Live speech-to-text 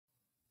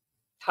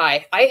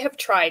Hi, I have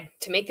tried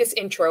to make this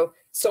intro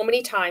so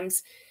many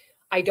times.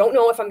 I don't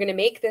know if I'm going to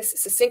make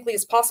this succinctly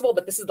as possible,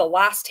 but this is the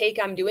last take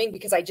I'm doing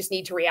because I just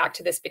need to react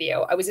to this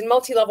video. I was in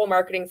multi-level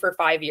marketing for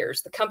 5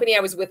 years. The company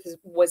I was with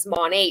was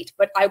Mon8,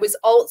 but I was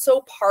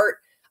also part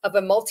of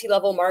a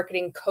multi-level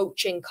marketing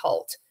coaching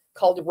cult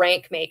called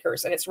Rank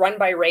Makers, and it's run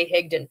by Ray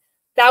Higdon.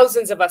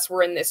 Thousands of us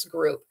were in this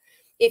group.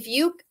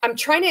 I'm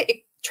trying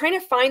to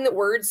find the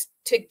words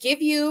to give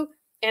you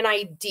an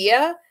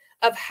idea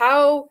of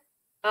how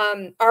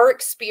our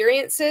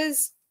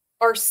experiences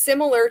are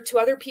similar to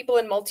other people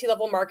in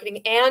multi-level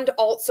marketing and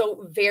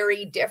also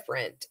very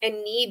different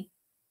and need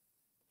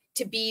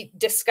to be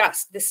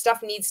discussed. This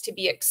stuff needs to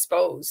be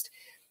exposed.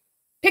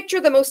 Picture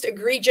the most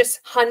egregious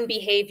Hun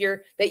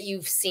behavior that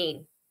you've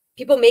seen.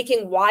 People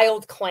making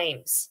wild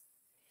claims.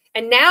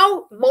 And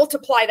now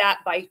multiply that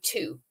by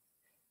 2.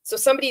 So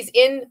somebody's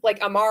in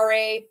like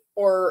Amare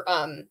or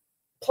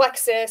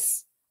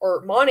Plexus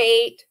or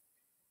Mon8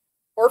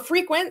 or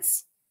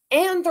Frequence,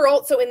 and they're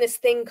also in this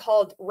thing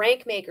called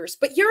Rank Makers,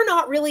 but you're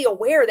not really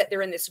aware that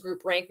they're in this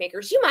group Rank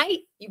Makers. You might,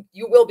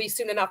 you will be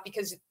soon enough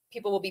because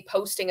people will be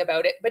posting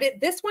about it. But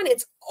this one,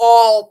 it's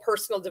all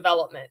personal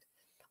development,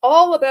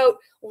 all about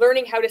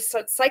learning how to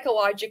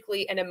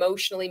psychologically and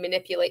emotionally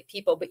manipulate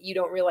people, but you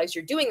don't realize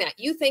you're doing that.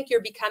 You think you're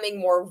becoming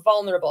more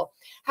vulnerable.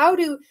 How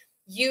to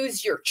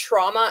use your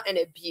trauma and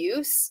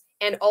abuse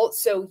and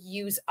also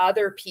use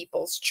other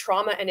people's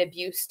trauma and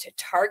abuse to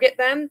target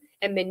them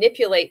and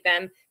manipulate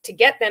them to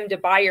get them to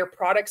buy your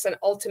products and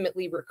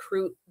ultimately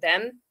recruit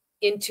them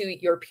into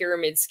your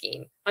pyramid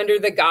scheme under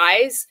the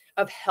guise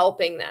of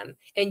helping them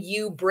and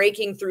you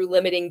breaking through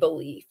limiting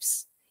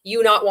beliefs,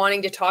 you not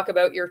wanting to talk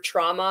about your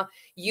trauma,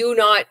 you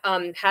not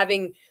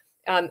having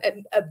it's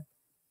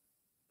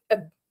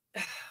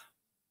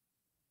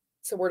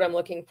the word I'm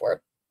looking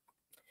for.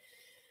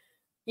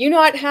 You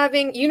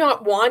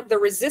not want the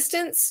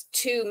resistance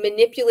to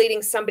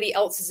manipulating somebody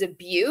else's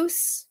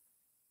abuse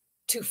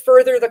to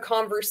further the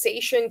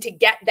conversation to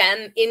get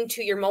them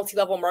into your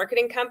multi-level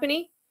marketing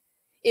company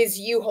is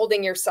you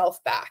holding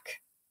yourself back.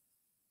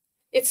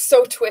 It's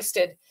so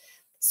twisted.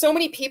 So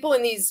many people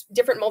in these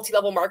different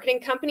multi-level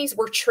marketing companies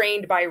were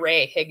trained by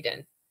Ray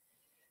Higdon.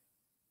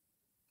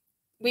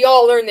 We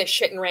all learn this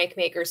shit in Rank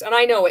Makers. And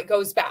I know it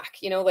goes back,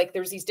 like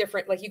there's these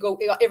different, like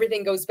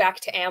everything goes back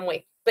to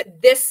Amway,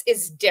 but this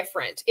is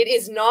different. It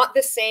is not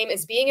the same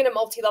as being in a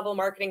multi-level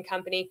marketing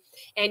company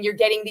and you're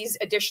getting these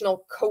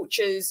additional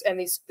coaches and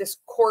these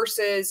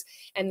courses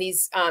and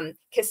these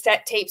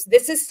cassette tapes.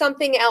 This is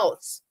something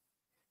else.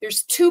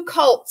 There's 2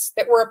 cults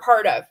that we're a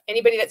part of.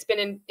 Anybody that's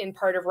been in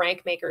part of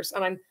Rank Makers.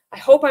 And I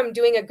hope I'm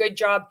doing a good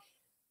job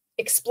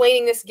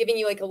explaining this, giving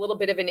you like a little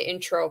bit of an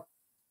intro.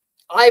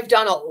 I've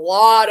done a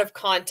lot of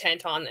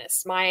content on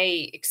this.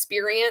 My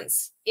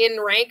experience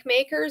in Rank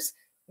Makers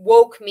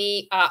woke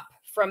me up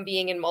from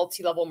being in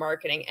multi-level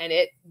marketing, and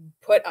it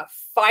put a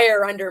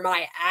fire under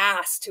my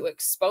ass to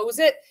expose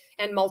it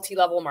and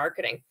multi-level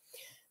marketing.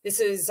 This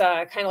is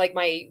kind of like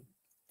my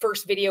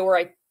first video where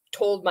I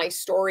told my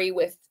story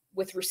with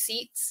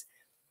receipts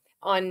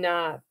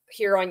on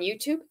here on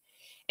YouTube,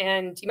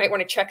 and you might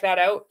want to check that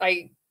out.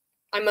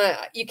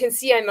 You can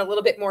see I'm a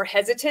little bit more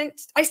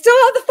hesitant. I still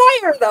have the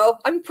fire though.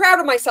 I'm proud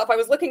of myself. I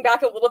was looking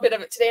back a little bit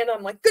of it today and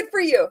I'm like, good for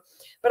you.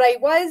 But I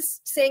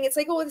was saying, it's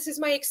like, oh, this is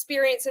my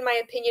experience and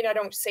my opinion. I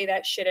don't say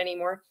that shit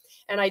anymore.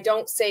 And I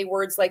don't say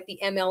words like the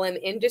MLM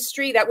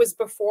industry. That was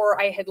before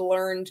I had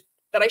learned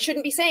that I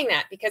shouldn't be saying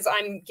that because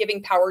I'm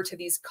giving power to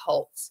these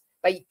cults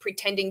by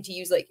pretending to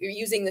use, like you're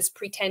using this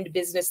pretend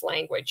business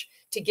language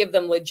to give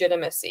them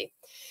legitimacy.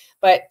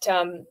 But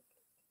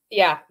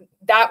yeah,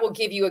 that will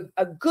give you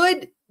a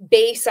good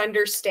base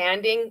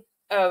understanding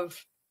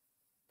of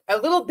a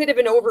little bit of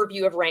an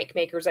overview of Rank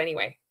Makers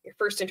anyway, your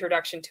first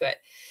introduction to it.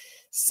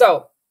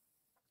 So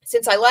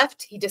since I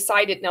left, he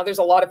decided, now there's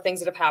a lot of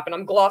things that have happened.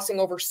 I'm glossing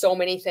over so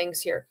many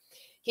things here.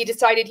 He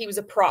decided he was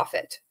a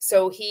prophet.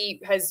 So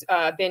he has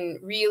been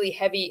really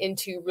heavy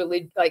into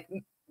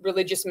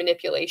religious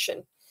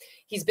manipulation.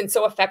 He's been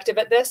so effective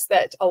at this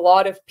that a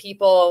lot of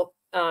people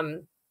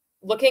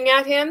looking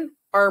at him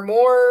are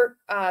more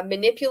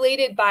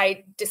manipulated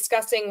by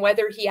discussing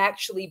whether he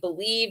actually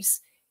believes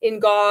in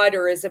God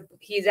or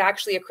he's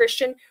actually a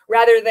Christian,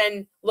 rather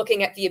than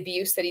looking at the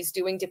abuse that he's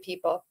doing to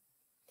people.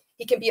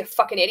 He can be a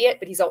fucking idiot,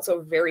 but he's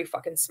also very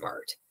fucking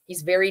smart.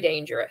 He's very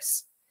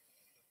dangerous.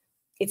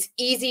 It's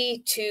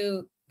easy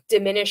to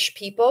diminish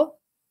people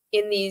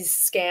in these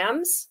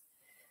scams,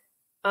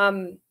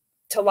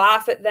 to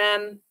laugh at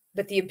them,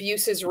 but the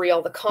abuse is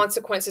real. The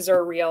consequences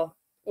are real.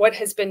 What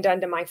has been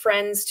done to my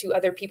friends, to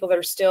other people that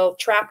are still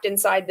trapped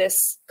inside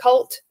this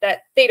cult that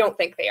they don't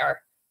think they are.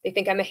 They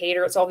think I'm a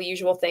hater. It's all the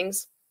usual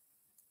things.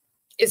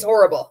 Is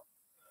horrible.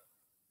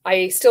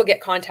 I still get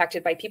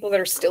contacted by people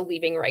that are still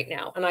leaving right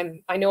now.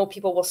 And I know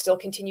people will still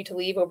continue to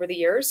leave over the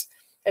years,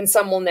 and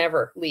some will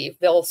never leave.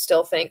 They'll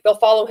still think they'll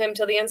follow him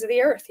till the ends of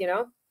the earth,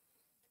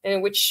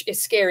 and which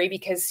is scary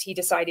because he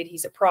decided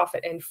he's a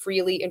prophet and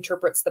freely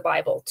interprets the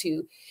Bible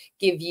to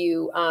give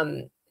you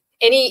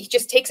he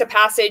just takes a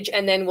passage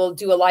and then we'll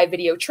do a live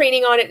video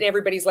training on it. And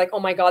everybody's like, oh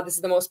my God, this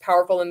is the most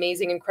powerful,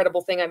 amazing,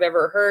 incredible thing I've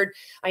ever heard.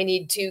 I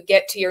need to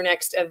get to your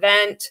next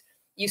event.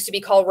 Used to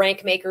be called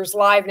Rank Makers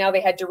Live. Now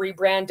they had to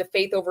rebrand to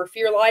Faith Over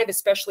Fear Live,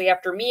 especially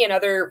after me and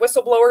other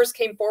whistleblowers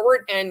came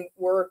forward and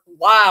were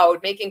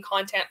loud, making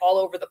content all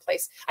over the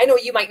place. I know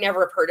you might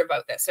never have heard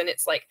about this. And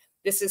it's like,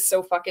 this is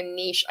so fucking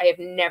niche. I have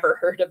never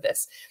heard of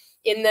this.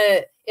 In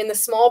the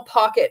small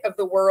pocket of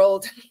the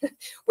world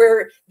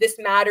where this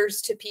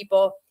matters to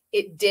people,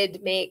 it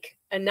did make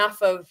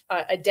enough of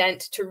a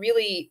dent to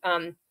really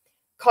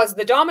cause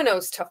the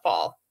dominoes to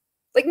fall.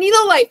 Like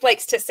Nilo Life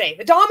likes to say,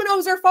 the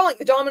dominoes are falling.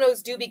 The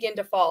dominoes do begin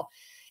to fall.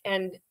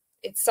 And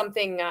it's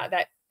something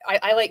that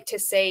I like to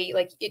say,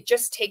 like, it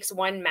just takes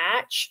one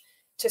match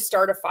to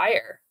start a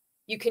fire.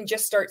 You can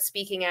just start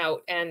speaking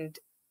out, and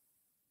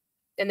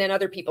then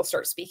other people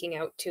start speaking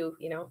out too,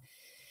 you know.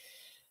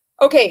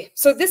 Okay,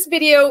 so this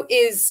video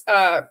is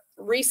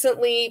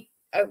recently,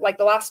 like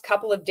the last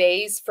couple of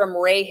days, from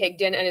Ray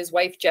Higdon and his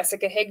wife,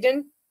 Jessica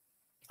Higdon.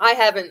 I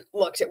haven't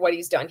looked at what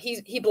he's done.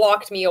 He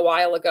blocked me a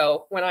while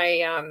ago when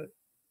I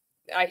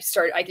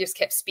just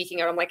kept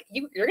speaking out. I'm like,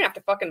 you're gonna have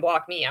to fucking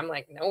block me. I'm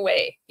like, no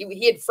way.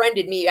 He had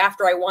friended me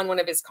after I won one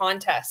of his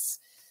contests.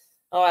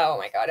 Oh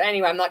my God.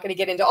 Anyway, I'm not going to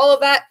get into all of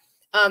that.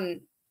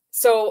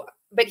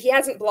 But he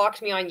hasn't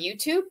blocked me on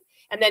YouTube.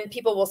 And then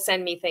people will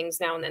send me things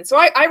now and then. So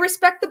I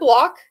respect the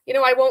block. You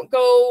know, I won't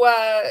go,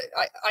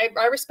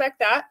 I respect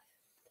that.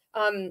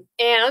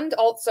 And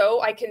also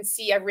I can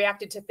see I've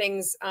reacted to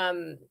things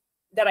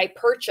that I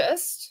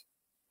purchased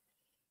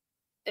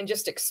and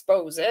just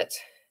expose it.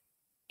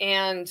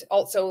 And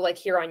also, like,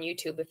 here on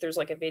YouTube, if there's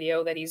like a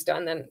video that he's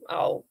done, then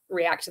I'll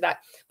react to that.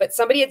 But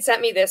somebody had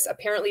sent me this.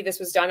 Apparently this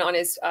was done on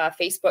his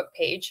Facebook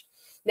page.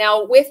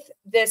 Now, with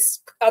this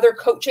other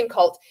coaching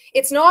cult,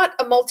 it's not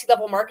a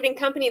multi-level marketing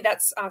company.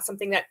 That's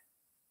something that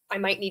I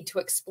might need to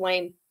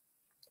explain.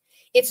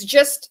 It's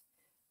just,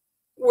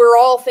 we're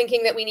all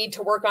thinking that we need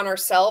to work on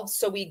ourselves.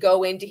 So we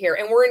go into here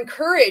and we're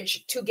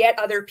encouraged to get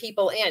other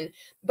people in,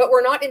 but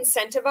we're not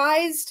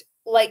incentivized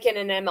like in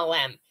an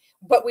MLM.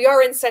 But we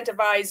are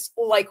incentivized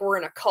like we're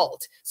in a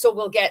cult. So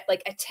we'll get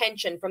like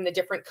attention from the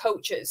different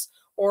coaches,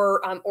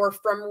 or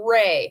from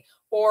Ray,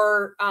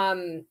 or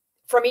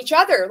from each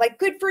other. Like,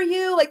 good for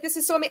you. Like, this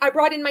is so amazing. I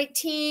brought in my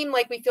team.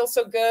 Like, we feel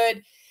so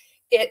good.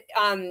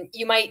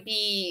 You might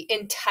be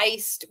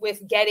enticed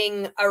with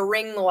getting a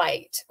ring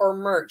light or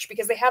merch,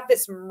 because they have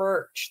this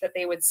merch that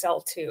they would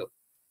sell too.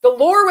 The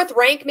lore with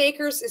Rank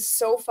Makers is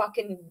so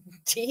fucking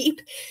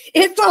deep.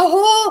 It's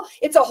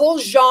a whole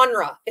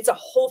genre. It's a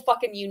whole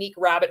fucking unique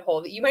rabbit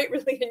hole that you might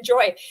really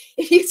enjoy.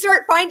 If you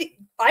start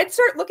I'd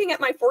start looking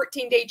at my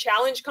 14-day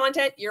challenge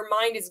content. Your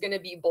mind is going to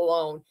be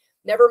blown.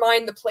 Never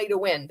mind the Play to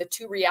Win, the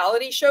 2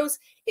 reality shows.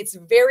 It's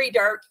very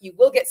dark. You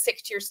will get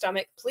sick to your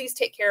stomach. Please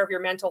take care of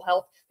your mental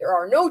health. There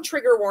are no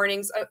trigger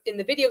warnings in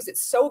the videos.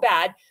 It's so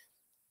bad.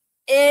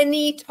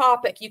 Any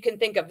topic you can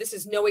think of, this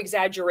is no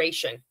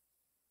exaggeration,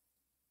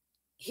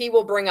 he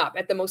will bring up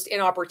at the most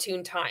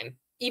inopportune time.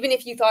 Even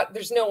if you thought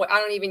I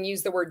don't even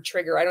use the word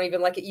trigger. I don't even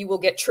like it. You will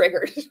get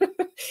triggered.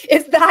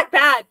 It's that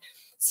bad.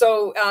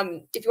 So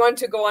if you want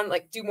to go on,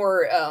 like, do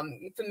more,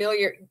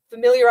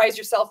 familiarize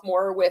yourself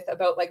more with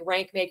about like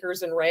Rank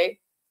Makers and Ray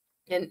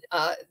and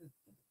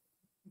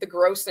the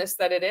grossness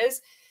that it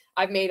is,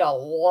 I've made a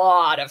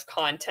lot of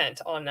content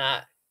on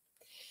that.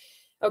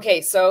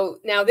 Okay, so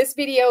now this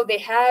video,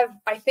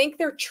 I think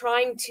they're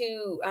trying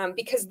to,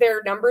 because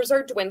their numbers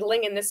are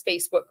dwindling in this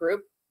Facebook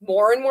group,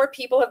 more and more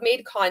people have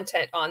made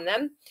content on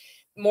them.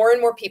 More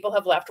and more people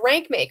have left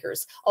Rank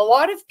Makers. A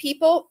lot of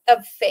people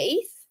of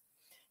faith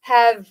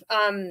have,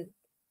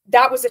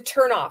 that was a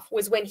turnoff,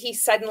 was when he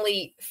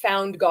suddenly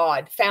found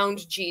God,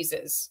 found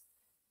Jesus.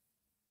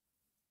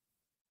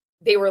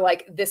 They were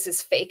like, this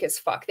is fake as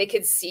fuck. They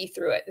could see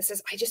through it.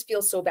 I just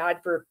feel so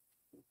bad for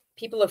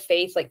people of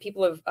faith, like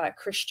people of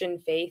Christian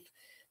faith,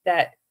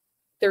 that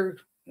they're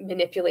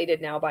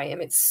manipulated now by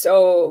him. It's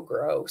so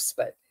gross,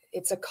 but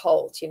it's a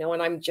cult, you know,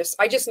 and I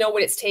just know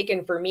what it's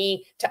taken for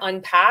me to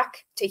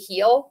unpack, to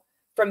heal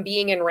from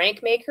being in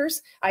Rank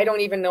Makers. I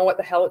don't even know what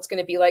the hell it's going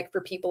to be like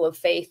for people of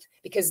faith,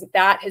 because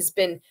that has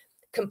been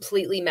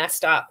completely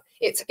messed up.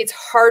 It's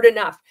hard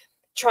enough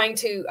trying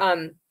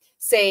to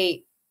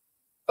say,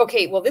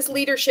 okay, well, this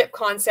leadership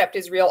concept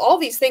is real. All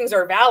these things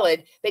are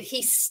valid, but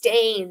he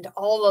stained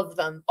all of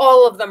them.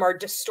 All of them are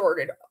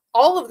distorted.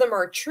 All of them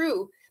are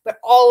true, but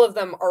all of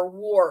them are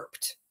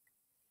warped.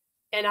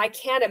 And I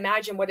can't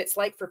imagine what it's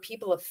like for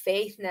people of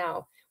faith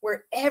now,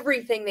 where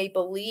everything they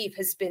believe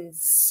has been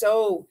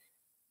so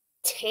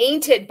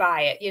tainted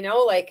by it, you know,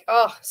 like,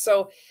 oh,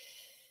 so,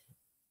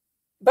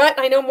 but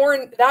I know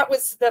more, that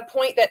was the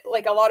point that,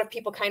 like, a lot of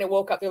people kind of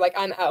woke up. They're like,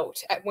 I'm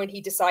out, when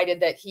he decided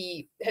that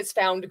he has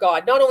found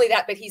God. Not only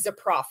that, but he's a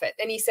prophet.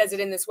 And he says it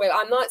in this way,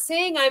 I'm not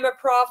saying I'm a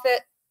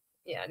prophet.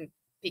 Yeah,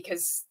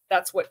 because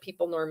that's what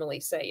people normally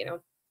say, you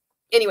know.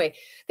 Anyway,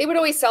 they would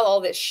always sell all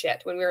this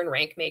shit when we were in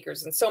Rank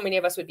Makers, and so many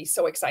of us would be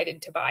so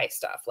excited to buy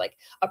stuff like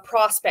a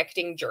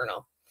prospecting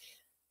journal.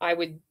 I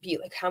would be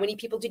like, how many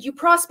people did you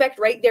prospect?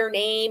 Write their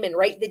name and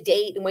write the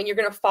date and when you're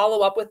going to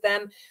follow up with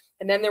them.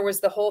 And then there was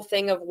the whole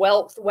thing of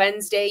Wealth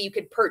Wednesday. You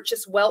could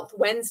purchase Wealth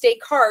Wednesday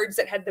cards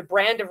that had the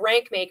brand of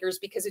Rank Makers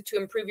because to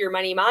improve your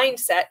money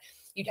mindset,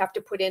 you'd have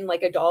to put in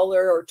like $1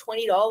 or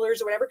 $20 or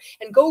whatever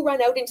and go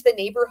run out into the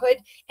neighborhood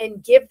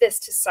and give this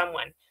to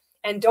someone.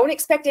 And don't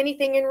expect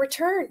anything in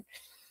return.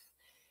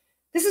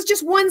 This is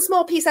just one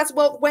small piece. That's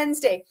Wealth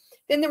Wednesday.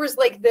 Then there was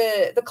like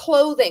the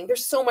clothing.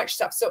 There's so much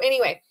stuff. So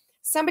anyway,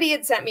 somebody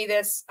had sent me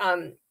this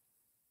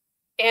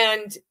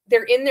and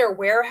they're in their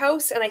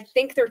warehouse. And I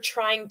think they're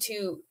trying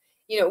to,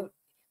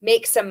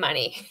 make some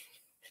money.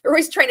 They're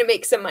always trying to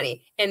make some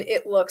money. And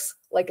it looks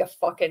like a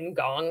fucking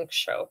gong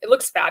show. It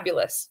looks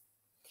fabulous.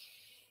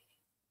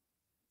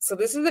 So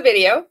this is the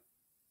video.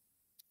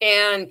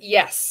 And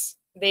yes,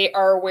 they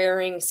are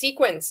wearing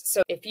sequins.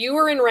 So if you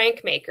are in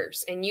Rank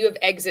Makers and you have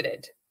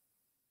exited,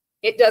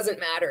 it doesn't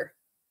matter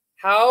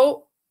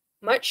how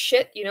much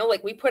shit,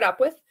 like we put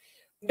up with,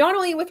 not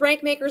only with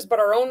Rank Makers, but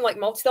our own like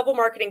multi-level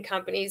marketing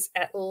companies.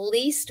 At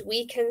least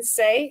we can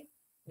say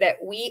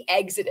that we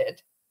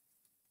exited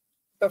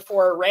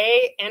before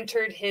Ray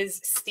entered his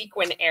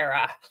sequin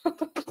era.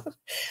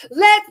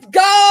 Let's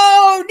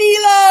go,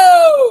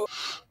 Nilo!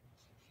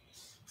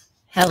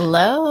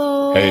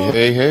 Hello.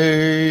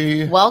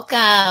 Hey.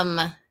 Welcome.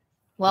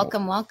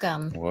 Welcome.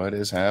 What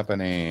is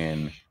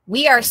happening?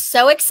 We are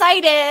so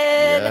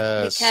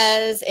excited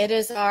because it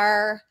is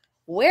our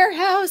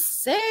warehouse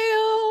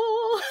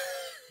sale.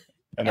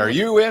 And are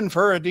you in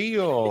for a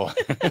deal?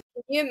 Can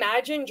you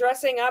imagine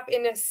dressing up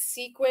in a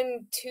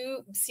sequin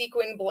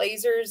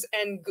blazers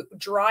and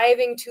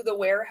driving to the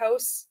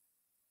warehouse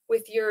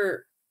with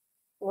your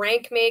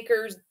Rank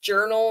Makers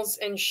journals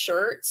and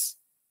shirts?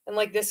 And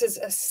like, this is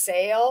a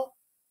sale.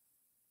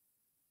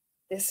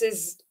 This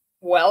is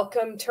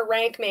welcome to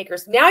Rank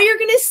Makers. Now you're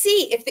going to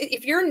see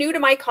if you're new to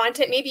my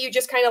content, maybe you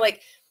just kind of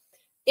like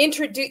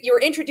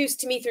you're introduced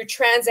to me through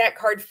Transact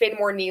Card,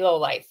 Finmore, Nilo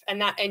Life.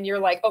 And you're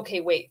like, okay,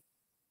 wait,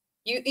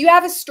 you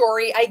have a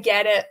story. I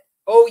get it.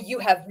 Oh, you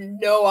have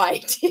no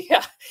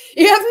idea.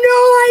 You have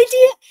no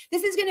idea.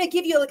 This is going to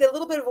give you like a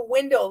little bit of a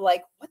window.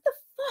 Like, what the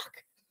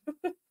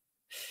fuck?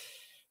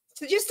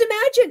 So just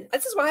imagine.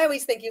 This is why I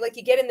always think you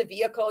get in the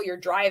vehicle, you're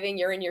driving,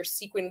 you're in your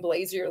sequin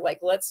blazer. You're like,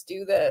 let's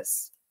do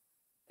this.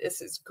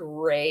 This is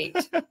great.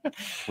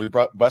 We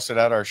busted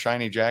out our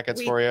shiny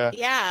jackets for you.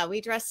 Yeah,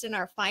 we dressed in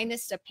our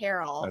finest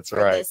apparel. That's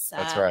right.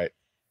 That's right.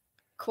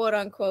 Quote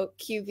unquote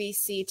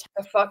QVC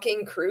a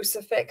fucking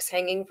crucifix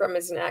hanging from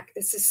his neck.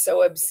 This is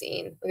so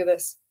obscene. Look at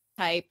this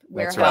type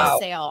warehouse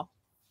sale.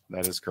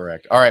 That is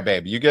correct. All right,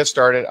 babe, you get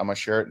started. I'm gonna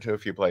share it to a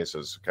few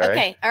places.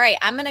 Okay. All right.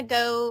 I'm gonna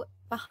go.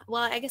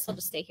 Well, I guess I'll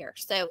just stay here.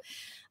 So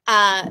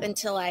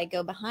until I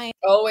go behind.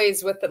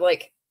 Always with the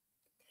like.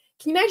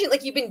 Can you imagine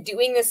like you've been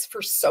doing this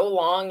for so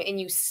long and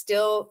you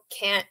still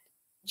can't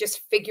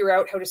just figure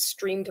out how to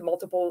stream to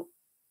multiple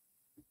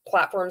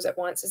platforms at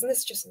once? Isn't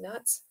this just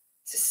nuts?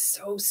 This is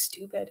so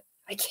stupid.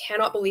 I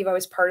cannot believe I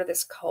was part of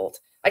this cult.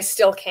 I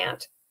still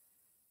can't.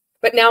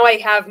 But now I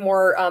have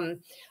more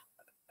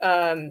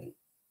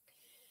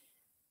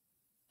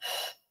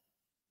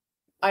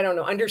I don't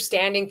know,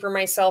 understanding for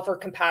myself or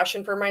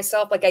compassion for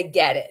myself. Like I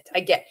get it.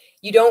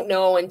 You don't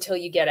know until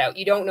you get out.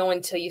 You don't know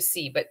until you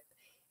see, but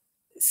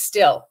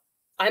still,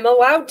 I'm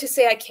allowed to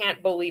say I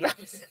can't believe I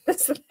was in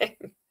this thing.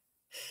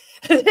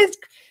 It's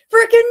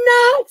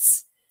freaking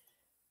nuts.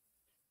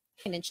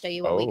 And show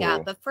you what we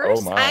got. But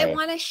first, I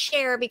want to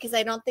share because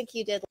I don't think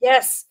you did.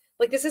 Yes.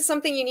 Like this is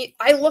something you need.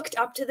 I looked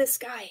up to this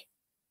guy.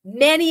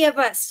 Many of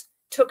us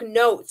took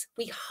notes.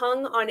 We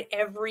hung on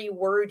every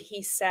word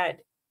he said.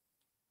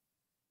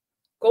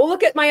 Go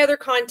look at my other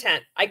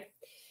content. I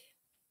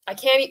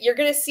can't, you're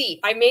going to see.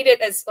 I made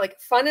it as like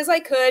fun as I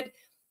could.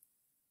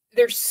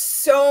 There's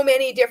so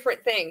many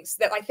different things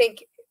that I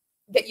think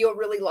that you'll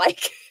really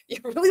like. You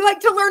really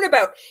like to learn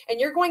about. And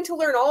you're going to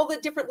learn all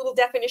the different little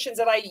definitions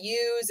that I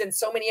use and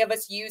so many of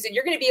us use. And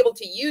you're going to be able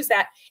to use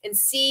that and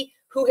see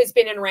who has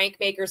been in Rank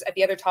Makers at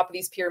the other top of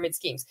these pyramid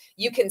schemes.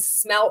 You can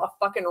smell a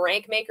fucking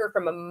Rank Maker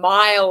from a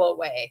mile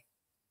away.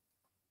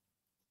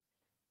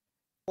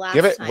 Wait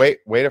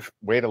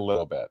a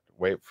little bit.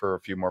 Wait for a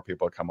few more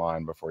people to come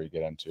on before you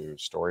get into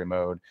story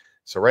mode.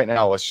 So right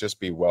now, let's just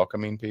be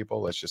welcoming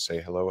people. Let's just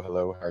say hello,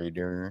 how are you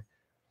doing?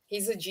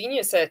 He's a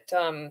genius at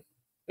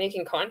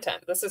making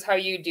content. This is how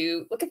you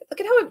do. Look at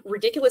how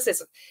ridiculous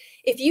this is.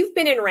 If you've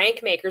been in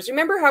Rank Makers,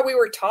 remember how we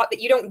were taught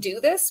that you don't do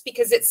this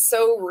because it's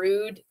so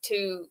rude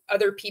to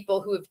other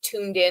people who have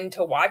tuned in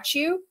to watch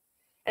you.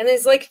 And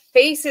his like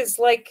face is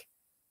like,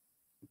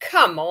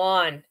 come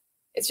on.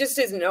 It's just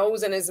his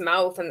nose and his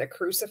mouth and the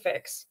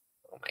crucifix.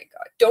 Oh my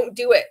God. Don't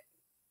do it.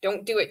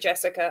 Don't do it,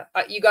 Jessica.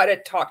 You got to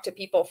talk to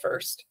people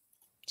first.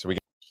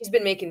 She's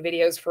been making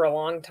videos for a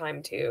long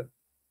time too.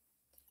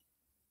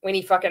 When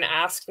he fucking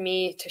asked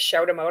me to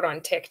shout him out on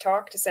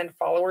TikTok to send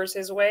followers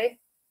his way.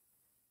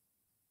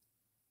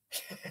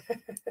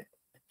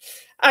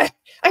 I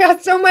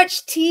got so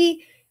much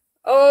tea.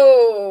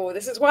 Oh,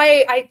 this is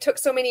why I took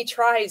so many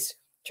tries.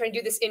 Trying to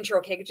do this intro.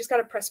 Okay, I just got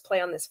to press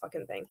play on this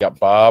fucking thing. We got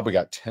Bob, we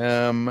got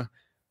Tim,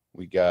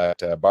 we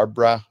got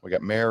Barbara, we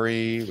got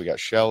Mary, we got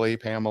Shelly,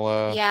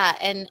 Pamela. Yeah,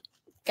 and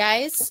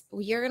guys,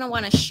 you're going to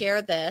want to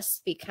share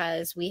this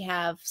because we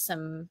have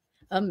some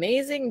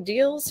amazing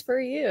deals for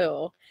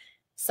you,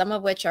 some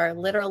of which are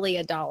literally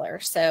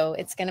 $1. So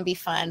it's going to be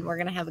fun. We're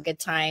going to have a good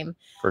time.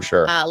 For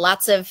sure.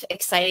 Lots of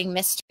exciting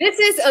mysteries.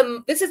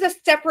 This is a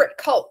separate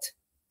cult.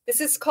 This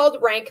is called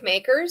Rank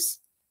Makers.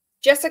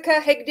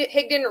 Jessica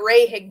Higdon,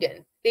 Ray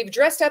Higdon. They've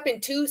dressed up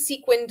in 2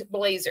 sequined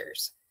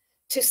blazers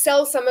to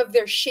sell some of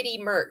their shitty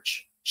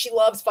merch. She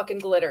loves fucking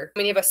glitter.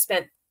 Many of us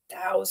spent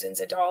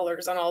thousands of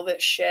dollars on all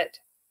this shit.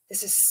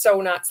 This is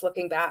so nuts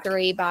looking back.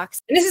 3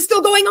 boxes. And this is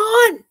still going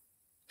on.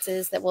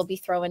 That we'll be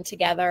throwing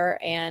together,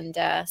 and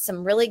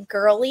some really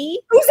girly.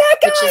 Who's that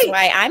guy? Which is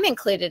why I'm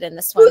included in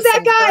this one. Who's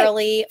that guy?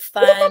 Girly,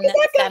 fun,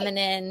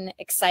 feminine,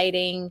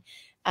 exciting,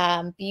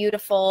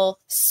 beautiful,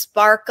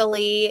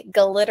 sparkly,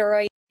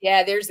 glittery.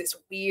 Yeah, there's this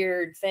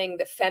weird thing,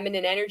 the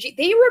feminine energy.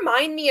 They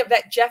remind me of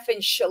that Jeff and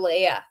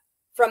Shalea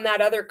from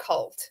that other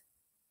cult.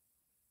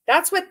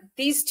 That's what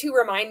these 2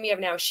 remind me of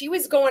now. She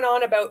was going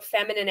on about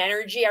feminine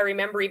energy. I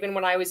remember even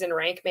when I was in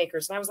Rank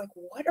Makers, and I was like,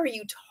 what are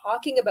you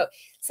talking about?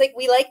 It's like,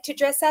 we like to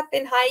dress up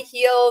in high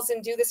heels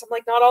and do this. I'm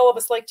like, not all of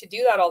us like to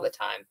do that all the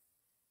time.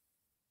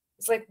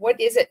 It's like, what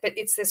is it? But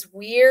it's this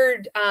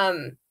weird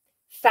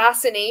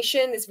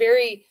fascination, this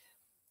very,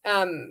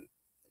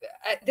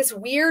 this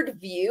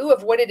weird view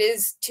of what it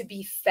is to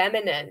be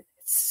feminine.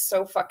 It's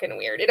so fucking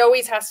weird. It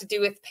always has to do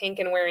with pink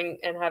and wearing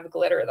and have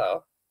glitter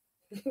though.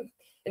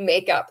 And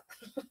makeup.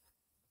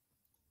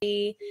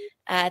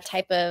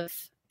 Type of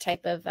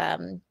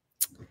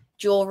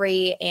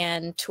jewelry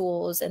and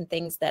tools and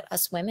things that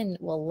us women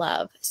will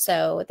love.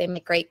 So they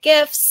make great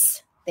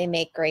gifts. They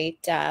make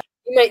great.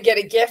 You might get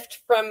a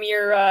gift from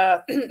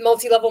your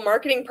multi-level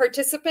marketing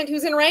participant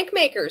who's in Rank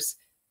Makers.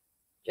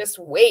 Just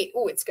wait.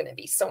 Oh, it's going to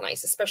be so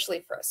nice, especially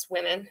for us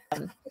women.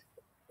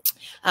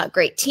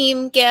 Great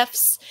team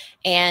gifts,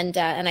 and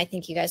I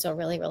think you guys will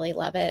really, really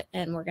love it,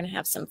 and we're going to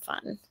have some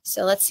fun.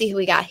 So let's see who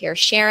we got here.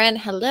 Sharon,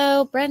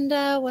 hello.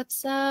 Brenda,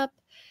 what's up?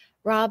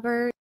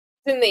 Robert.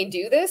 The reason they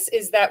do this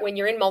is that when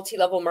you're in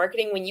multi-level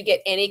marketing, when you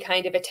get any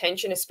kind of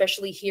attention,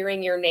 especially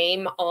hearing your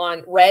name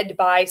read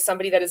by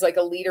somebody that is like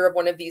a leader of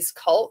one of these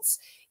cults,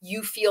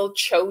 you feel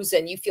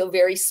chosen. You feel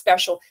very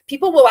special.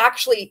 People will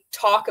actually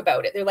talk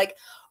about it. They're like,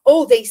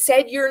 oh, they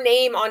said your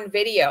name on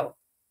video.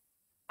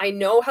 I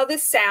know how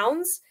this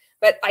sounds,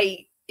 but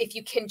if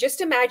you can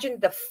just imagine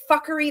the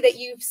fuckery that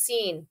you've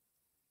seen,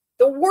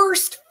 the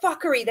worst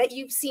fuckery that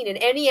you've seen in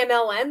any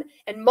MLM,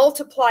 and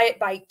multiply it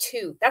by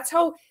 2. That's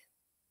how,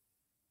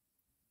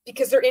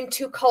 because they're in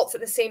 2 cults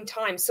at the same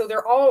time. So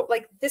they're all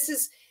like,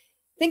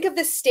 think of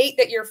the state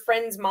that your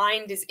friend's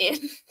mind is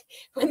in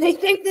when they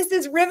think this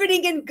is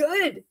riveting and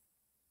good.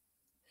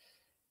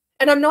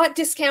 And I'm not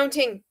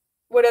discounting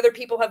what other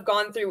people have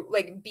gone through,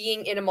 like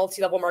being in a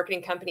multi-level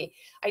marketing company.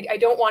 I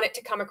don't want it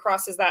to come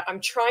across as that. I'm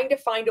trying to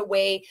find a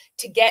way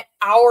to get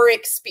our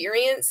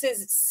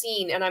experiences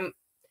seen, and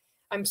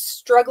I'm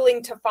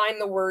struggling to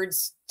find the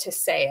words to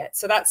say it.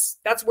 So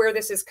that's where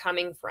this is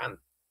coming from.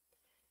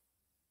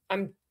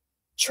 I'm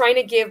trying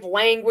to give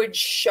language,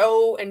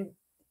 show, and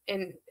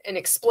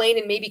explain,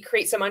 and maybe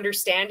create some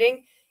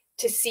understanding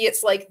to see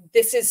it's like,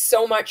 this is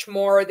so much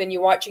more than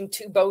you watching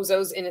 2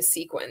 bozos in a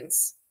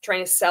sequence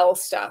trying to sell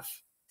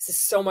stuff. This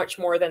is so much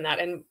more than that.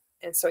 And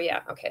so,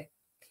 yeah, okay.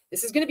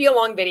 This is going to be a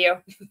long video.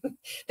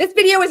 This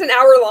video is an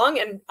hour long,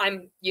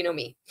 and you know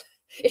me.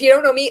 If you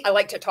don't know me, I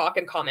like to talk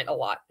and comment a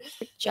lot.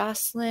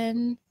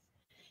 Jocelyn,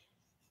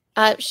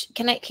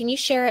 can you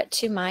share it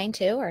to mine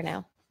too, or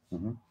no?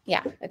 Mm-hmm.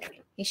 Yeah,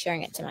 okay. He's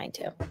sharing it to mine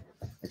too.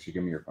 Actually,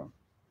 give me your phone.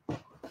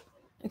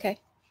 Okay,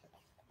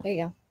 there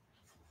you go.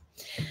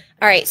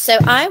 All right, so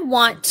I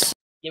want to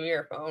give me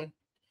your phone.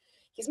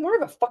 He's more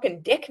of a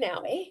fucking dick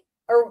now, eh?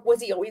 Or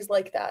was he always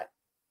like that?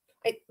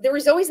 There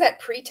was always that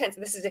pretense.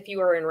 This is if you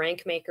were in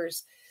Rank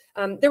Makers.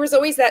 There was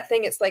always that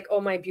thing. It's like, oh,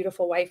 my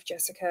beautiful wife,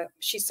 Jessica,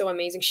 she's so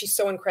amazing. She's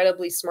so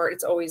incredibly smart.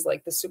 It's always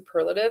like the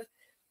superlative.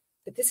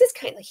 But this is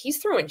kind of like he's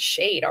throwing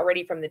shade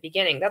already from the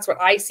beginning. That's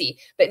what I see.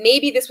 But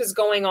maybe this was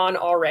going on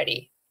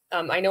already.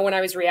 I know when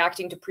I was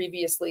reacting to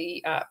previous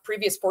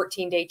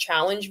 14-day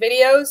challenge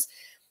videos,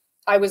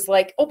 I was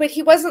like, oh, but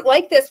he wasn't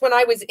like this when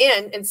I was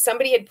in. And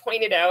somebody had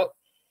pointed out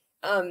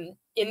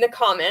in the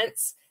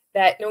comments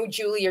that, no,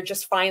 Julie, you're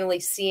just finally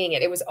seeing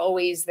it. It was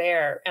always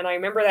there. And I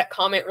remember that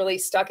comment really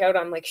stuck out.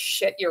 I'm like,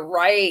 shit, you're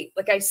right.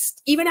 Like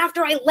even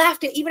after I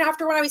left, and even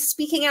after when I was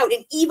speaking out,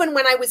 and even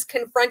when I was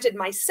confronted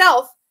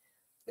myself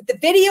with the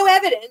video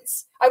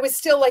evidence, I was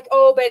still like,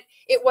 oh, but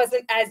it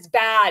wasn't as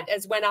bad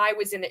as when I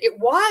was in it. It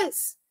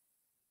was.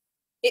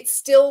 It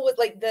still was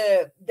like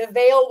the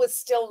veil was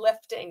still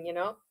lifting, you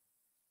know?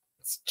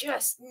 It's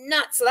just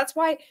nuts. So that's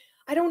why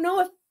I don't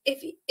know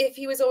if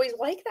he was always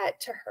like that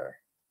to her.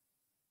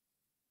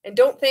 And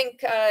don't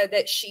think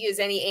that she is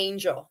any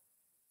angel.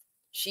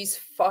 She's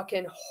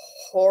fucking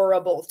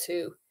horrible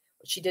too.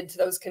 What she did to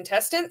those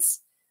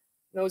contestants,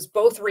 those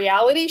both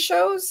reality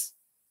shows.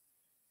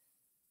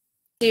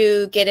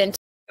 to get into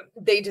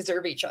They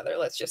deserve each other.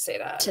 Let's just say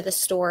that. the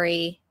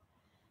story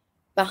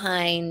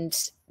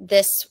behind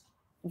this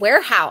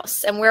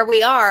warehouse and where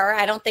we are.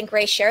 I don't think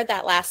Ray shared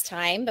that last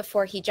time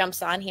before he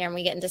jumps on here and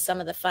we get into some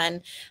of the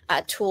fun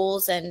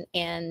tools and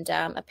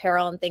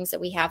apparel and things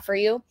that we have for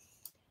you.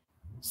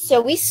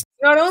 So we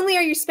not only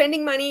are you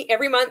spending money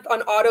every month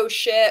on auto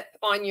ship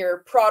on your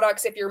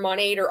products, if you're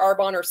Monade or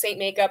Arbonne or Saint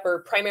Makeup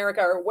or Primerica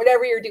or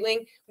whatever you're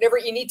doing, whenever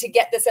you need to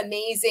get this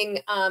amazing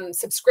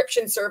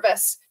subscription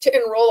service to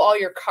enroll all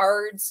your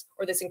cards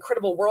or this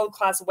incredible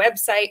world-class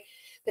website,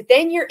 but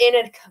then you're in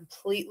a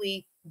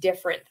completely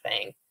different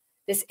thing.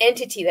 This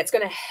entity that's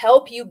going to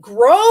help you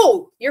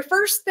grow your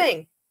first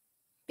thing,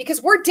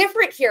 because we're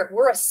different here.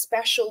 We're a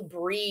special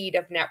breed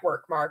of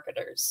network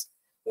marketers.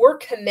 We're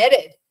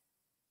committed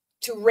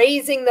to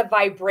raising the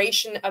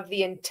vibration of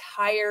the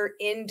entire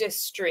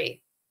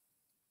industry.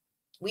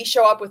 We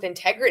show up with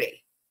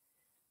integrity.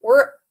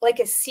 We're like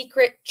a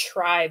secret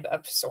tribe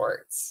of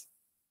sorts.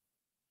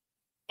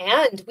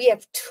 And we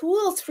have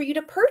tools for you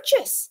to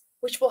purchase,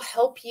 which will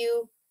help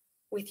you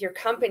with your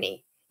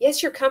company.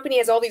 Yes, your company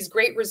has all these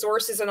great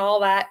resources and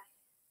all that,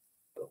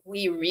 but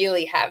we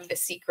really have the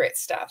secret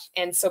stuff.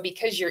 And so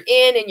because you're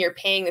in and you're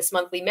paying this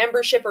monthly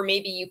membership, or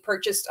maybe you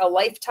purchased a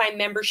lifetime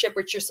membership,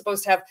 which you're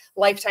supposed to have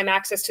lifetime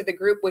access to the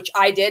group, which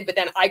I did, but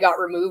then I got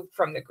removed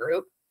from the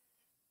group.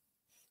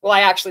 Well,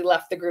 I actually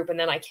left the group and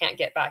then I can't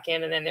get back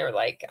in. And then they're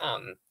like,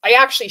 I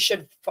actually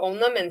should phone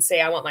them and say,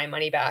 I want my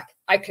money back.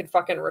 I could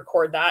fucking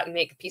record that and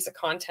make a piece of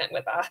content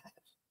with that.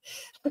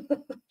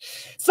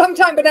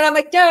 Sometime, but then I'm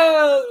like,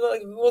 no,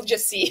 we'll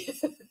just see.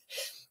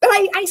 But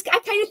I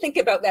kind of think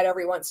about that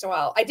every once in a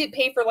while. I did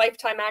pay for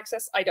lifetime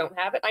access. I don't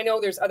have it. I know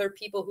there's other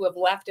people who have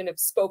left and have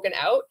spoken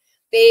out.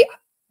 They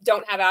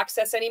don't have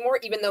access anymore,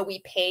 even though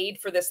we paid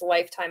for this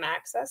lifetime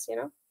access, you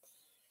know?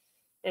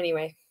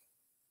 Anyway,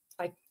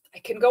 I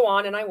can go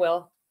on and I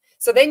will.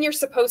 So then you're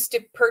supposed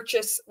to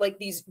purchase like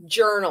these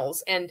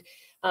journals and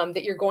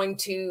that you're going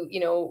to, you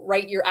know,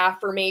 write your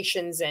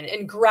affirmations in,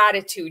 and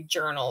gratitude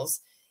journals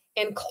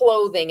and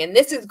clothing. And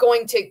this is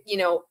going to, you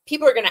know,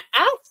 people are going to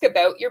ask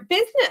about your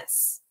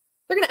business.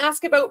 They're going to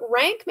ask about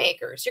Rank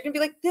Makers. You're going to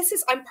be like,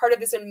 I'm part of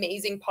this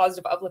amazing,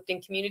 positive,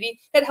 uplifting community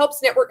that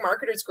helps network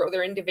marketers grow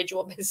their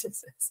individual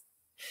businesses.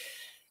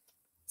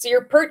 So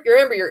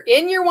remember, you're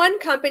in your one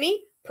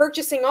company,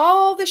 purchasing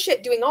all the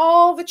shit, doing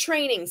all the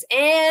trainings,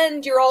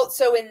 and you're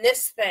also in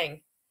this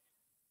thing.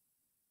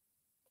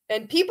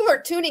 And people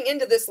are tuning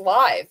into this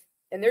live,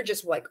 and they're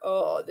just like,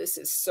 oh, this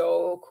is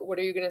so cool. What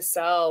are you going to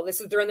sell?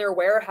 They're in their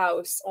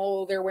warehouse.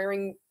 Oh, they're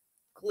wearing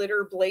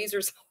glitter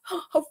blazers.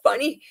 Oh, how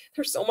funny.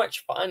 They're so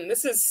much fun.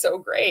 This is so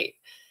great.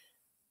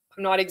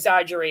 I'm not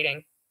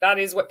exaggerating. That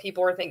is what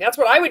people are thinking. That's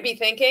what I would be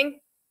thinking.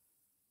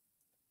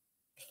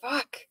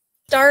 Fuck.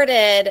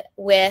 Started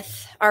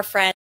with our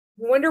friend.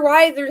 I wonder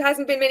why there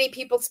hasn't been many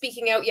people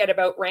speaking out yet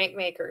about Rank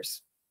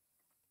Makers.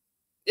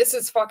 This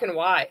is fucking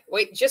why.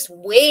 Wait, just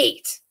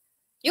wait.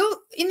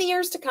 In the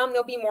years to come,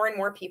 there'll be more and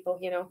more people,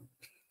 you know.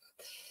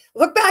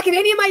 Look back at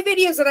any of my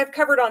videos that I've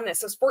covered on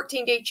this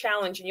 14-day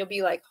challenge, and you'll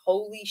be like,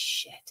 holy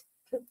shit.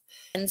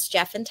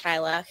 Jeff and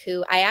Tyla,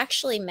 who I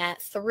actually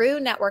met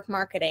through network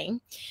marketing.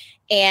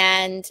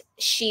 And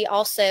she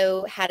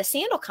also had a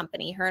sandal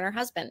company, her and her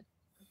husband.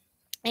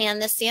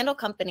 And the sandal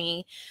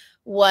company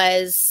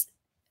was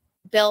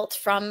built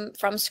from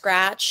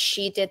scratch.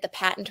 She did the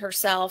patent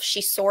herself.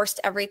 She sourced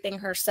everything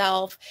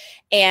herself.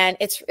 And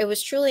it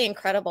was truly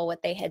incredible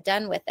what they had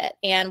done with it.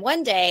 And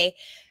one day,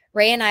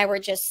 Ray and I were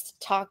just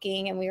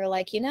talking, and we were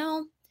like, you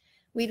know,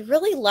 we'd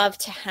really love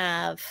to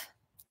have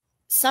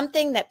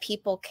something that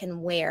people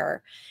can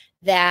wear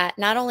that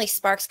not only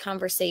sparks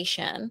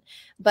conversation,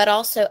 but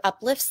also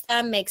uplifts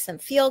them, makes them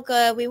feel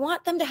good. We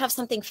want them to have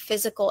something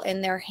physical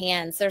in their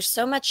hands. There's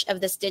so much of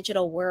this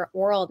digital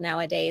world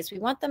nowadays. We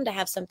want them to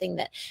have something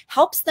that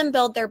helps them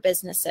build their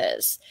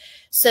businesses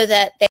so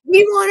that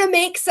we want to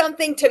make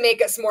something to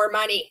make us more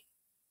money,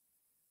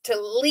 to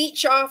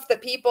leech off the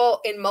people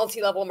in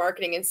multi-level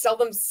marketing and sell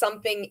them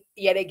something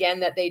yet again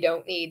that they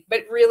don't need.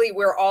 But really,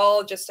 we're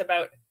all just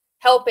about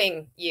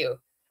helping you.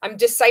 I'm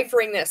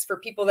deciphering this for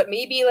people that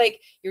may be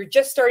like, you're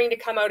just starting to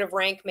come out of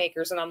Rank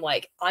Makers. And I'm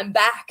like, I'm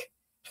back.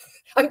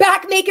 I'm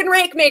back making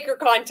Rank Maker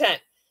content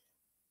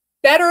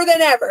better than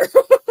ever.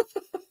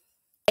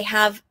 they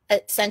have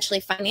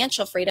essentially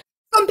financial freedom.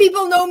 Some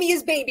people know me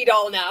as Baby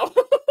Doll now.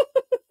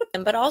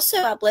 But also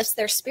uplifts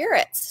their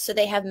spirits. So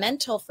they have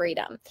mental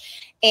freedom.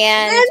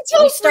 And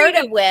we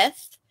started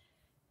with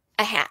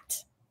a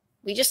hat.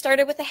 We just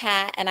started with a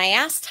hat, and I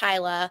asked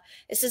Tyla,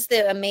 this is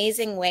the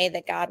amazing way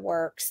that God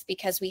works,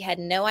 because we had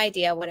no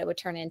idea what it would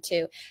turn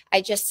into.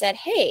 I just said,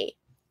 hey,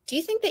 do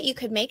you think that you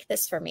could make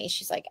this for me?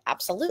 She's like,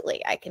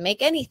 absolutely. I can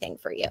make anything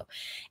for you.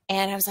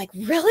 And I was like,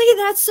 really?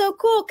 That's so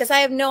cool. Because I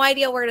have no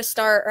idea where to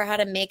start or how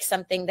to make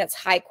something that's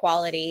high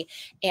quality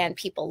and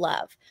people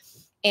love.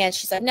 And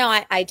she's like,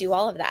 no, I do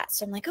all of that.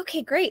 So I'm like,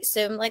 okay, great.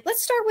 So I'm like,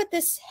 let's start with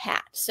this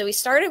hat. So we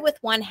started with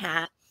one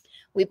hat.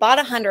 We bought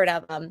 100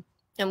 of them.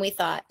 And we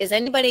thought, is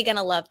anybody going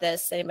to love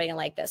this? Anybody going to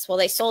like this? Well,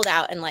 they sold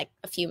out in like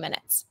a few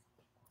minutes.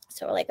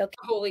 So we're like, okay.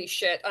 Holy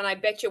shit. And I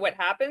bet you what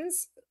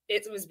happens,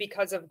 it was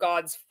because of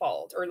God's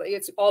fault, or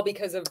it's all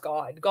because of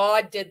God.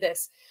 God did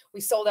this.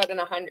 We sold out in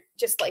 100,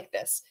 just like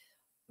this.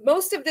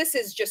 Most of this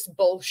is just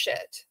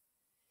bullshit.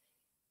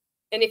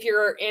 And if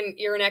you're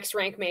an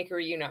ex-rank maker,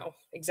 you know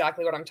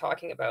exactly what I'm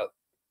talking about.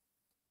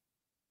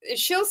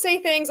 She'll say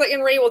things like,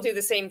 and Ray will do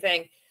the same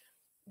thing.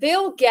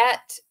 They'll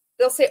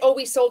say, oh,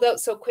 we sold out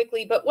so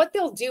quickly. But what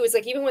they'll do is,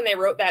 like, even when they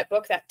wrote that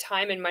book, that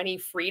Time and Money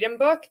Freedom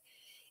book,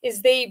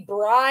 is they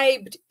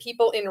bribed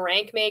people in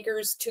rank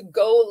makers to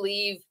go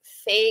leave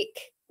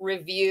fake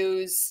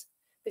reviews.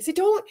 They said,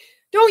 you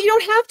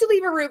don't have to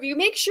leave a review.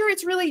 Make sure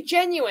it's really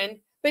genuine.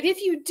 But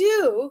if you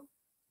do,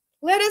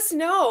 let us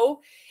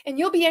know, and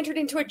you'll be entered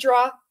into a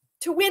draw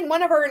to win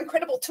one of our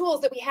incredible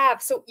tools that we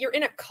have. So you're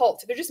in a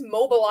cult. They're just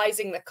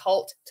mobilizing the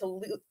cult to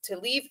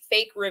leave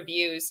fake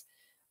reviews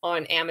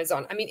on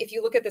Amazon. I mean, if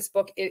you look at this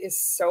book, it is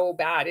so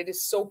bad. It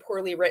is so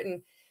poorly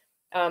written.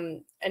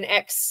 An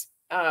ex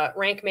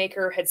rank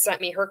maker had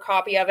sent me her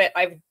copy of it.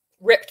 I've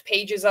ripped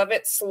pages of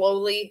it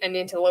slowly and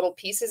into little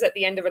pieces at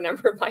the end of a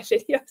number of my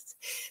videos.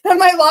 On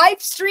my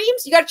live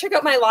streams, you got to check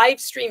out my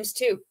live streams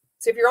too.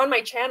 So if you're on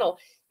my channel,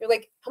 you're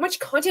like, how much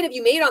content have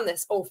you made on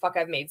this? Oh, fuck,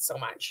 I've made so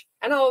much.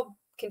 And I'll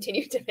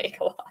continue to make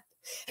a lot.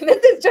 And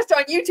this is just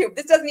on YouTube.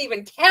 This doesn't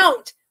even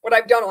count what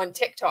I've done on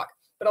TikTok.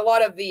 But a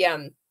lot of the,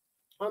 on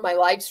my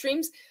live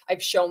streams,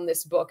 I've shown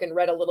this book and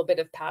read a little bit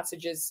of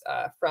passages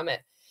from it.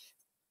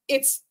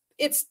 It's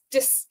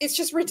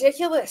just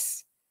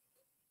ridiculous.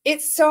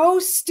 It's so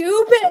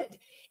stupid.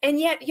 And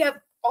yet you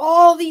have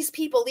all these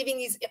people leaving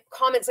these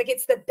comments like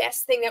it's the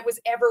best thing that was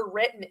ever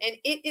written. And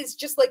it is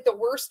just like the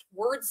worst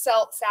word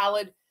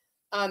salad,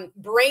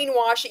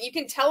 brainwashing. You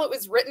can tell it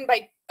was written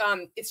by,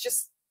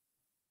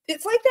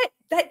 it's like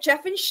that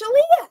Jeff and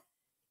Shalia.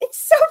 It's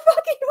so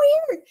fucking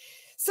weird.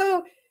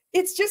 So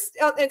it's just,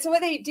 and so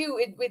what they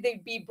do,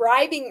 they'd be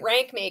bribing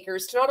rank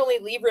makers to not only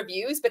leave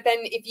reviews, but then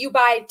if you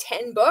buy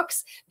 10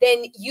 books,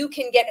 then you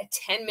can get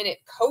a 10-minute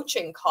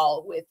coaching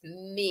call with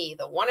me,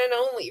 the one and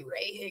only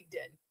Ray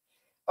Higdon.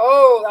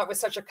 Oh, that was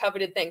such a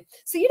coveted thing.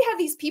 So you'd have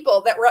these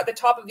people that were at the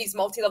top of these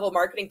multi-level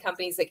marketing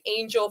companies like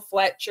Angel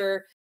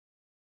Fletcher.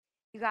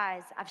 You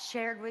guys, I've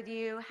shared with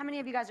you. How many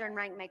of you guys are in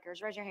rank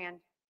makers? Raise your hand.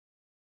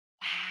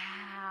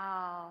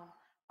 Wow.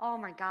 Oh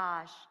my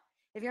gosh.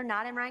 If you're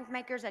not in rank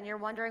makers and you're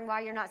wondering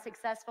why you're not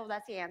successful,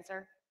 that's the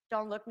answer.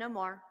 Don't look no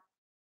more.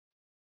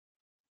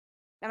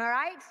 Am I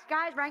right,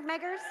 guys? Rank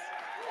makers?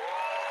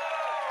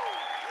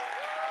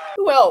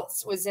 Who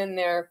else was in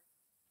there?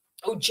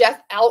 Oh,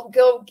 Jeff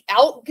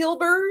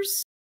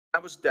Altgilbers. I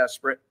was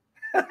desperate.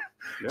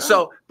 Yeah.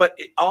 So, but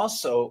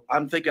also,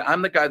 I'm thinking,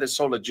 I'm the guy that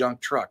sold a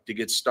junk truck to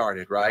get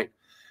started, right?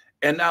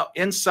 And now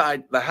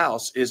inside the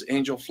house is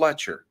Angel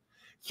Fletcher.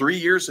 3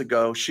 years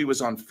ago, she was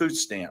on food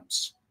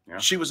stamps. Yeah.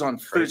 She was on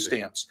food Crazy.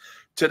 stamps.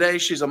 Today,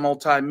 she's a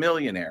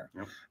multi-millionaire.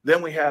 Yep.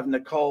 Then we have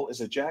Nicole,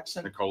 is it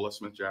Jackson? Nicola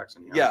Smith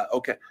Jackson. Yeah,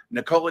 okay.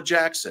 Nicola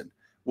Jackson.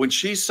 When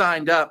she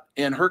signed up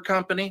in her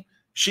company,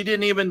 she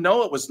didn't even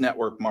know it was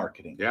network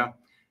marketing. Yeah.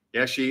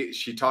 Yeah.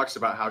 She talks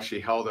about how she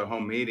held a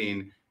home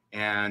meeting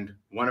and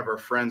one of her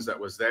friends that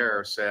was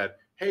there said,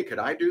 hey, could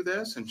I do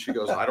this? And she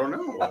goes, I don't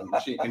know.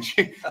 And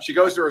she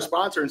goes to her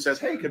sponsor and says,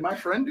 hey, could my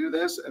friend do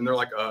this? And they're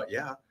like,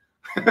 yeah.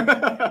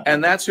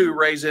 And that's who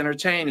Ray's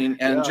entertaining,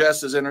 and Yeah.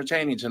 Jess is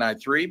entertaining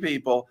tonight. 3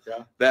 people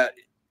Yeah. that,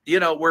 you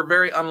know, we're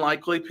very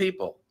unlikely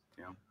people.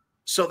 Yeah.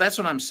 So that's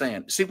what I'm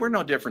saying. See, we're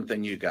no different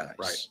than you guys.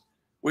 Right.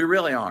 We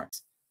really aren't.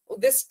 Well,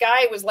 this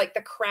guy was like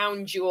the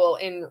crown jewel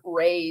in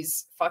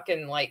Ray's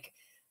fucking like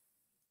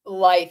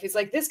life. It's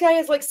like, this guy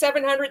has like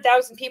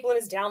 700,000 people in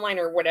his downline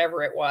or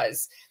whatever it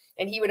was.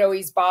 And he would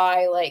always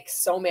buy like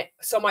so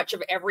much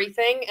of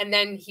everything. And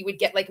then he would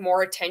get like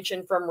more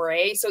attention from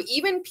Ray. So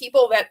even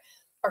people that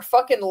are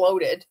fucking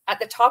loaded at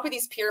the top of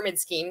these pyramid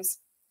schemes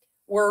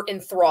were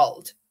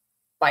enthralled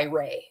by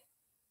Ray.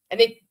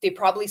 And they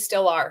probably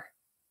still are,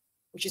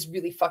 which is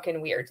really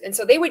fucking weird. And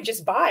so they would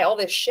just buy all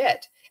this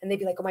shit and they'd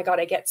be like, oh my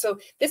God, so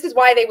this is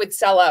why they would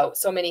sell out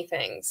so many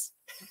things.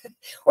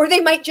 Or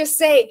they might just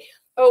say,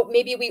 oh,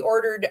 maybe we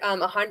ordered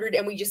 100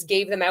 and we just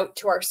gave them out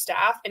to our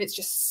staff and it's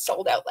just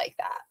sold out like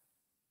that.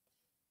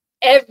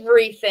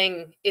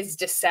 Everything is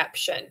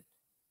deception.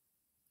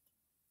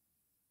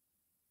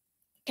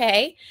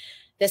 Okay,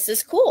 this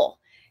is cool.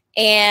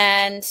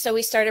 And so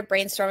we started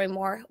brainstorming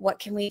more. What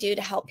can we do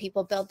to help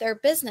people build their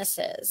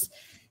businesses?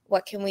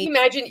 What can we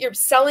imagine? You're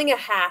selling a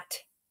hat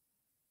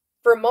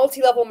for a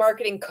multi-level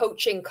marketing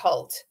coaching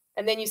cult.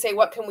 And then you say,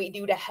 what can we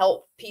do to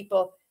help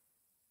people?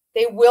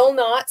 They will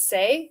not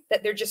say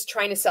that they're just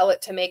trying to sell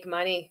it to make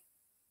money.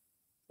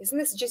 Isn't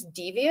this just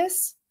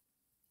devious?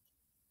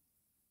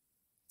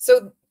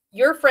 So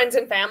your friends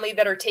and family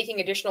that are taking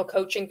additional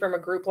coaching from a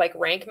group like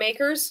Rank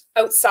Makers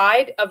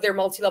outside of their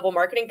multi-level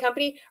marketing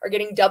company are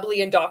getting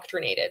doubly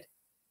indoctrinated.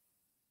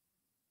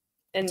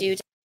 And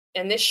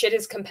this shit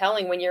is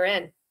compelling when you're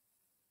in.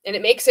 And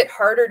it makes it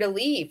harder to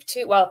leave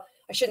too. Well,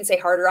 I shouldn't say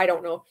harder. I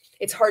don't know.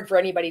 It's hard for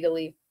anybody to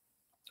leave.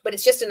 But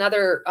it's just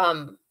another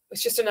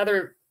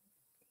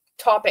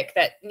topic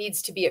that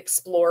needs to be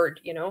explored,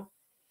 you know.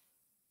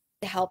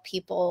 to help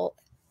people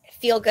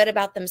feel good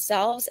about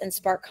themselves and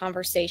spark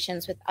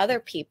conversations with other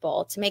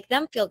people to make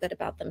them feel good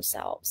about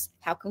themselves.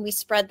 How can we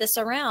spread this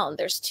around?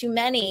 There's too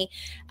many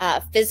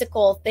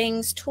physical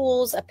things,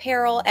 tools,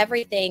 apparel,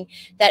 everything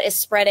that is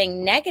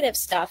spreading negative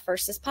stuff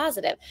versus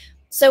positive.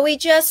 So we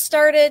just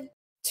started.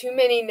 Too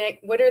many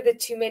what are the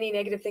too many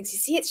negative things? You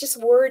see, it's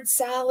just word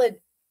salad.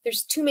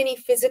 There's too many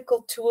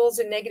physical tools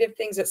and negative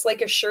things. It's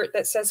like a shirt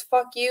that says,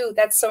 fuck you.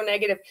 That's so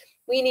negative.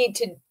 We need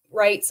to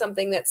write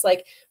something that's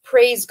like,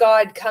 praise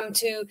God, come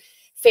to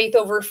Faith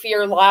Over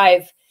Fear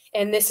Live.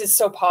 And this is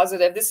so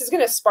positive. This is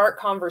going to spark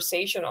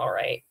conversation. All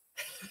right.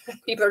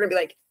 People are going to be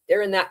like,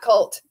 they're in that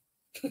cult.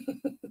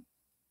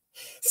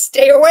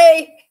 Stay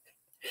away.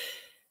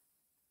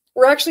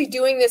 We're actually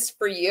doing this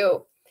for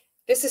you.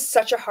 This is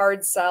such a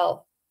hard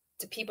sell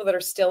to people that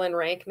are still in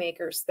rank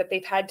makers, that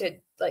they've had to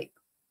like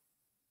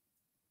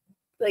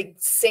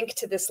sink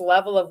to this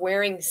level of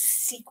wearing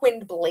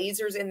sequined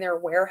blazers in their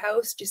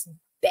warehouse, just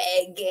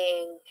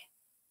begging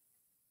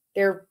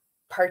their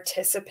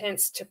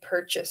participants to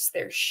purchase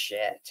their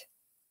shit.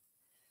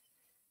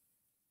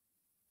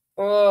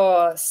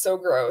 Oh, so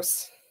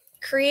gross.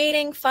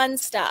 Creating fun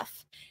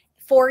stuff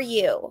for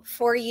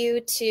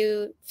you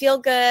to feel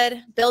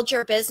good, build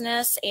your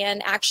business,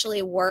 and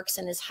actually works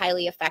and is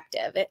highly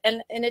effective.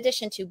 And in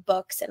addition to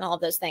books and all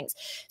those things.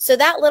 So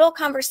that little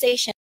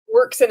conversation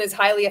works and is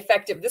highly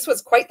effective. This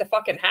was quite the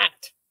fucking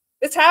hat.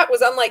 This hat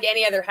was unlike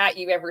any other hat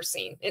you've ever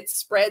seen. It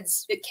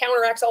spreads, it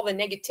counteracts all the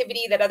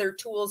negativity that other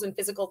tools and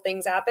physical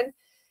things happen.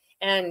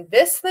 And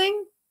this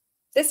thing,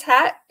 this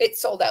hat, it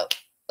sold out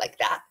like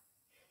that.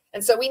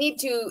 And so we need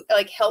to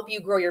like help you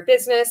grow your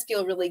business,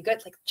 feel really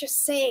good, like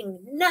just saying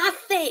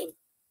nothing.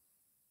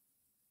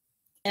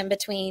 in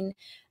between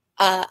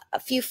a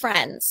few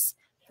friends.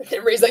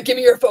 Everybody's like, give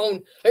me your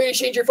phone. I'm going to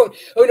change your phone.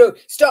 Oh no,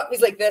 stop.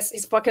 He's like this.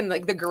 He's fucking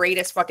like the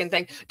greatest fucking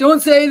thing.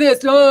 Don't say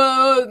this.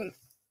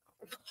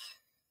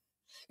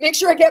 Make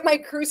sure I get my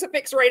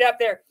crucifix right up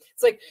there.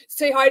 It's like,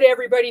 say hi to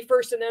everybody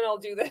first and then I'll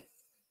do this.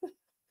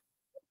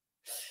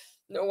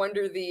 No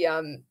wonder the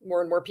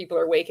more and more people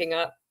are waking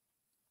up.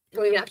 You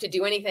don't even have to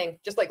do anything.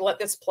 Just like let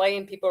this play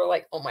and people are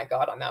like, oh my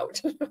God, I'm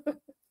out.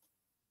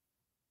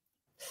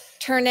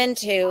 Turn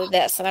into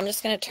this. And I'm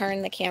just going to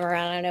turn the camera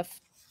around. I don't know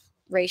if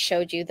Ray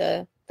showed you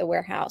the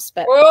warehouse,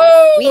 but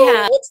whoa, we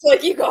have. Looks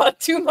like you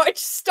got too much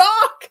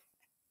stock.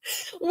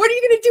 What are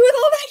you going to do with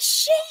all that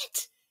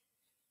shit?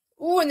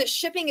 Oh, and the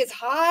shipping is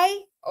high.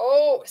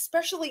 Oh,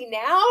 especially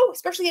now,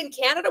 especially in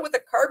Canada with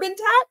the carbon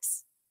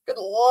tax. Good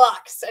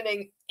luck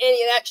sending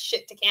any of that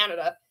shit to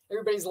Canada.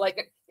 Everybody's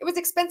like, it was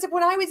expensive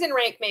when I was in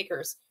Rank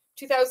Makers,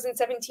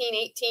 2017,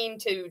 18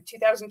 to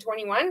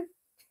 2021.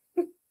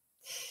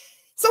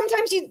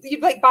 Sometimes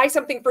you'd like buy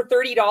something for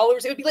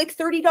 $30. It would be like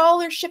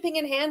 $30 shipping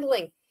and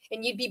handling.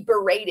 And you'd be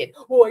berated.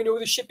 Oh, I know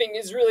the shipping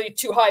is really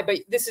too high, but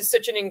this is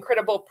such an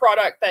incredible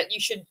product that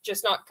you should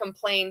just not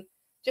complain.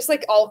 Just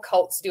like all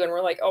cults do. And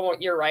we're like, oh,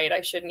 you're right.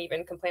 I shouldn't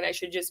even complain. I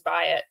should just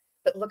buy it.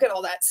 But look at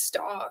all that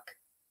stock.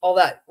 All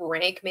that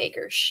Rank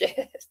Maker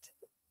shit.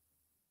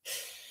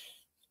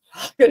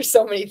 There's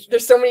so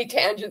many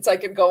tangents I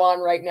could go on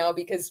right now,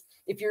 because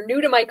if you're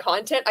new to my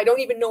content, I don't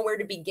even know where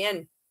to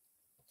begin.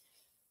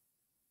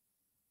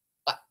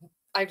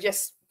 I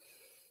just,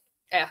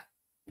 yeah,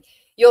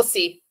 you'll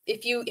see.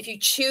 If you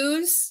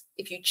choose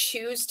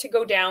to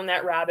go down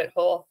that rabbit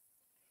hole,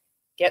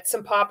 get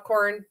some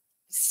popcorn,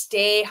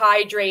 stay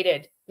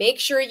hydrated. Make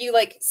sure you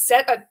like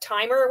set a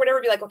timer or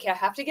whatever. Be like, okay, I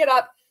have to get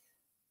up,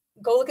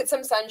 go look at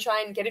some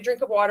sunshine, get a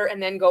drink of water, and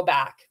then go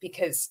back,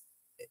 because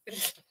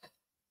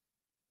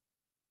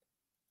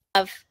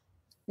of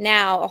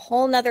now a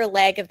whole nother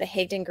leg of the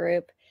Higdon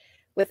Group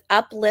with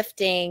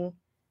uplifting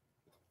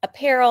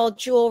apparel,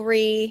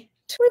 jewelry.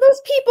 Where are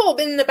those people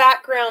in the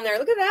background there?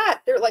 Look at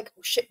that. They're like,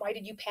 oh, shit, why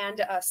did you pan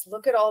to us?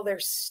 Look at all their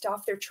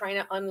stuff they're trying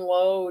to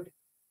unload.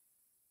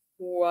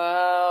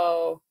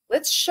 Wow.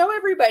 Let's show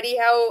everybody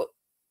how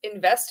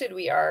invested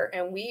we are,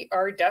 and we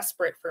are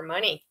desperate for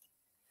money.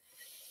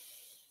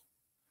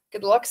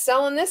 Good luck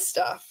selling this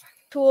stuff.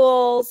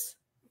 Tools.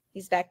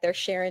 He's back there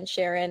sharing,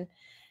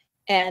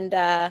 and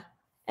a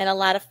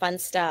lot of fun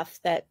stuff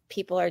that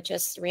people are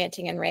just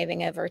ranting and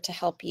raving over to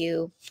help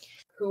you.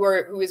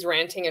 Who is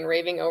ranting and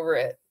raving over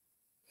it?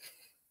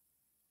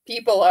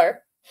 People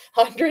are.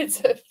 Hundreds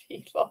of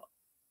people.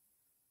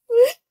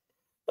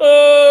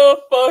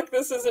 Oh, fuck.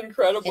 This is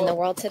incredible. In the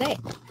world today,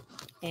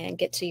 and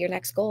get to your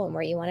next goal and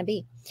where you want to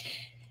be.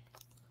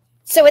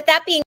 So with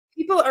that being,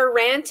 people are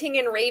ranting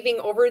and raving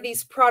over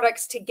these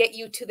products to get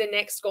you to the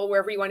next goal,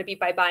 wherever you want to be,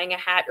 by buying a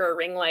hat or a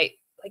ring light.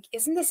 Like,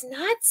 isn't this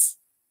nuts?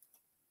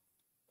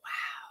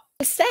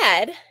 Wow.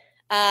 Said,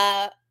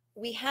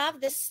 we have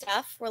this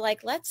stuff. We're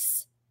like,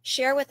 let's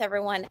share with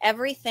everyone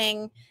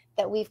everything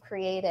that we've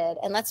created,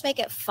 and let's make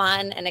it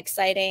fun and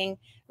exciting.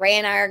 Ray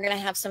and I are going to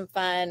have some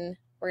fun.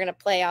 We're going to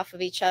play off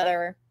of each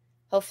other,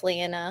 hopefully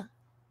in a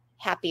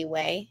happy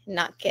way,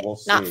 not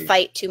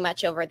fight too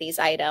much over these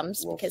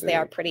items, because they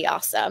are pretty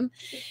awesome.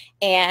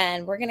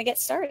 And we're going to get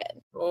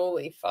started.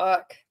 Holy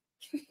fuck.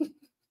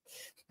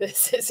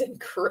 This is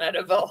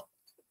incredible.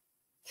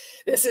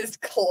 This is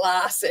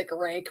classic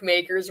rank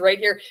makers right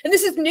here. And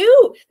this is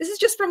new. This is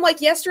just from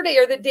like yesterday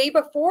or the day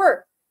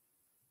before.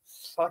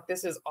 Fuck,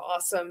 this is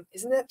awesome.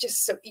 Isn't that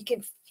just so you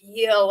can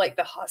feel like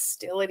the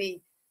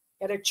hostility?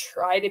 Gotta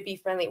try to be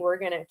friendly. We're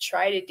gonna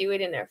try to do it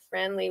in a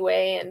friendly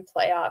way and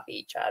play off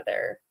each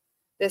other.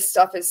 This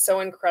stuff is so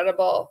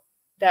incredible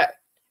that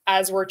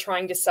as we're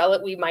trying to sell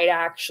it, we might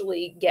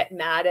actually get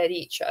mad at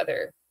each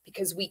other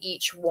because we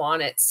each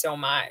want it so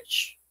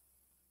much.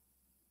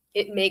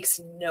 It makes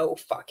no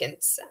fucking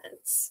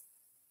sense.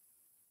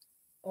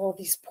 Oh,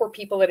 these poor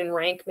people that in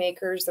rank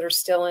makers that are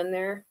still in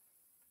there.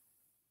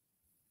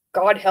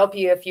 God help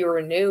you if you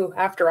were new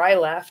after I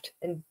left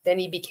and then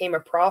he became a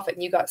prophet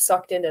and you got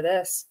sucked into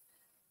this.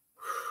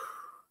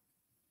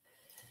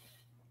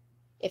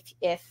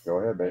 If Go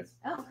ahead, babe.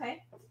 Oh,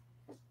 okay.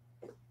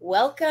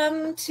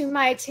 Welcome to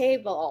my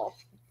table.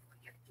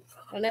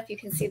 I don't know if you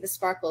can see the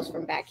sparkles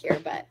from back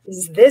here, but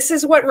This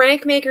is what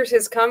rank makers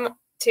has come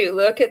to.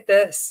 Look at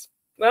this.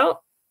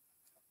 Well,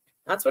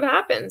 that's what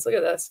happens. Look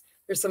at this.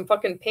 There's some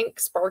fucking pink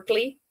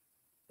sparkly,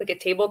 like a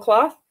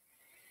tablecloth.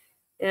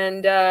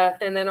 And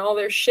then all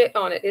their shit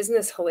on it. Isn't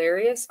this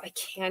hilarious? I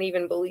can't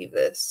even believe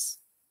this.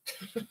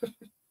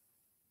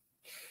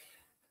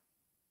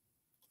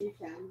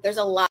 there's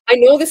a lot. I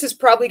know this is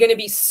probably going to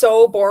be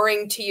so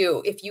boring to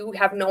you if you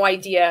have no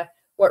idea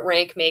what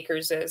rank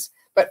makers is.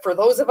 But for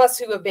those of us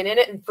who have been in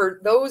it, and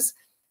for those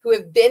who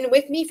have been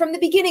with me from the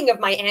beginning of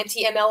my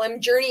anti-MLM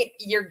journey,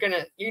 you're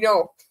gonna, you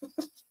know.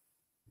 A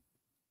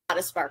lot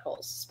of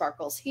sparkles.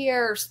 Sparkles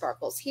here,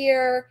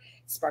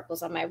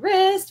 sparkles on my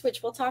wrist,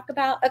 which we'll talk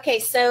about. Okay,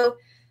 so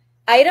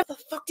item. How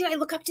the fuck did I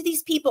look up to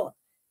these people?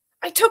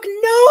 I took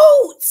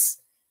notes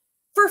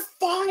for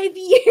 5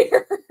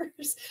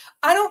 years.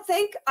 I don't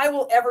think I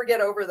will ever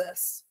get over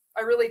this.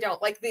 I really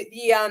don't. Like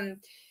the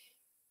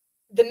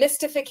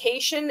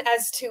mystification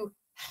as to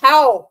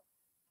how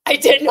I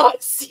did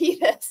not see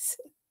this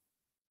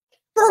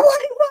for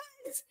what it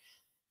was.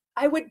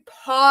 I would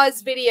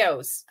pause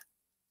videos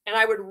and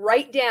I would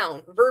write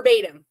down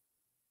verbatim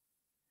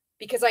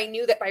because I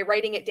knew that by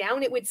writing it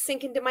down, it would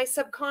sink into my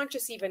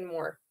subconscious even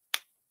more.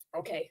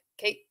 Okay,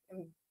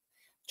 I'm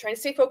trying to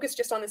stay focused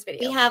just on this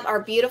video. We have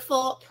our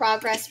beautiful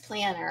progress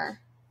planner,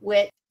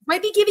 which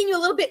Might be giving you a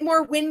little bit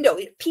more window,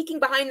 peeking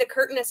behind the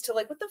curtain as to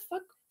like, what the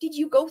fuck did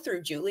you go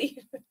through, Julie?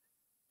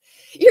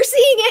 You're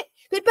seeing it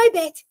bit by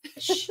bit.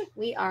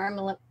 we are. I'm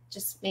gonna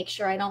just make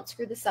sure I don't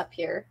screw this up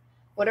here.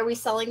 What are we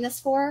selling this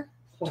for?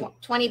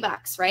 20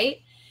 bucks, right?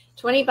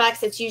 20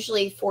 bucks. It's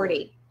usually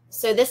 40.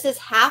 So this is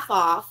half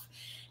off.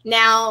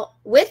 Now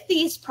with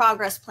these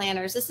progress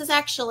planners, this is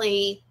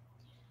actually,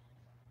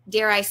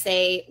 dare I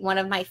say, one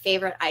of my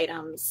favorite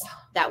items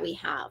that we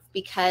have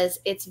because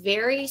it's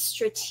very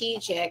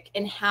strategic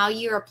in how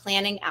you are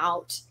planning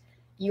out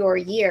your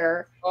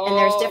year. And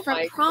there's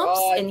different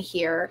prompts in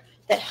here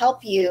that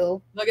help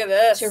you Look at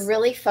this. to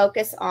really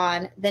focus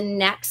on the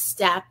next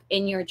step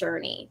in your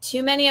journey.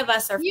 Too many of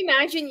us are. Can you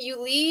imagine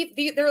you leave,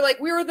 they're like,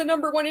 we were the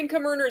 #1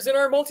 income earners in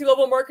our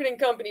multi-level marketing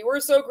company. We're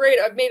so great.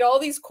 I've made all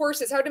these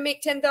courses, how to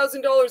make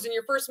 $10,000 in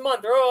your first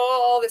month,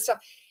 all this stuff.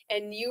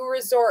 And you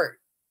resort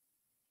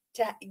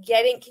to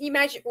getting, can you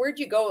imagine, where'd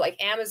you go?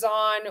 Like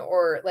Amazon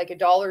or like a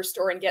dollar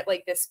store and get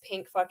like this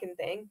pink fucking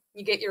thing?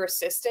 You get your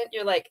assistant,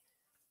 you're like,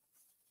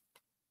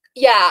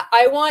 yeah,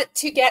 I want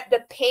to get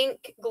the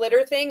pink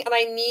glitter thing and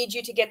I need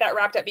you to get that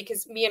wrapped up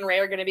because me and Ray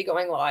are going to be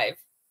going live.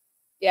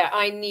 Yeah,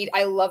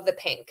 I love the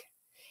pink.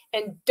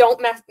 And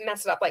don't mess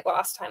it up like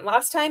last time.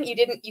 Last time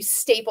you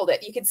stapled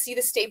it. You could see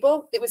the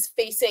staple. It was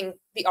facing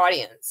the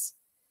audience.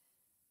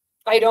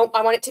 I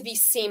want it to be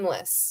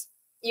seamless.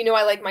 You know,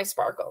 I like my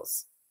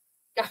sparkles.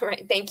 All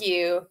right, thank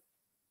you.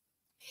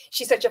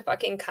 She's such a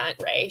fucking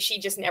cunt, Ray. She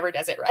just never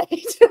does it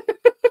right.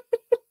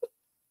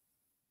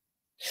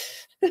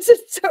 This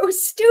is so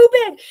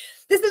stupid.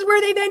 This is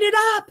where they've ended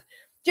up.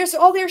 Just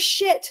all their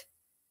shit.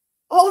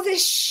 All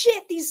this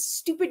shit. These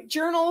stupid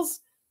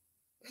journals,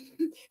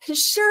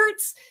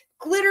 shirts,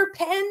 glitter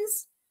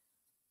pens.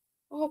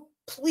 Oh,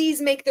 please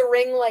make the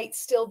ring light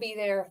still be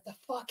there. The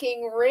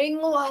fucking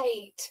ring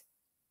light.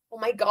 Oh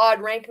my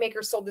God, Rank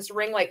Maker sold this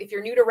ring light. If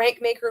you're new to Rank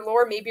Maker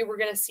lore, maybe we're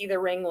going to see the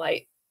ring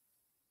light.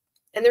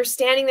 And they're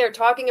standing there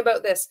talking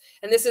about this.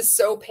 And this is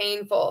so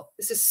painful.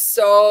 This is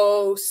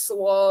so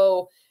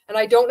slow. And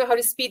I don't know how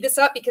to speed this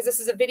up because this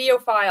is a video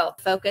file.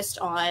 Focused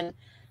on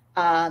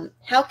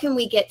how can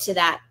we get to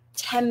that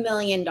 $10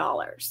 million,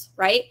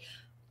 right?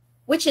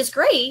 Which is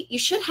great. You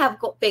should have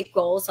big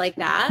goals like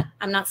that.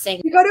 I'm not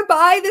saying you got to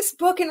buy this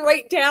book and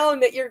write down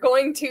that you're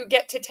going to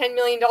get to $10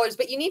 million,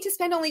 but you need to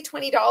spend only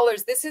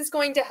 $20. This is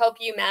going to help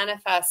you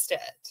manifest it.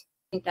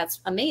 I think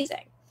that's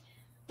amazing.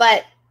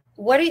 But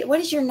what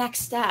is your next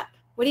step?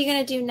 What are you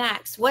going to do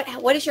next?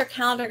 What is your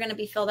calendar going to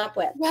be filled up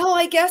with? Well,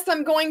 I guess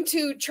I'm going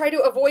to try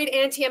to avoid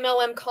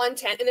anti-MLM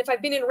content. And if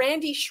I've been in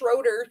Randy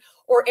Schroeder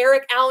or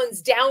Eric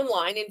Allen's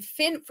downline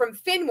from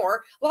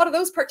Finmore. A lot of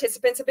those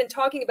participants have been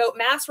talking about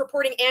mass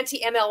reporting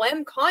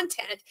anti-MLM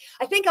content.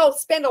 I think I'll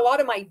spend a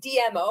lot of my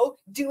DMO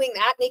doing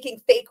that,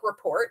 making fake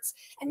reports.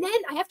 And then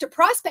I have to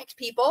prospect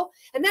people.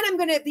 And then I'm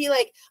going to be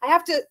like, I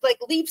have to like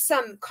leave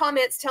some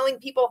comments telling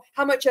people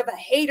how much of a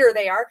hater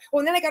they are. Well,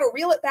 and then I got to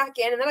reel it back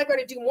in, and then I've got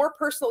to do more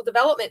personal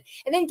development,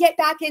 and then get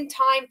back in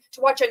time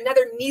to watch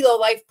another Nilo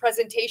Life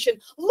presentation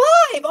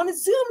live on a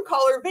Zoom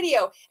call or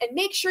video, and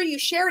make sure you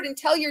share it and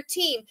tell your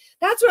team.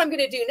 That's what I'm going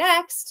to do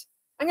next.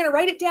 I'm going to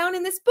write it down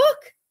in this book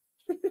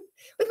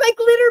with my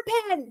glitter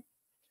pen.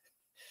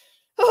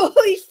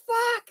 Holy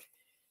fuck.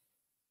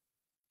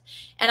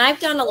 And I've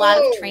done a lot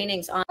of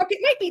trainings on.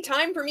 It might be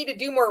time for me to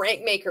do more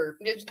Rank Maker.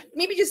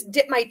 Maybe just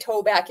dip my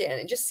toe back in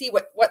and just see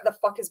what the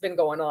fuck has been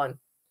going on,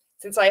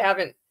 since I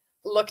haven't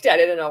looked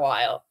at it in a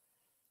while.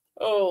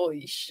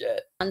 Holy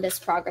shit. On this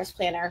progress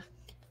planner.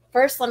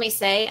 First, let me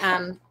say,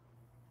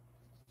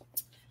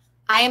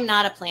 I am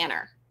not a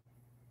planner.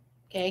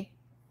 Okay.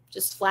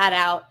 Just flat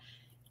out.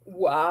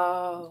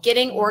 Wow.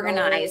 Getting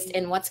organized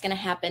in what's going to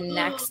happen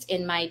next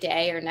in my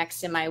day or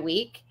next in my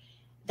week.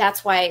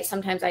 That's why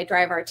sometimes I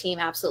drive our team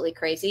absolutely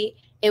crazy.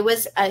 It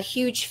was a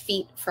huge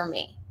feat for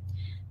me.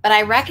 But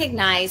I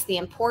recognize the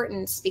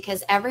importance,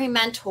 because every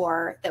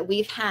mentor that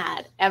we've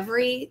had,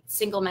 every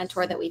single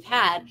mentor that we've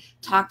had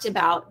talked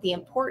about the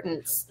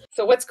importance.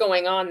 So what's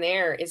going on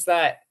there is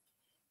that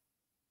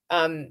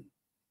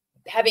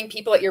having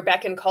people at your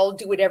beck and call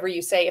do whatever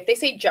you say. If they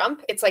say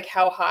jump, it's like,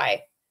 how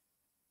high?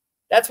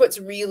 That's what's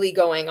really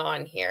going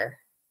on here.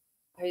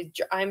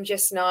 I'm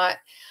just not,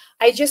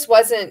 I just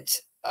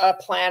wasn't a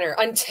planner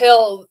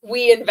until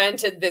we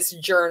invented this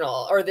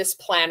journal or this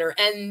planner,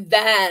 and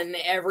then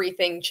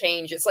everything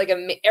changed. It's like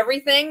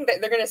everything that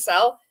they're going to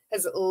sell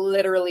has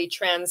literally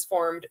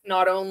transformed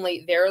not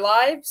only their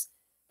lives,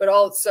 but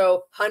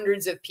also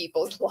hundreds of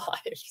people's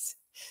lives.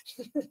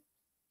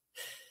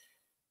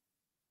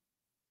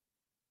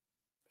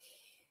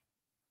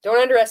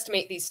 Don't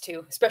underestimate these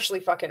two,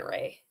 especially fucking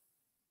Ray.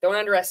 Don't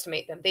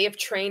underestimate them. They have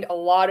trained a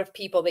lot of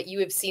people that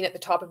you have seen at the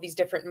top of these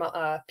different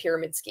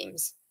pyramid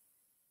schemes.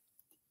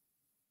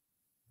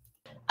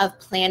 Of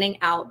planning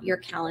out your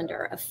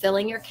calendar, of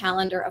filling your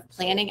calendar, of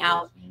planning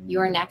out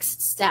your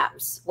next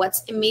steps.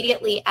 What's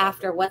immediately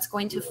after, what's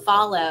going to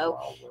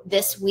follow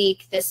this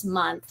week, this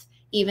month,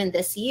 even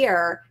this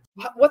year.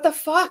 What the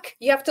fuck?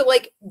 You have to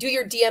like do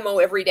your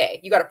DMO every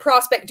day. You got to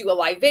prospect, do a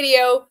live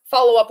video,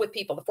 follow up with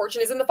people. The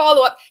fortune is in the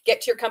follow-up.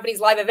 Get to your company's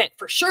live event.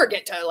 For sure,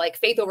 get to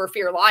like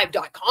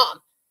faithoverfearlive.com.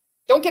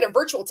 Don't get a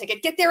virtual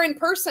ticket. Get there in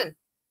person.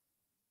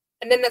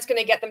 And then that's going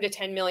to get them to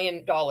 $10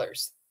 million.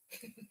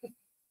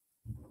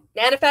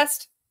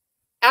 Manifest,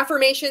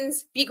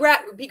 affirmations, be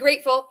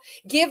grateful,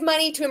 give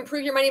money to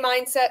improve your money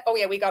mindset. Oh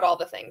yeah, we got all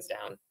the things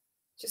down.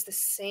 Just the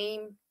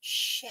same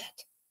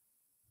shit.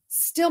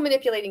 Still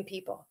manipulating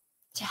people.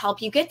 To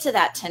help you get to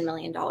that $10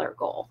 million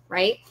goal,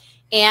 right?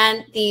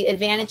 And the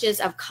advantages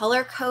of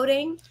color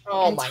coding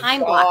and time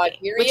blocking.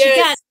 Here he is,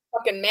 again,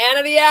 fucking man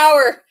of the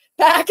hour.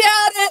 Back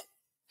at it.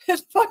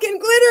 Fucking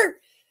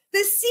glitter.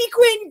 The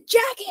sequin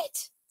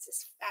jacket. This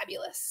is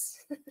fabulous.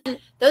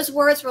 Those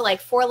words were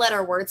like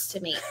 4-letter words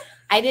to me.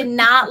 I did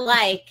not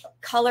like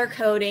color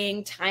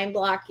coding, time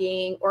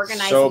blocking,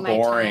 organizing my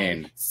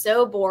time.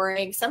 So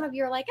boring. Some of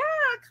you are like,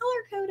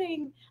 color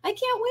coding. I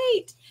can't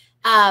wait.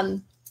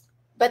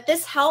 But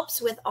this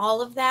helps with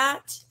all of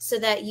that so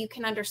that you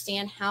can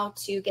understand how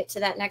to get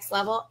to that next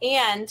level.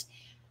 And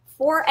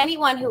for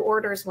anyone who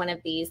orders one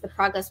of these, the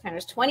Progress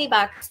Planners, $20,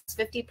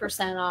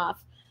 50%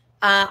 off.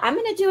 I'm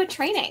going to do a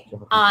training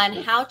on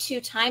how to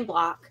time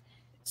block.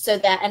 So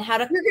that, and how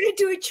to, you're going to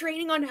do a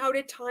training on how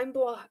to time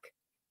block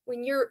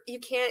when you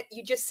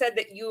just said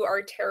that you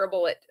are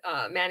terrible at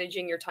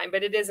managing your time,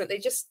 but it isn't. They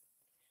just,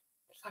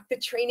 fuck, the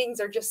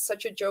trainings are just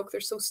such a joke. They're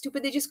so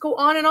stupid. They just go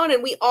on,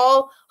 and we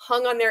all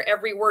hung on their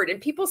every word,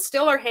 and people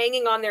still are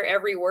hanging on their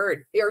every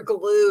word. They are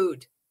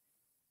glued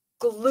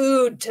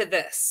to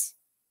this.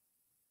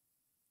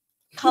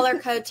 Color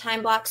code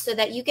time block so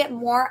that you get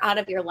more out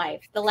of your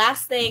life. The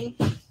last thing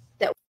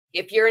that,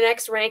 if you're an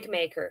ex-rank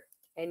maker,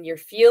 and you're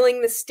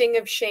feeling the sting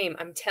of shame,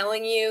 I'm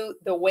telling you,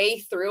 the way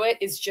through it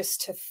is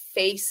just to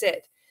face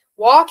it.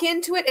 Walk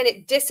into it and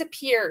it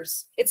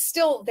disappears. It's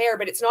still there,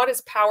 but it's not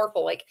as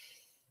powerful. Like,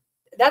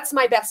 that's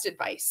my best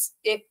advice.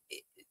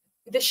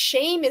 The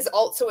shame is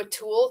also a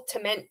tool to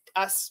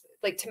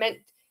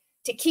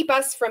keep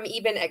us from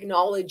even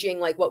acknowledging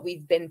like what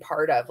we've been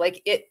part of.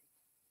 Like it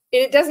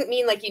doesn't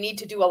mean like you need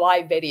to do a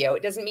live video.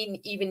 It doesn't mean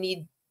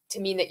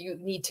that you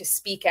need to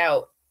speak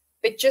out.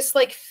 But just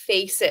like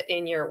face it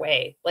in your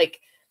way, like,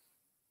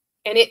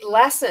 and it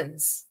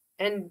lessens.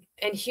 And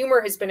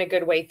humor has been a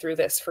good way through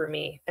this for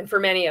me and for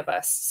many of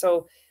us.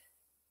 So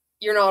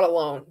you're not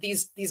alone.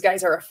 These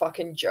guys are a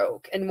fucking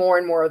joke, and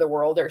more of the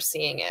world are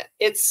seeing it.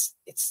 It's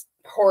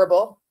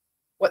horrible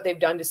what they've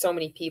done to so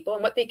many people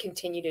and what they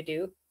continue to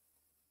do.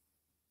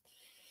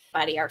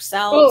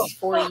 Ourselves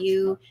for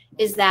you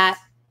is that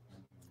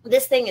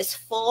this thing is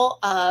full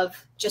of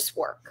just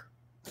work.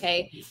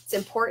 Okay. It's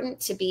important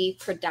to be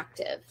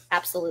productive.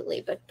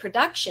 Absolutely. But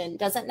production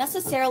doesn't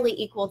necessarily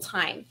equal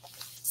time.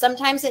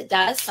 Sometimes it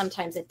does,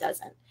 sometimes it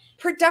doesn't.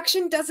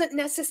 Production doesn't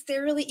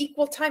necessarily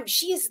equal time.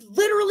 She is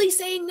literally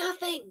saying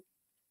nothing,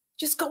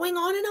 just going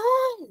on and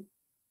on.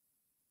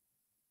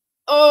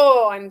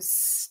 Oh, I'm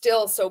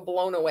still so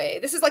blown away.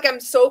 This is like I'm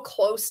so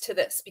close to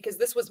this because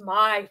this was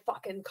my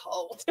fucking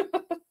cult.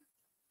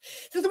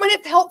 This is when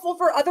it's helpful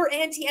for other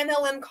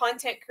anti-MLM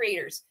content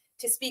creators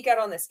to speak out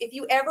on this. If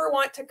you ever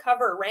want to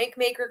cover rank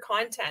maker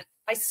content,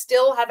 I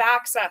still have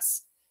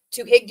access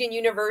to Higdon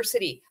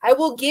University. I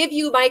will give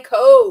you my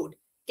code.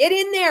 Get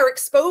in there,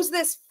 expose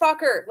this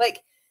fucker.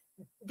 Like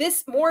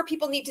this, more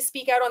people need to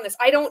speak out on this.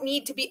 I don't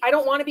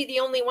want to be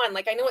the only one.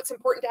 Like I know it's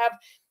important to have,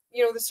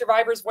 you know, the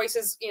survivors'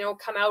 voices, you know,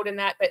 come out in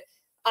that, but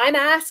I'm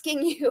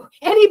asking you,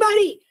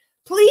 anybody,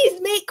 please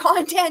make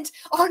content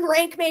on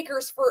rank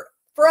makers for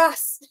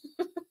us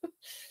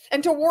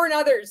and to warn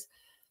others.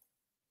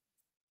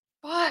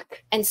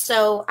 Fuck. And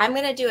so I'm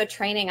going to do a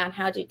training on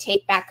how to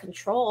take back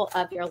control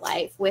of your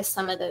life with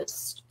some of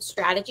those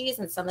strategies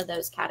and some of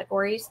those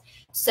categories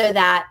so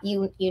that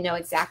you know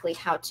exactly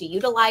how to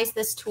utilize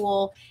this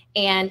tool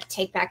and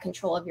take back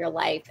control of your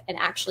life and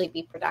actually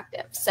be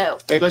productive. So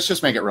hey, let's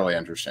just make it really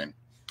interesting.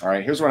 All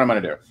right, here's what I'm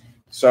going to do.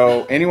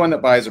 So anyone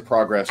that buys a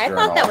progress journal,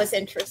 I thought that was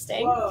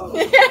interesting.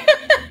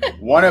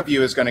 one of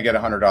you is going to get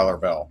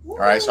 $100 bill. All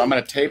right, so I'm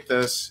going to tape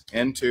this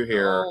into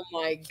here. Oh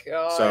my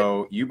God.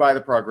 So you buy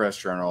the progress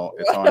journal.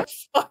 It's what on. A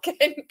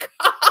fucking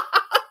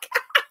cock.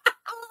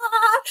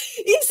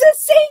 He's the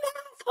same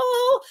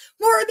asshole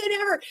more than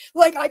ever.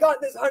 Like I got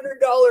this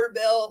 $100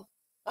 bill.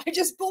 I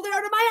just pulled it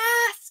out of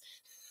my ass.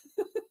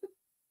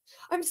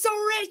 I'm so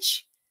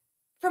rich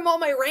from all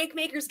my rank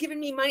makers giving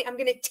me money. I'm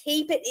going to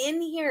tape it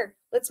in here.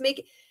 Let's make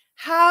it.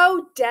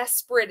 How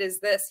desperate is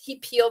this? He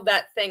peeled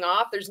that thing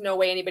off. There's no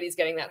way anybody's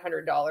getting that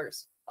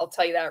 $100. I'll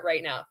tell you that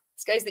right now.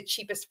 This guy's the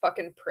cheapest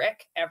fucking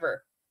prick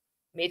ever.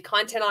 Made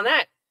content on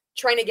that.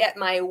 Trying to get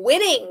my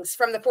winnings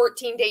from the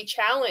 14-day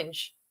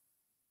challenge.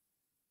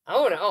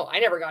 Oh no, I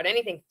never got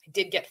anything. I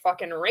did get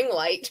fucking ring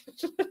light.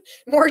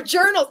 More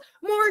journals.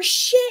 More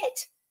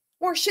shit.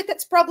 More shit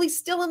that's probably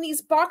still in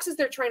these boxes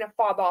they're trying to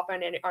fob off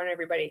on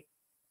everybody.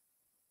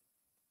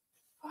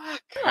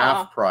 Fuck.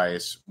 Half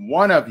price.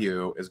 One of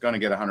you is going to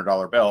get a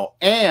 $100 bill.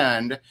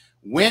 And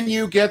when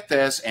you get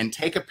this and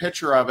take a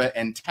picture of it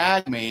and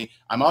tag me,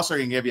 I'm also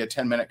going to give you a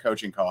 10-minute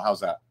coaching call.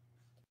 How's that?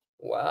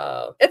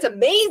 Wow. It's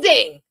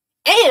amazing.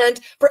 And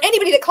for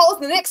anybody that calls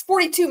in the next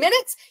 42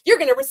 minutes, you're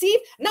going to receive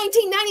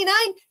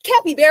 $19.99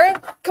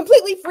 capybara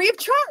completely free of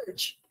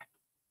charge.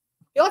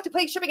 You'll have to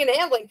pay shipping and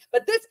handling,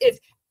 but this is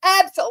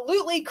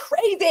absolutely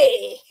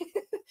crazy.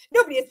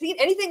 Nobody has seen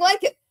anything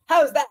like it.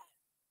 How's that?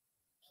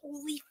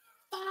 Holy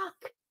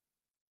fuck.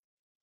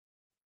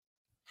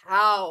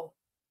 How?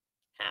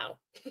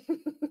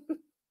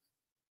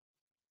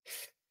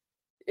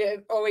 Yeah,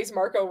 always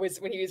Marco was,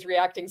 when he was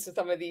reacting to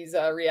some of these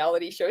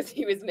reality shows,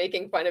 he was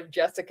making fun of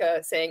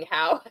Jessica saying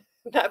how.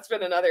 That's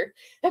been added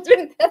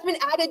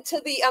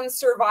to the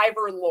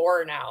Survivor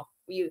lore now.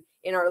 We,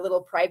 in our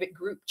little private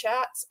group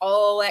chats,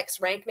 all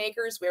ex-rank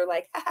makers, we were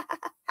like,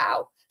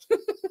 how?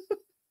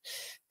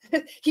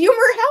 Humor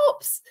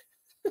helps.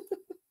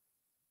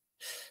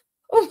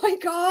 Oh my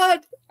God.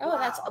 Oh, wow.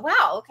 That's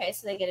wow. Okay.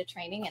 So they get a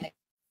training and a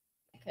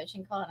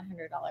coaching call and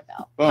 $100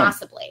 bill. Boom.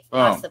 Possibly. Boom.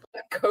 Possibly.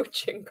 A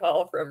coaching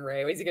call from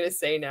Ray. What's he going to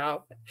say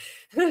now?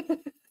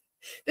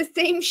 The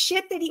same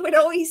shit that he would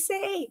always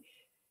say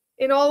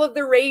in all of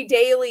the Ray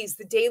dailies,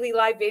 the daily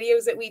live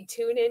videos that we'd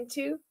tune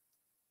into.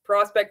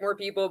 Prospect more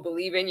people,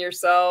 believe in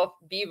yourself,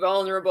 be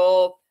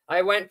vulnerable.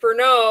 I went for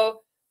no.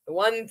 The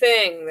one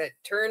thing that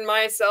turned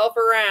myself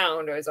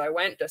around was I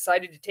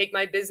decided to take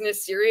my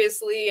business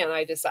seriously, and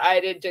I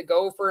decided to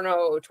go for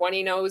no,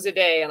 20 no's a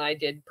day. And I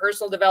did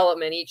personal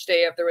development each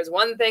day. If there was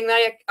one thing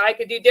that I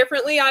could do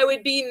differently, I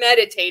would be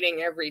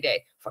meditating every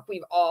day. Fuck,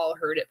 we've all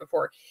heard it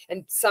before.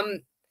 And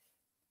some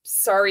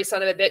sorry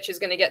son of a bitch is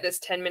going to get this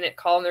 10-minute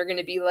call and they're going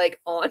to be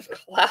like on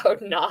cloud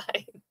 9.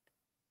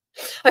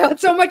 I got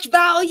so much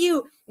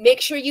value.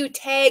 Make sure you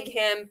tag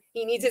him.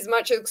 He needs as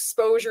much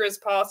exposure as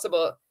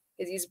possible.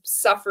 He's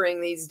suffering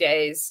these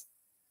days.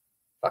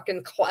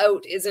 Fucking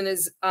clout isn't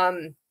as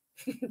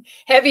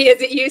heavy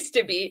as it used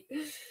to be.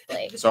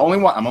 So only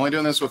one. I'm only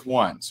doing this with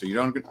one, so you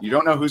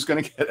don't know who's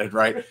going to get it,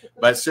 right?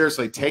 But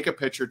seriously, take a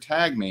picture,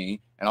 tag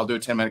me, and I'll do a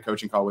 10-minute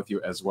coaching call with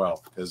you as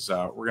well because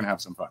we're going to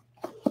have some fun.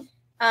 Boom.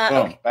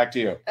 Okay. Back to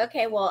you.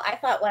 Okay. Well, I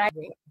thought what I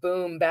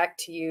boom back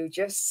to you.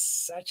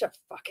 Just such a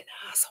fucking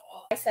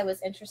asshole. said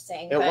was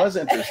interesting. It was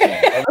interesting.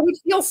 I would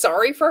feel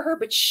sorry for her,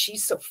 but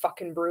she's so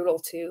fucking brutal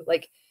too.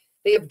 Like,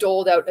 they have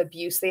doled out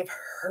abuse. They've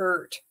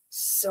hurt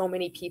so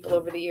many people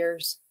over the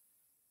years.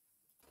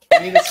 I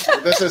mean,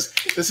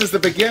 this is the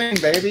beginning,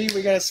 baby.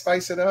 We got to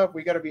spice it up.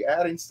 We got to be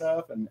adding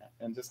stuff and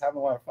just having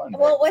a lot of fun.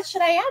 Well, what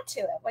should I add to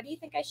it? What do you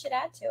think I should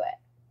add to it?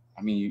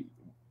 I mean,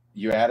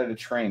 you added a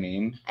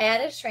training. I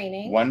added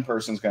training. One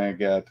person's going to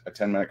get a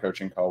 10-minute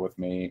coaching call with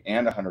me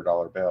and a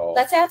 $100 bill.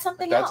 Let's add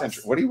something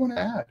else. What do you want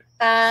to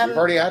add? We've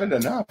already added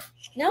enough.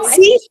 No,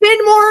 see,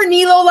 Finmore,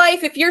 Nilo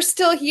Life, if you're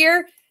still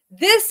here,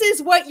 this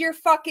is what you're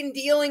fucking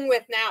dealing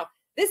with now.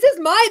 This is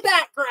my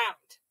background.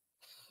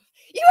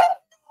 You have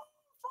no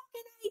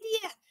fucking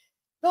idea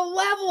the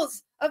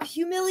levels of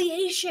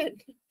humiliation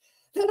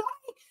that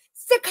I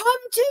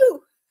succumbed to.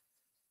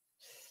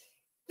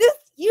 This,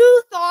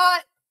 you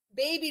thought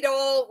Baby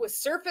Doll was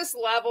surface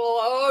level.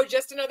 Oh,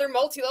 just another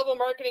multi-level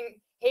marketing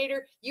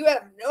hater. You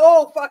have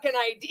no fucking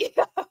idea.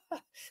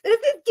 This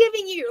is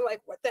giving you, you're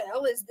like, what the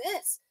hell is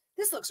this?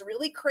 This looks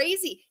really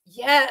crazy.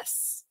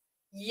 Yes.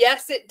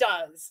 Yes, it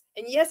does.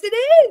 And yes, it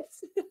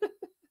is.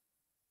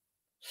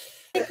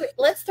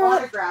 Let's throw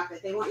autograph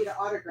it. They want you to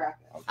autograph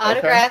it.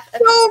 Autograph.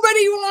 Okay.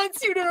 Nobody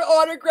wants you to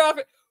autograph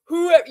it.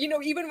 Who, you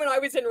know, even when I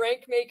was in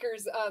Rank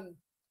Makers, and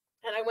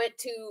I went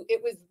to,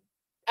 it was,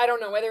 I don't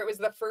know whether it was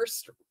the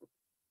first,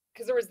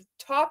 because there was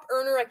Top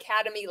Earner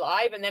Academy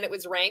Live, and then it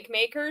was Rank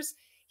Makers.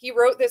 He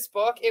wrote this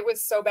book. It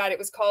was so bad. It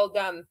was called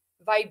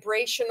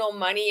Vibrational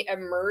Money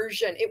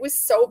Immersion. It was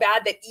so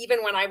bad that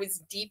even when I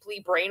was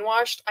deeply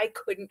brainwashed, I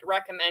couldn't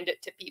recommend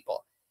it to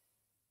people.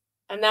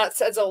 And that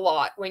says a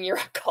lot when you're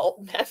a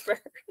cult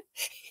member.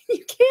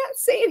 You can't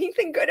say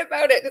anything good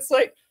about it. It's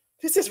like,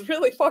 this is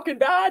really fucking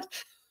bad.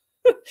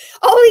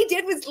 All he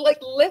did was like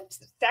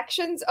lift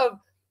sections of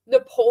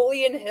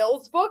Napoleon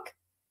Hill's book,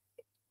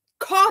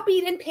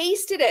 copied and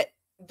pasted it,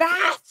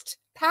 vast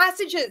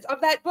passages of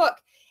that book.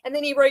 And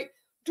then he write,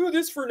 do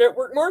this for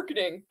network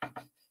marketing.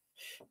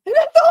 And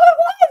that's all it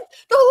was.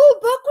 The whole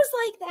book was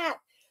like that.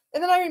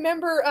 And then I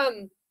remember,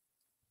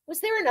 was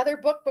there another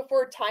book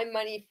before Time,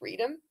 Money,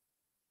 Freedom?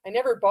 I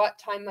never bought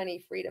Time,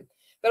 Money, Freedom.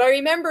 But I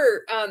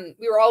remember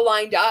we were all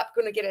lined up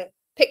going to get a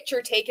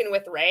picture taken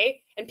with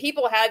Ray, and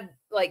people had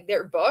like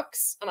their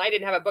books, and I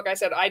didn't have a book. I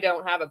said, I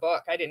don't have a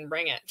book. I didn't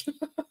bring it.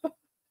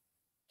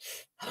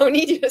 I don't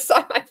need you to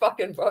sign my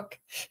fucking book.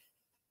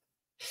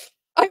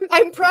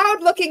 I'm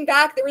proud looking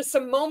back. There was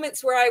some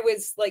moments where I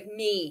was like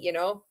me, you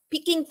know,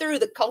 peeking through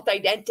the cult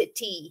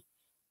identity.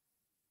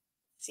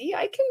 See,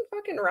 I can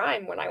fucking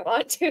rhyme when I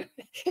want to.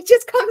 It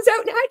just comes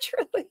out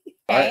naturally.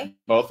 Okay.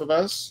 Both of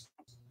us?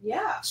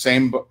 Yeah.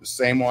 Same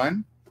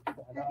one?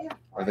 Yeah.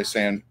 Are they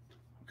saying,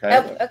 okay?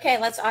 Oh, okay,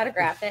 let's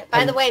autograph it.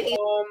 By the way,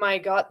 Oh my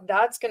God,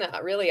 that's going to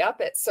really up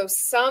it. So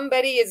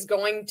somebody is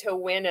going to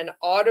win an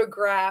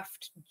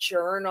autographed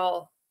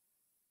journal.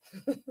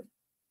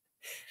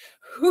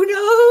 Who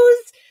knows?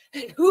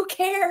 And who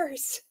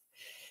cares?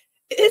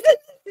 Isn't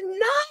this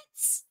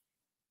nuts?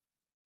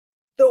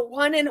 The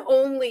one and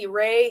only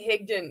Ray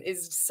Higdon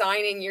is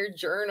signing your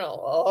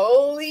journal.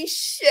 Holy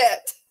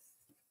shit.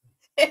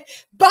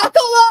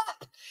 Buckle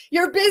up.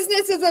 Your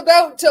business is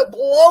about to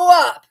blow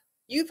up.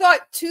 You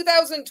thought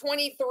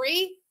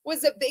 2023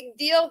 was a big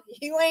deal?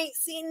 You ain't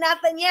seen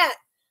nothing yet.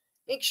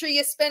 Make sure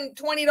you spend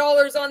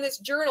 $20 on this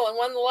journal, and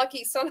one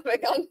lucky son of a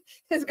gun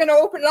is going to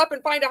open it up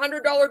and find a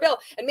 $100 bill.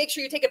 And make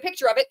sure you take a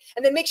picture of it,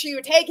 and then make sure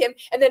you tag him,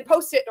 and then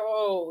post it.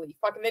 Holy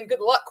fuck. And then good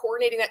luck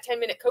coordinating that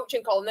 10-minute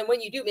coaching call. And then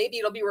when you do, maybe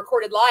it'll be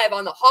recorded live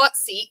on the hot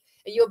seat,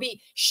 and you'll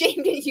be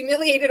shamed and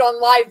humiliated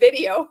on live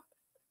video.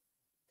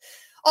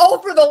 All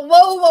for the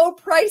low, low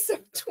price of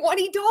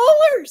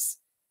 $20.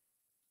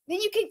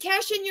 Then you can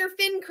cash in your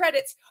Fin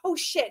credits. Oh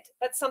shit,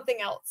 that's something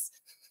else.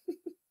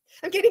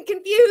 I'm getting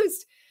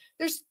confused.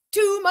 There's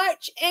too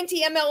much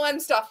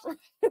anti-MLM stuff.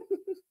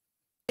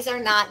 these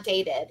are not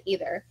dated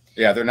either.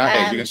 Yeah, they're not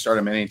dated. You can start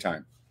them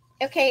anytime.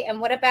 Okay,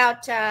 and what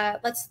about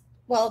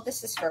well,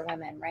 this is for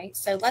women, right?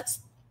 So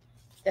let's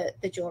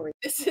the jewelry.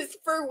 This is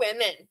for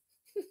women.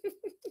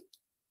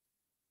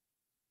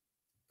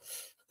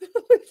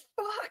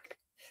 Fuck.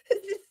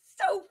 This is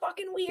so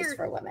fucking This is weird.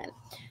 for women.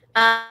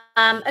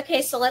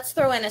 Okay, so let's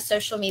throw in a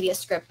social media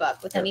script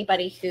book with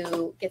anybody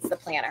who gets the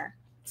planner.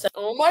 So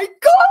Oh my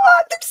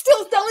God, they're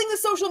still selling the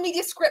social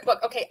media script book.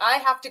 Okay, I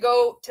have to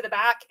go to the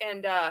back,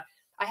 and I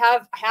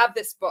have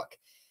this book.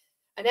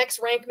 An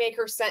ex-rank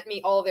maker sent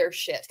me all their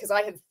shit because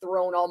I had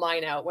thrown all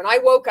mine out. When I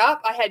woke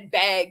up, I had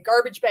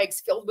garbage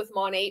bags filled with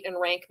Monate and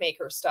rank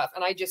maker stuff,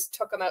 and I just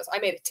took them out. So I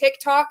made a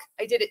TikTok.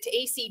 I did it to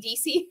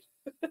AC/DC.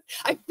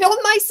 I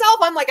filmed myself.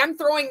 I'm like, I'm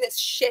throwing this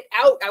shit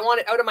out. I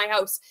want it out of my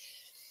house.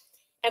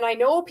 And I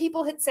know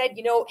people had said,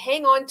 you know,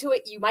 hang on to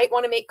it. You might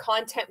want to make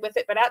content with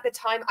it. But at the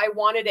time, I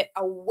wanted it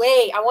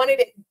away. I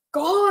wanted it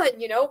gone,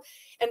 you know?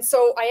 And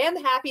so I am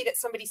happy that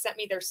somebody sent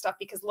me their stuff,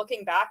 because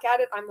looking back at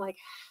it, I'm like,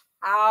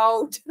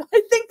 how did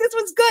I think this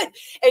was good?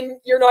 And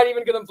you're not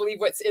even going to believe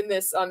what's in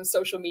this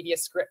social media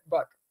script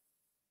book.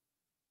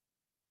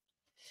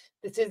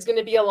 This is going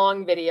to be a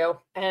long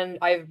video, and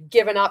I've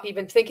given up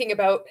even thinking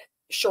about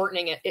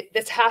shortening it.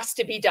 This has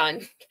to be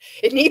done.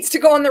 It needs to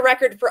go on the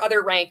record for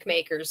other rank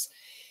makers.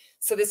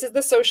 So this is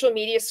the social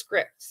media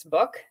scripts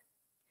book.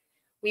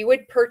 We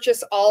would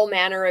purchase all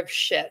manner of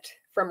shit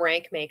from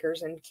rank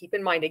makers. And keep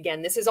in mind,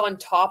 again, this is on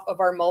top of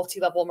our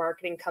multi-level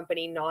marketing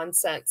company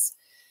nonsense.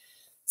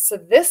 So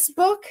this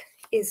book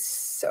is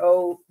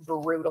so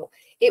brutal.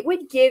 It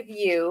would give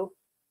you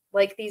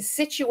like these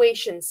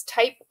situations,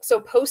 so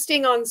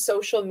posting on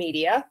social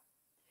media,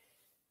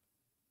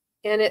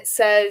 and it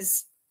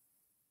says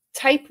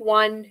type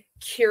 1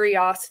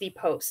 curiosity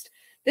post.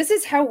 This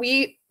is how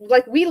we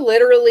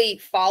literally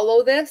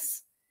follow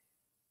this,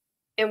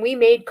 and we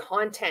made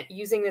content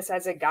using this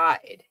as a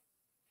guide.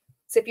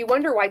 So if you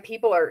wonder why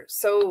people are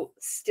so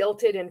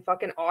stilted and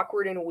fucking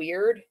awkward and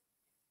weird,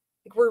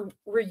 like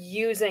we're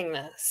using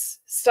this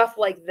stuff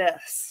like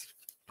this.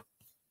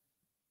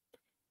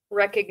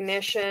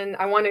 Recognition.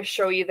 I want to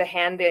show you the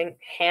handing.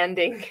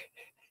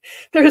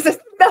 There's a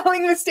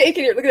spelling mistake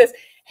in here. Look at this.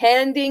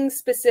 Handing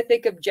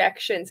specific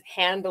objections,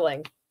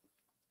 handling.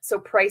 So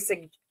price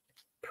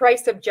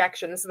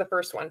objection. This is the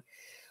first one.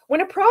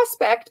 When a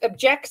prospect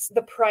objects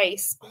the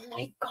price, oh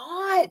my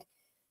God,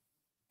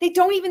 they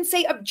don't even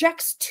say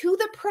objects to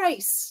the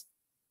price.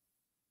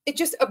 It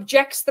just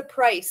objects the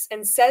price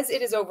and says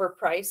it is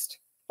overpriced,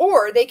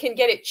 or they can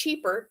get it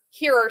cheaper.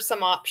 Here are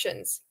some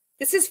options.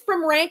 This is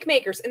from Rank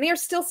Makers, and they are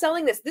still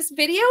selling this. This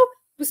video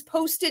was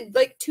posted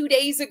like 2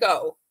 days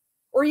ago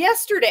or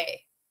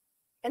yesterday,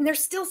 and they're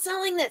still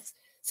selling this.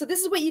 So this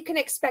is what you can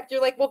expect.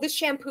 You're like, well, this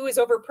shampoo is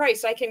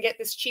overpriced. I can get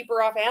this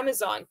cheaper off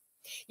Amazon.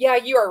 Yeah,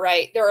 you are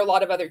right. There are a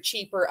lot of other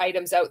cheaper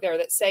items out there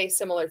that say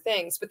similar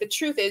things. But the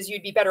truth is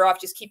you'd be better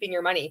off just keeping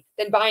your money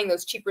than buying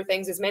those cheaper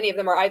things, as many of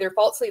them are either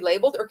falsely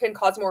labeled or can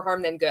cause more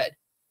harm than good.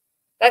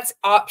 That's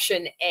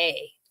option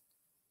A.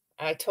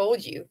 I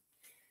told you.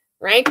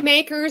 Rank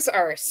Makers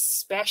are a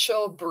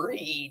special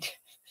breed.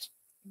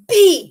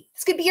 B,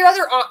 this could be your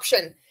other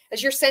option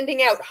as you're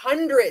sending out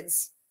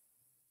hundreds,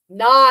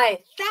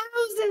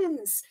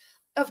 thousands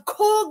of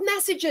cold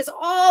messages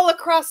all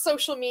across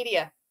social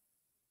media.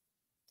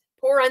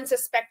 Poor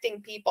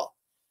unsuspecting people.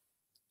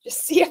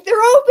 Just see if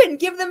they're open.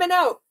 Give them an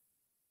out.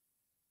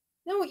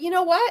 No, you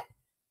know what?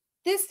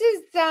 This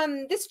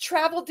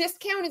travel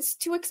discount is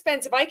too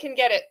expensive. I can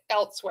get it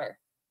elsewhere.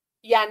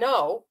 Yeah,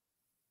 no.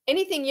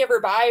 Anything you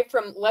ever buy,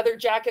 from leather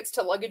jackets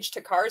to luggage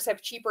to cars,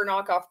 have cheaper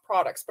knockoff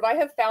products. But I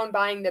have found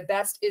buying the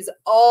best is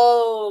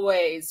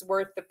always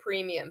worth the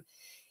premium.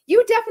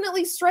 You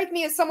definitely strike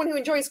me as someone who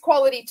enjoys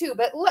quality too,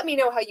 but let me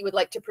know how you would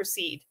like to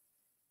proceed.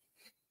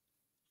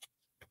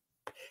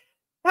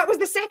 That was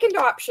the second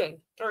option.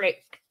 All right.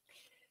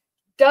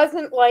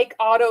 Doesn't like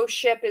auto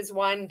ship is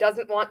one.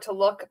 Doesn't want to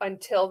look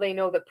until they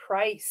know the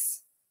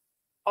price.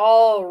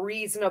 All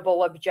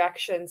reasonable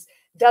objections.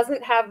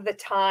 Doesn't have the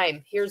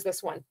time. Here's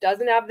this one.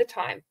 Doesn't have the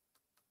time.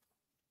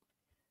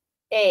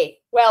 A,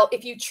 well,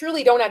 if you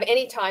truly don't have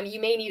any time,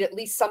 you may need at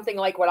least something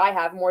like what I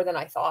have, more than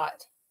I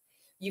thought.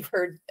 You've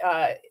heard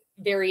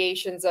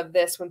variations of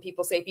this when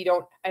people say,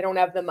 I don't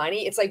have the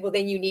money. It's like, well,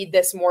 then you need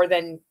this more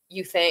than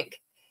you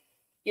think.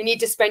 You need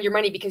to spend your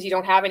money because you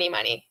don't have any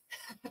money.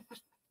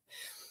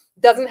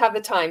 Doesn't have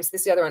the time. So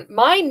this is the other one.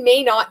 Mine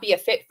may not be a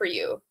fit for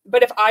you,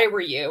 but if I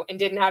were you and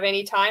didn't have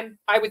any time,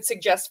 I would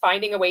suggest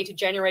finding a way to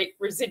generate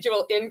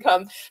residual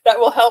income that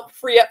will help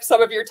free up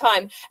some of your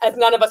time, as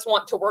none of us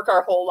want to work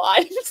our whole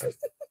lives.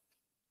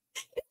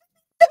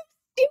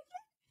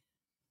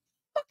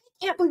 I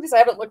can't believe this. I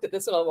haven't looked at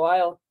this in a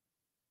while.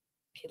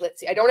 Okay, let's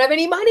see. I don't have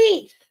any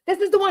money. This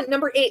is the one.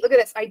 Number 8. Look at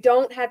this. I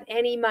don't have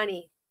any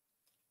money.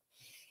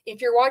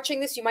 If you're watching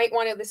this, you might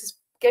want to, this is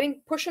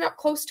pushing up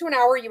close to an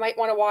hour. You might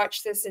want to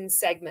watch this in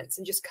segments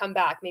and just come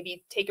back.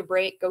 Maybe take a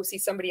break, go see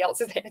somebody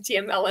else's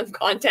anti-MLM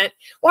content.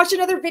 Watch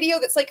another video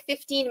that's like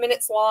 15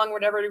 minutes long,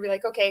 whatever, to be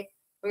like, okay,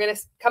 I'm going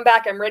to come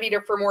back. I'm ready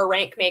for more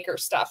Rank Maker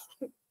stuff.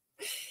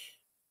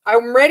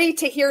 I'm ready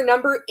to hear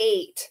number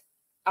 8.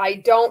 I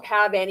don't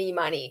have any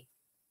money.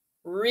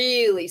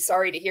 Really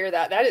sorry to hear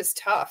that. That is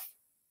tough.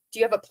 Do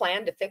you have a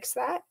plan to fix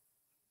that?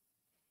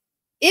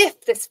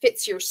 If this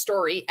fits your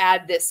story,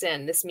 add this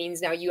in. This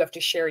means now you have to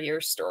share your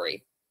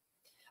story.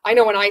 I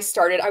know when I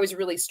started, I was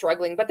really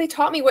struggling, but they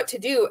taught me what to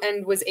do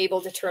and was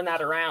able to turn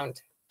that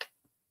around.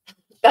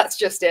 That's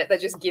just it.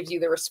 That just gives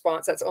you the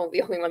response. That's the only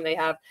one they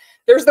have.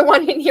 There's the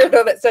one in here,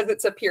 though, that says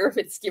it's a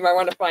pyramid scheme. I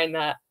want to find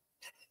that.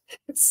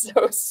 It's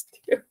so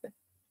stupid.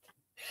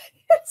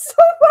 It's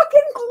so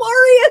fucking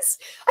glorious.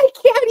 I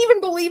can't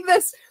even believe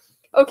this.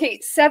 Okay,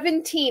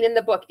 17 in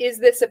the book. Is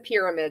this a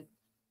pyramid?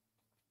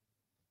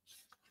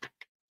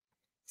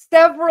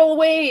 Several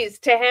ways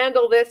to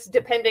handle this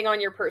depending on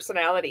your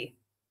personality.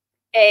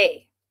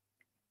 A,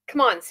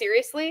 come on,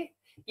 seriously?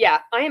 Yeah,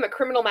 I am a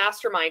criminal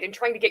mastermind and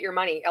trying to get your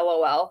money,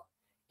 LOL.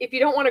 If you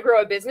don't want to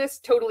grow a business,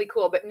 totally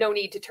cool, but no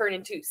need to turn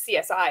into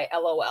CSI,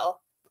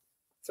 LOL.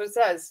 So it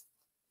says,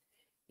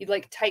 you'd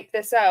like type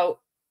this out.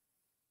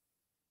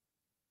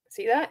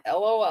 See that?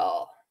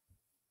 LOL.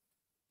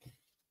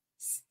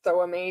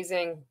 So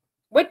amazing.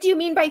 What do you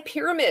mean by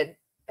pyramid?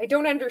 I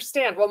don't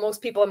understand. Well,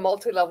 most people in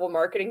multi-level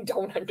marketing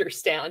don't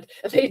understand.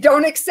 They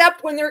don't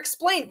accept when they're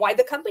explained why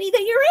the company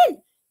that you're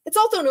in. It's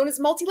also known as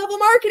multi-level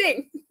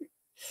marketing.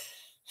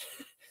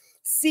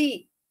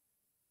 C,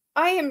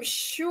 I am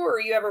sure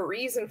you have a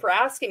reason for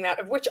asking that,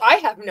 of which I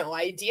have no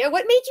idea.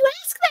 What made you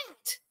ask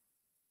that?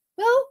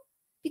 Well,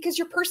 because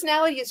your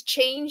personality has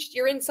changed.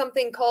 You're in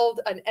something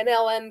called an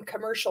MLM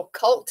commercial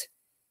cult.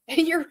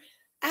 And you're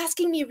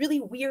asking me really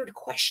weird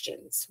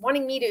questions,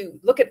 wanting me to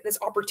look at this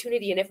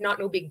opportunity, and if not,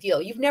 no big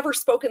deal. You've never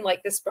spoken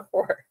like this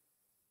before.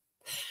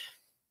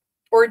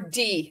 Or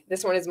D,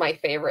 this one is my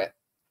favorite.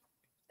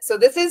 So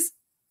this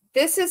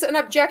is an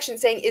objection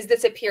saying, is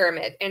this a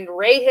pyramid? And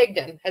Ray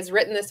Higdon has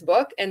written this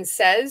book and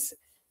says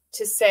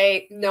to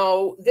say,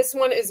 no, this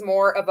one is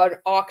more of an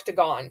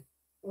octagon.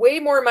 Way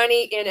more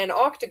money in an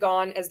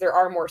octagon as there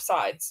are more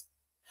sides.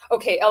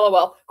 Okay,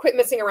 LOL, quit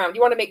messing around.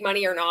 You want to make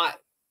money or not?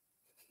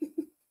 You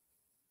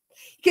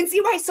can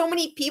see why so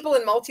many people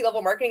in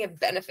multi-level marketing have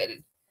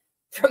benefited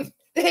from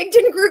the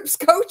Higdon Group's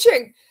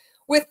coaching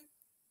with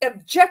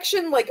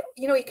objection, like,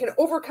 you know, you can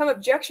overcome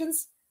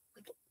objections,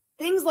 like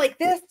things like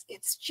this.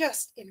 It's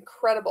just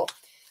incredible.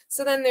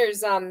 So then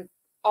there's all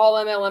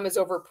MLM is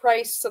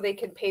overpriced, so they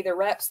can pay the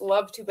reps,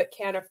 love to, but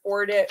can't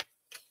afford it.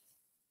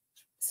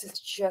 This is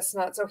just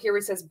not. So here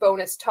he says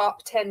bonus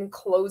top 10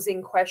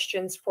 closing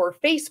questions for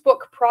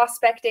Facebook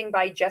prospecting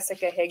by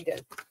Jessica Higdon.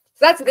 So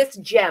that's this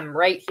gem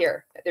right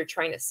here that they're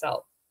trying to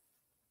sell.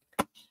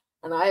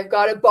 And I've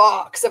got a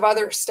box of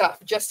other stuff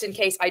just in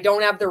case. I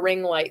don't have the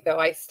ring light, though.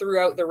 I threw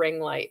out the ring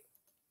light.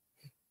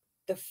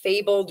 The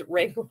fabled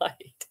ring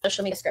light.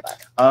 Social media script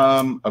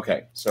book.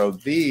 Okay, so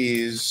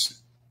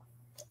these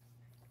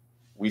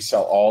we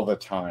sell all the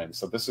time.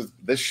 So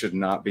this should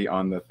not be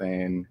on the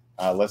thing.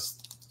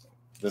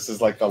 This is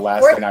like the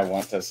last thing I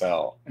want to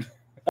sell.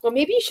 Well,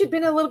 maybe you should have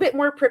been a little bit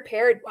more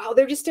prepared. Wow,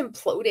 they're just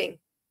imploding.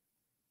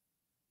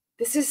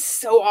 This is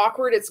so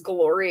awkward. It's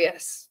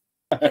glorious.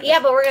 Yeah,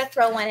 but we're going to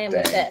throw one in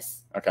with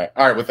this. Okay.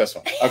 All right, with this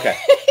one. Okay.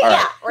 All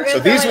Yeah, right. we're gonna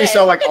So throw these it we in.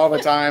 sell like all the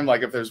time.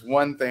 Like if there's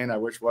one thing I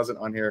wish wasn't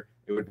on here,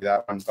 it would be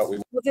that one. But we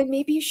Well, then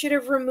maybe you should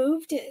have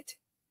removed it.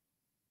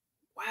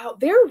 Wow,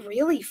 they're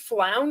really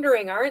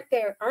floundering, aren't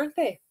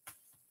they?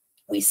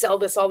 We sell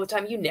this all the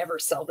time. You never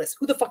sell this.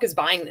 Who the fuck is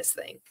buying this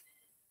thing?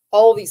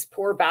 All these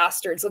poor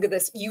bastards. Look at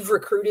this. You've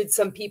recruited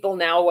some people.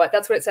 Now what?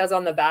 That's what it says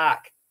on the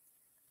back.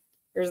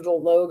 Here's the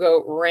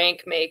logo,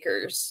 Rank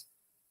Makers.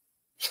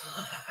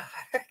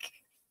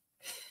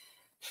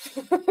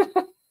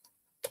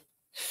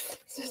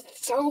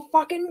 So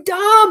fucking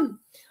dumb.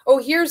 Oh,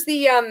 here's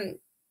the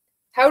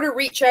how to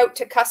reach out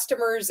to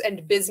customers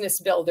and business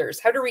builders.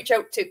 How to reach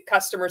out to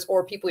customers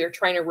or people you're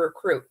trying to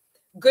recruit.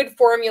 Good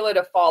formula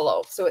to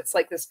follow. So it's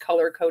like this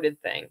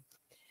color-coded thing.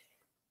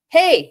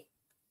 Hey,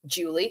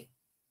 Julie.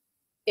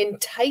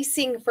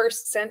 Enticing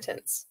first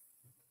sentence.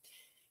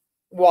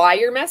 Why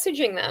you're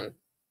messaging them.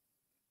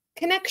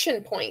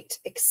 Connection point,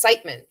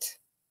 excitement,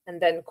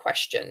 and then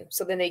question.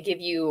 So then they give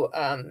you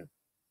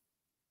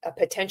a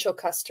potential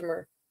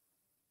customer.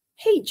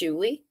 Hey,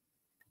 Julie,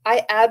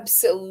 I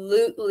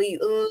absolutely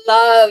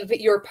love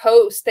your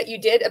post that you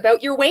did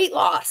about your weight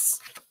loss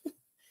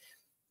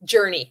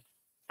journey.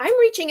 I'm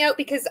reaching out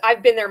because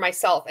I've been there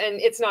myself and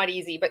it's not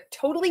easy, but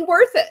totally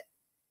worth it.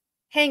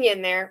 Hang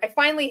in there. I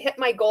finally hit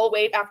my goal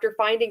weight after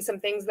finding some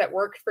things that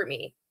worked for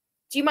me.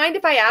 Do you mind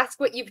if I ask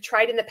what you've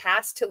tried in the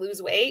past to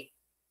lose weight?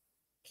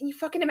 Can you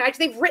fucking imagine?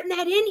 They've written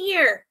that in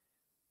here.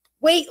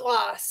 Weight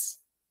loss.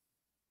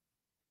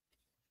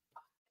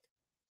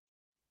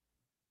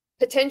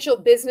 Potential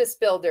business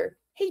builder.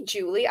 Hey,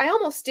 Julie, I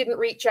almost didn't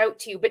reach out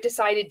to you, but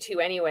decided to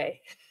anyway.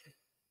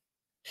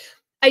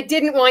 I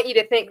didn't want you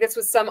to think this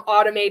was some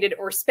automated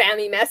or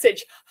spammy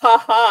message. Ha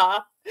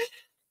ha.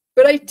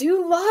 But I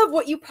do love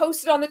what you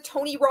posted on the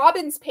Tony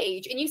Robbins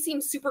page, and you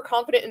seem super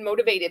confident and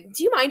motivated.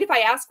 Do you mind if I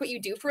ask what you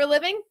do for a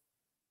living?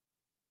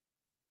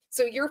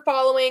 So you're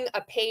following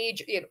a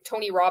page, you know,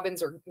 Tony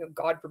Robbins, or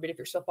God forbid if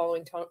you're still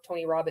following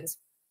Tony Robbins,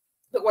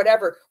 but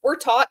whatever. We're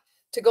taught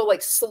to go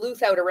like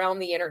sleuth out around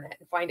the internet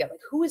and find out like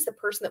who is the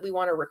person that we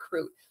want to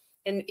recruit.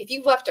 And if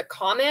you've left a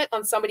comment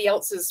on somebody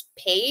else's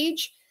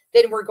page,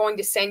 then we're going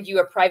to send you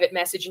a private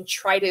message and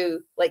try to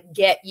like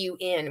get you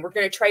in. We're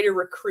going to try to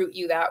recruit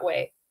you that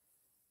way.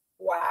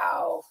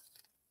 Wow.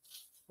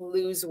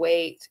 Lose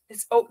weight.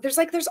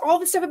 There's all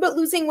this stuff about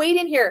losing weight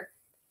in here.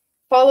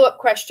 Follow-up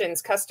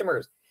questions,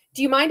 customers.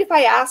 Do you mind if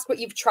I ask what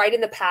you've tried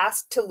in the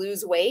past to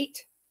lose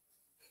weight?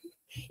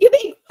 You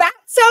big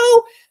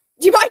fatso?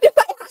 Do you mind if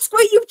I ask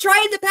what you've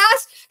tried in the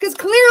past? Because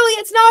clearly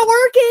it's not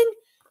working.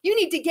 You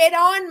need to get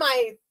on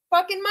my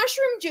fucking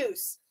mushroom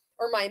juice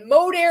or my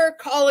Modair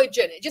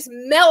collagen. It just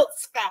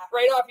melts fat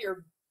right off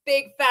your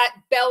big fat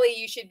belly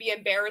you should be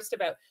embarrassed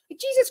about. Like,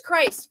 Jesus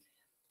Christ.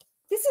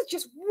 This is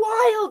just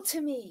wild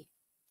to me.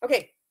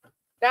 Okay,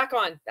 back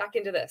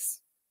into this.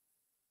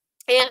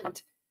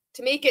 And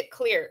to make it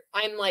clear,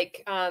 I'm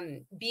like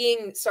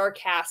being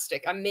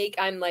sarcastic.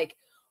 I'm like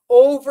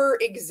over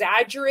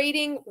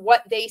exaggerating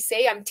what they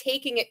say. I'm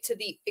taking it to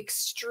the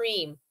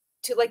extreme,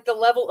 to like the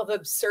level of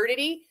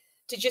absurdity,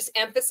 to just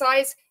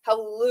emphasize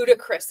how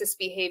ludicrous this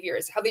behavior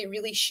is, how they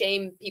really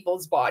shame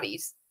people's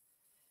bodies.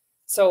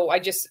 So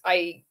I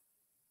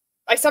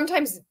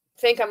sometimes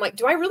think, I'm like,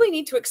 do I really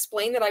need to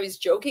explain that I was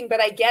joking? But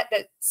I get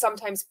that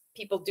sometimes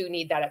people do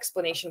need that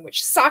explanation,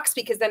 which sucks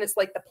because then it's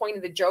like the point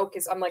of the joke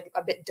is I'm like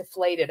a bit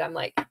deflated. I'm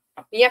like,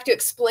 you have to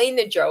explain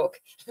the joke.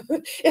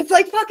 It's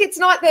like, fuck, it's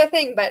not the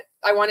thing. But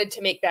I wanted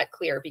to make that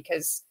clear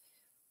because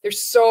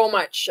There's so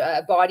much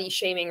body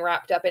shaming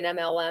wrapped up in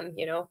MLM,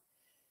 you know,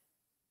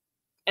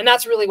 and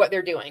that's really what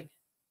they're doing.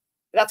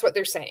 That's what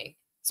they're saying.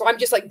 So I'm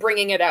just like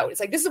bringing it out. It's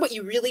like, this is what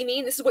you really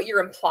mean. This is what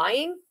you're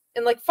implying.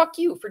 And like, fuck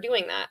you for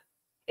doing that.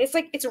 It's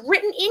like, it's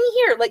written in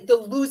here, like the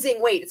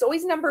losing weight. It's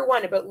always number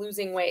one about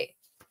losing weight.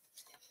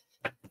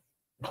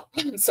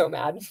 I'm so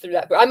mad through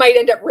that. But I might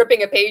end up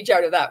ripping a page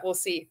out of that. We'll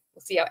see.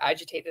 We'll see how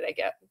agitated I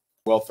get.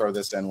 We'll throw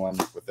this in one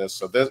with this.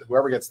 So this,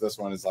 whoever gets this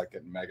one is like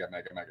getting mega,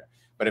 mega, mega.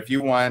 But if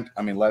you want,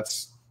 I mean,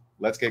 let's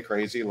get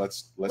crazy.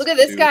 Let's look at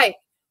this guy.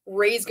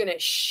 Ray's gonna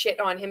shit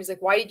on him. He's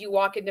like, why did you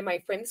walk into my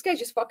frame? This guy's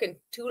just fucking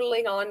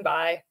tootling on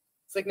by.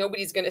 It's like,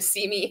 nobody's gonna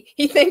see me.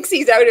 He thinks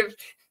he's out of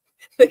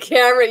the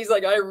camera. He's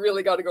like, I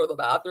really got to go to the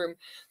bathroom.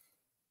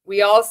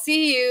 We all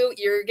see you.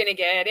 You're gonna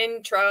get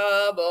in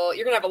trouble.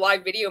 You're gonna have a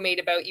live video made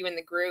about you in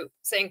the group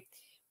saying,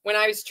 when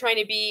I was trying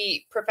to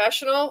be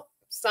professional,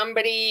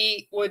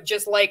 somebody would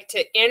just like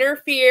to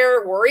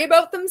interfere, worry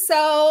about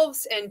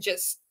themselves, and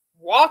just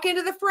walk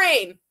into the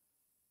frame.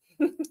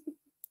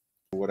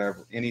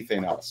 Whatever,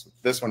 anything else.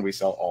 This one we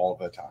sell all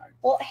the time.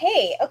 Well,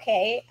 hey,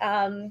 okay.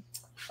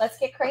 Let's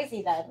get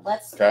crazy then.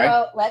 Let's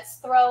Okay.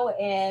 throw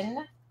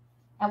in.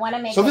 I want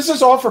to make. So this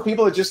is all for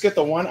people that just get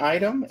the one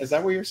item. Is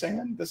that what you're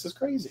saying? This is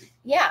crazy.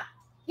 Yeah,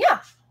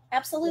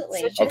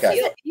 absolutely. It's such a Okay.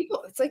 deal.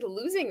 People, it's like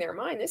losing their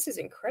mind. This is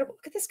incredible.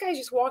 Look at this guy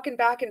just walking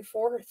back and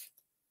forth.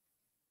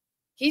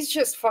 He's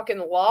just fucking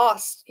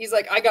lost. He's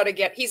like,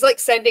 he's like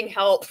sending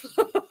help.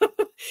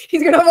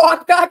 He's going to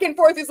walk back and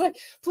forth. He's like,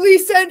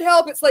 please send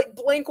help. It's like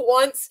blink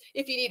once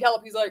if you need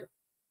help. He's like,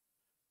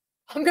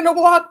 I'm going to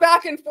walk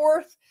back and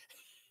forth.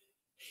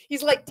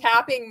 He's like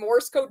tapping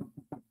Morse code, ...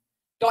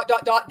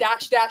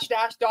 dash,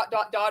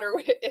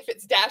 or if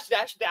it's ...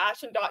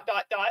 and ...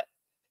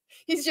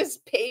 He's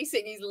just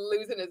pacing. He's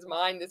losing his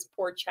mind, this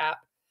poor chap.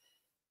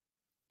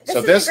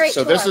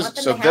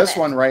 This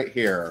one right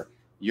here,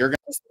 you're going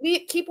Just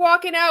keep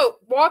walking out.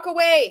 Walk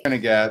away. to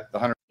get the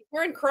 100.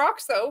 Wearing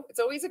Crocs, though.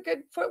 It's always a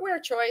good footwear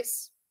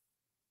choice.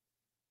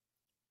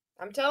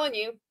 I'm telling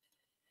you.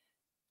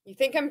 You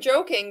think I'm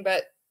joking,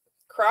 but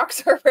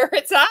Crocs are where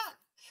it's at.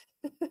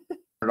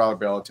 $100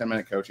 bill, a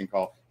 10-minute coaching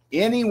call.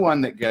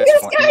 Anyone that gets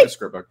one, in the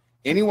script book,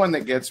 anyone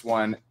that gets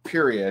one,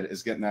 period,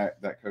 is getting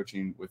that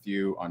coaching with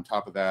you on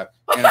top of that.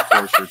 And of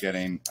course, you're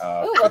getting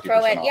we'll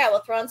throw in, off. we'll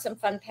throw in some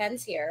fun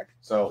pens here.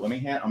 So I'm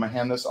gonna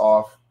hand this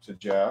off to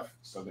Jeff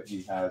so that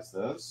he has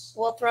this.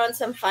 We'll throw in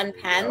some fun There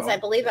you pens. go. I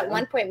believe at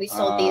one point we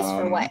sold these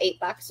for what,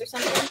 $8 or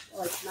something?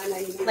 Like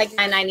 $9.99. Like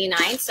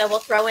 $9.99. So we'll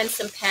throw in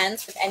some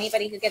pens with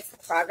anybody who gets the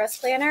progress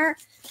planner.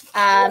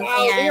 Wow,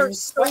 they are And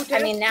so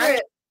I mean, now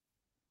desperate.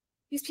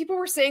 These people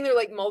were saying they're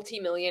like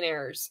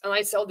multimillionaires, and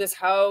I sell this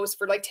house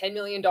for like $10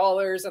 million,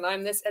 and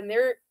I'm this, and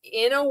they're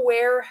in a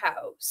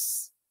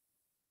warehouse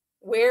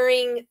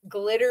wearing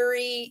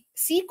glittery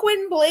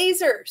sequin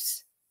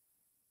blazers,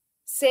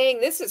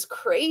 saying this is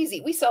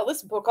crazy. We sell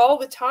this book all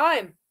the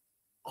time.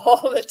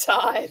 All the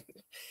time.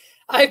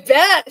 I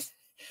bet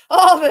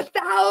all the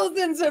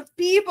thousands of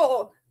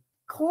people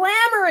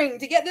clamoring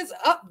to get this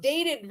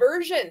updated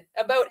version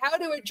about how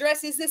to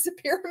address, is this a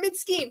pyramid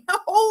scheme?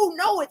 Oh,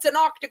 no, it's an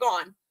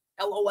octagon.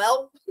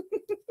 LOL.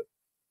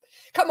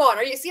 Come on,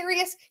 are you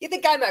serious? You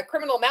think I'm a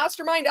criminal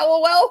mastermind?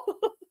 LOL.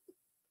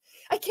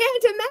 I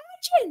can't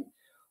imagine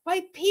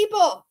why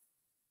people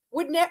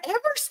would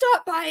ever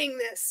stop buying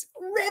this.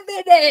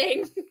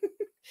 Riveting.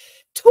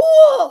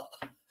 Tool.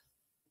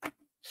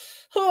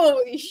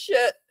 Holy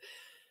shit.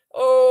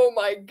 Oh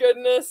my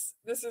goodness.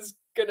 This is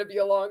gonna be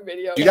a long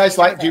video. Do you guys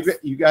like?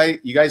 You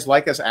guys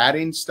like us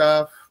adding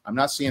stuff? I'm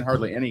not seeing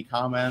hardly any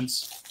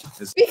comments.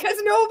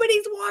 Because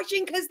nobody's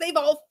watching, because they've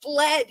all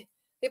fled.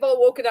 They've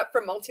all woken up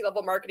from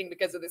multi-level marketing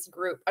because of this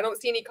group. I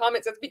don't see any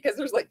comments. That's because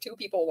there's like 2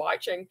 people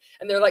watching,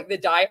 and they're like the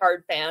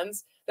diehard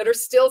fans that are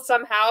still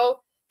somehow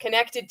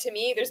connected to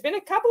me. There's been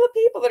a couple of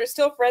people that are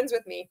still friends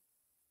with me.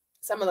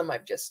 Some of them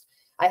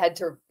I had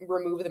to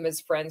remove them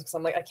as friends because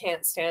I'm like, I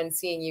can't stand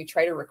seeing you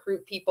try to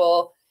recruit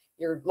people.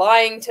 You're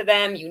lying to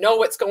them. You know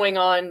what's going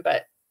on,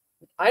 but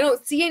I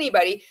don't see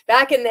anybody.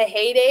 Back in the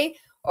heyday,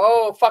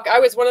 oh, fuck. I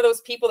was one of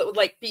those people that would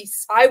like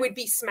I would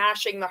be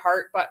smashing the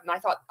heart button. I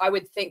thought I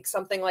would think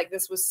something like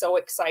this was so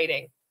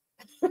exciting.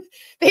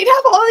 They'd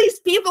have all these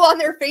people on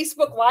their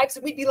Facebook lives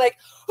and we'd be like,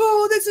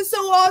 oh, this is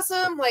so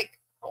awesome. Like,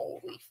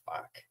 holy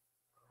fuck.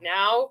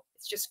 Now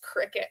it's just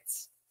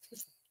crickets.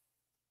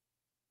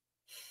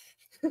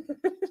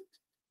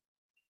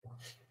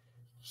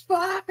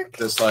 Fuck.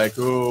 Just like,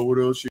 oh, what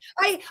else?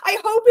 I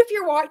hope if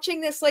you're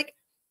watching this, like,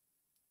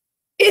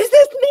 is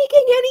this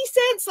making any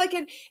sense? Like,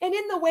 and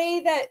in the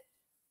way that,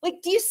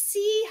 like, do you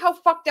see how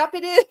fucked up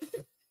it is?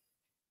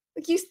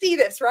 Like, you see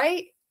this,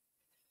 right?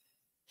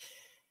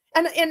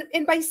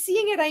 And by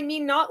seeing it, I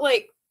mean not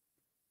like,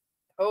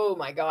 oh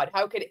my God,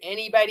 how could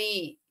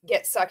anybody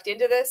get sucked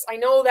into this? I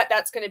know that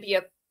that's going to be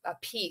a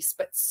piece,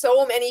 but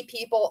so many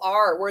people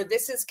are, where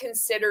this is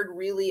considered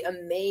really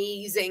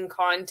amazing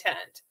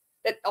content.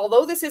 that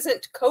although this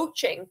isn't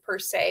coaching per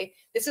se,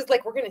 this is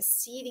like, we're going to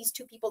see these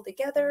two people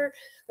together.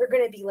 They're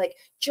going to be like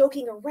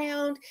joking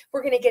around.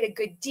 We're going to get a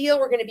good deal.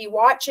 We're going to be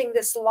watching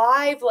this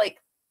live.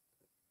 Like,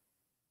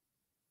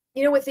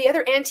 you know, with the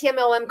other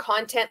anti-MLM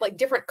content, like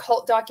different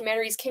cult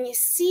documentaries, can you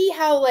see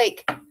how,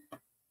 like,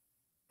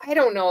 I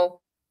don't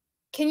know.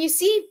 Can you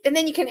see? And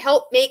then you can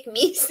help make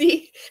me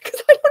see,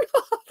 because I don't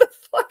know how the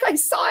fuck I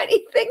saw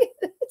anything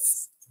in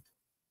this.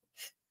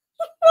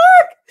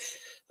 Fuck.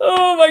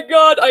 Oh my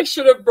God. I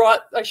should have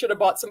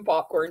bought some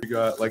popcorn. You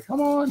got, like,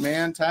 come on,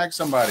 man, tag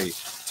somebody.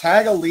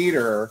 Tag a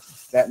leader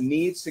that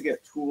needs to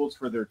get tools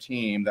for their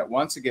team, that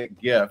wants to get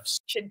gifts.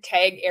 Should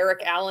tag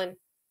Eric Allen.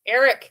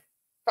 Eric,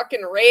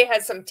 fucking Ray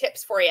has some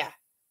tips for you.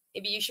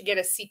 Maybe you should get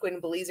a sequin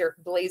blazer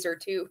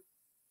too.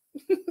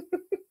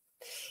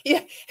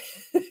 Yeah.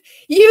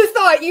 You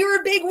thought you were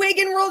a big wig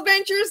in World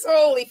Ventures?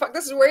 Holy fuck,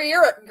 this is where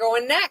you're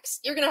going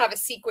next. You're going to have a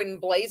sequin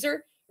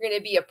blazer. You're going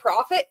to be a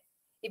prophet.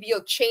 Maybe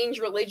you'll change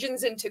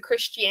religions into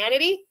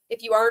Christianity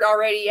if you aren't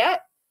already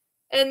yet.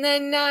 And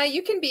then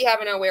you can be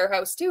having a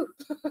warehouse too.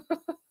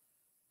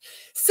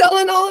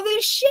 Selling all of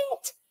this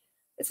shit.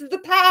 This is the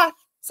path.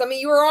 Some of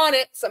you are on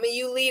it. Some of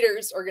you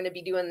leaders are going to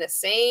be doing the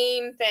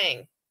same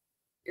thing.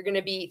 You're going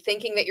to be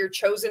thinking that you're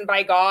chosen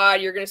by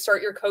God. You're going to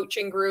start your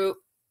coaching group.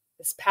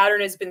 This pattern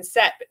has been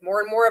set, but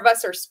more and more of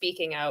us are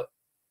speaking out.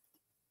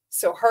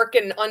 So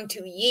hearken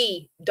unto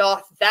ye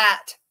doth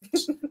that.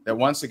 That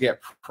wants to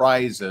get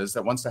prizes,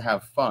 that wants to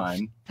have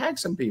fun. Tag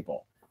some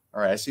people.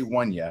 All right, I see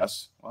one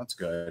yes. Well, that's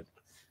good.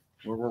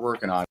 We're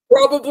working on it.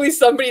 Probably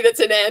somebody that's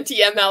an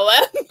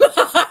anti-MLM.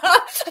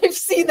 I've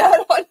seen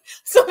that on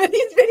some of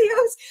these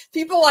videos.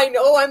 People I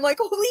know, I'm like,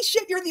 holy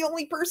shit, you're the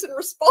only person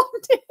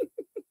responding.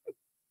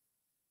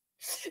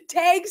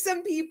 Tag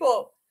some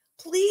people.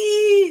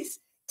 Please.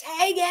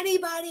 Tag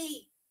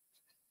anybody.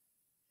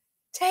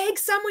 Tag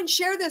someone.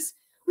 Share this.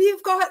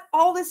 We've got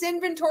all this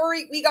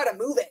inventory. We got to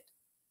move it.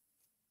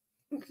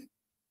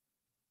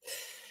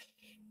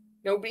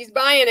 Nobody's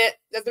buying it.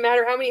 Doesn't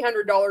matter how many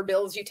 $100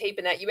 bills you tape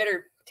in that. You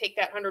better take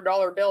that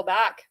 $100 bill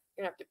back.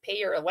 You're going to have to pay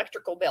your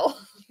electrical bill.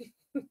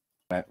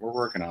 We're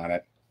working on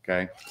it.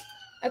 Okay.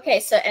 Okay.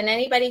 So, and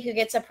anybody who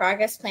gets a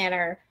progress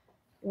planner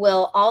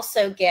will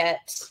also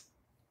get,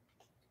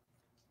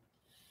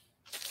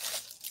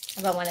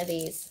 how about one of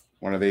these?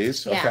 One of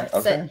these? Yeah,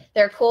 Okay. so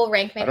they're cool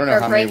rank I makers. don't know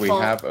how many we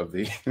have of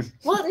these.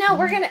 Well, no,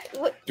 we're going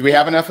to. Do we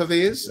have enough of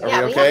these? Are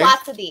Yeah, we okay? have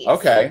lots of these.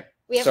 Okay.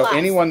 We have So lots.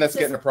 anyone that's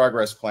This getting a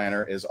progress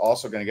planner is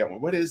also going to get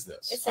one. What is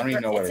this? It's I don't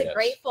even know what it is.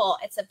 grateful.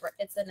 It's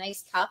a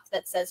nice cup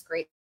that says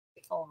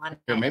grateful on it.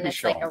 Here, maybe and it's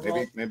show like a them.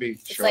 roll, Maybe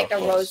it's show like up a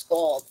close. rose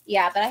gold.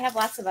 Yeah, but I have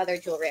lots of other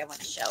jewelry I want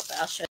to show, but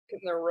I'll show you.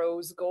 The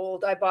rose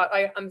gold.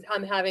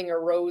 I'm having a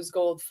rose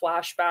gold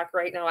flashback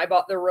right now. I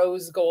bought the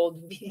rose gold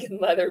vegan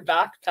leather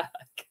backpack.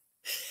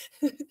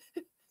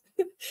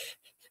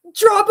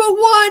 Drop a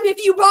 1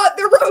 if you bought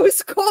the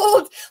rose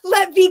gold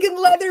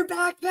vegan leather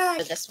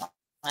backpack. This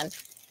one.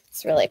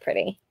 It's really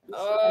pretty.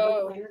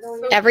 Oh,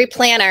 Every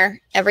planner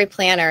is And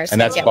gonna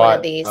that's get one bought,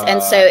 of these.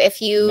 And so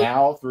if you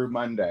now through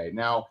Monday.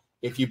 Now,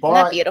 if you isn't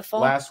that bought beautiful?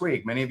 last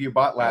week, many of you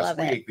bought last Love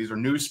it. week. These are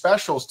new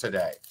specials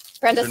today.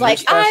 Brenda's they're new like,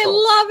 I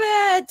specials. love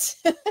it.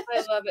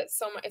 I love it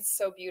so much. It's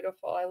so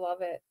beautiful. I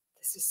love it.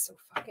 This is so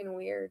fucking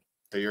weird.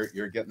 So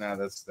you're getting that.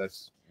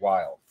 That's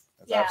wild.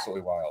 That's Yeah.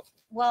 absolutely wild.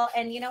 Well,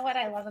 and you know what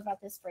I love about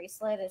this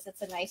bracelet is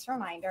it's a nice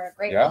reminder. A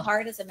grateful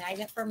heart is a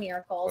magnet for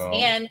miracles. Boom.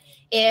 And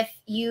if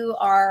you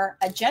are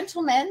a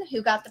gentleman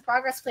who got the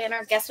progress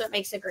planner, guess what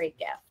makes a great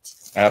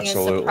gift?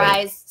 Absolutely. You're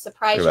gonna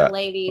surprise Look at your that.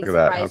 lady. Look at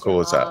that. How surprise cool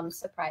your is that? mom,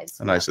 Surprise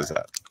How nice is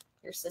whoever, that?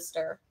 Your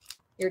sister,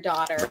 your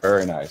daughter.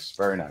 Very nice.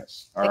 Very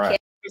nice. All The right.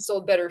 I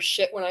sold better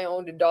shit when I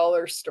owned a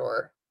dollar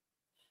store.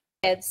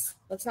 Kids.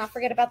 Let's not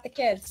forget about the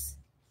kids.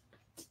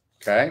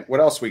 Okay. What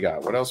else we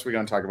got? What else are we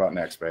going to talk about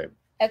next, babe?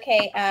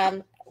 Okay.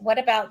 What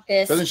about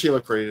this? Doesn't she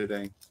look pretty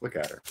today? Look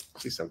at her.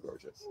 She's so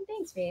gorgeous. Oh,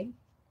 thanks, babe.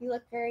 You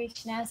look very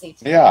snazzy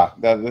today. Yeah.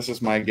 This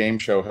is my game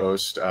show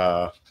host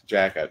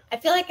jacket. I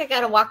feel like I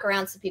gotta walk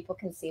around so people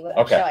can see what I'm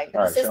Okay, showing. But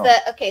all this right, is show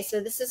the okay.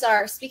 So this is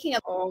our. Speaking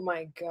of, Oh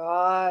my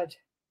God.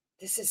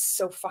 This is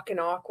so fucking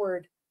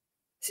awkward.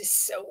 This is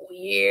so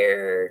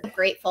weird.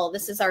 grateful.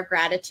 This is our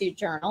gratitude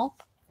journal.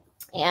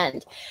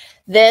 And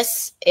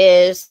this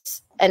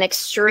is an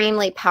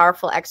extremely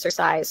powerful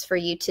exercise for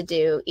you to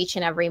do each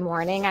and every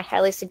morning. I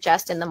highly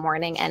suggest in the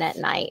morning and at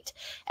night.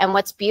 And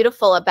what's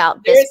beautiful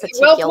about this There's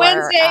Wealth particular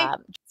Wednesday.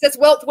 It says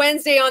Wealth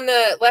Wednesday on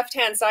the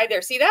left-hand side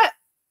there. See that?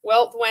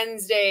 Wealth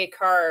Wednesday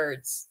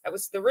cards. That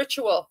was the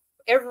ritual.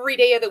 Every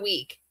day of the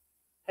week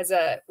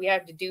we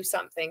have to do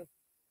something.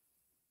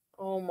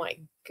 Oh my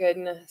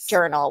goodness.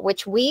 journal,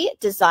 which we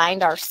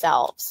designed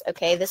ourselves.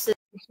 Okay, this is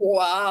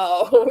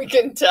Wow, we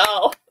can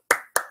tell.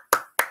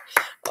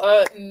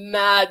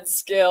 Mad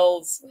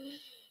skills.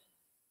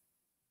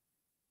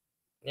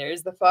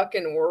 There's the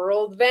fucking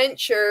World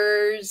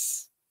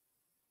Ventures.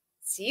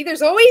 See,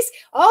 there's always,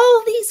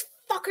 all these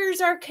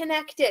fuckers are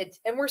connected,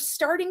 and we're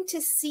starting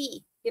to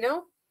see, you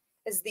know,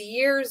 as the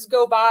years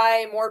go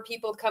by, more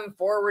people come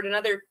forward,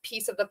 another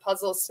piece of the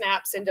puzzle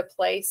snaps into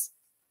place.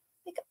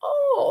 Like,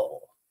 oh,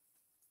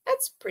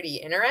 that's pretty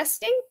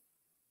interesting.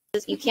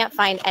 You can't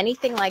find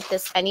anything like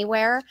this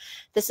anywhere.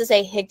 This is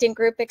a Higdon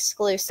Group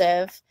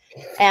exclusive.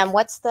 And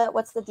what's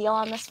the deal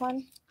on this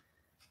one?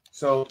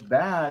 So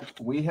that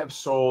we have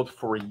sold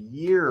for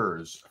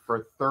years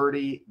for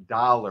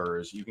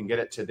 $30. You can get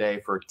it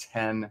today for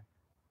 $10.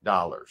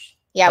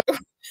 Yeah.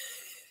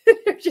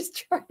 They're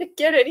just trying to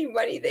get any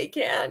money they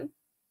can.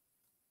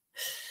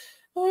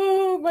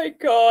 Oh my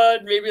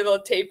God. Maybe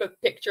they'll tape a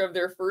picture of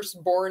their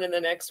firstborn in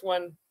the next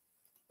one.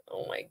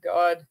 Oh my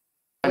God.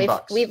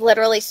 We've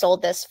literally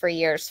sold this for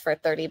years for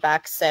 30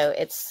 bucks. So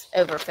it's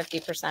over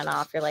 50%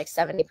 off. You're like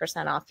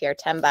 70% off here,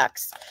 10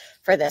 bucks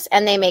for this.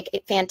 And they make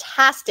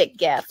fantastic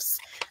gifts.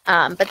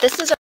 But this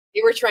is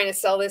they were trying to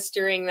sell this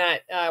during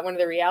that one of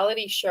the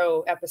reality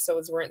show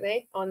episodes, weren't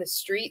they? On the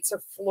streets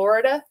of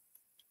Florida.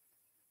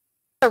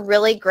 a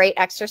really great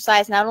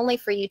exercise, not only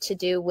for you to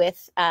do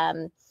with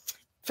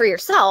for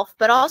yourself,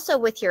 but also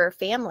with your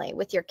family,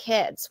 with your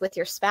kids, with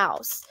your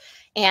spouse.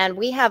 And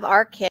we have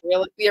our kids.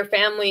 Your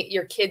family,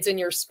 your kids and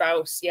your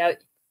spouse. Yeah.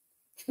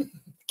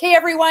 Okay,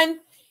 everyone.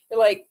 You're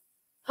like,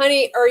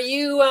 honey, are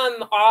you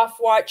off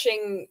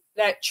watching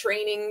that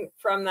training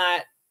from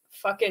that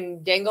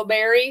fucking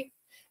Dingleberry?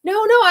 No,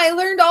 I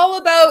learned all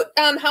about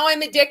how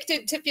I'm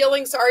addicted to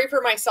feeling sorry for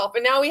myself.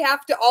 And now we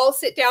have to all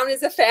sit down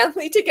as a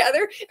family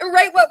together and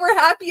write what we're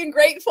happy and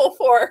grateful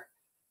for.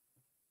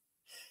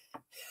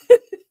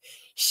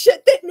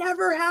 Shit that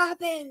never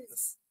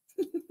happens.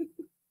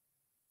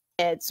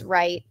 Kids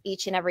write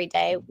each and every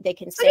day. They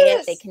can say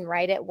it, they can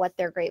write it, what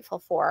they're grateful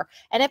for.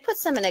 And it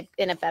puts them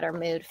in a better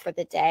mood for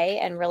the day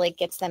and really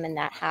gets them in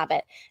that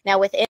habit. Now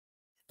within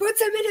puts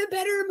them in a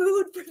better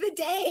mood for the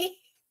day.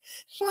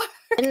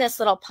 In this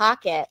little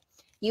pocket,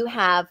 you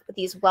have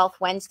these Wealth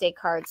Wednesday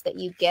cards that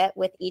you get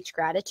with each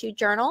gratitude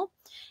journal.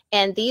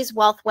 And these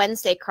Wealth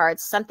Wednesday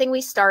cards, something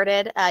we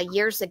started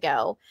years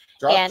ago.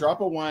 Drop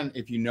a one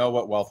if you know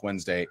what Wealth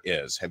Wednesday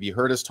is. Have you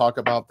heard us talk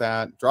about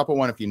that? Drop a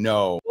one if you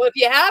know. Well, if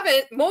you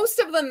haven't, most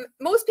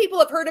people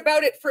have heard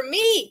about it from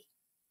me.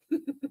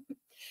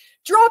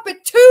 Drop a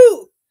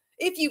two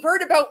if you've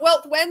heard about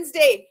Wealth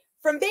Wednesday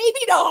from Baby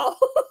Doll.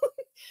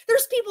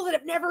 There's people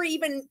that never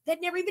even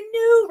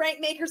knew Rank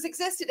Makers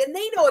existed, and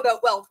they know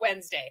about Wealth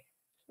Wednesday.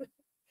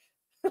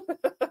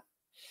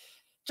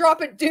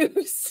 Drop a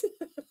deuce.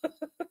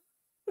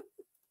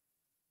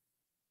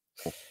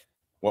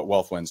 What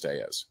Wealth Wednesday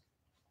is.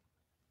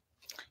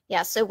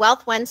 Yeah, so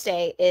Wealth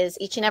Wednesday is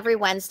each and every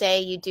Wednesday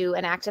you do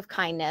an act of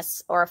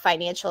kindness or a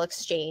financial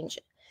exchange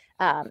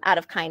out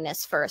of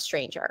kindness for a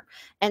stranger.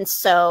 And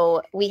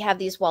so we have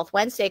these Wealth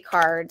Wednesday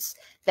cards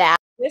that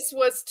this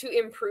was to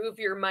improve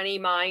your money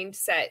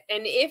mindset.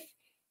 And if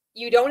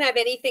you don't have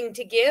anything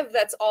to give,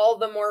 that's all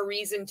the more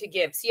reason to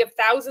give. So you have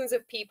thousands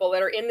of people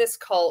that are in this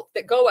cult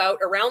that go out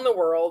around the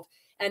world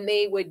and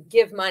they would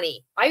give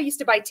money. I used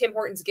to buy Tim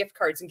Hortons gift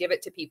cards and give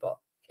it to people.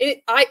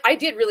 I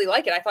did really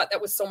like it. I thought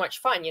that was so much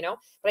fun, you know,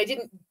 but I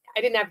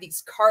didn't have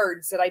these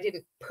cards that I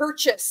didn't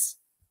purchase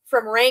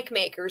from Rank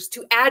Makers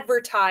to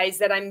advertise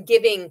that I'm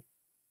giving,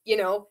 you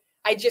know.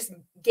 I just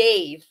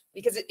gave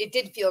because it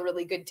did feel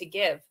really good to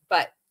give,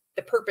 but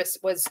the purpose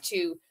was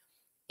to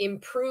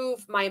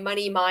improve my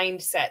money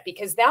mindset,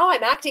 because now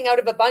I'm acting out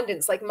of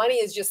abundance. Like money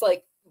is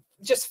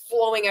just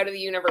flowing out of the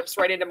universe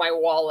right into my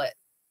wallet.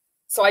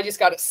 So I just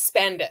got to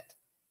spend it.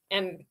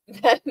 And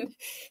then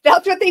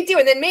that's what they do.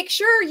 And then make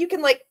sure you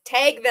can like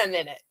tag them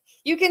in it.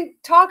 You can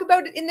talk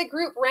about it in the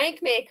group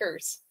Rank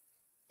Makers.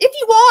 If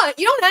you want,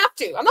 you don't have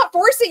to. I'm not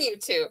forcing you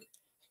to.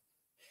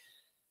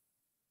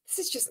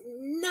 This is just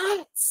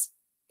nuts.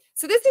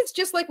 So this is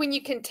just like when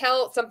you can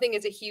tell something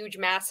is a huge,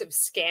 massive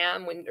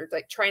scam, when they're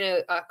like trying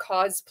to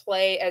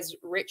cosplay as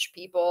rich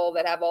people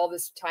that have all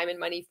this time and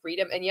money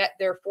freedom, and yet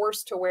they're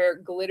forced to wear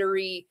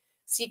glittery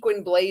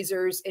sequin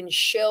blazers and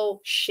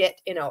shill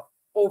shit in a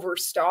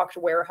overstocked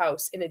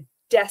warehouse in a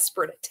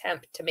desperate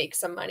attempt to make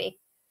some money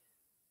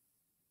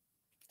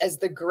as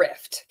the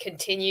grift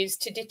continues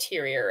to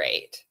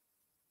deteriorate.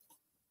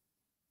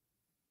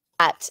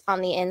 On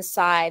the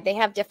inside, they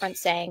have different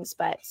sayings,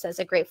 but it says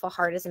a grateful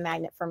heart is a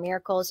magnet for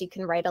miracles. You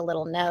can write a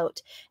little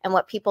note. And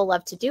what people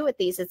love to do with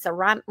these, it's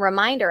a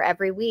reminder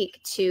every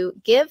week to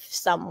give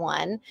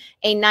someone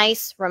a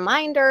nice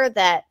reminder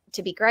that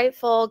to be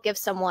grateful, give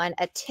someone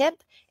a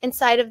tip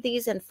inside of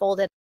these and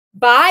fold it.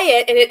 Buy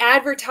it and it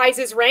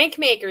advertises Rank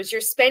Makers. You're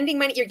spending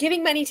money, you're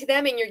giving money to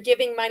them and you're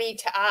giving money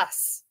to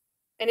us.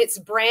 And it's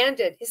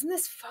branded. Isn't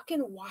this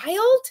fucking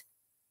wild?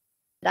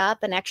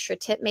 Up an extra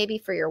tip maybe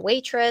for your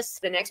waitress.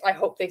 The next, I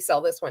hope they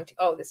sell this one too.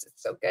 Oh, this is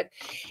so good.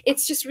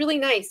 It's just really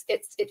nice.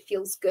 It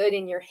feels good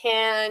in your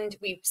hand.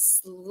 We've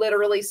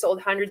literally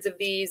sold hundreds of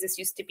these. This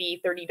used to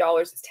be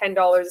 $30. It's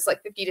 $10. It's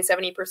like 50 to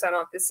 70%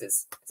 off. This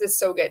is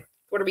so good.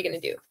 What are we going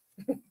to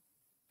do?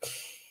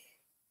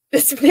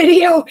 This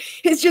video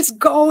is just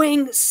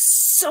going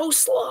so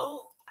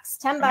slow. It's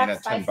 $10. I mean,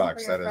 at $10,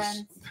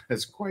 that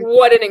is quite.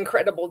 What an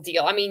incredible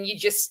deal. I mean,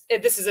 this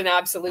is an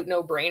absolute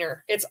no-brainer.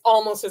 It's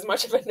almost as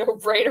much of a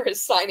no-brainer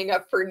as signing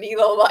up for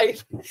Nilo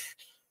Life.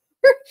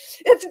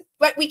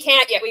 But we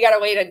can't yet. We got to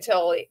wait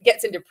until it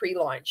gets into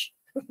pre-launch.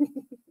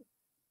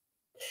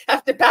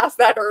 Have to pass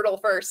that hurdle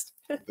first.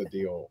 The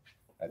deal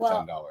at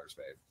Well- $10,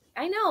 babe.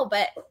 I know,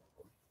 but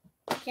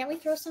can't we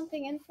throw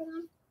something in for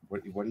them?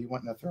 What are you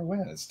wanting to throw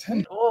in? It's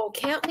 10. Oh,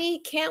 can't we?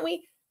 Can't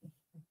we?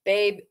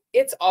 Babe,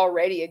 it's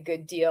already a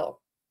good deal.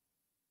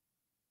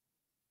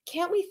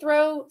 Can't we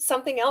throw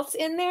something else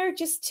in there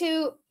just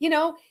to,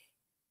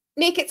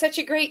 make it such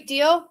a great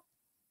deal?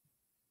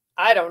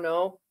 I don't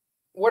know.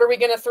 What are we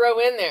going to throw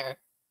in there?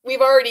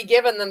 We've already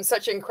given them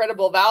such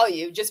incredible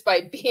value just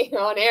by being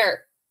on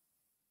air.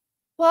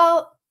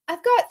 Well,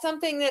 I've got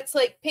something that's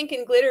like pink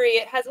and glittery.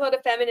 It has a lot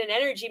of feminine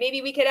energy.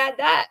 Maybe we could add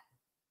that.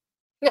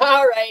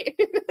 All right.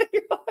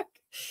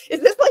 Is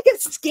this like a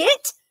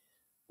skit?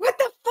 What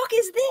the fuck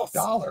is this?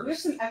 There's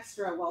Dollars. some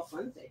extra Wealth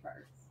Wednesday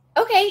cards.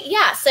 Okay,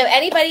 yeah. So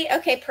anybody,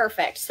 okay,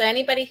 perfect. So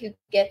anybody who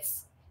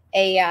gets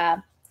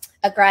a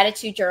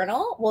gratitude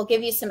journal, we'll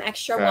give you some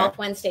extra Okay. Wealth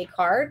Wednesday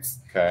cards.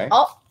 Okay.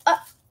 Oh,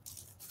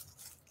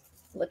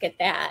 look at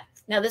that.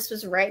 Now this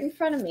was right in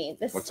front of me.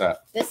 What's that?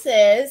 This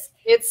is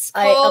It's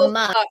a called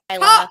mug. a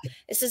Isla. cup.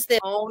 This is the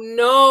Oh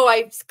no,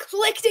 I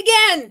clicked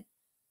again.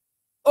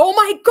 Oh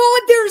my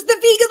God, there's the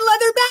vegan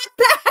leather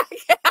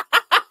backpack.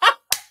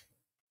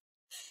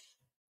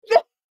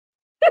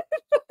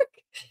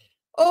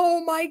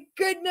 Oh my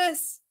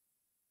goodness.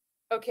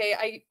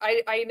 Okay,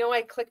 I know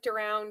I clicked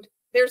around.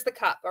 There's the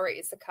cup. All right,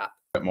 it's the cup.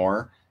 Bit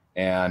more.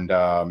 And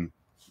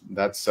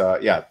that's,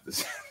 yeah.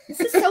 This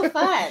is so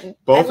fun.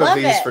 Both I love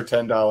of these it. for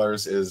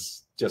 $10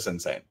 is just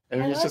insane. I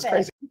mean, I it's love just it.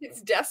 crazy.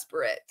 It's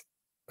desperate.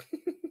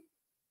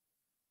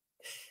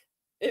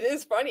 It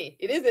is funny.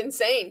 It is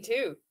insane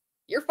too.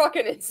 You're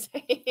fucking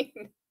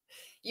insane.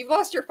 You've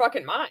lost your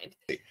fucking mind.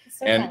 It's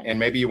so fun. And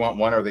maybe you want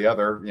one or the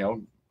other,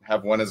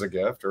 have one as a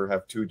gift or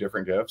have two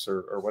different gifts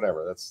or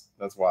whatever.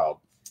 That's wild.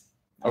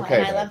 Oh, Okay.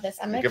 and I babe. love this.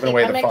 I'm You're gonna giving keep,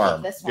 away I'm the gonna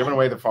farm. keep this Giving one.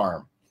 away the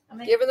farm. I'm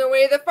gonna- Giving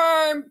away the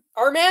farm.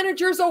 Our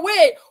manager's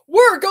away.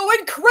 We're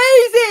going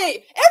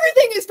crazy.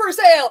 Everything is for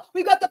sale.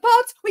 We got the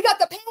pups. We got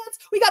the pants.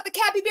 We got the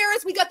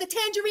capybaras. We got the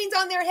tangerines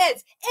on their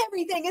heads.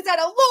 Everything is at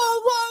a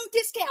low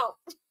discount.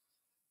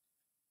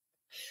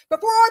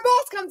 Before our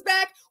boss comes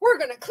back, we're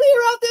going to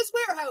clear out this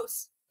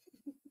warehouse.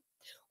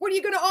 What are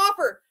you going to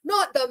offer?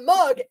 Not the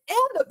mug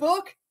and the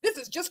book. This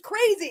is just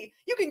crazy.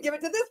 You can give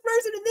it to this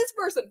person and this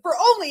person for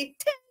only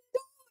 $10.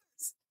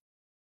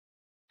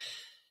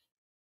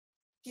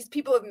 These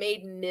people have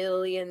made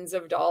millions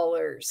of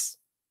dollars.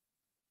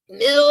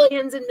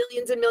 Millions and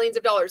millions and millions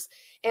of dollars.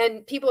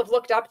 And people have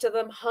looked up to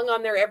them, hung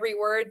on their every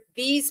word.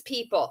 These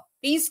people,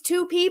 these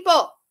two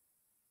people.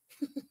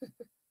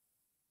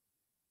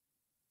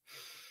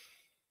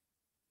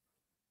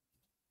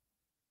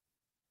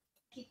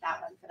 Keep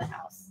that one for the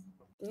house.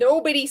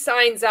 Nobody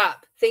signs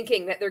up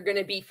thinking that they're going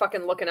to be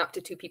fucking looking up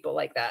to two people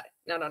like that.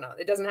 No.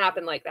 It doesn't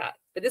happen like that.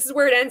 But this is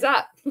where it ends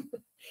up.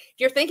 If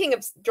you're thinking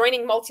of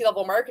joining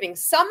multi-level marketing,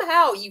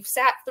 somehow you've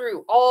sat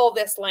through all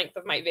this length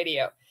of my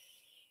video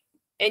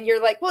and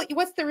you're like, well,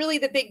 what's really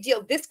the big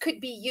deal? This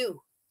could be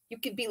you. You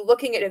could be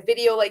looking at a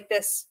video like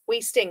this,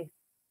 wasting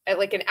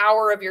like an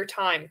hour of your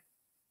time.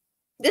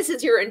 This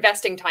is your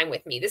investing time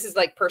with me. This is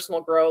like personal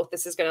growth.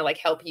 This is going to like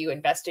help you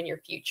invest in your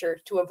future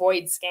to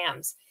avoid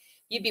scams.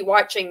 You'd be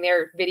watching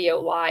their video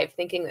live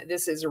thinking that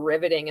this is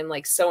riveting and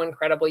like so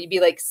incredible. You'd be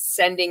like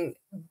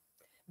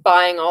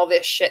buying all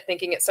this shit,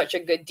 thinking it's such a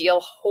good deal,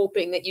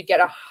 hoping that you'd get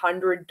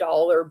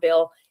 $100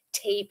 bill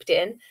taped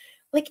in.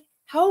 Like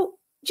how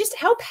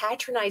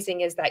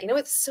patronizing is that?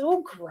 It's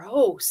so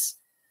gross.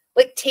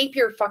 Like tape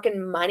your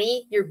fucking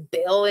money, your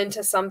bill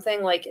into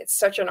something like it's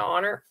such an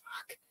honor.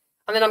 Fuck.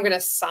 And then I'm going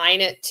to sign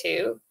it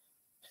too.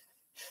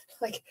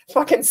 Like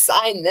fucking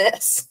sign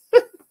this.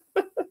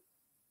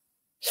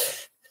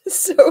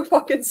 So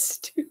fucking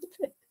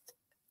stupid.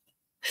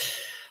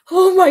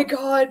 Oh my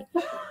God.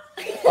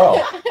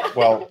 Oh,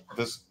 well,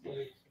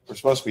 we're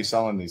supposed to be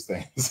selling these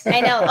things.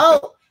 I know.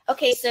 Oh,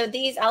 okay. So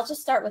these, I'll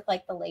just start with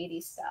like the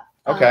ladies stuff.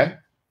 Okay.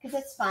 Because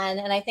it's fun.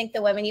 And I think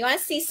the women, you want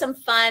to see some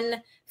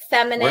fun,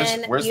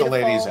 feminine. Where's the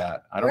ladies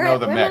at? I don't know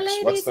the Where the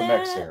mix. What's the ladies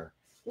mix at? here?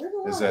 Where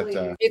the Is lovely-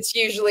 it It's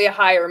usually a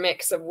higher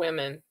mix of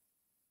women,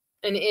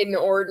 an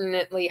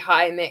inordinately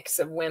high mix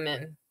of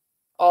women,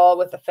 all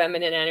with the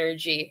feminine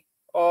energy.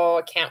 Oh,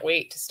 I can't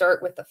wait to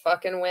start with the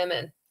fucking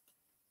women.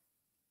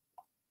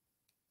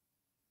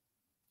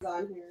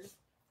 on here?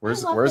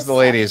 where's I love where's this the stuff.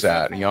 ladies It's so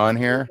at? fun. You on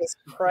here? Jesus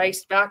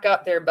Christ, back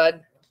up there,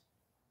 bud.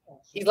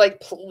 He's like,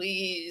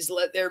 please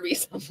let there be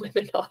some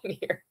women on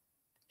here.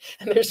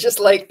 And there's just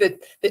like the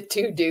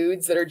two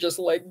dudes that are just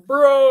like,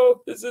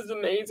 bro, this is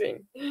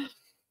amazing. It's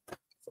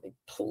like,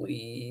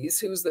 please,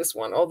 who's this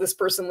one? Oh, this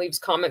person leaves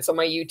comments on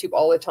my YouTube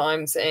all the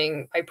time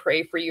saying, I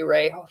pray for you,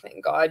 Ray. Oh,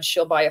 thank God,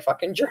 she'll buy a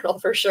fucking journal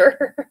for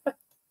sure.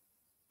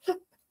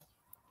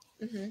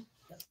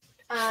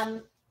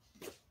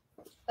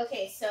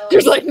 Okay, so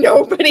There's like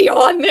nobody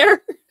on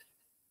there.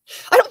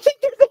 I don't think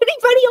there's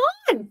anybody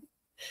on.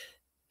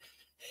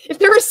 If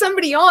there was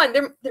somebody on,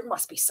 there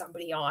must be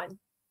somebody on.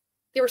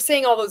 They were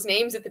saying all those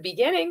names at the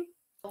beginning.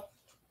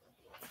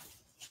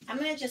 I'm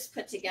going to just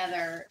put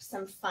together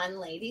some fun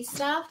lady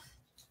stuff.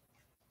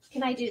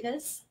 Can I do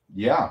this?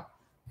 Yeah.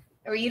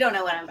 Or you don't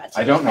know what I'm about to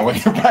do? I don't know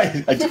what you're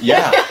about.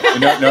 Yeah.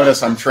 You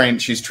notice I'm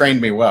trained. She's trained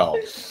me well.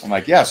 I'm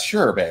like, yes,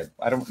 sure, babe.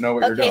 I don't know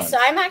what you're doing. Okay, so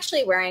I'm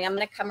actually wearing, I'm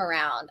going to come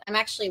around. I'm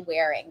actually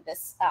wearing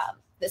this,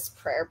 this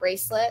prayer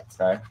bracelet.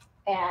 Okay.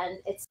 And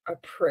it's A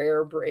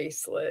prayer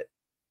bracelet.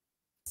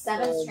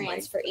 7 Oh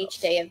strands my for each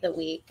day of the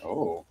week.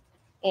 Oh.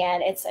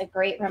 And it's a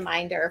great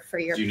reminder for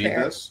your Do you prayer.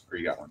 need this? Or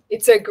you got one?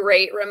 It's a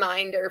great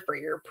reminder for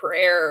your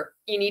prayer.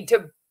 You need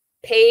to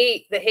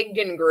pay the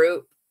Higdon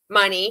Group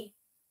money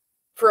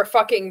for a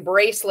fucking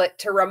bracelet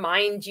to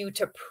remind you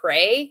to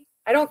pray.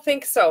 I don't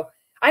think so.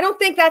 I don't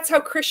think that's how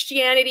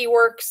Christianity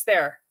works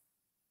there.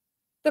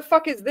 The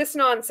fuck is this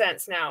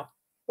nonsense now?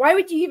 Why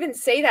would you even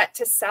say that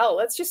to sell?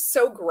 That's just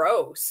so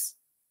gross.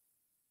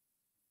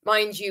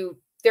 Mind you,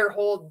 their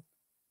whole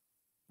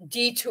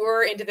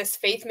detour into this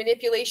faith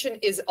manipulation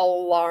is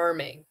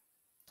alarming.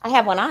 I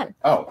have one on.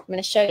 Oh. I'm going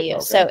to show you.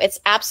 Okay. So it's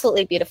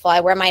absolutely beautiful. I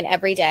wear mine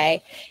every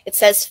day. It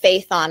says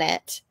faith on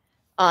it,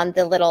 on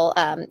the little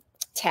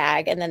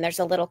tag. And then there's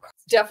a little.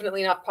 It's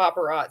definitely not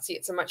paparazzi.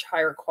 It's a much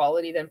higher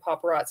quality than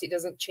paparazzi. It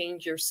doesn't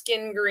change your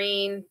skin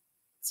green.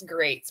 It's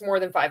great. It's more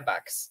than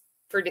 $5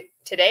 for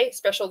today.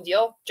 Special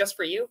deal just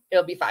for you.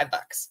 It'll be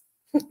 $5.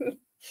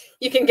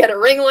 You can get a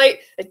ring light,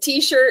 a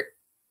t-shirt,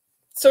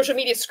 social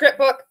media script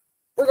book.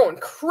 We're going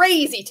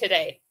crazy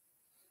today.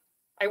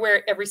 I wear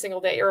it every single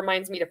day. It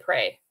reminds me to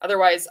pray.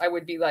 Otherwise, I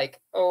would be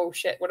like, oh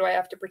shit, what do I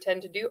have to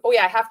pretend to do? Oh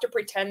yeah, I have to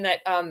pretend that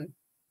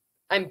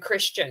I'm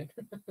Christian.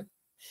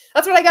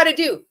 That's what I got to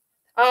do.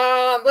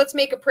 Let's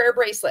make a prayer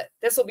bracelet.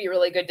 This will be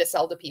really good to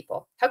sell to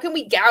people. How can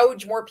we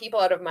gouge more people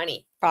out of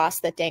money?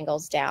 Cross that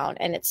dangles down,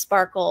 and it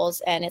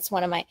sparkles, and it's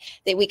one of my,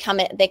 they come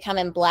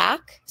in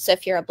black. So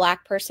if you're a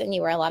black person,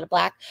 you wear a lot of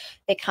black.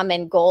 They come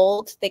in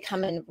gold. They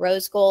come in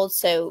rose gold.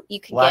 So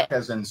you can Black get,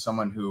 as in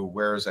someone who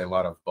wears a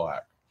lot of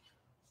black.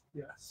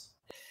 Yes.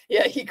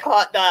 Yeah, he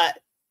caught that.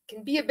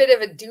 Can be a bit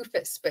of a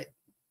doofus, but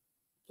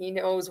he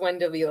knows when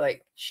to be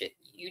like, shit,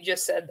 you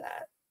just said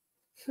that.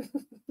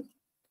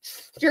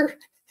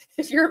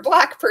 If you're a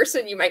black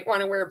person, you might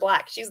want to wear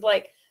black. She's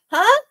like,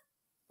 huh?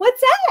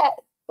 What's that?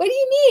 What do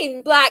you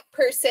mean, black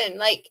person?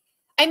 Like,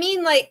 I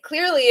mean, like,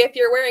 clearly if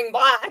you're wearing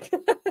black.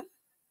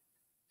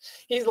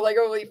 He's like,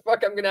 holy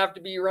fuck, I'm going to have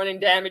to be running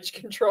damage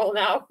control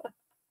now.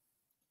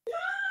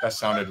 That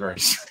sounded very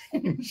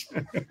strange.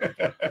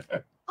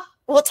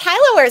 well,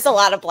 Tyler wears a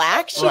lot of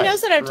black. She Right,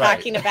 knows what I'm right.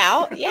 talking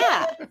about.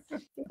 Yeah.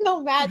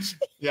 No match.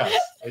 Yes,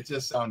 it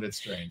just sounded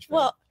strange.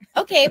 Well,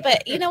 okay,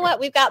 but you know what?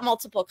 We've got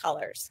multiple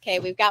colors. Okay,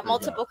 we've got We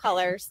multiple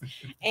colors,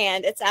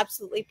 and it's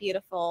absolutely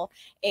beautiful.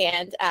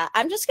 And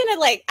I'm just gonna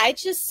I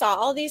just saw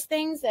all these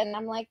things, and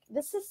I'm like,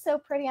 this is so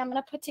pretty. I'm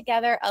gonna put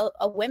together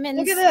a women's.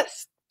 Look at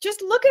this.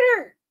 Just look at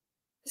her.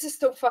 This is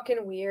so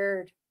fucking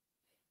weird.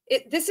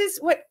 This is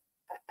what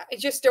I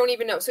just don't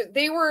even know. So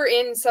they were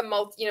in some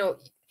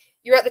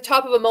you're at the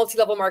top of a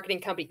multi-level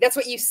marketing company. That's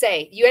what you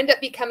say. You end up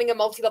becoming a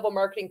multi-level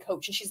marketing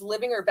coach, and she's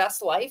living her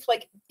best life,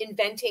 like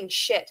inventing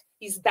shit.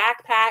 These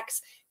backpacks,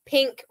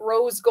 pink,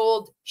 rose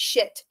gold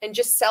shit, and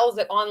just sells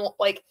it on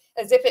like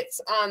as if it's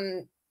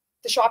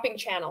the shopping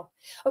channel.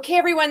 Okay,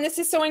 everyone, this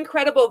is so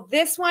incredible.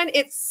 This one,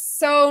 it's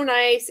so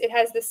nice. It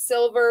has the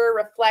silver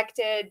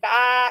reflected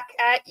back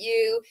at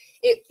you.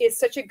 It is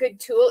such a good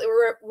tool.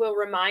 It will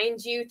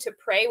remind you to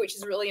pray, which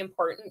is really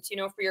important,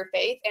 for your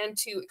faith and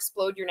to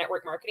explode your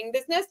network marketing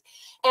business.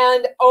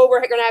 And oh,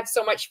 we're going to have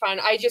so much fun.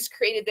 I just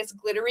created this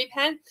glittery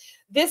pen.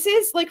 This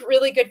is like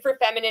really good for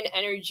feminine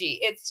energy.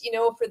 It's,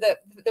 for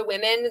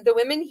the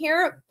women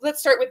here.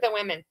 Let's start with the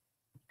women.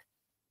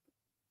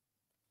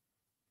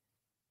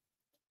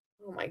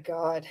 Oh my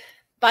God.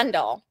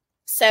 Bundle.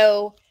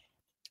 So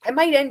I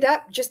might end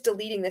up just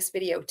deleting this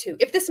video too.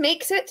 If this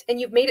makes it and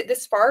you've made it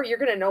this far, you're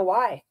going to know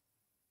why.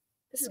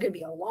 This is going to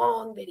be a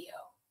long video.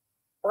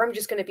 Or I'm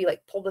just going to be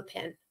like, pull the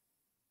pin.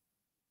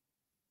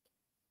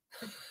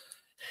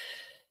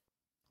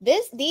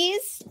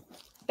 These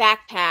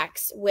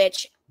backpacks,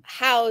 which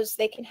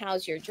they can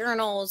house your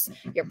journals,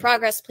 your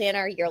progress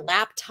planner, your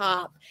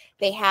laptop.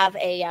 They have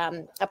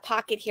a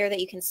pocket here that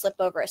you can slip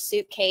over a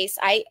suitcase.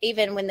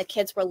 Even when the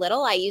kids were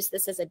little, I used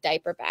this as a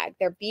diaper bag.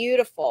 They're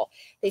beautiful.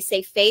 They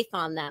say faith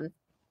on them.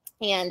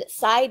 And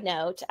side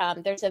note,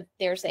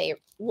 there's a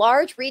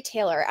large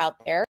retailer out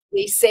there.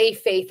 They say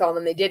faith on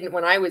them. They didn't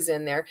when I was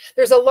in there.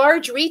 There's a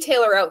large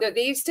retailer out there.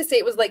 They used to say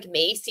it was like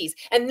Macy's.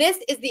 And this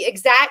is the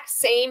exact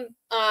same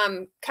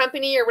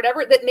company or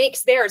whatever that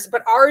makes theirs.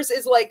 But ours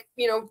is like,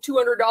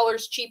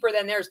 $200 cheaper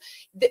than theirs.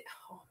 It's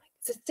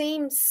the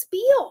same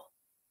spiel.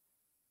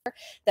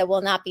 That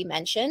will not be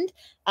mentioned.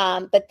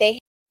 But they.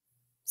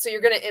 So you're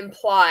going to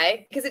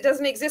imply, because it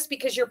doesn't exist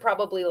because you're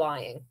probably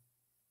lying.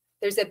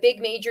 There's a big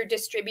major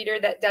distributor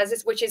that does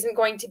this, which isn't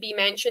going to be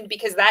mentioned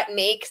because that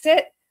makes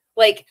it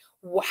like,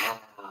 wow,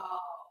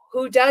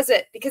 who does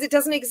it? Because it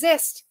doesn't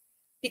exist.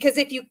 Because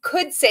if you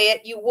could say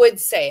it, you would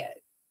say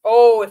it.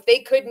 Oh, if they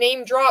could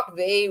name drop,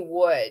 they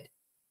would.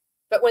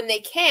 But when they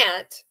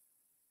can't,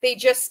 they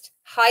just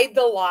hide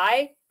the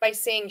lie by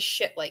saying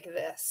shit like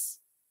this.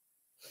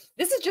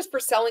 This is just for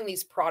selling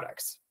these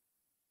products,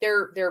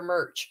 their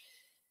merch.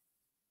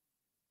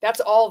 That's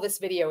all this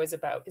video is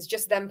about, is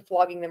just them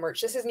flogging the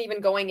merch. This isn't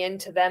even going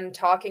into them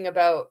talking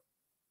about,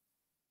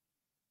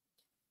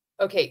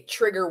 okay,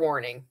 trigger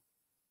warning.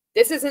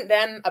 This isn't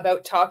them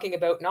about talking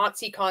about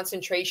Nazi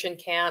concentration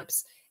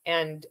camps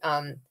and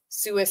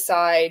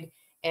suicide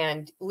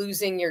and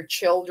losing your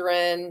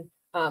children,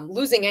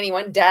 losing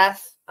anyone,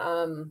 death,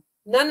 none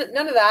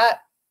of that.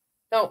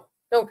 No.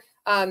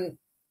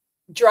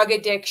 Drug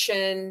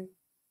addiction,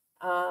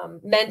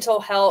 mental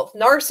health,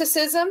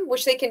 narcissism,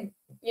 which they can,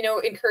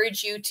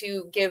 encourage you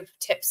to give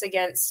tips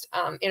against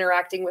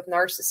interacting with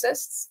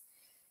narcissists.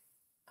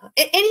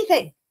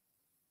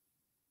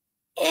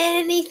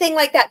 Anything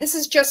like that. This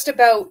is just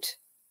about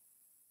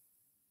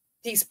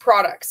these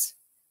products,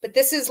 but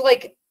this is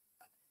like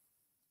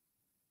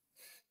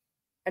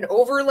an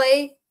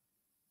overlay.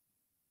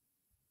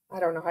 I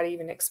don't know how to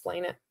even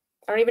explain it.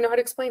 I don't even know how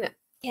to explain it.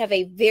 We have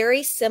a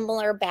very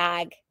similar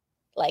bag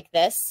like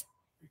this.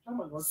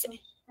 Ours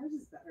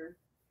is better.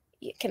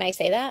 Can I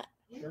say that?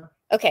 Yeah.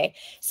 Okay.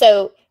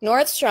 So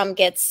Nordstrom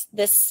gets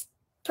this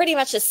pretty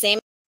much the same.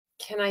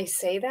 Can I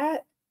say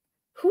that?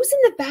 Who's in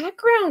the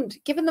background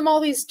giving them all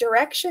these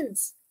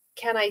directions?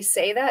 Can I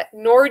say that?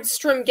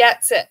 Nordstrom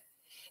gets it.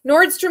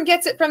 Nordstrom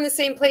gets it from the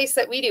same place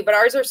that we do, but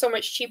ours are so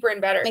much cheaper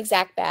and better.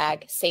 Exact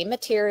bag, same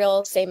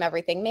material, same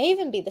everything. May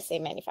even be the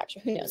same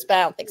manufacturer. Who knows? But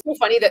I don't think so. It's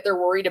so funny that they're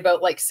worried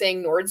about like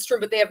saying Nordstrom,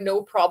 but they have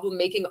no problem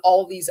making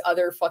all these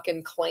other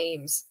fucking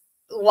claims,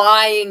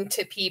 lying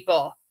to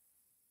people.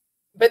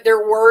 But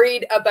they're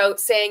worried about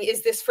saying,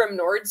 is this from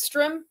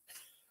Nordstrom?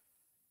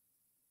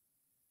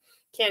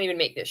 Can't even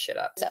make this shit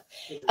up. So,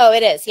 oh,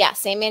 it is. Yeah,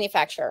 same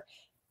manufacturer.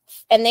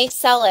 And they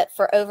sell it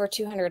for over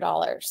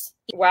 $200.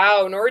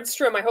 Wow,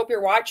 Nordstrom, I hope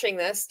you're watching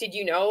this. Did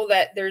you know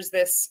that there's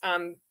this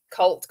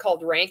cult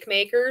called Rank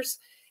Makers,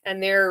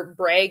 and they're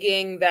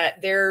bragging that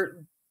their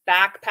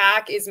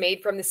backpack is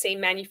made from the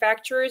same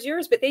manufacturer as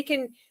yours, but they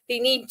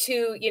need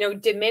to,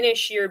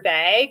 diminish your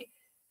bag.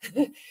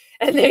 And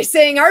they're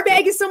saying our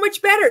bag is so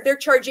much better. They're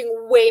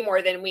charging way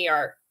more than we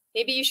are.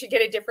 Maybe you should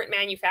get a different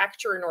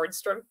manufacturer,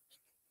 Nordstrom.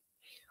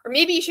 Or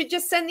maybe you should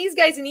just send these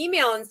guys an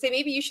email and say,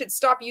 maybe you should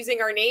stop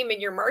using our name in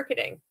your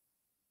marketing.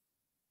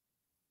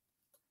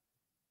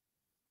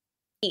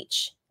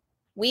 Each.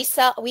 We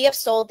have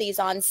sold these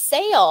on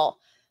sale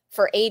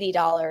for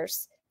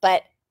 $80,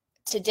 but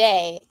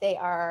today they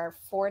are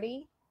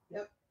 40.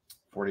 Yep.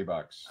 $40.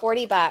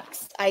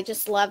 $40. I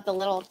just love the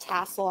little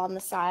tassel on the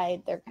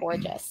side. They're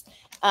gorgeous.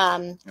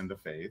 And the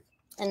faith.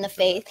 And the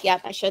faith.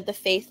 Yep. I showed the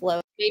faith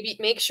logo. Maybe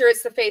make sure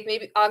it's the faith.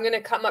 Maybe I'm going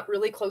to come up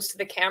really close to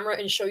the camera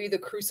and show you the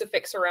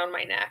crucifix around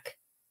my neck.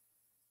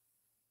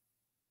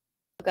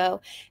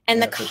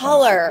 And the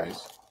color.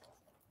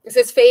 It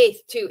says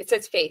faith too. It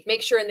says faith.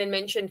 Make sure and then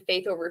mention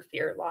faith over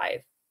fear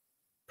live.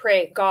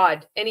 Pray,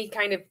 God, any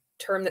kind of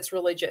term that's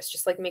religious,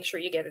 just like make sure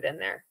you get it in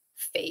there.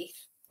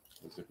 Faith.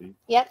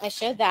 Yep, I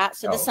showed that.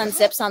 So this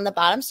unzips on the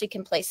bottom so you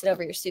can place it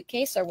over your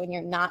suitcase, or when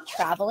you're not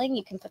traveling,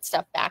 you can put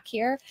stuff back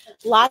here.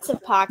 Lots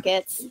of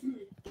pockets.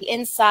 The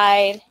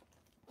inside,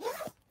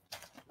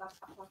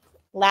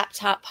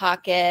 laptop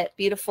pocket,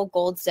 beautiful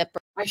gold zipper.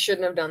 I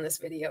shouldn't have done this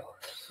video.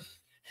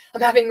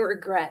 I'm having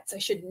regrets. I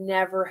should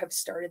never have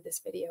started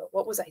this video.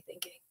 What was I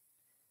thinking?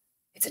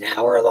 It's an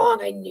hour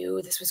long. I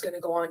knew this was going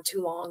to go on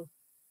too long.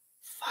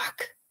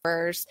 Fuck.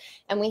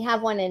 And we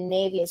have one in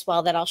navy as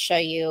well that I'll show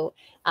you.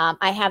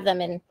 I have them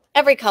in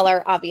every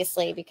color,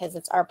 obviously, because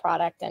it's our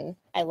product and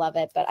I love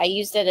it. But I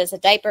used it as a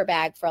diaper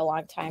bag for a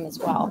long time as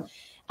well.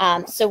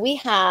 So we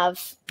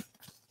have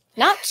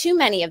not too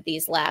many of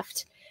these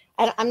left.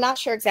 I'm not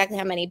sure exactly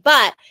how many,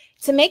 but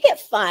to make it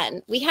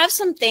fun, we have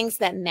some things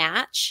that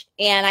match.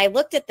 And I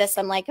looked at this,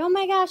 I'm like, oh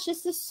my gosh,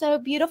 this is so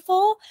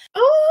beautiful.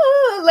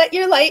 Oh, let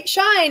your light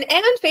shine,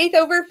 and Faith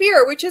Over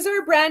Fear, which is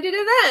our branded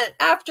event.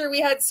 After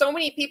we had so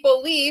many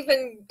people leave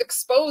and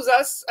expose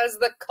us as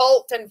the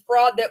cult and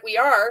fraud that we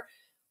are,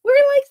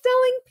 we're like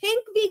selling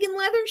pink vegan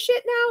leather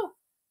shit now.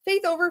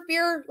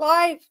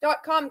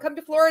 faithoverfearlive.com. Come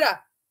to Florida.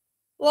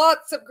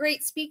 Lots of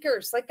great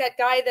speakers, like that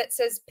guy that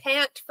says,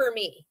 pant for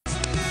me.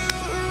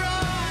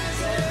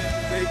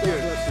 Thank you.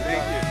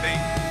 Thank you.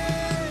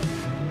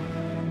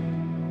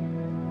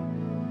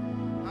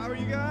 How are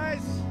you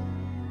guys?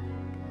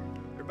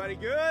 Everybody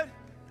good?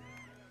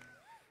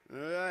 All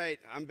right.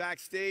 I'm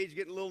backstage,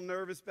 getting a little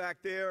nervous back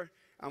there.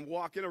 I'm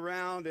walking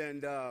around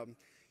and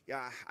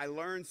yeah, I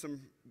learned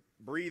some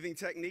breathing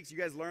techniques. You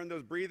guys learned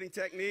those breathing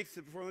techniques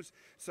before?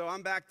 So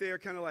I'm back there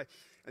kind of like,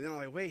 and then I'm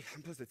like, wait,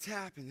 I'm supposed to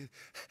tap and then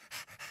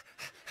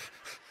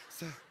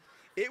so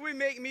it would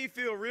make me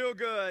feel real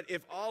good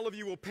if all of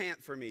you will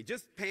pant for me.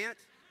 Just pant.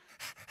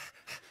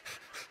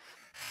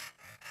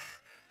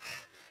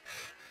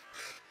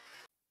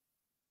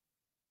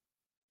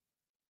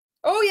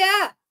 Oh,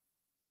 yeah.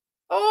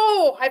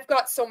 Oh, I've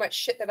got so much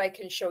shit that I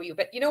can show you.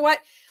 But you know what?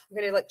 I'm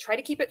going to try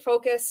to keep it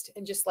focused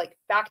and just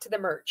back to the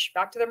merch.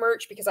 Back to the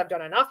merch, because I've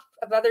done enough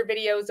of other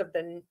videos of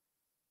the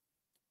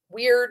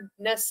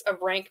weirdness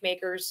of Rank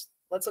Makers.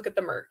 Let's look at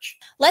the merch.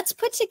 Let's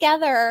put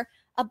together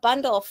a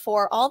bundle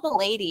for all the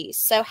ladies.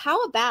 So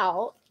how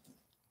about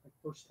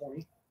First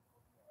 20.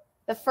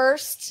 the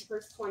first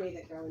First 20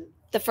 that go in.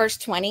 the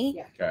first 20?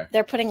 Yeah. Okay.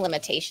 They're putting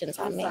limitations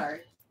on I'm me.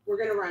 sorry. We're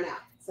going to run out.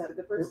 So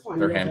the first 20.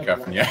 They're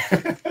handcuffing you.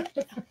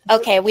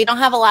 Okay, we don't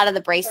have a lot of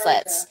the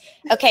bracelets.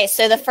 Okay,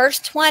 so the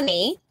first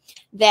 20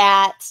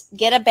 that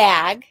get a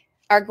bag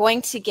are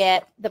going to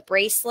get the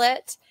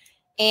bracelet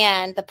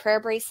and the prayer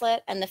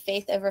bracelet and the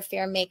Faith Over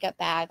Fear makeup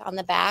bag. On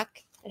the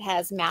back, it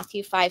has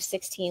Matthew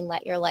 5:16,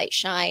 let your light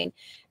shine.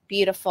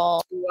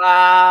 Beautiful,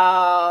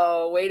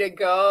 Wow, way to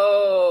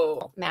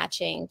go.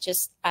 matching.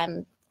 Just I'm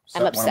One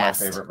of my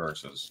obsessed. favorite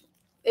verses.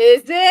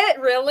 Is it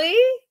really?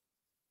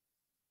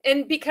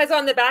 And because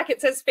on the back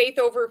it says faith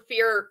over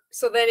fear,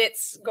 so then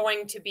it's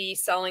going to be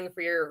selling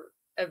for your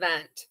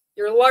event,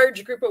 your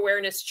large group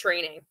awareness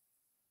training.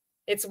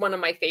 It's one of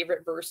my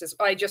favorite verses.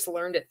 I just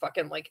learned it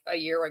fucking like a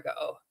year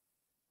ago.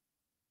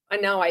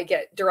 And now I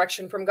get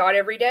direction from God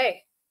every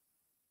day.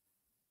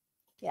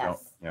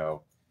 Yes. You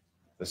know,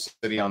 the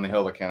city on the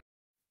hill that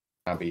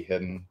cannot be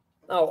hidden.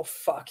 Oh,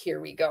 fuck.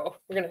 Here we go.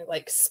 We're going to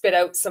like spit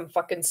out some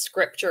fucking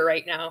scripture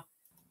right now.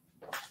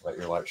 Let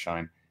your light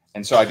shine.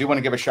 And so I do want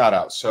to give a shout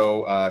out.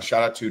 So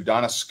shout out to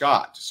Donna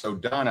Scott. So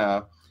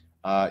Donna,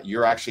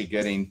 you're actually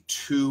getting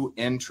 2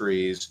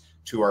 entries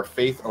to our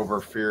Faith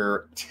Over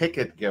Fear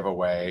ticket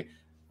giveaway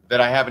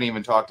that I haven't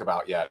even talked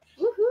about yet.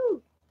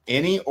 Woohoo.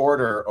 Any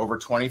order over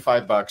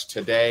 $25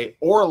 today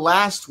or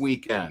last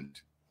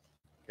weekend,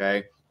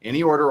 okay?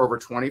 Any order over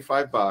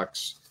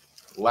 $25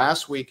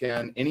 last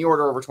weekend, any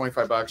order over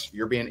 $25,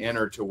 you're being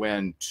entered to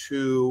win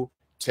 2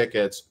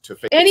 tickets to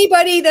Faith.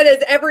 Anybody that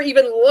has ever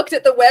even looked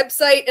at the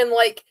website and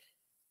like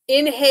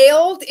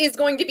inhaled is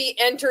going to be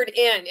entered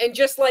in, and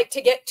just like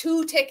to get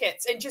 2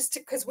 tickets, and just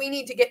because we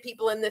need to get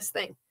people in this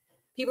thing.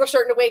 People are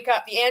starting to wake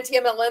up. The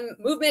anti-MLM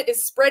movement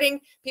is spreading.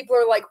 People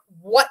are like,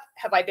 what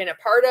have I been a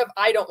part of?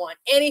 I don't want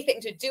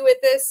anything to do with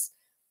this.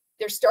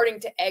 They're starting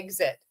to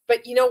exit.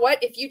 But you know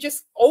what? If you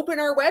just open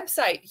our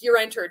website, you're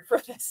entered for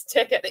this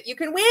ticket that you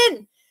can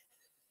win.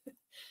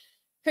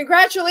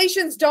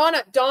 Congratulations,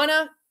 Donna.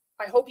 Donna,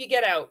 I hope you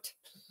get out.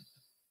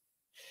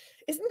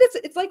 Isn't this,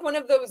 it's like one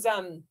of those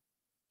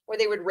where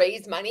they would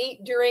raise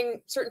money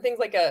during certain things,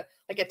 like a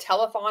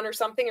telethon or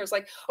something. It was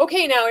like,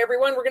 okay, now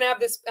everyone, we're gonna have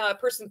this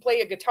person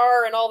play a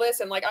guitar and all this,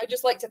 and like I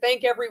just like to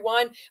thank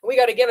everyone. And we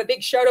got to give a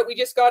big shout out. We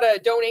just got a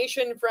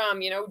donation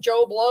from, you know,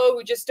 Joe Blow,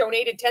 who just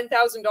donated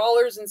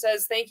 $10,000 and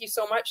says thank you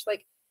so much.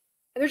 Like,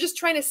 and they're just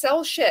trying to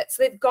sell shit.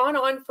 So they've gone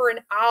on for an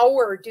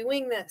hour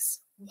doing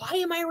this. Why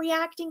am I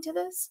reacting to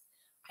this?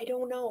 I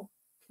don't know.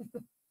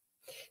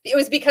 It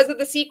was because of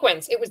the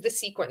sequence. It was the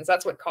sequence.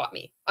 That's what caught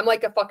me. I'm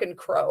like a fucking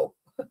crow.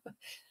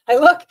 I'm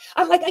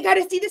like, I got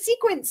to see the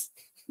sequence.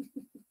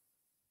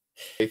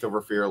 Faith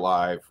Over Fear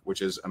Live,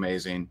 which is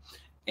amazing.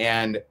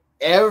 And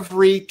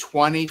every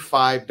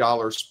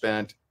 $25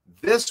 spent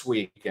this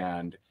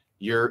weekend,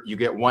 you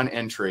get 1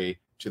 entry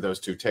to those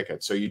 2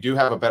 tickets. So you do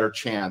have a better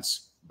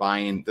chance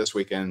buying this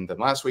weekend than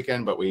last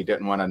weekend, but we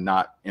didn't want to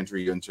not enter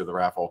you into the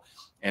raffle.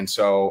 And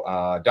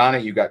so, Donna,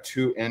 you got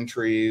 2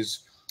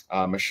 entries.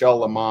 Michelle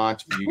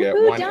Lamont, you get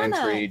Woo-hoo, 1 Donna.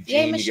 entry.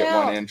 Yay, Jean, you get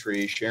 1 Michelle.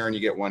 entry. Sharon, you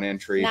get 1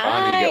 entry.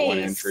 Bonnie, you get 1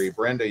 Nice. entry.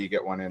 Brenda, you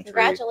get 1 entry.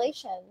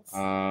 Congratulations.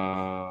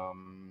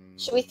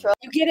 Should we throw?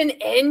 You get an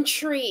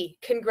entry.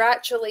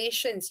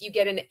 Congratulations. You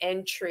get an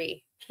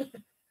entry.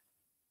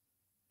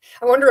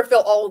 I wonder if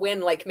they'll all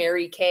win like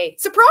Mary Kay.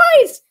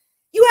 Surprise!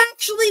 You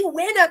actually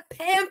win a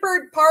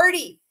pampered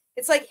party.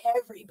 It's like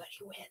everybody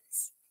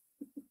wins.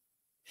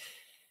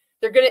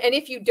 They're gonna, and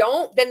if you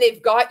don't, then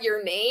they've got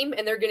your name,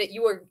 and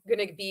you are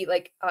gonna be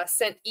like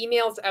sent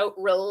emails out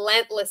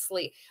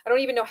relentlessly. I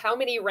don't even know how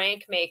many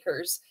rank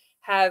makers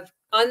have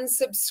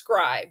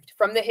unsubscribed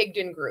from the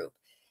Higdon group,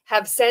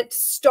 have sent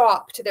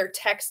stop to their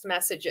text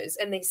messages,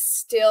 and they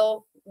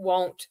still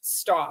won't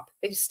stop.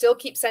 They still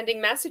keep sending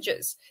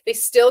messages. They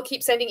still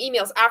keep sending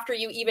emails after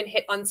you even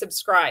hit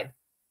unsubscribe.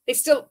 They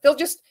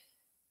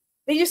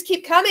just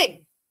keep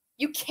coming.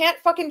 You can't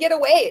fucking get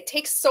away. It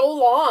takes so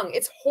long.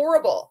 It's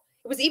horrible.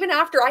 It was even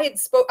after I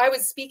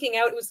was speaking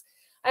out. It was,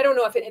 I don't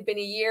know if it had been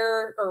a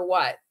year or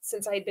what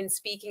since I had been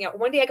speaking out.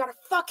 One day I got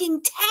a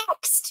fucking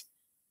text.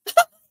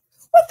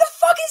 What the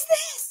fuck is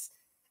this?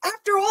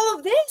 After all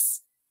of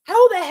this,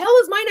 how the hell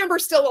is my number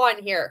still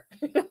on here?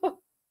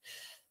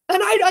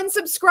 And I'd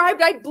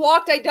unsubscribed, I'd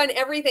blocked, I'd done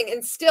everything,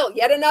 and still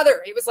yet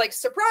another. It was like,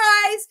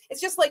 surprise.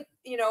 It's just like,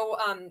 you know,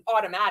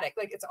 automatic,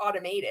 like it's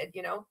automated,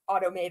 you know,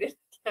 automated.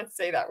 Can't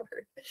say that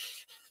word.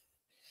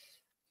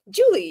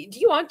 Julie, do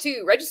you want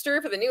to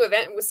register for the new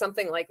event with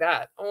something like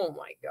that? Oh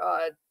my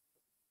God.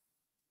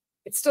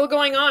 It's still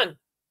going on.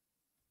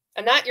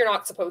 And that you're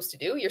not supposed to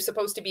do. You're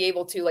supposed to be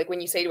able to, like when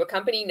you say to a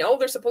company, no,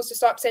 they're supposed to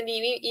stop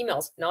sending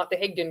emails, not the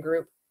Higdon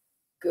group.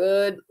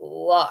 Good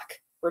luck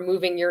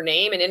removing your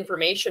name and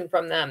information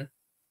from them.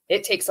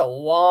 It takes a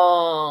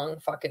long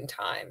fucking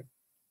time.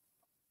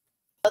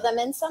 Throw them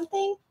in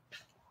something?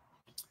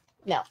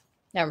 No,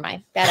 never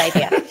mind. Bad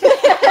idea.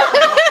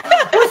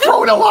 Withhold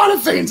throwing a lot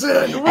of things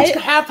in. What's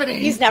happening?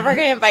 He's never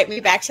going to invite me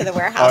back to the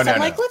warehouse. no, I'm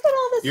like, no. look at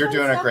all this. You're fun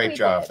doing a stuff great we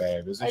job, did.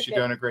 babe. Isn't she Okay.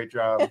 doing a great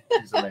job?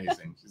 She's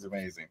amazing. She's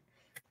amazing.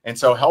 And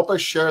so help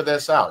us share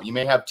this out. You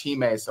may have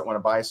teammates that want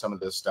to buy some of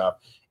this stuff.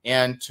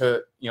 And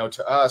to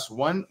us,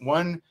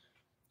 one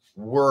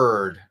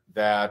word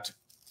that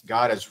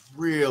God has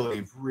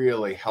really,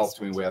 really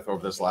helped me with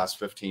over this last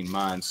 15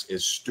 months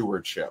is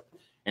stewardship.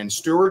 And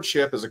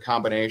stewardship is a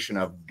combination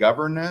of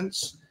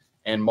governance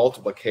and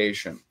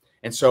multiplication.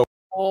 And so,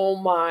 Oh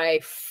my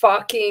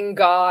fucking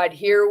God,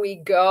 here we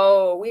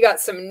go. We got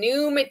some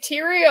new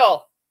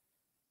material.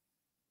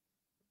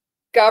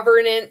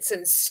 Governance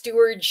and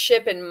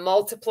stewardship and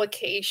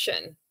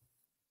multiplication.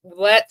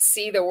 Let's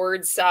see the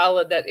word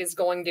salad that is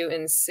going to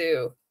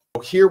ensue.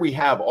 here we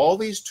have all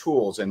these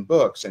tools and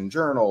books and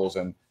journals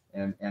and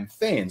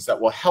things that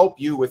will help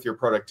you with your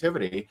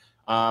productivity,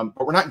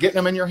 but we're not getting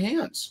them in your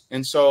hands.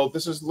 And so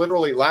this is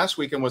literally, last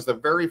weekend was the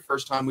very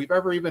first time we've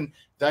ever even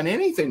done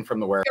anything from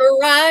the warehouse. The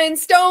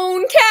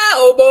Rhinestone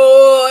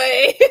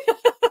Cowboy.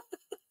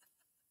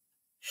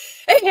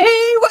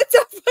 Hey, what's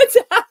up? What's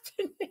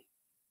happening?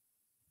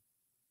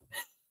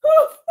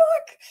 Oh,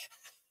 fuck.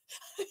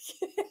 I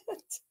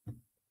can't.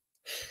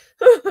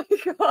 Oh,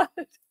 my God.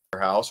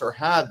 House or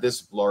had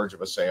this large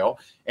of a sale.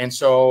 And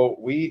so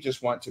we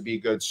just want to be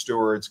good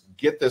stewards,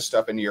 get this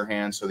stuff into your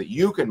hands so that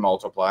you can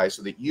multiply,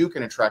 so that you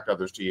can attract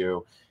others to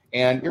you.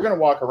 And you're going to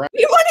walk around.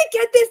 You want to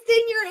get this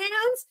in your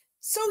hands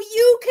so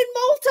you can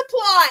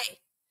multiply,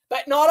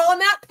 but not on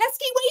that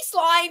pesky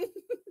waistline.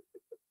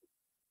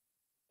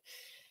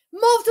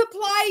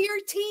 Multiply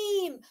your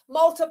team,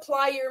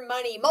 multiply your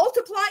money,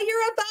 multiply your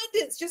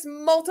abundance, just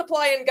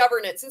multiply in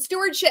governance and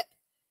stewardship.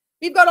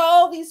 We've got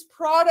all these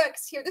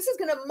products here. This is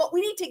going to, we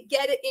need to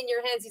get it in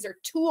your hands. These are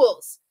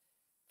tools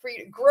for you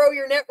to grow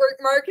your network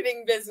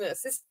marketing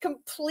business. This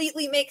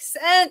completely makes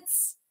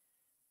sense.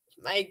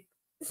 My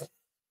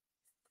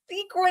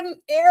sequin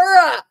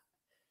era.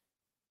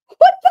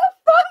 What the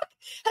fuck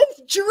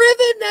has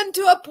driven them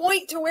to a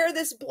point to wear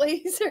this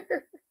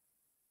blazer?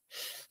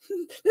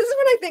 This is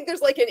when I think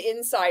there's like an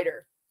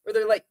insider where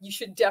they're like, you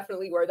should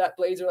definitely wear that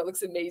blazer. That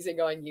looks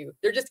amazing on you.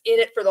 They're just in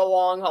it for the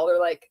long haul. They're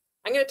like,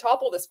 I'm going to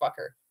topple this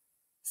fucker.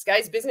 This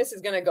guy's business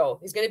is going to go.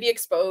 He's going to be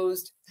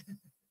exposed.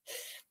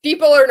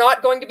 People are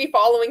not going to be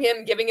following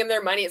him, giving him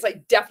their money. It's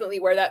like, definitely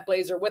wear that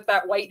blazer with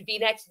that white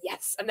V-neck.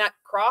 Yes. And that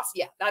cross.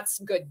 Yeah, that's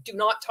good. Do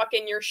not tuck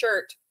in your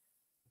shirt.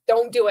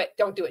 Don't do it.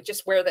 Don't do it.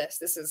 Just wear this.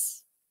 This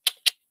is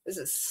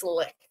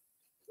slick.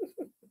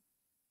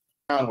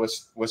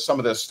 With some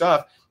of this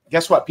stuff,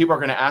 guess what? People are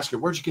going to ask you,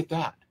 where'd you get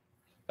that?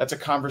 That's a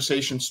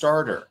conversation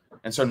starter.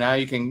 And so now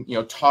you can,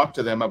 talk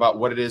to them about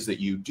what it is that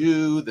you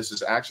do. This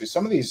is actually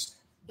some of these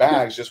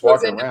bags just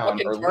walking around.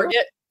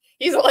 Target.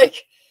 He's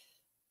like,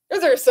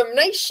 those are some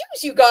nice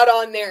shoes you got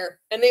on there.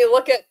 And they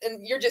look at,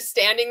 and you're just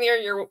standing there.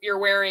 You're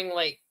wearing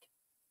like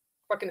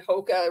fucking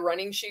Hoka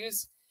running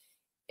shoes.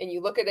 And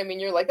you look at him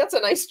and you're like, that's a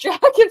nice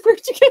jacket.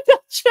 Where'd you get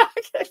that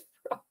jacket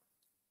from?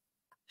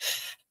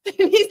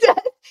 And he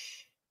said,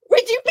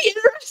 would you be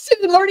interested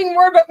in learning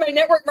more about my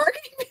network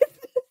marketing business?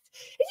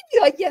 And you'd be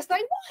like, yes,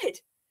 I would.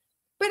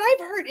 But I've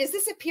heard, is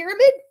this a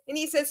pyramid? And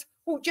he says,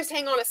 oh, just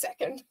hang on a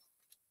second.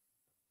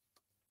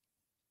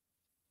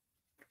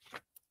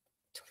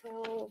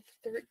 12,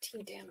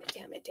 13,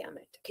 damn it.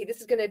 Okay,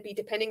 this is going to be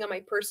depending on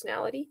my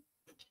personality.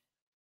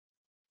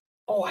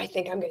 Oh, I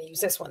think I'm going to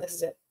use this one. This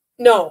is it.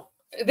 No,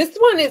 this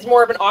one is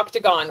more of an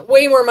octagon.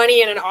 Way more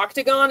money in an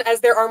octagon as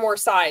there are more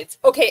sides.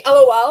 Okay,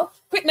 LOL,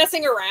 quit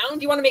messing around.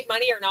 Do you want to make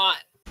money or not?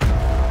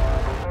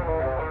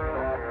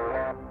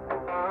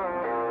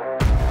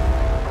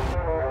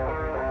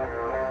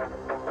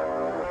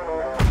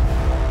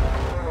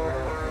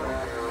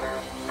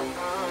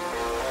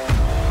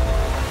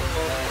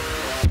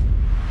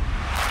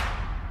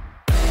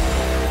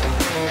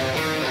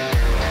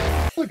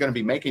 Going to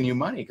be making you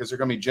money because they're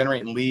going to be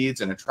generating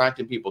leads and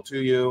attracting people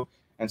to you.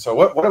 And so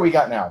what do we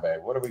got now, babe?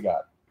 What do we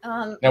got?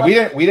 Now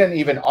we didn't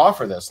even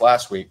offer this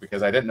last week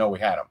because I didn't know we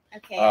had them.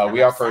 Okay.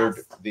 We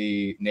offered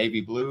the navy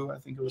blue, I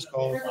think it was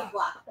called. Really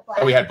black.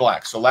 Oh, we had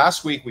black. So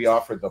last week we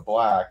offered the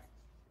black,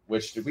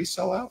 which did we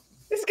sell out?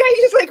 This guy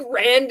just like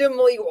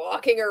randomly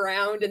walking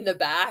around in the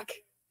back.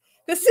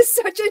 This is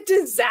such a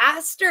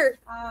disaster.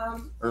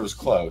 Or it was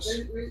close.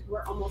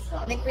 We're almost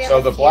done. I think we have So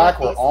a the few black,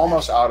 of we're these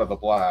almost left. out of the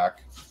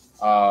black.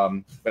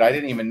 But I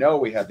didn't even know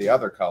we had the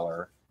other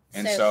color.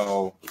 And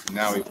so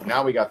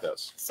now we got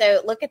this.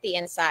 So look at the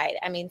inside.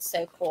 I mean,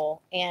 so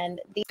cool.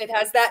 And It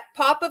has that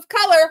pop of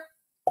color.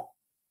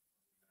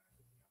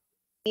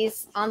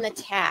 these on the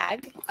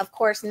tag, of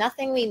course,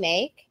 nothing we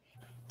make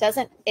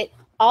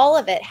all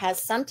of it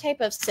has some type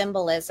of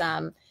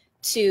symbolism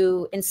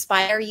to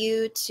inspire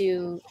you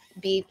to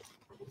be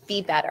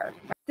better.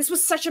 This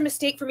was such a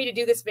mistake for me to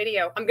do this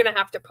video. I'm going to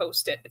have to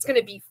post it. It's going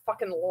to be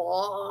fucking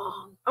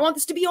long. I want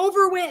this to be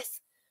over with.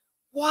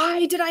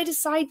 Why did I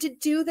decide to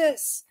do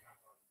this?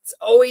 It's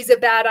always a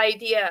bad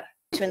idea.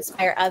 To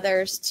inspire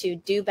others to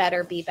do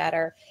better, be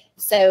better.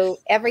 So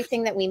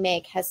everything that we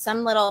make has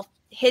some little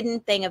hidden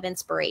thing of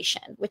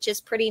inspiration, which is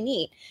pretty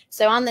neat.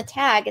 So on the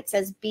tag, it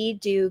says be,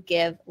 do,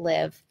 give,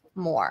 live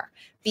more.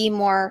 Be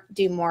more,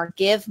 do more,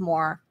 give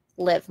more,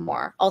 live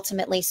more.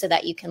 Ultimately, so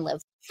that you can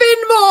live.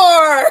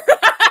 Finmore!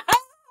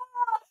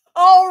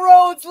 All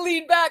roads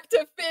lead back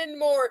to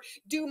Finmore.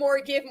 Do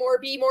more, give more,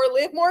 be more,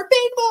 live more.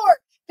 Finmore!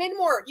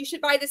 Finmore, you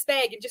should buy this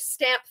bag and just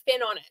stamp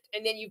Fin on it,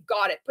 and then you've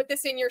got it. Put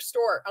this in your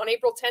store. On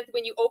April 10th,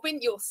 when you open,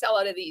 you'll sell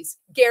out of these.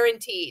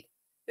 Guaranteed.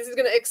 This is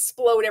going to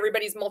explode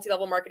everybody's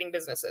multi-level marketing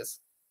businesses.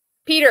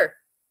 Peter,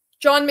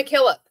 John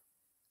McKillop.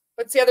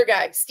 What's the other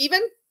guy?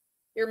 Steven?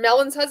 Your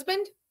Melon's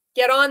husband?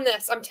 Get on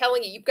this. I'm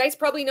telling you, you guys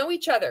probably know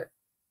each other.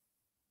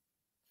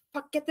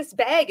 Fuck, get this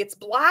bag. It's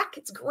black.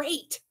 It's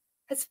great.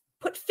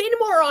 Put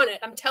Finmore on it.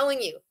 I'm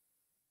telling you.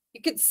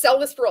 You could sell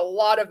this for a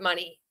lot of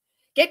money.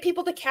 Get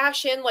people to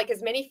cash in like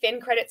as many Fin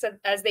credits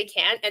as they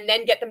can, and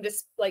then get them to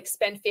like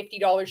spend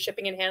 $50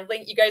 shipping and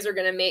handling. You guys are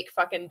going to make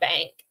fucking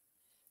bank.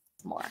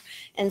 More.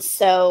 And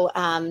so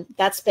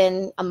that's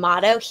been a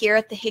motto here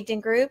at the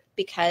Higdon Group,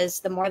 because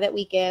the more that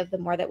we give, the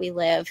more that we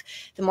live,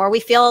 the more we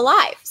feel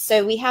alive.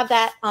 So we have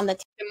that on the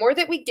more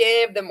that we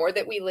give, the more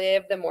that we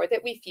live, the more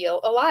that we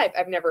feel alive.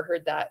 I've never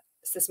heard that.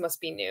 This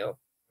must be new.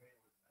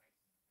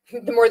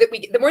 The more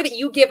that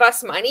you give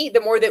us money, the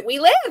more that we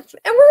live,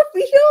 and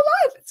we feel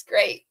alive. It's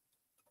great.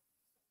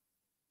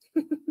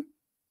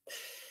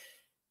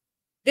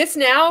 This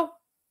now,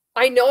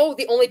 I know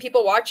the only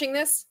people watching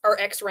this are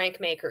ex-rank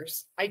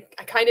makers. I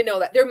kind of know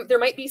that. There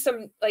might be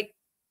some like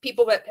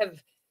people that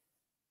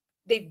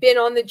they've been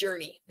on the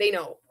journey. They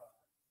know.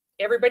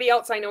 Everybody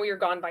else, I know you're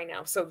gone by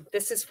now. So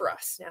this is for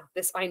us now.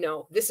 This I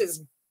know. This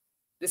is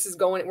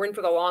going. We're in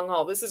for the long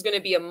haul. This is going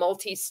to be a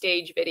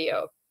multi-stage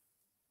video.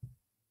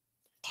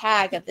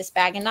 Tag of this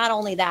bag, and not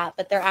only that,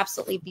 but they're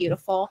absolutely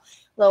beautiful.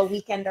 Little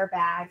weekender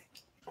bag.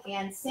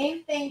 And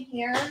same thing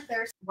here.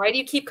 Why do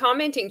you keep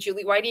commenting,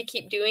 Julie? Why do you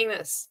keep doing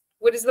this?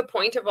 What is the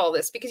point of all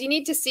this? Because you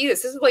need to see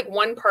this. This is like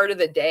one part of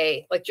the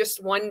day, like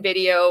just one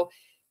video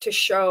to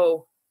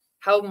show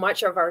how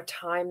much of our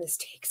time this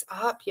takes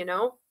up, you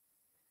know?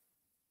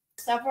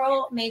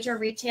 Several major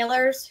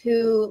retailers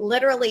who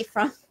literally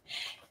from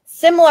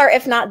similar,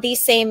 if not the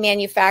same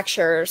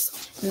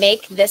manufacturers,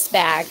 make this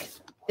bag,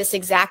 this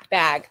exact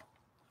bag.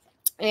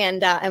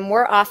 And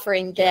we're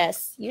offering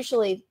this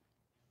usually.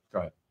 Go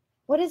ahead.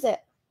 What is it?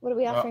 What are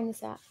we offering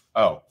this at?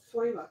 Oh,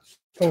 $20.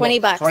 20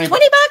 bucks. 20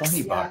 20 bucks?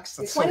 20 bucks.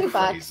 That's 20 so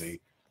bucks.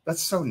 crazy.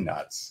 That's so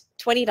nuts.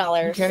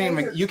 $20.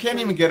 You can't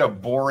even get a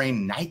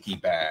boring Nike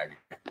bag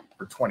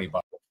for 20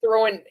 bucks.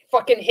 Throwing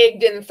fucking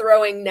Higdon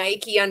throwing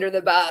Nike under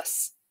the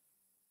bus.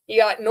 You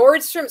got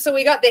Nordstrom. So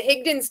we got the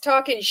Higdons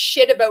talking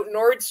shit about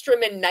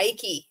Nordstrom and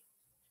Nike.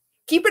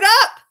 Keep it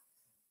up.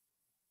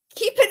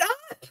 Keep it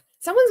up.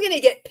 Someone's going to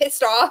get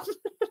pissed off.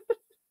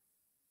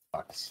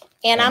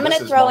 And I'm going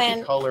to throw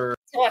in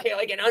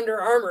like an Under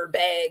Armour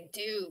bag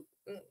too.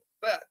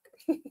 Fuck.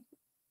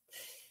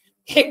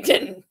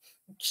 Higdon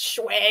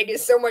swag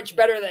is so much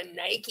better than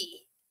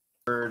Nike.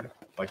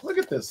 Like, look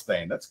at this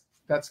thing. That's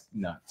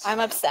nuts. I'm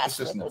obsessed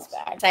with nuts. this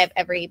bag. I have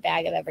every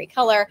bag of every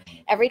color.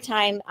 Every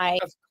time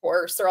Of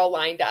course, they're all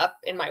lined up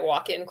in my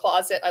walk-in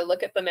closet. I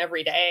look at them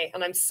every day,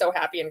 and I'm so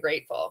happy and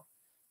grateful.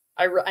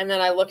 And then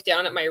I look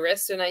down at my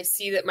wrist, and I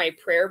see that my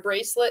prayer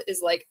bracelet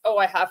is like, oh,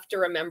 I have to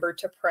remember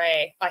to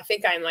pray. I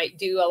think I might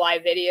do a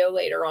live video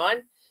later on,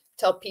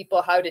 tell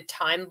people how to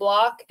time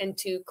block and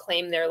to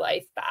claim their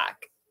life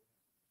back.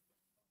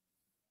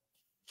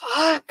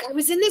 Fuck, I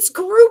was in this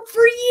group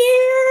for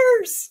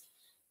years.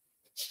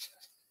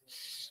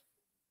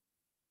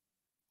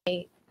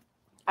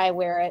 I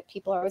wear it,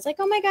 people are always like,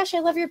 oh my gosh, I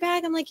love your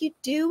bag. I'm like, you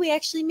do? We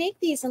actually make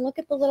these, and look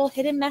at the little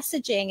hidden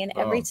messaging in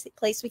every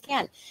place we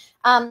can.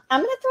 I'm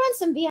going to throw in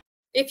some VIP.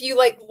 If you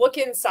like look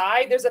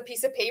inside, there's a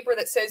piece of paper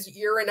that says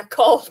you're in a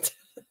cult.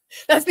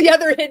 That's the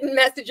other hidden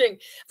messaging.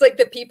 It's like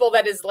the people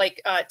that is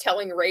like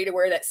telling Ray to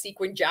wear that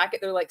sequin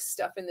jacket. They're like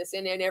stuffing this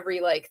in every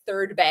like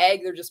third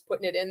bag. They're just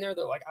putting it in there.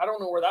 They're like, I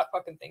don't know where that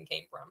fucking thing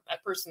came from.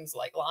 That person's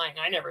like lying.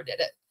 I never did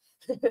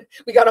it.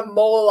 We got a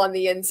mole on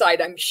the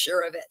inside. I'm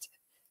sure of it.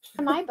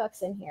 My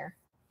books in here.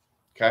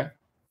 Okay.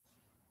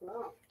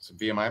 Wow. So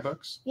BMI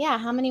books. Yeah,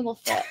 how many will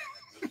fit?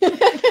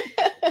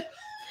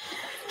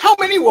 How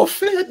many will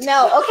fit?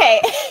 No,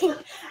 okay.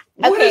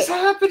 What is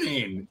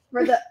happening?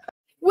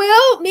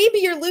 Well, maybe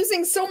you're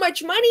losing so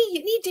much money,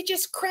 you need to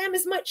just cram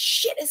as much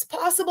shit as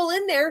possible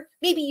in there.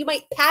 Maybe you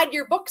might pad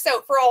your books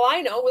out for all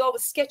I know with all the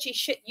sketchy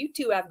shit you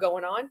two have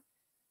going on.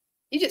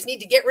 You just need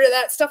to get rid of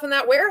that stuff in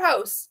that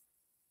warehouse.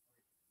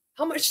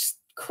 How much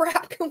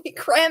crap can we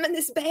cram in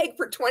this bag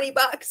for 20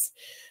 bucks?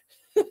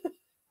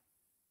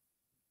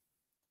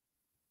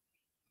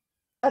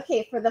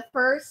 Okay, for the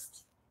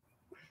first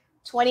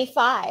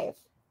 25,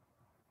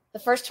 the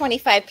first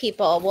 25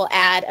 people will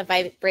add a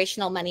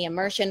vibrational money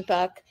immersion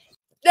book.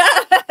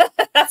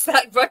 That's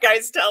that book I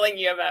was telling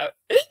you about.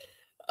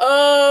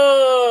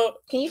 Oh.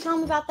 Can you tell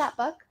them about that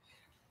book?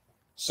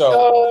 So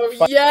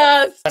Oh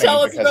yes, funny,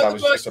 tell us because I about the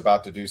was book. just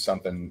about to do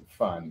something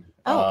fun.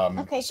 Oh,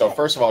 okay, So good.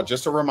 first of all,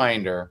 just a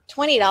reminder,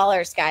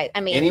 $20, guys.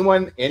 I mean,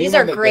 anyone these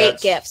are that great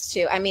gets- gifts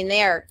too. I mean,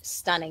 they are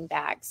stunning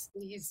bags.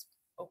 He's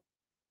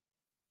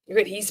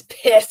good. He's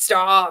pissed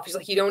off. He's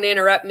like, you don't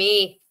interrupt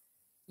me.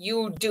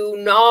 You do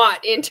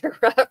not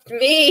interrupt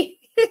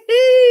me.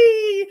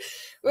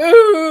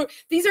 Woo.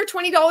 These are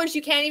 $20.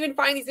 You can't even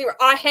find these anywhere.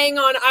 Hang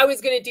on. I was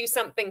going to do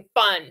something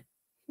fun.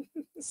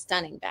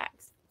 Stunning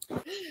bags.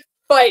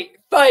 Fight.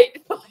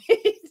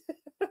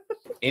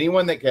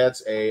 anyone that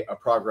gets a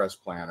progress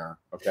planner,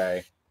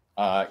 okay,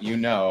 you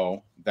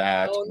know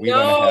that Oh, we no.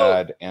 went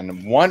ahead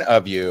and one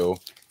of you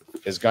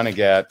is going to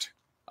get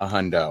a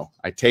hundo.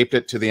 I taped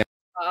it to the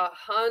A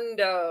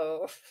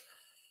hundo.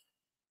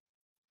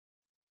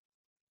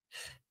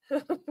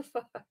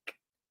 Fuck.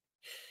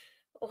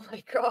 Oh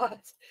my god.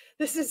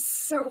 This is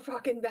so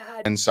fucking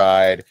bad.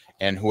 inside,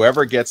 and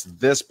whoever gets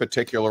this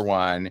particular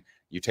one,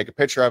 you take a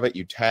picture of it,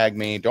 you tag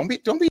me. Don't be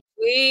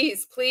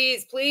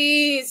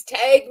Please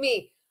tag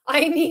me.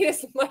 I need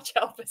as much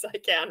help as I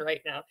can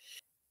right now.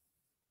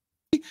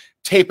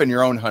 taping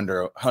your own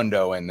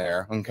hundo in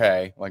there,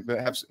 okay? Like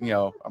that, you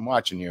know, I'm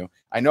watching you.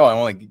 I know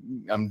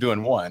I'm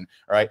doing one,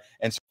 all right?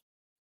 And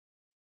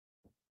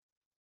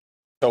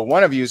so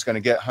one of you is going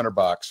to get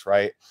 $100,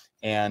 right?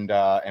 And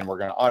we're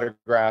going to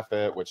autograph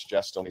it, which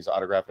Jess still needs to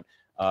autograph it.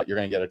 You're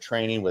going to get a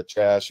training with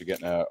Jess. You're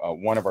getting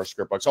one of our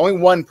script books. Only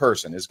one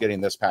person is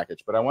getting this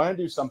package, but I want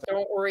to do something.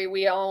 Don't worry,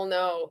 we all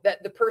know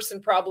that the person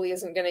probably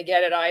isn't going to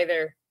get it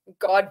either.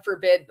 God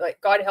forbid,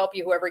 like God help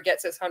you, whoever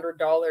gets this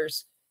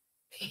 $100.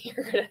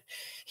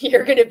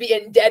 You're gonna be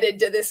indebted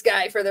to this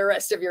guy for the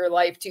rest of your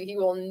life too. He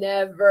will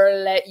never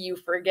let you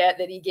forget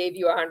that he gave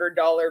you a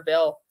 $100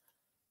 bill.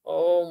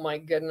 Oh my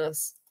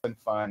goodness.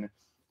 Fun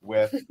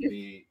with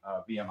the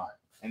VMI.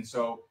 And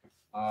so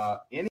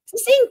Is he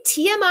saying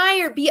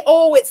TMI or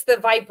oh, it's the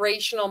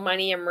vibrational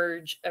money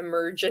immersion.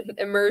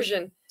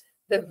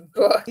 The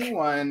book.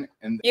 anyone,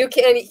 and You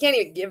can't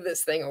even give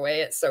this thing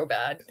away. It's so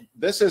bad.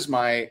 this is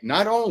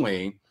not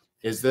only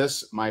is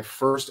this my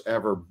first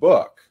ever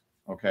book,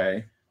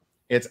 okay?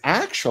 It's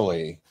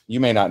actually, you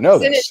may not know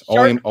this.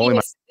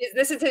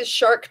 This is his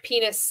shark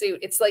penis suit.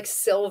 It's like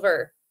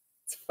silver.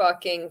 It's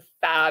fucking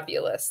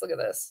fabulous. Look at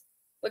this.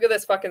 Look at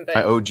this fucking thing.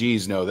 My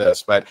OGs know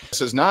this, but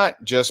this is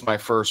not just my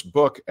first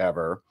book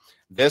ever.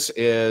 This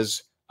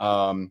is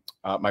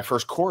my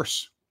first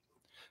course.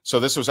 So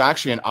this was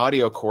actually an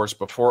audio course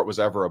before it was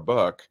ever a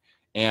book.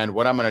 And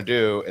what I'm going to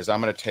do is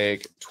I'm going to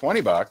take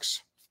 $20,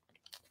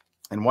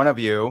 and one of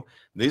you,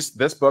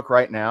 this book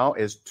right now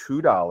is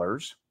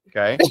 $2.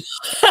 Okay.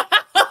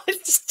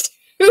 It's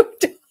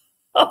 $2.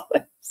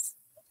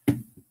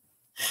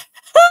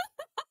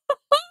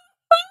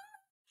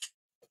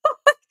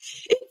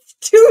 It's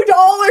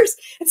 $2.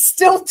 It's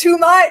still too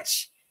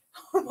much.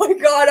 Oh my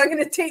god, I'm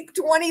gonna take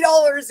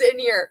 $20 in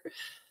here.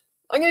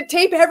 I'm gonna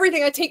tape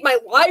everything. I take my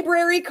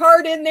library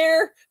card in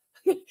there.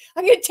 I'm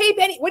gonna tape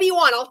what do you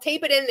want? I'll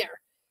tape it in there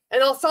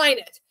and I'll sign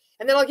it.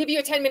 And then I'll give you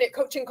a 10-minute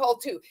coaching call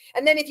too.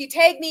 And then if you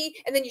tag me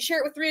and then you share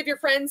it with 3 of your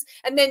friends,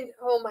 and then,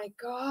 oh my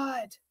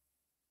God.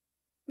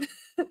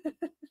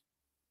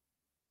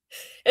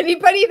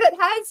 Anybody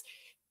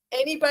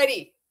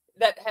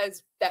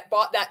that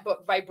bought that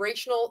book,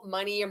 Vibrational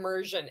Money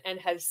Immersion, and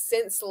has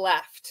since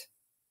left,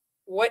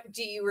 what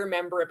do you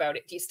remember about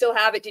it? Do you still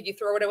have it? Did you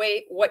throw it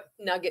away? What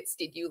nuggets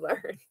did you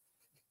learn?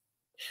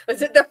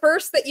 Was it the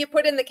first that you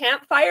put in the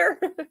campfire?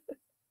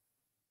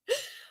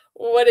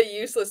 What a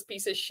useless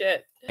piece of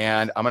shit.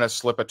 And I'm going to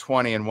slip a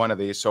 20 in one of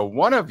these. So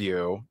one of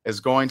you is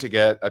going to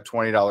get a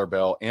 $20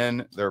 bill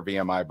in their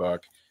VMI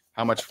book.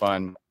 How much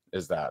fun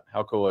is that?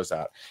 How cool is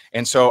that?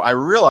 And so I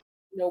realized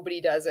nobody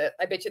does it.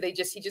 I bet you he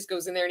just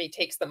goes in there and he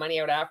takes the money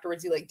out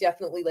afterwards. He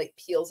definitely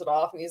peels it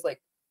off, and he's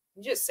like,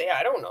 just say,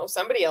 I don't know,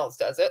 somebody else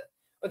does it.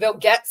 Or they'll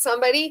get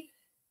somebody,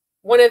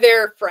 one of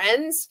their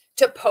friends,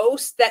 to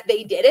post that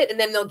they did it, and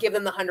then they'll give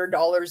them the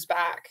 $100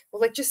 back.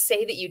 Well, just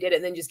say that you did it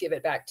and then just give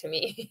it back to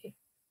me.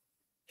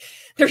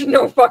 There's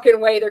no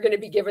fucking way they're going to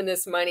be given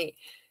this money.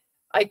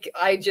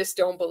 I just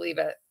don't believe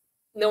it.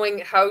 Knowing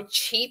how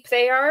cheap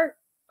they are.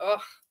 Ugh.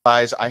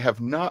 Guys, I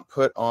have not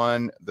put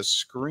on the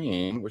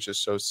screen, which is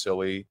so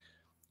silly,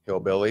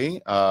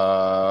 hillbilly.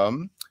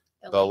 The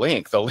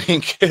link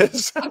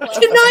is to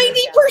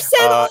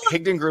 90% off.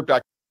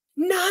 HigdonGroup.com.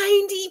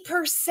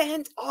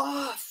 90%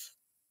 off.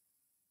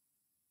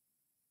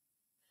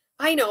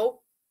 I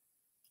know.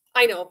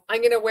 I'm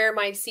going to wear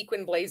my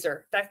sequin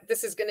blazer.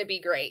 This is going to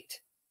be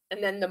great.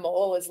 And then the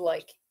mole is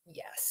like,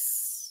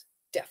 yes,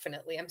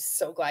 definitely. I'm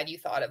so glad you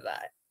thought of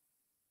that.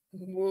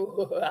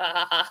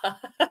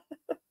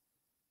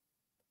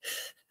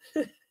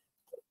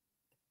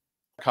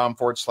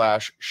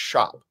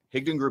 .com/shop.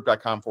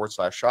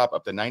 HigdonGroup.com/shop,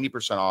 up to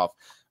 90% off.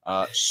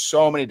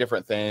 So many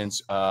different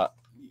things.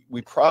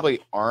 We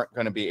probably aren't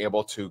going to be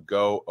able to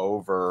go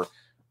over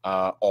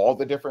all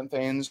the different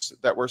things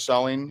that we're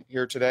selling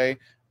here today,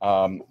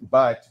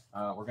 but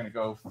we're going to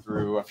go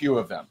through a few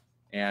of them.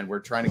 and we're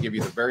trying to give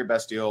you the very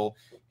best deal.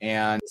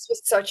 And This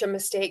was such a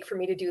mistake for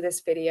me to do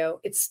this video.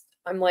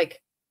 I'm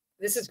like,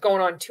 this is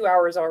going on 2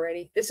 hours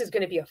already. This is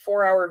going to be a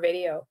 4-hour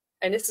video,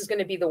 and this is going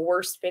to be the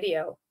worst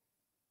video.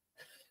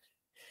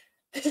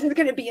 This is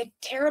going to be a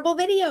terrible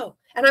video,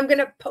 and I'm going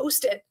to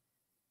post it.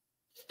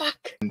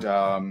 Fuck.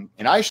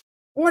 and I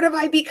What have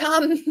I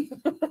become?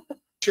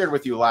 shared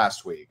with you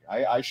last week.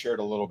 I shared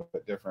a little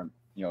bit different,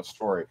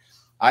 story.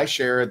 I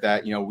shared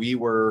that,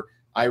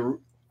 a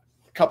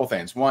couple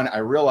things. One, I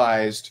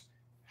realized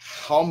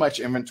how much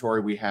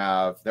inventory we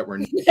have that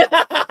we're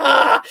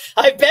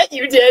I bet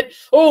you did.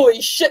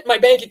 Holy shit, my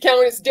bank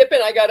account is dipping.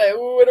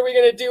 What are we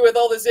going to do with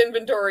all this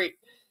inventory?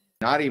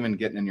 not even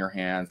getting in your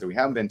hands, that we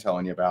haven't been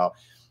telling you about.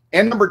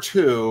 And number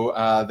two,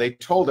 they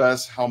told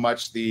us how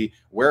much the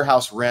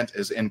warehouse rent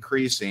is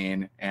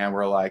increasing. And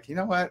we're like, you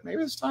know what,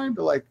 maybe it's time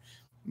to like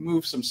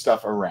move some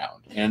stuff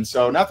around. And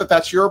so not that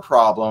that's your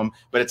problem,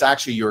 but it's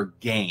actually your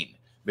gain,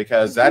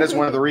 because that is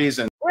one of the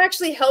reasons. We're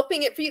actually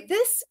helping it for you.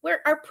 Where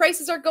our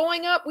prices are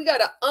going up, we got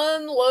to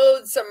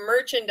unload some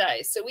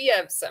merchandise. So we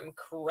have some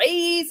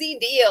crazy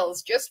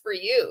deals just for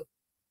you.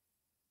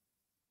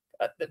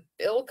 Got the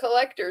bill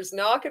collectors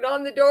knocking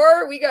on the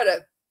door. We got to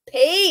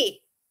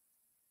pay.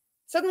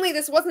 Suddenly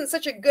this wasn't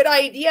such a good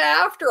idea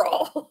after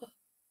all.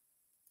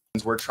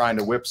 We're trying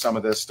to whip some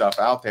of this stuff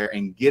out there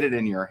and get it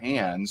in your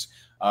hands.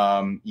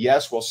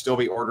 Yes, we'll still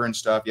be ordering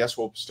stuff. Yes,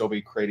 we'll still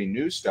be creating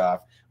new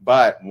stuff.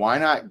 But why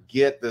not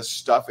get this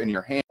stuff in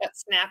your hand? That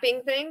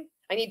snapping thing,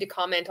 I need to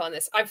comment on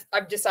this.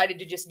 I've decided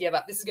to just give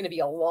up. This is going to be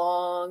a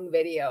long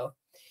video.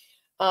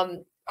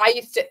 I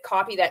used to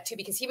copy that too,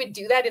 because he would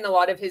do that in a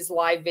lot of his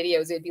live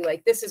videos. It'd be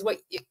like, this is what,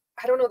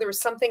 I don't know, there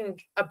was something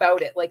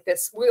about it like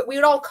this. We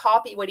would all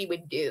copy what he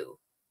would do.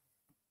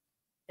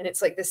 And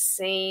it's like the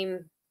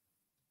same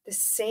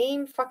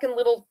fucking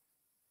little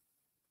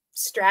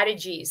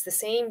strategies, the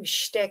same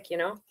shtick, you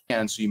know?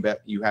 And so you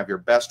bet you have your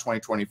best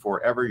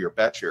 2024 ever, your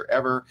best year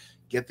ever.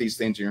 Get these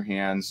things in your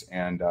hands.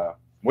 And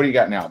what do you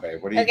got now,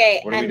 babe? What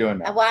are we doing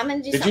now? Well, I'm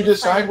gonna do. Did you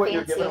decide what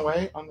you're giving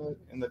away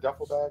in the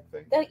duffel bag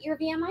thing? Your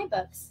VMI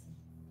books.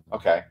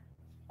 Okay.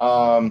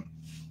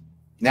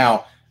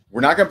 Now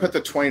we're not going to put the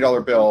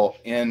 $20 bill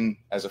in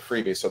as a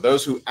freebie. So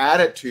those who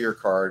add it to your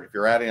card, if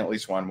you're adding at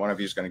least one of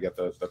you is going to get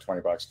the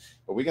 $20.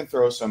 But we can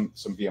throw some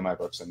VMI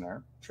books in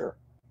there. Sure.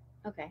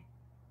 Okay.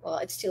 Well,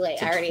 it's too late.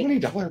 It's a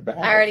 $20 bag.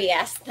 I already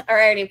asked, or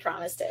I already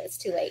promised it. It's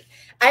too late.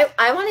 I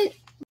wanted.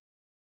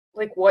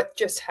 Like, what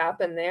just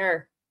happened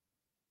there?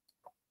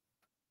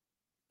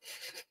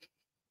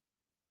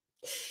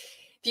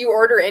 If you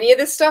order any of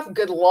this stuff,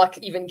 good luck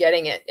even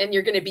getting it. And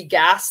you're going to be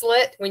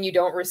gaslit when you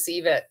don't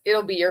receive it.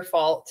 It'll be your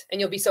fault.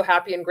 And you'll be so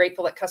happy and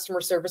grateful that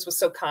customer service was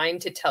so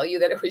kind to tell you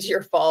that it was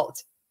your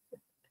fault.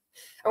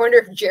 I wonder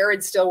if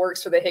Jared still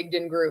works for the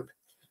Higdon Group.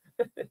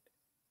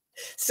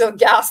 Still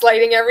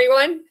gaslighting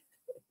everyone.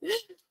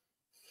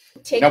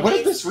 Now, what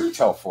did this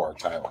retail for,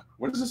 Tyler?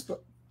 What is this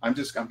book? I'm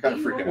kind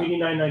of freaking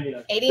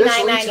out. $89.99.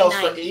 This retails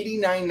for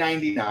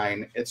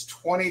 $89.99. It's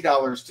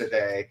 $20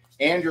 today,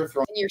 and you're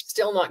throwing. And you're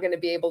still not going to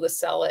be able to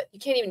sell it. You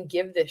can't even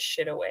give this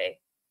shit away.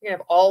 You're going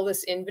to have all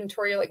this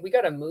inventory. Like, we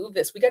got to move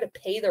this. We got to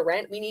pay the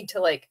rent. We need to,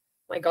 like,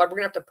 my God, we're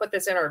going to have to put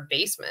this in our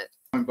basement.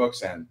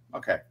 Books in.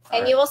 Okay.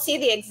 And you will see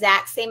the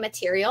exact same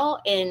material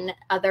in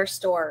other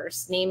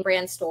stores, name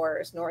brand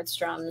stores,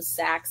 Nordstrom's,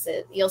 Saks.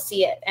 You'll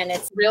see it. And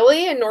it's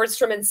really in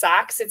Nordstrom and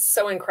Saks. It's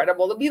so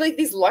incredible. There'll be like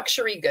these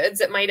luxury goods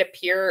that might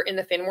appear in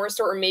the Finmore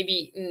store, or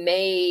maybe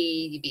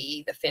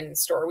the Finn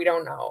store. We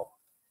don't know.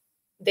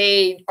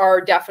 They are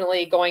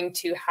definitely going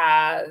to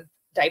have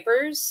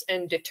diapers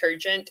and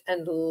detergent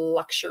and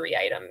luxury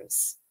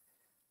items,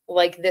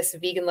 like this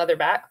vegan leather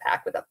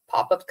backpack with a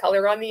pop of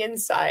color on the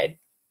inside.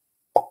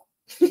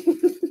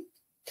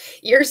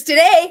 Yours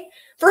today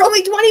for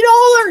only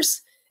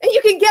 $20, and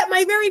you can get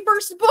my very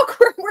first book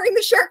where I'm wearing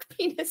the shark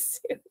penis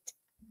suit,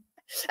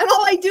 and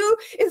all I do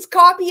is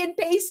copy and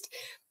paste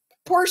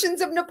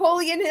portions of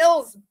Napoleon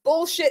Hill's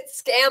bullshit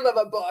scam of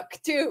a book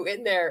too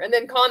in there, and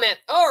then comment,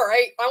 all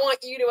right, I want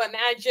you to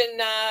imagine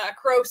a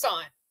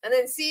croissant, and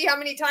then see how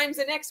many times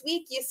the next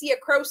week you see a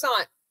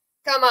croissant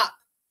come up.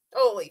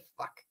 Holy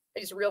fuck, I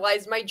just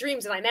realized my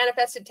dreams and I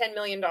manifested $10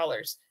 million.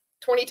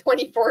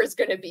 2024 is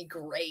going to be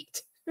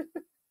great.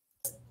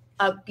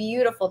 a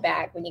beautiful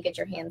bag when you get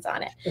your hands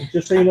on it. And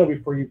just so you know,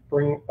 before you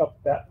bring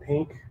up that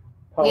pink,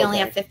 we only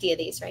have 50 of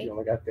these, right? You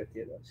only got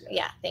 50 of those.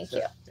 Yeah, thank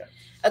you. Yeah.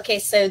 Okay,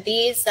 so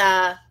these.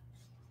 So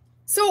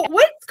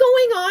what's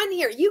going on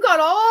here? You got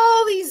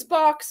all these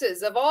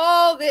boxes of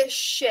all this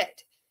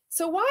shit.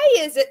 So why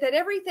is it that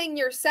everything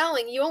you're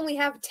selling, you only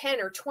have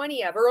 10 or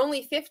 20 of, or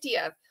only 50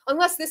 of,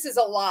 unless this is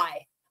a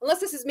lie, unless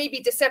this is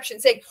maybe deception,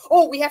 saying,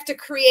 oh, we have to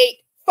create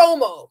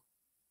FOMO,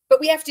 but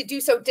we have to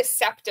do so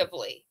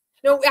deceptively.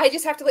 No, I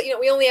just have to let you know,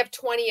 we only have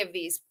 20 of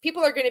these.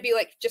 People are going to be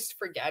like, just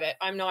forget it.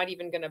 I'm not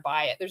even going to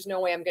buy it. There's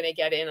no way I'm going to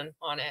get in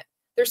on it.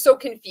 They're so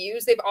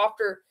confused. They've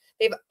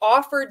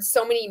offered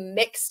so many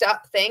mixed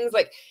up things.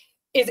 Like,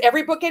 is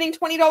every book getting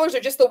 $20 or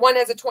just the one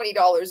has a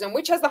 $20 and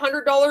which has the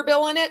 $100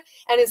 bill in it?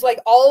 And is like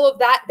all of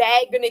that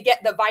bag going to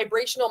get the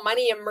vibrational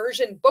money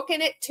immersion book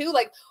in it too?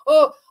 Like,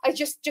 oh, I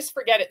just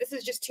forget it. This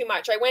is just too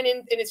much. I went in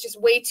and it's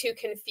just way too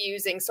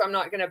confusing. So I'm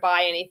not going to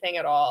buy anything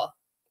at all.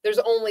 There's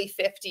only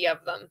 50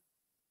 of them.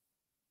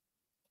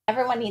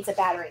 Everyone needs a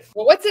battery.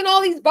 Well, what's in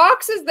all these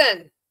boxes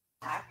then?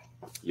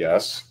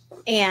 Yes.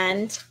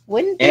 And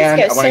wouldn't these And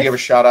go I want to give a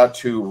shout out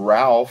to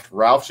Ralph.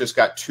 Ralph just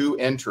got 2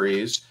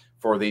 entries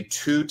for the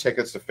 2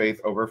 tickets to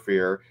Faith Over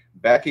Fear.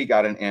 Becky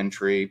got an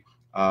entry.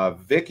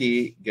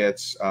 Vicky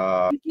gets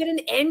You get an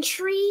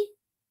entry?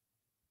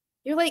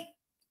 You're like,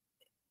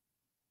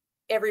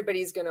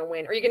 everybody's going to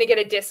win. Or you're going to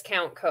get a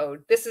discount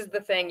code. This is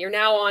the thing. You're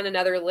now on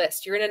another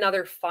list. You're in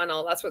another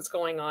funnel. That's what's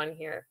going on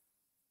here.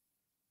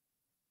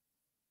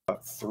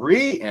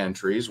 3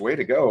 entries. Way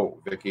to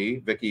go, Vicky.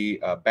 Vicky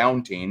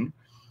Bounting.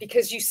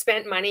 Because you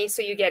spent money,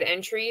 so you get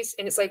entries,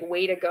 and it's like,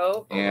 way to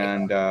go. Oh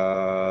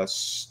And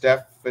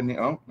Stephanie,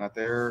 oh, not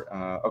there.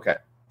 Okay.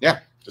 Yeah,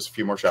 just a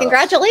few more shout outs.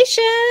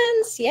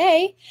 Congratulations.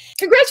 Yay.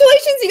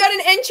 Congratulations, you got an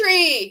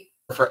entry.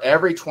 For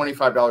every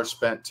 $25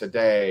 spent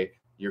today,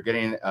 you're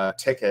getting a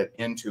ticket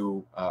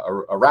into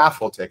a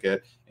raffle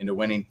ticket into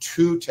winning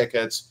 2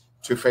 tickets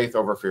to Faith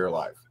Over Fear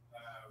Live.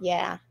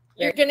 Yeah.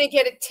 You're going to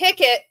get a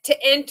ticket to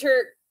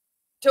enter,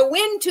 to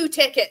win 2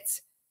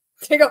 tickets.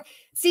 To go.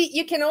 See,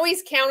 you can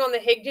always count on the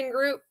Higdon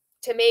group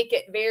to make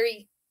it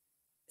very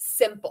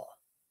simple.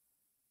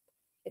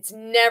 It's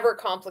never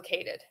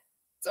complicated.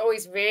 It's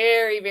always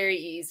very, very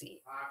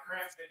easy.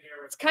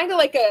 It's kind of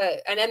like an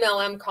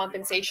MLM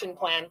compensation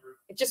plan.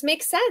 It just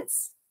makes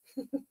sense.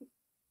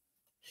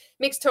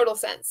 Makes total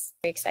sense.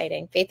 Very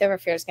exciting. Faith Over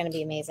Fear is going to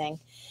be amazing.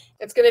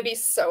 It's going to be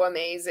so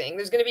amazing.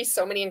 There's going to be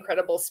so many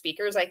incredible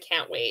speakers. I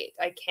can't wait.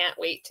 I can't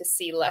wait to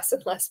see less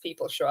and less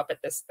people show up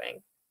at this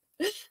thing.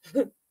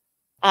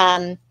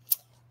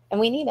 And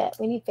we need it.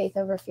 We need faith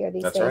over fear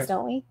these That's days, right.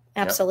 don't we?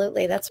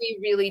 Absolutely. That's We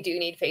really do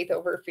need faith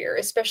over fear,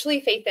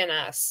 especially faith in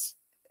us.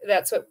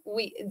 That's what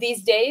we,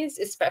 these days,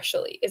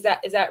 especially. Is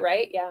that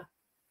right? Yeah.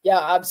 Yeah,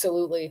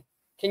 absolutely.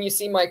 Can you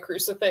see my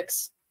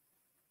crucifix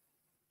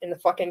in the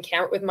fucking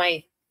count with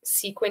my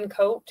sequin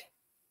coat?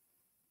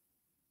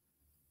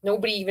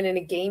 Nobody even in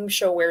a game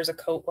show wears a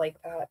coat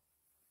like that.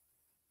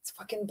 It's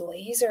fucking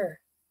blazer.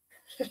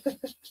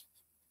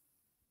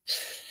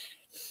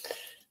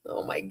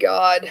 Oh my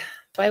God.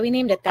 That's why we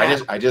named it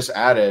that. I just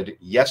added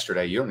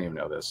yesterday. You don't even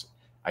know this.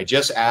 I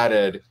just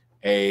added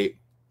a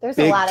There's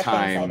a big lot of things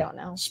I time don't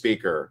know.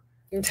 speaker,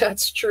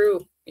 That's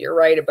true. You're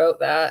right about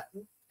that.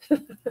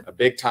 a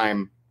big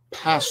time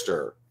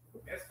pastor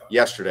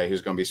yesterday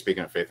who's going to be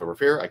speaking at Faith Over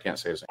Fear. I can't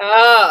say his name.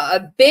 Ah,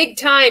 a big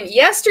time.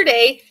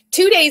 Yesterday,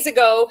 2 days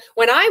ago,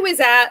 when I was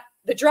at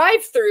the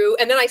drive-through,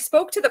 and then I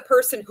spoke to the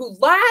person who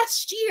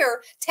last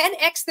year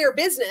 10x their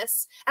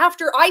business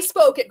after I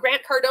spoke at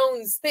Grant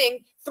Cardone's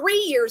thing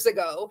 3 years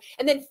ago,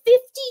 and then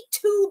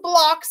 52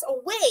 blocks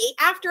away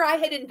after I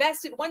had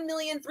invested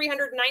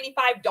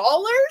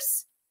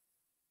 $1,395.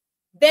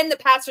 Then the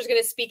pastor's going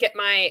to speak at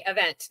my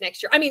event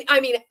next year. I mean,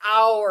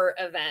 our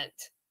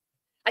event.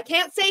 I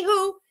can't say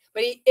who,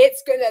 but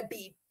it's going to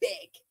be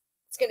big.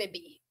 It's going to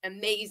be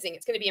amazing.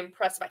 It's going to be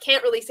impressive. I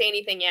can't really say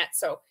anything yet,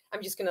 so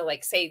I'm just going to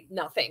like say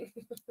nothing.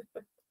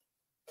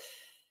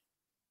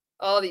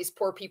 All these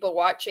poor people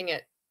watching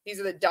it. These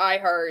are the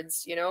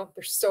diehards, you know,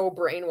 they're so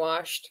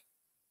brainwashed.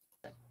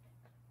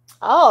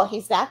 Oh,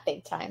 he's that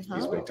big time, huh?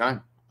 He's big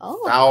time.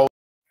 Oh,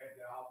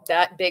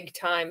 That big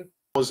time.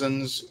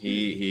 Thousands.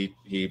 He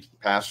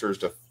pastors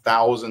to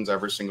thousands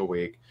every single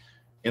week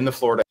in the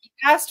Florida. He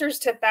pastors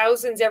to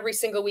thousands every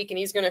single week, and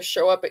he's going to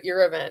show up at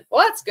your event.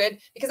 Well, that's good,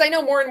 because I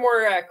know more and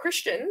more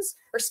Christians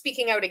are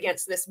speaking out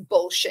against this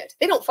bullshit.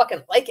 They don't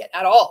fucking like it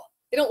at all.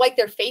 They don't like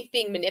their faith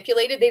being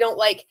manipulated. They don't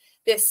like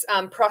this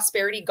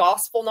prosperity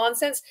gospel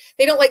nonsense.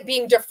 They don't like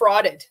being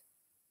defrauded.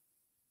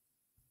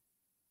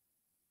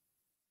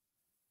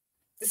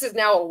 This is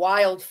now a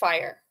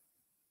wildfire.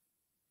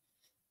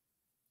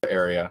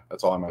 Area.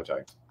 That's all I'm going to tell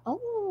you.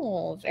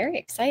 oh, very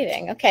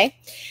exciting. Okay.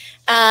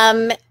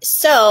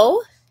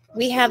 So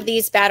we have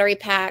these battery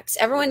packs.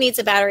 Everyone needs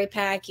a battery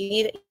pack.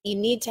 You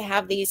need to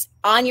have these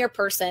on your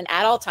person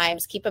at all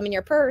times. Keep them in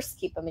your purse.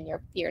 Keep them in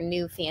your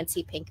new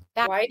fancy pink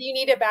bag. Why do you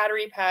need a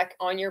battery pack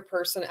on your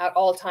person at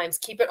all times?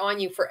 Keep it on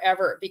you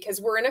forever,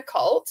 because we're in a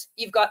cult.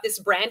 You've got this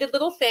branded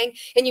little thing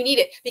and you need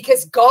it,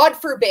 because God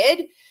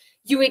forbid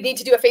you would need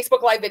to do a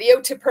Facebook Live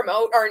video to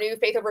promote our new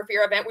Faith Over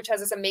Fear event, which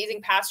has this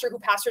amazing pastor who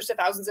pastors to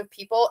thousands of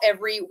people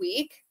every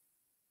week.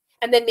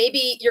 And then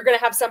maybe you're going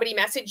to have somebody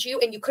message you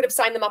and you could have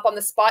signed them up on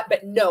the spot,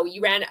 but no,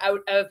 you ran out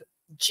of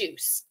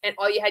juice. And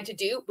all you had to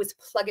do was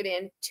plug it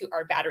in to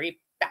our battery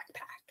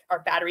backpack,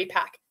 our battery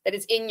pack that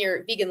is in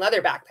your vegan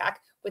leather backpack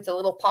with a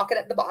little pocket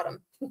at the bottom.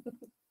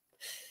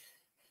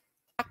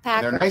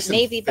 Backpack, They're nice and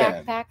navy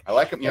thin. backpack. I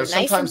like them. You know, They're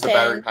nice sometimes the and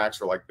battery thin.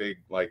 packs are like big,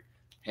 like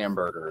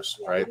hamburgers,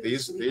 right?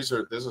 This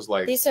is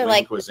like These are lean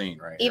like cuisine,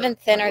 right? even here.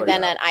 thinner Look at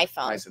than that. an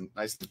iPhone.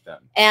 Nice and thin.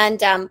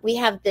 And we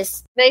have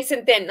this. Nice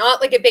and thin,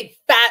 not like a big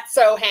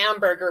fatso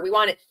hamburger. We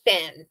want it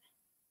thin,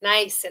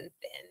 nice and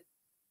thin.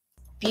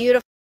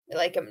 beautiful. I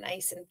like them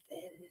nice and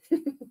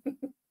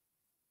thin.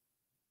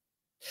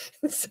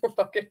 It's so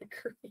fucking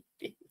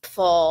creepy.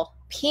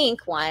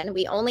 Pink one.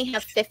 We only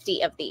have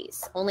 50 of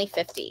these, only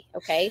 50.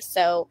 Okay.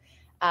 So,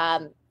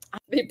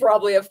 they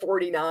probably have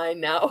 49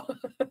 now.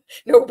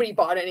 Nobody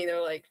bought any.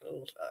 They're like, oh,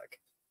 fuck.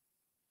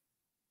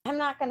 I'm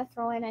not going to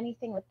throw in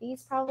anything with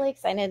these probably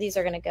because I know these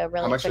are going to go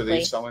really How much quickly. are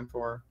these selling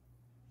for?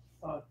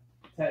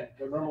 10.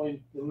 They're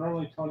normally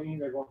 20.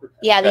 They're going for 10.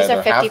 Yeah, these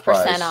are they're half 50%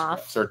 price.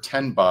 off. So they're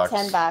 $10.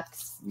 10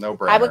 bucks. No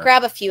brainer. I would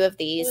grab a few of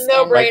these.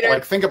 No and- brainer.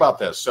 Like think about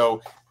this.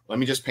 So let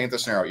me just paint the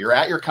scenario. You're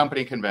at your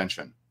company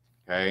convention.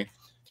 Okay.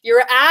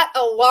 You're at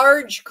a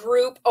large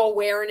group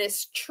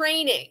awareness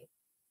training.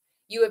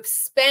 You have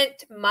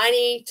spent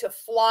money to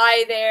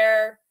fly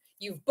there.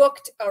 You've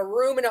booked a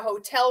room in a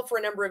hotel for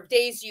a number of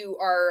days. You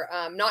are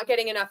not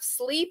getting enough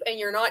sleep and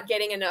you're not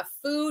getting enough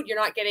food. You're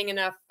not getting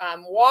enough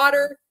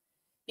water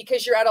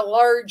because you're at a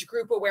large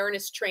group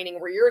awareness training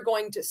where you're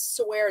going to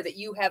swear that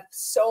you have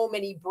so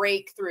many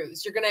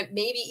breakthroughs. You're going to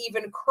maybe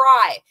even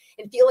cry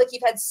and feel like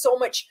you've had so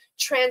much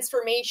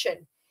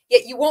transformation,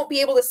 yet you won't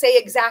be able to say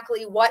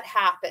exactly what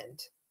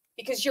happened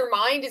because your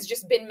mind has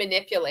just been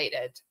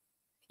manipulated.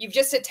 You've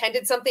just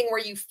attended something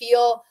where you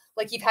feel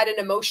like you've had an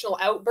emotional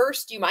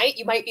outburst. You might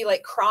be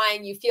like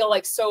crying. You feel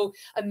like so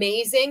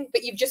amazing,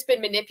 but you've just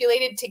been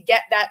manipulated to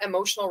get that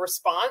emotional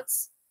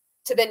response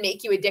to then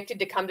make you addicted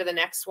to come to the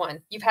next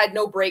one. You've had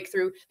no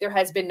breakthrough. There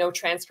has been no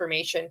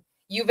transformation.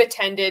 You've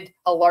attended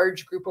a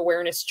large group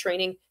awareness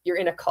training. You're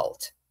in a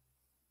cult.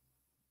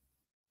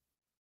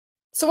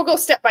 So we'll go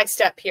step by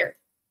step here.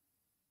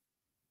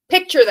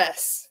 Picture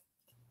this.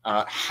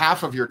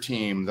 Half of your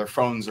team, their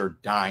phones are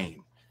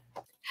dying.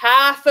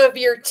 Half of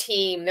your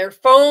team, their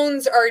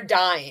phones are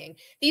dying.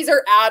 These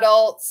are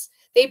adults.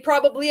 They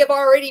probably have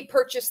already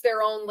purchased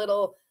their own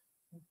little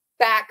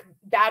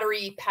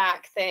battery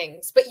pack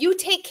things, but you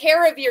take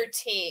care of your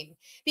team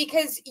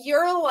because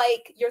you're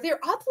their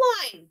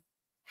upline.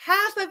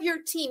 Half of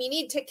your team, you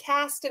need to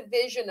cast a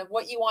vision of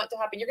what you want to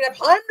happen. You're going to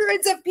have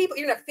hundreds of people.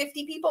 You're going to have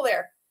 50 people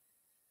there.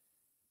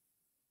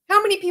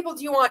 How many people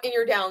do you want in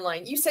your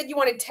downline? You said you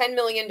wanted $10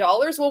 million.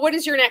 Well, what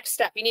is your next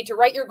step? You need to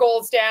write your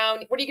goals down.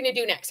 What are you going to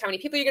do next? How many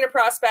people are you going to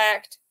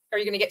prospect? Are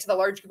you going to get to the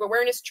large group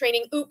awareness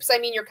training? Oops, I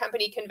mean your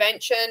company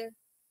convention.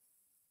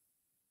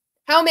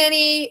 How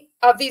many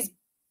of these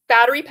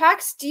battery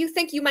packs do you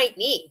think you might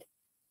need?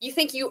 You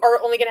think you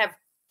are only going to have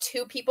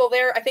 2 people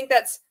there? I think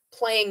that's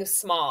playing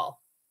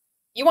small.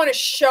 You want to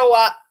show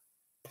up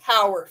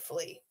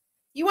powerfully.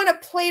 You want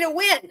to play to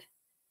win.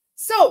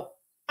 So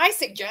I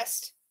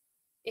suggest,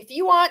 if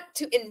you want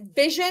to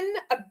envision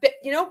a bit,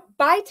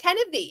 buy 10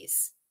 of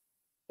these.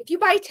 If you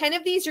buy 10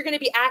 of these, you're going to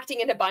be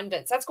acting in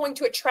abundance. That's going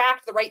to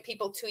attract the right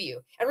people to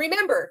you. And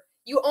remember,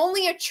 you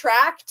only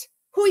attract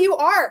who you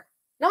are,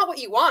 not what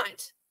you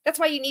want. That's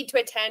why you need to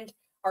attend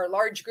our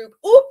large group.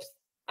 Oops,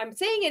 I'm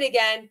saying it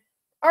again.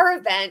 Our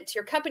event,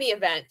 your company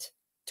event,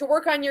 to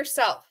work on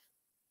yourself.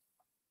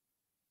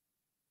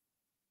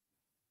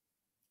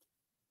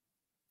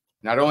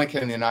 Not only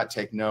can they not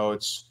take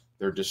notes,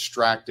 they're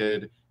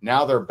distracted.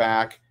 Now they're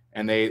back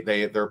and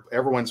they're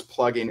everyone's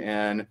plugging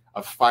in.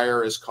 A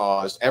fire is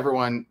caused.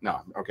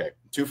 Okay,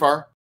 too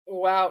far?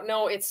 Wow,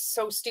 no, it's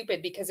so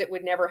stupid because it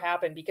would never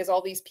happen because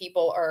all these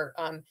people are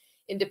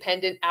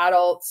independent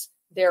adults.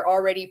 They're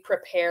already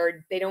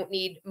prepared. They don't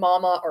need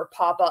mama or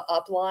papa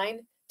upline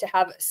to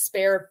have a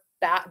spare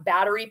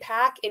battery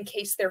pack in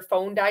case their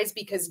phone dies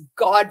because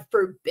God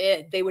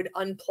forbid they would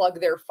unplug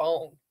their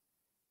phone.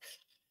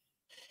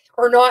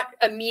 Or not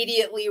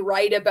immediately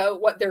write about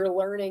what they're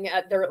learning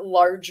at their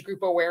large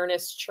group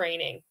awareness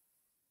training.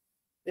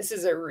 This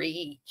is a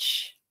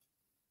reach.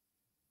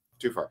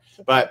 Too far.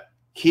 But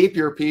keep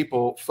your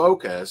people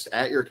focused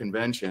at your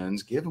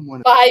conventions. Give them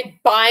one. By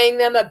buying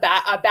them a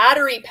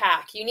battery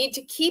pack. You need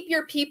to keep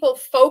your people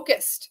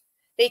focused.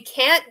 They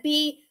can't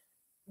be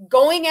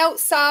going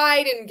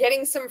outside and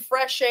getting some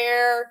fresh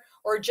air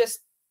or just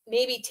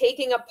maybe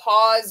taking a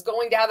pause,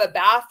 going to have a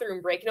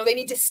bathroom break. They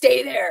need to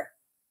stay there.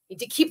 You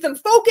need to keep them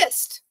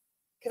focused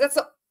because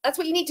that's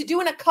what you need to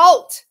do in a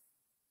cult,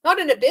 not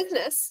in a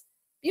business.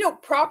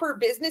 Proper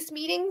business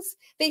meetings,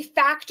 they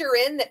factor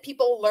in that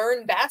people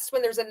learn best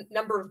when there's a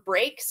number of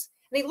breaks.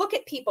 And they look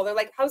at people. They're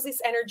like, how's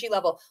this energy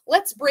level?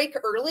 Let's break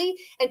early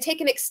and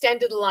take an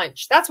extended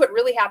lunch. That's what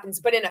really happens.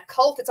 But in a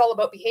cult, it's all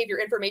about behavior,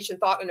 information,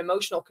 thought, and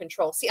emotional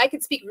control. See, I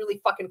could speak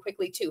really fucking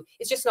quickly too.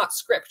 It's just not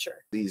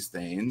scripture. These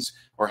things,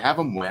 or have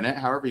them win it,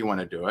 however you want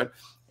to do it.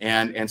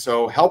 And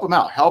so help them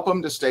out. Help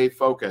them to stay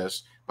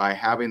focused by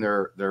having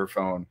their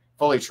phone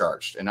fully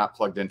charged and not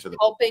plugged into the...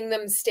 Helping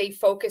them stay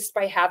focused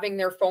by having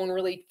their phone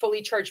really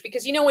fully charged.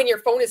 Because when your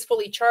phone is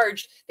fully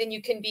charged, then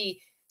you can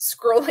be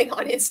scrolling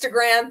on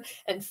Instagram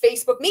and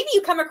Facebook. Maybe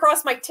you come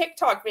across my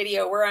TikTok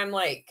video where I'm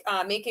like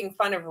making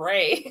fun of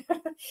Ray.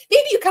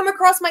 Maybe you come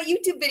across my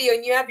YouTube video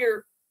and you have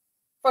your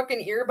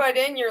fucking earbud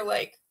in. You're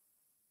like,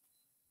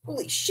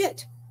 holy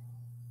shit.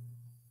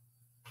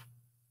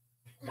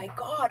 Oh my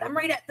God, I'm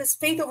right at this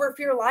Faith Over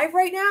Fear Live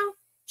right now.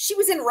 She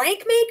was in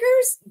Rank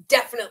Makers?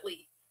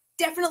 Definitely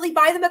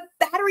buy them a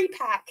battery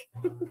pack.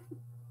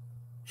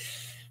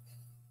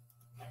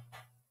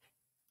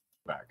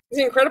 He's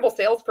an incredible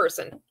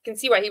salesperson. You can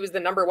see why he was the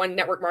 #1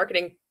 network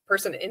marketing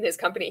person in his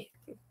company.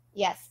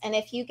 Yes, and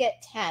if you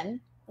get 10,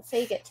 let's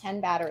say you get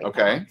 10 battery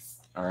Okay. packs.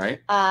 All right.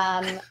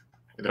 Um,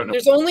 I don't know.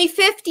 There's only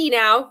 50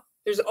 now.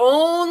 There's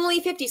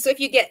only 50. So if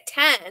you get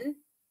 10,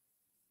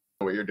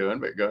 What you're doing,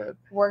 but go ahead.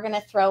 we're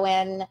gonna throw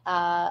in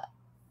a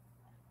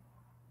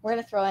we're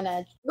gonna throw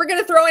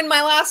in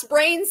my last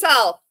brain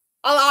cell.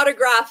 I'll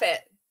autograph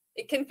it.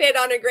 It can fit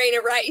on a grain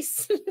of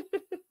rice.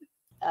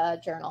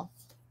 journal,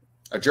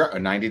 A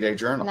 90-day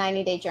journal.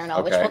 90-day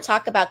journal, which Okay. we'll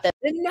talk about the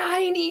The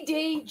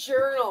 90-day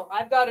journal.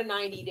 I've got a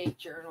 90-day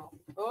journal.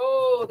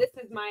 Oh, this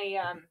is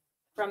my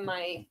from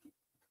my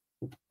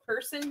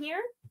person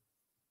here.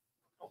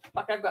 Oh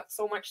fuck, I've got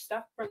so much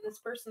stuff from this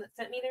person that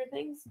sent me their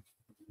things.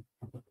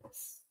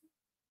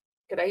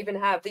 Could I even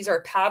have these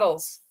are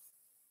paddles?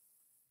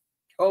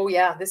 Oh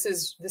yeah, this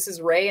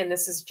is Ray and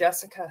this is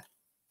Jessica.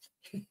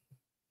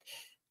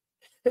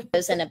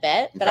 those in a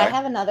bit, but I Okay.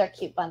 have another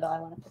cute bundle I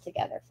want to put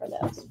together for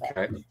those. But,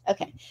 Okay.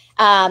 okay.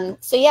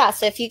 So yeah,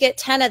 so if you get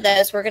 10 of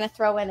those, we're going to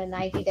throw in a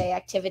 90-day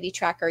activity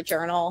tracker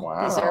journal.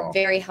 These are Wow.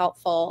 very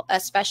helpful,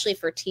 especially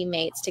for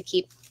teammates to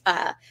keep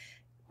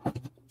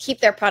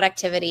their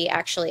productivity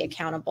actually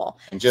accountable.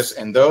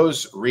 And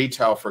those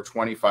retail for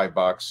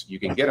 $25. You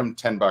can get them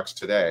 $10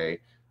 today,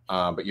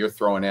 but you're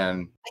throwing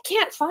in. I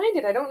can't find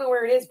it. I don't know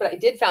where it is, but I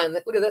did find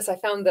it. Look at this. I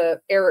found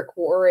the Eric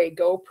Worre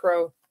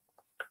GoPro.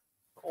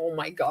 Oh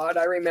my God.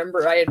 I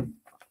remember I had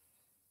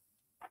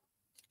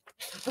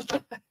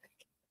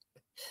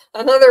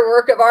another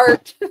work of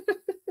art.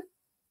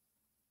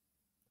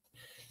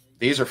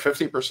 These are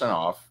 50%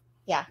 off.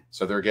 Yeah.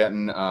 So they're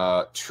getting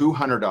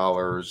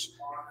 $200,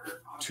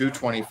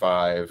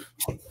 $225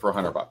 for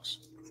 $100.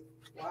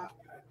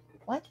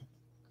 What?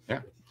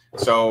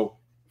 So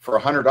for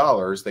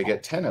 $100, they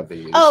get 10 of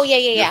these. Oh, yeah,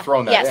 You're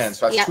throwing that yes. in.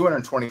 So that's Yeah.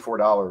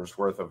 $224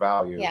 worth of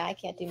value. Yeah, I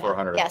can't do For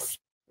math. $100. Yes.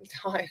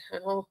 I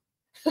know.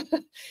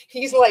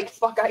 He's like,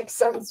 fuck, I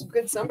sounds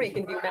good. Somebody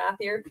can do math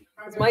here.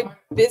 'Cause my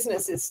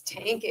business is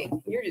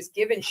tanking. You're just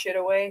giving shit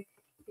away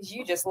because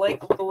you just like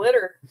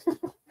glitter.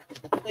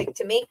 Like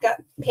to make up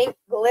pink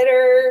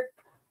glitter,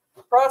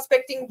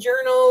 prospecting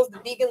journals, the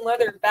vegan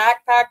leather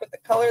backpack with the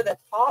color that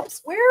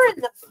pops. Where in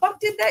the fuck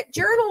did that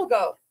journal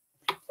go?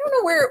 I don't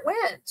know where it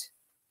went.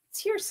 It's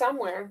here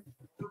somewhere.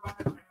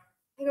 I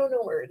don't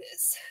know where it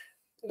is.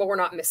 But we're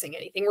not missing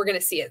anything. We're going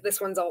to see it.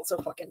 This one's also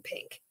fucking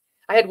pink.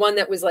 I had one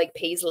that was like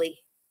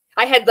paisley.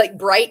 I had like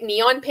bright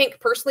neon pink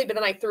personally, but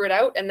then I threw it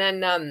out. And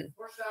then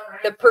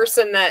the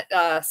person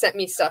that sent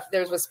me stuff,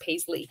 theirs was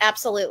paisley.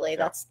 Absolutely.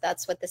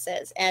 That's what this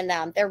is.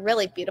 And they're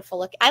really beautiful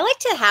looking. I like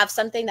to have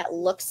something that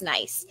looks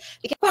nice.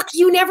 Because Fuck,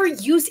 you never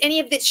use any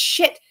of this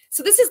shit.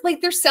 So this is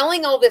like, they're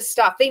selling all this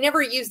stuff. They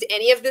never used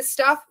any of this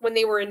stuff when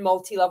they were in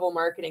multi-level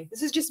marketing.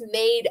 This is just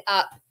made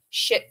up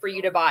shit for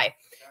you to buy.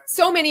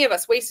 So many of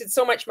us wasted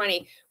so much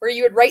money where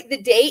you would write the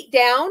date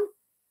down.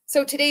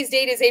 So today's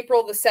date is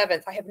April the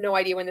 7th. I have no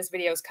idea when this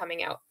video is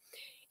coming out.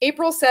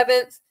 April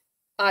 7th,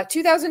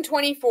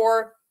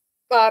 2024,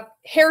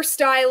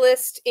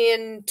 hairstylist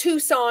in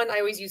Tucson. I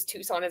always use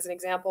Tucson as an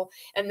example.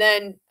 And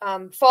then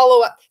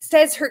follow up,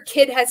 says her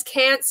kid has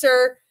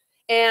cancer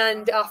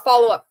and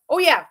follow up. Oh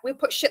yeah, we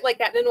put shit like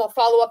that. And then we'll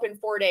follow up in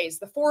 4 days.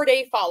 The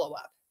 4-day follow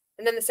up.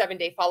 And then the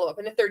 7-day follow up.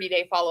 And the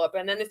 30-day follow up.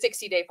 And then the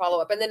 60-day follow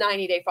up. And the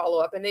 90-day follow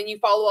up. And then you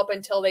follow up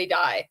until they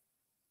die.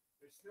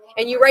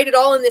 And you write it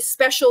all in this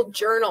special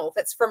journal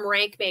that's from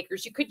Rank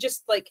Makers. You could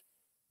just like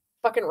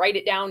fucking write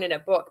it down in a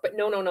book, but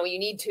no, you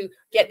need to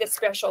get this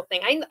special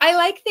thing. I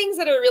like things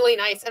that are really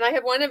nice, and I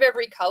have one of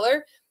every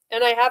color,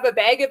 and I have a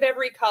bag of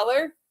every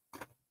color.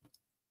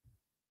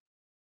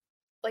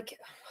 Like,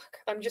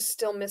 I'm just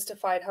still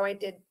mystified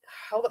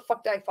how the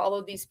fuck did I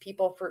follow these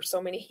people for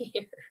so many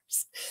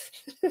years?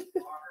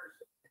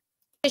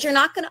 because you're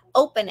not going to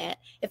open it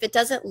if it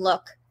doesn't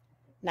look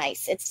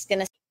nice. It's going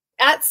to.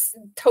 That's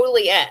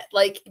totally it.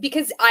 Like,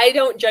 because I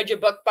don't judge a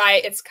book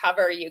by its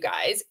cover, you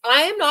guys.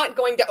 I am not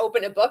going to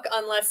open a book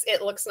unless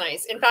it looks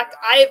nice. In fact,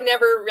 I have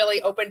never really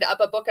opened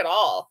up a book at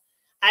all.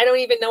 I don't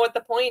even know what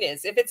the point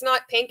is. If it's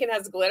not pink and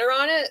has glitter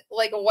on it,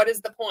 like, what is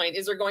the point?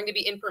 Is there going to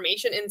be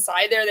information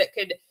inside there that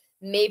could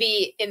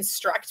maybe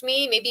instruct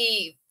me,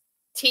 maybe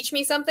teach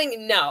me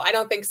something? No, I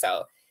don't think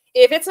so.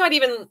 If it's not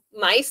even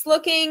nice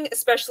looking,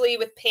 especially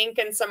with pink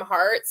and some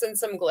hearts and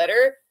some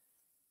glitter,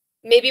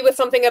 maybe with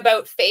something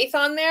about faith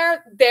on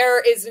there, there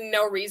is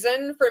no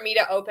reason for me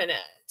to open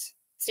it.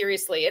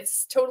 Seriously,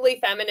 it's totally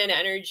feminine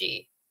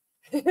energy.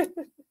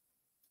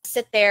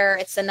 Sit there.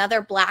 It's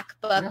another black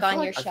book I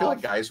on your feel shelf.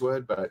 like guys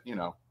would, but you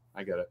know,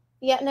 I get it.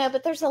 Yeah, no,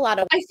 but there's a lot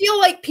of I feel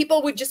like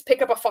people would just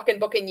pick up a fucking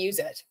book and use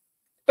it.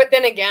 But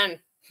then again,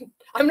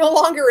 I'm no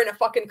longer in a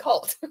fucking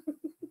cult.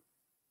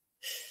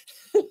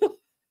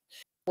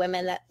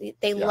 women that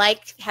they Yeah.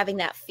 like having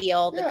that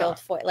feel, the Yeah. gold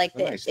foil, like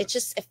The it niceness.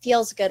 just, it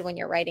feels good when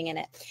you're writing in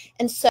it.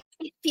 And so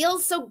It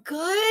feels so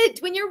good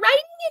when you're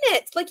writing in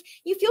it. Like,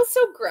 you feel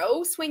so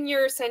gross when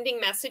you're sending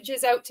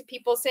messages out to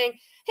people saying,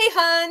 hey,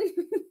 hun,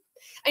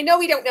 I know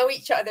we don't know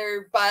each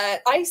other,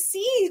 but I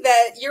see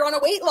that you're on a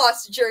weight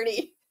loss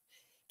journey.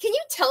 Can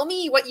you tell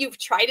me what you've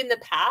tried in the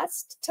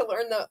past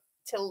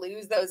to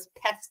lose those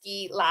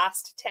pesky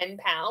last 10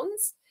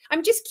 pounds?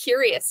 I'm just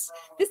curious.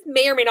 This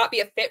may or may not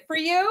be a fit for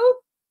you,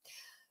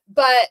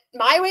 but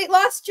my weight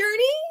loss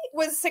journey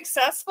was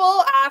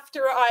successful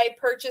after I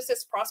purchased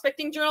this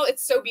prospecting journal.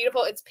 It's so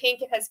beautiful. It's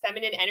pink. It has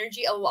feminine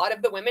energy. A lot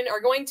of the women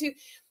are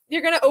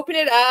they're going to open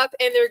it up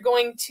and they're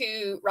going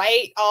to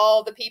write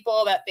all the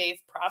people that they've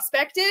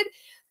prospected.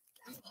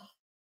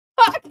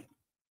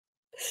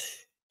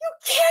 You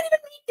can't even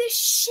make this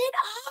shit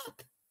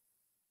up.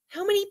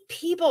 How many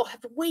people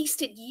have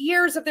wasted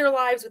years of their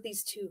lives with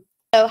these two?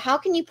 So how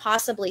can you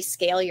possibly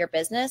scale your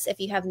business if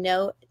you have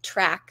no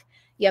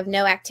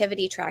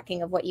activity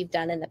tracking of what you've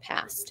done in the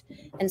past?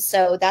 And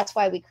so that's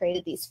why we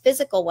created these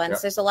physical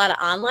ones. There's a lot of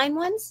online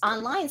ones.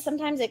 Online,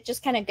 sometimes it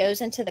just kind of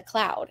goes into the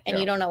cloud and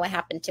you don't know what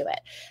happened to it.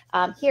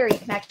 Here, you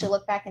can actually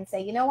look back and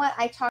say, you know what?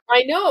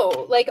 I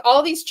know, like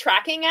all these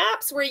tracking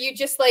apps where you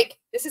just like,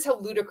 this is how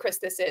ludicrous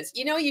this is.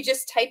 You know, you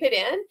just type it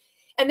in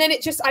and then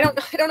it just, I don't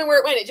know where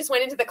it went. It just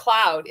went into the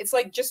cloud. It's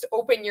like, just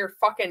open your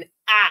fucking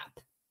app.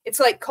 It's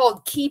like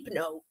called Keep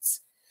Notes.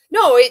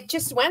 No, it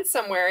just went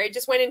somewhere. It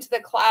just went into the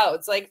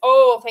clouds. Like,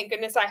 oh, thank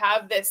goodness I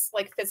have this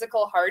like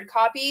physical hard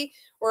copy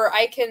where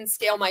I can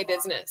scale my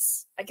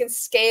business. I can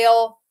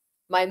scale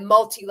my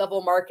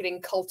multi-level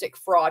marketing cultic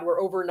fraud where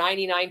over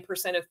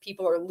 99% of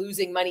people are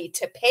losing money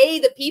to pay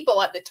the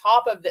people at the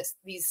top of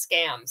these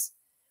scams.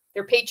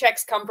 Their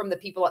paychecks come from the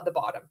people at the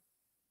bottom.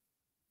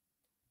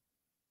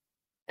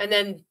 And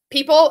then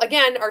people,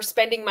 again, are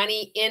spending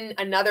money in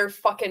another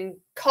fucking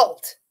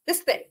cult. This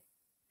thing.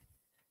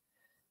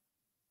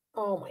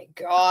 Oh my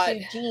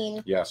God.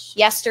 Gene Yes.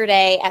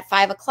 yesterday at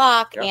 5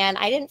 o'clock and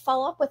I didn't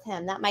follow up with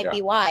him. That might Yeah.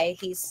 be why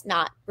he's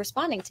not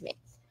responding to me.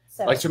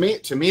 So Like to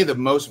me, the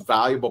most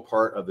valuable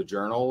part of the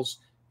journals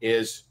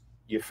is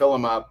you fill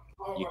them up,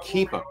 you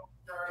keep them.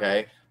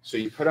 Okay. So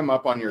you put them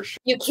up on your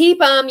You keep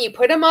them, you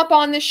put them up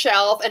on the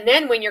shelf. And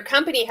then when your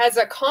company has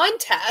a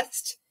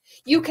contest,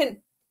 you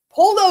can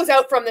pull those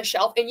out from the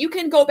shelf and you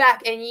can go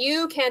back and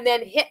you can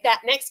then hit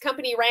that next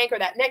company rank or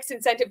that next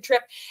incentive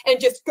trip and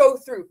just go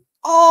through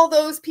all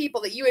those people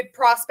that you had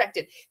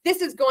prospected.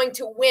 This is going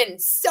to win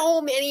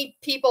so many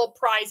people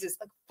prizes.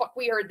 Like, fuck,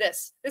 we heard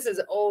this. This is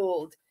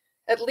old.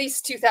 At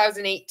least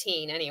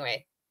 2018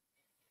 anyway.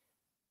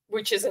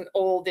 Which isn't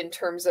old in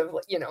terms of,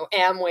 you know,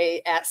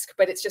 Amway-esque,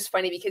 but it's just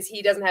funny because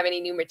he doesn't have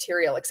any new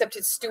material except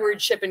his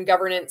stewardship and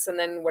governance and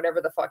then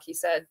whatever the fuck he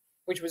said,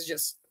 which was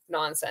just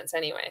nonsense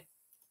anyway.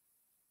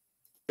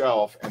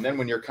 shelf. And then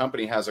when your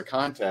company has a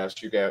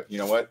contest, you go, you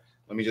know what?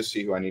 Let me just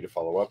see who I need to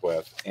follow up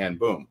with. And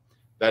boom.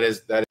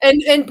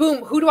 And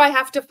boom, who do I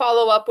have to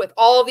follow up with?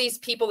 All these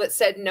people that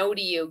said no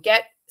to you.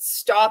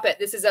 Stop it.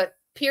 This is a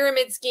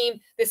pyramid scheme.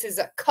 This is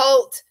a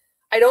cult.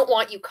 I don't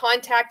want you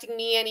contacting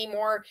me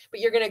anymore, but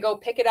you're going to go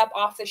pick it up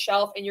off the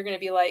shelf and you're going to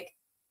be like,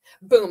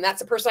 boom,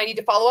 that's the person I need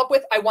to follow up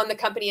with. I won the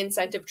company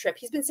incentive trip.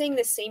 He's been saying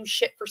the same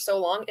shit for so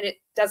long and it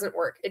doesn't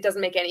work. It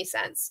doesn't make any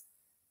sense.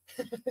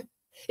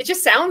 It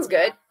just sounds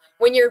good.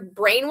 When you're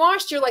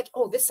brainwashed, you're like,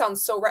 oh, this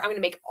sounds so right. I'm going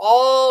to make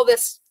all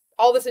this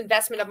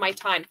investment of my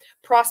time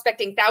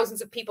prospecting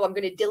thousands of people. I'm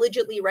going to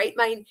diligently write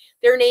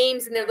their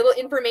names and their little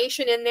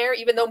information in there,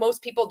 even though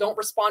most people don't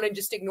respond and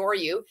just ignore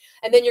you.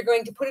 And then you're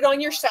going to put it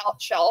on your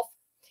shelf.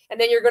 And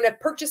then you're going to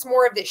purchase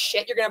more of this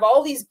shit. You're going to have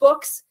all these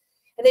books.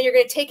 And then you're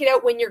going to take it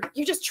out when you're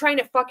just trying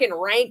to fucking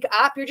rank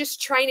up. You're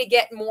just trying to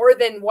get more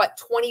than what,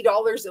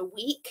 $20 a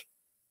week.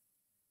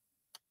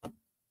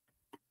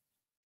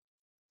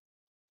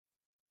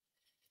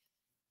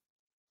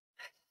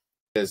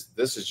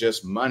 This is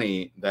just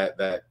money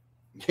that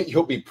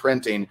you'll be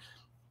printing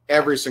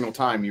every single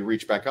time you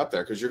reach back up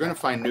there, because you're going to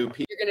find new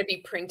people. You're going to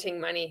be printing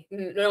money.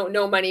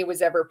 No money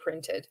was ever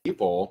printed.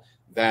 People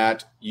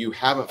that you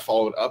haven't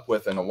followed up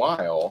with in a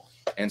while,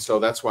 and so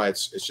that's why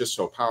it's just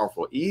so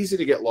powerful. Easy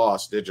to get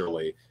lost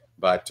digitally,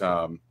 but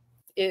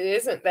it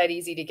isn't that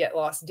easy to get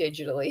lost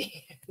digitally.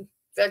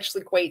 It's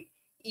actually quite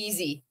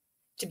easy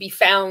to be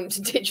found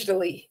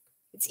digitally.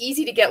 It's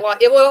easy to get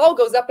lost. It all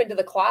goes up into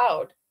the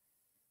cloud.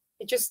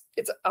 It's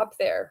up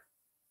there.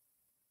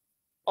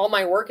 All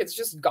my work, it's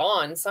just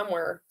gone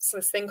somewhere. It's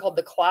this thing called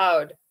the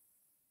cloud.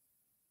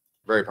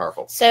 Very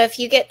powerful. So if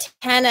you get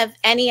 10 of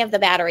any of the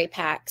battery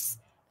packs,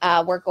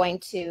 we're going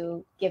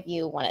to give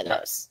you one of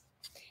those.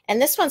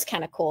 And this one's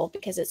kind of cool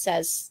because it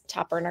says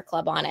Top Earner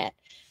Club on it.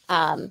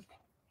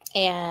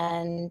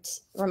 And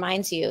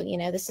reminds you,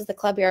 this is the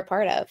club you're a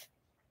part of.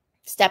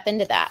 Step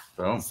into that.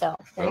 Boom. So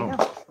there you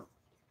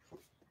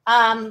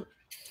go.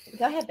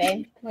 Go ahead,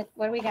 babe. What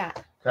do we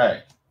got?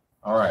 Okay.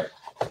 All right.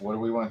 What do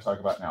we want to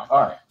talk about now?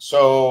 All right.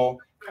 So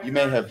you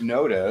may have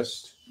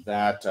noticed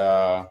that,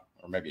 or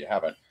maybe you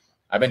haven't,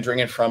 I've been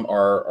drinking from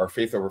our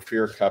Faith Over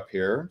Fear cup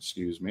here.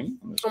 Excuse me.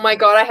 Oh my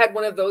God. I had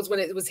one of those when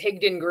it was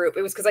Higdon Group.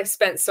 It was because I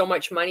spent so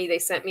much money. They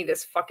sent me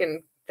this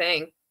fucking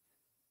thing.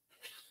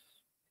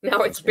 Now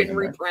it's been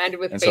rebranded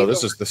with and Faith so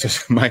this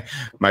is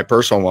my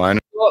personal one.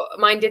 Well,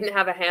 mine didn't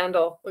have a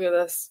handle. Look at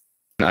this.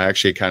 I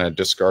actually kind of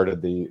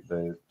discarded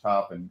the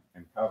top and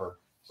cover.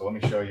 So let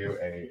me show you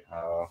a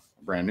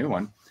brand new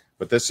one.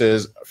 but this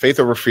is Faith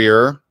Over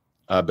Fear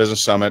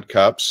Business Summit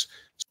cups.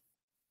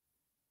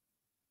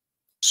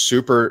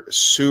 Super,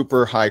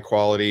 super high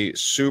quality,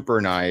 super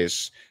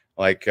nice.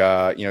 Like,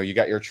 you know, you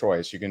got your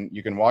choice. You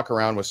can walk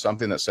around with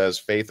something that says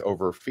faith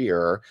over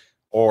fear,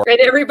 or And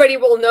everybody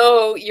will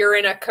know you're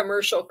in a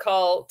commercial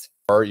cult.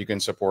 or you can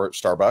support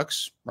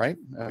Starbucks, right?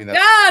 I mean, that's,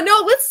 Yeah,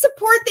 no, let's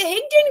support the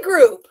Higdon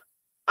Group.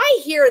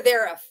 I hear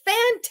they're a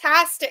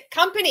fantastic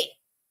company.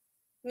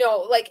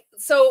 No, like,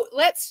 so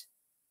let's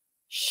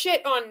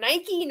shit on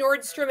Nike,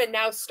 Nordstrom, and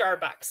now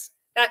Starbucks.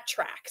 That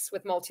tracks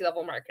with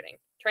multi-level marketing.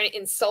 Trying to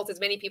insult as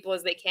many people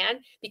as they can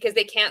because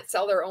they can't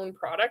sell their own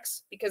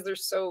products because they're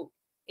so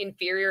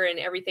inferior and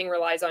everything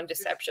relies on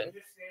deception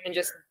and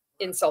just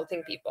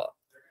insulting people.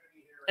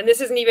 And this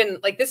isn't even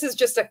like, this is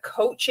just a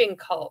coaching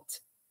cult.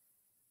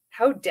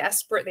 How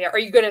desperate they are. Are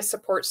you going to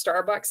support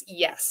Starbucks?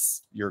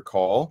 Yes. your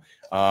call.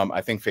 I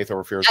think Faith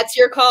Over Fear is That's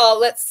your call.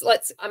 Let's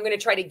I'm going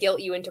to try to guilt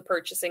you into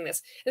purchasing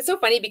this. It's so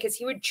funny because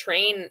he would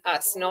train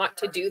us not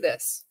to do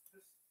this.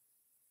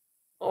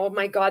 Oh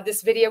my God,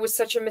 this video was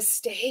such a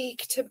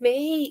mistake to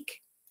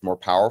make. more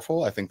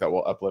powerful. I think that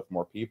will uplift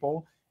more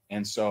people.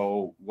 And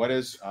so what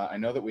is, I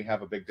know that we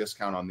have a big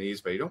discount on these,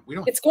 but we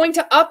don't It's going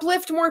to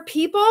uplift more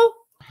people.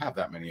 have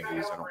that many of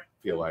these. I don't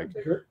feel like.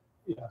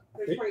 Yeah,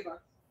 They're $20.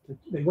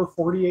 they were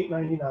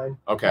 $48.99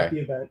 Okay. at the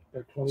event.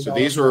 They're $20.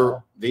 So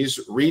these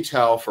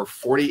retail for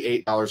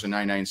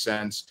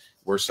 $48.99.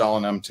 We're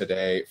selling them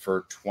today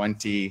for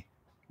 $20,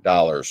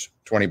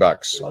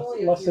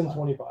 $20. less than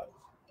 25.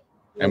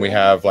 And we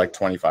have like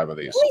 25 of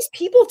these. All these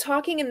people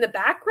talking in the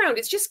background.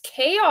 It's just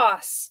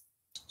chaos.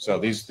 So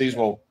these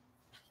will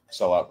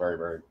sell out very,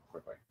 very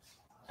quickly.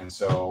 And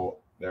so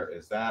there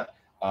is that.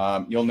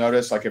 You'll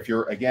notice, like, if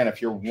you're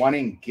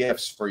wanting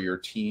gifts for your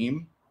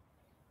team,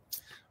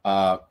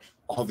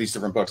 all these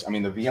different books. I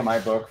mean, the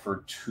VMI book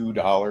for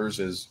 $2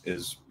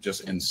 is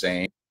just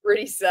insane.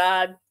 Pretty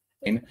sad.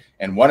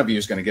 And one of you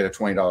is going to get a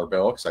 $20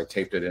 bill because I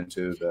taped it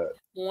into the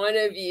One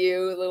of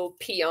you little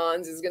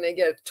peons is going to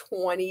get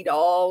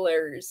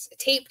 $20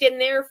 taped in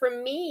there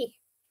from me.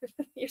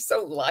 You're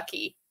so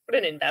lucky. What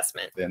an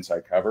investment.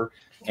 inside cover.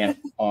 And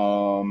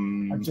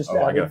I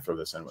gotta throw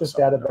this in. With Just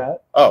something. added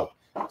that. Oh,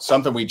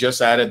 something we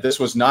just added. This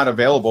was not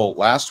available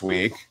last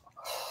week.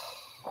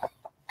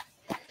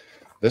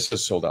 This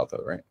is sold out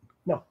though, right?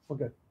 No, we're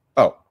good.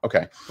 Oh,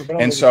 okay. We're gonna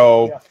And leave it.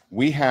 so Yeah.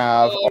 we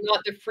have Oh,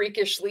 not the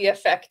freakishly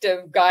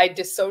effective guide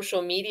to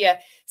social media.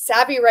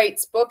 Savvy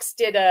Writes Books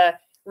did a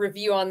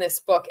review on this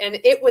book,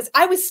 and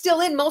I was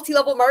still in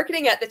multi-level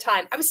marketing at the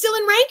time. I was still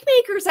in Rank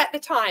Makers at the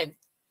time.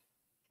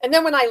 And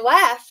then when I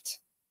left,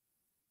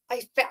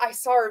 I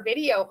saw her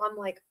video. I'm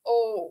like,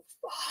 oh,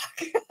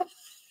 fuck.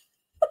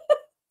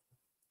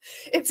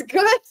 It's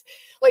good.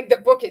 Like, the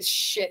book is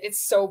shit.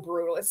 It's so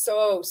brutal. It's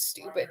so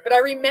stupid. But I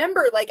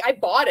remember, like, I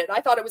bought it.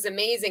 I thought it was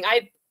amazing. I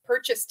had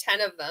purchased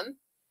 10 of them,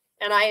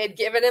 and I had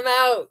given them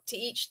out to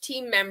each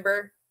team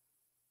member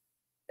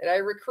that I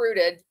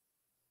recruited.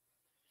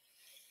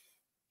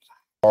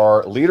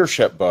 our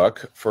leadership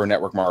book for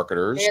network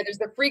marketers. Yeah, there's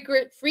the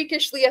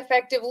freakishly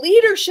effective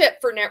leadership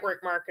for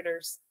network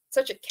marketers.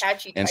 Such a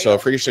catchy And title. so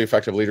freakishly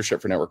effective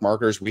leadership for network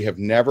marketers. We have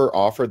never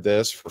offered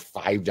this for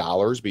 $5,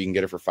 but you can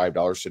get it for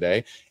 $5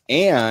 today.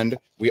 And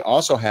we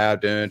also have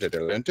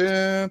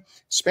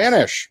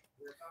Spanish.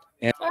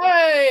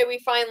 Hey, we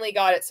finally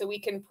got it, so we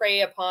can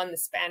prey upon the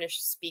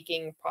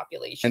Spanish-speaking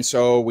population. And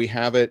so we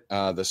have it,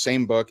 the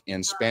same book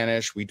in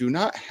Spanish. We do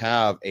not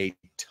have a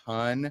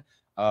ton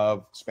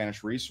of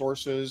Spanish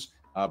resources,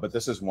 but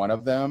this is one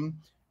of them.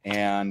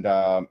 And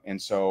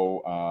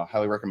so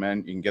highly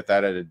recommend. You can get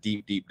that at a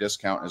deep, deep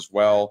discount as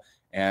well.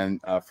 And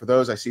for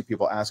those, I see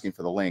people asking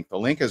for the link. The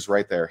link is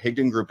right there,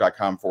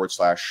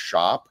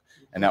 higdongroup.com/shop,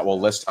 and that will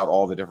list out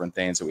all the different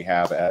things that we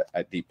have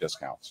at deep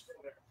discounts.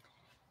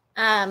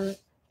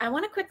 I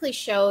want to quickly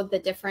show the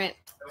different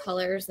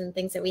colors and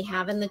things that we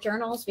have in the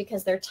journals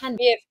because they're 10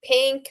 We have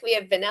pink, we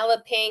have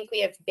vanilla pink,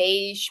 we have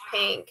beige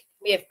pink,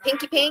 we have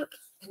pinky pink.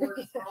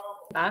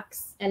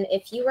 bucks. And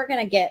if you were going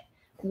to get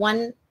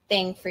one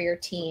thing for your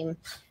team,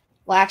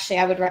 well, actually,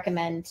 I would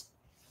recommend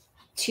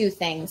two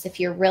things if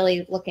you're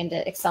really looking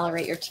to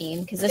accelerate your team.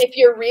 Because If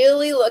you're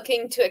really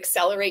looking to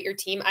accelerate your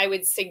team, I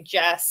would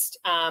suggest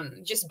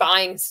just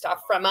buying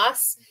stuff from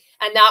us,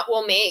 and that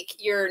will make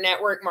your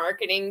network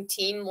marketing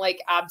team like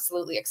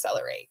absolutely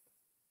accelerate.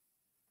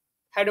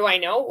 How do I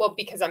know? Well,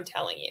 because I'm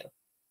telling you.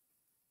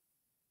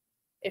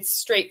 It's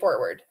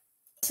straightforward.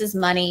 this is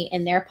money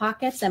in their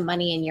pockets and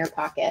money in your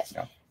pocket.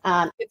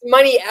 Yeah. It's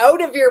money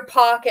out of your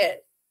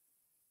pocket.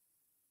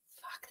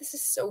 Fuck, this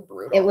is so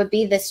brutal. It would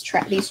be these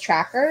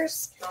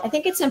trackers. I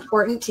think it's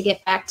important to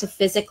get back to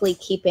physically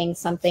keeping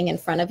something in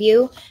front of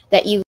you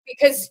that you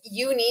Because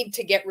you need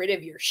to get rid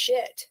of your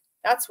shit.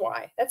 That's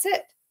why. That's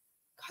it.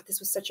 God, this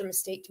was such a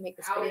mistake to make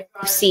this video.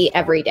 see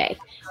every day.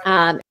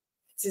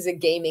 This is a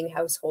gaming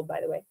household, by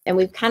the way. And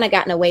we've kind of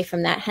gotten away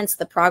from that, hence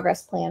the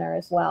progress planner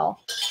as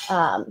well.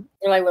 When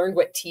I learned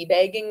what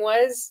teabagging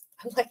was,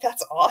 I'm like,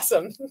 that's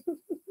awesome.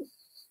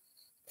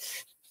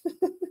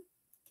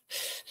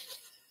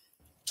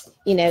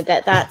 you know,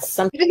 that's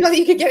something. I didn't know that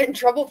you could get in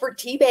trouble for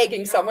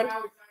teabagging someone.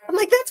 I'm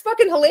like, that's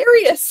fucking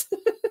hilarious.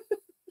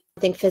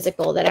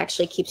 Physical that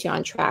actually keeps you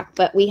on track.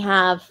 But we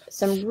have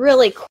some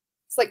really cool,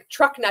 It's like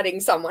truck nutting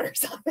someone or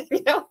something,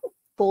 you know?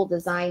 cool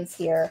designs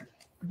here.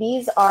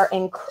 These are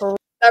incredible.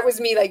 That was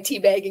me like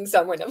teabagging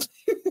someone.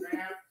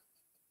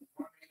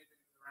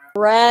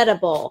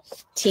 Incredible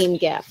team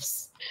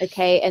gifts,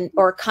 okay, and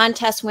or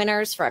contest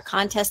winners for a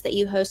contest that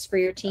you host for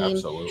your team.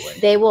 Absolutely.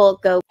 They will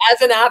go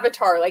As an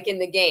avatar, like in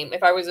the game,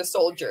 if I was a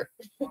soldier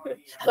and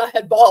I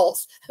had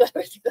balls, I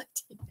would do that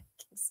teabagging.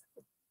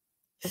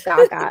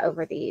 gaga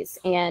over these,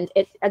 and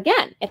it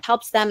again, it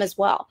helps them as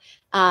well,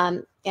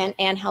 and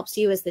helps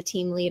you as the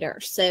team leader.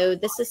 So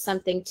this is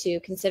something to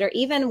consider,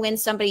 even when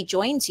somebody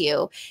joins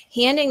you,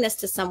 handing this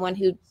to someone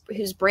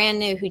who's brand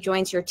new, who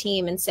joins your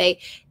team, and say,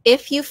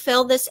 if you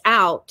fill this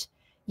out,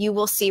 you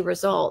will see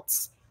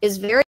results, is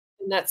very.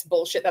 And that's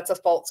bullshit. That's a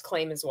false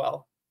claim as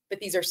well. But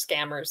these are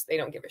scammers. They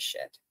don't give a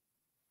shit.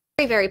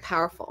 Very, very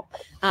powerful.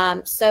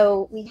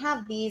 So we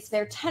have these,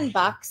 they're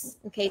 $10,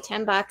 okay,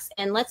 $10.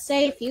 And let's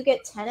say if you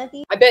get 10 of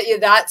these. I bet you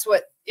that's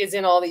what is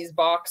in all these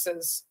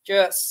boxes.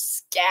 Just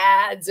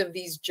scads of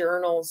these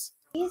journals.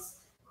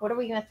 What are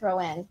we going to throw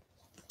in?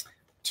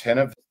 10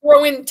 of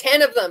Throw in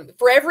 10 of them.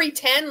 For every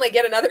 10, they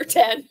get another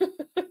 10.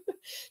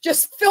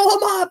 Just fill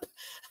them up.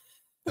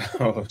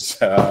 those.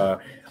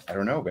 I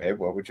don't know, babe.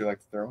 What would you like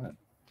to throw in?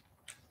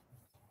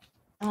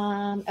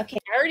 Okay.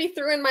 I already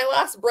threw in my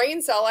last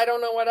brain cell. I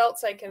don't know what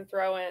else I can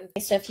throw in.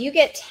 So if you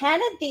get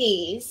 10 of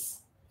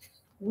these,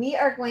 we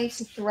are going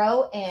to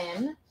throw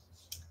in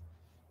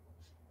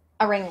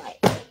a ring light.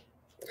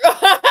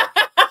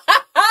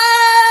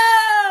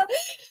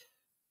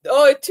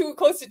 Oh,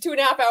 close to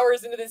 2.5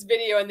 hours into this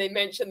video, and they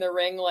mentioned the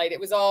ring light. It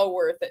was all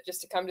worth it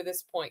just to come to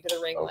this point, to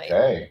the ring light.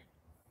 Okay.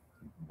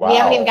 Wow. We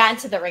haven't even gotten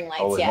to the ring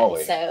lights Holy yet.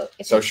 moly.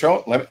 So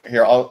Show. Let me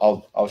here.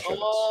 I'll show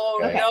Oh,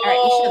 this. okay. no. All right,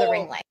 you show the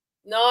ring light.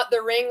 Not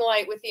the ring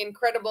light with the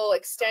incredible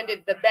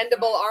extended, the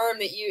bendable arm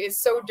that is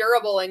so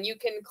durable and you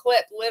can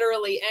clip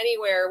literally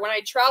anywhere. When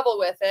I travel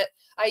with it,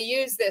 I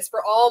use this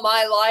for all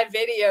my live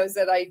videos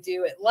that I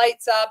do. It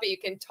lights up. You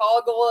can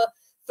toggle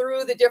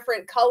through the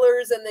different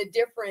colors and the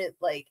different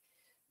like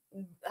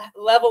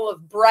level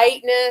of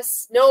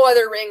brightness. No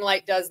other ring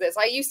light does this.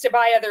 I used to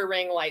buy other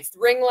ring lights.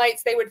 Ring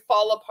lights, they would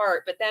fall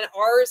apart, but then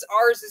ours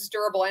is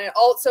durable, and it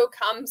also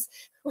comes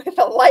with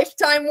a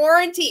lifetime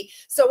warranty.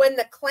 So when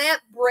the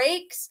clamp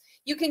breaks,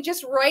 you can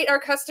just write our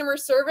customer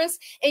service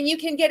and you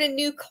can get a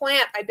new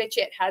clamp. I bet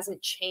you it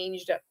hasn't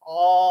changed at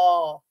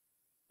all.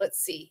 Let's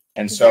see.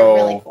 And so,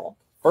 They're really cool.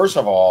 First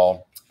of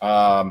all,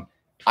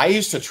 I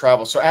used to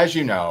travel. So as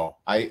you know,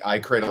 I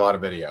create a lot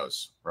of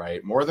videos,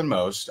 right? More than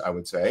most, I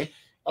would say.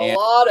 A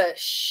lot of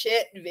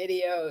shit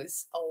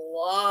videos, a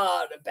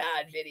lot of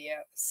bad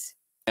videos.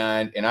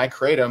 And I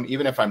create them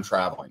even if I'm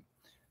traveling.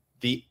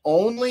 The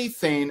only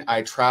thing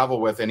I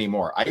travel with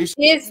anymore, is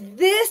this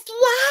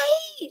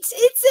light.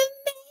 It's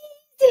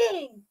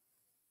amazing.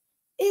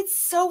 It's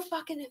so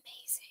fucking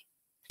amazing.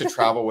 to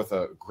travel with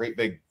a great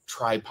big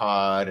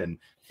tripod and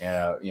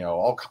you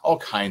know, all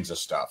kinds of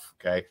stuff.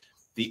 Okay.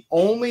 The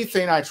only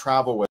thing I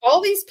travel with.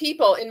 All these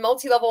people in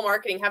multi-level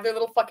marketing have their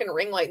little fucking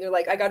ring light and they're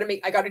like, I got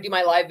to do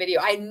my live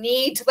video. I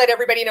need to let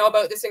everybody know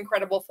about this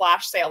incredible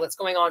flash sale that's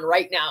going on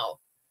right now.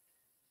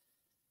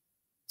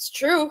 It's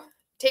true. It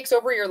takes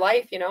over your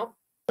life, you know.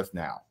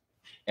 Now,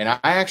 and I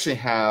actually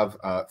have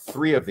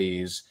 3 of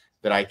these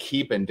that I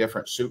keep in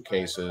different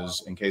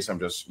suitcases in case I'm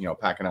just, you know,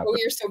 packing up. Oh,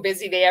 you're so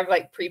busy. They have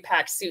like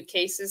pre-packed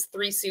suitcases,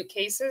 3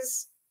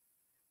 suitcases,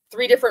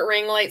 3 different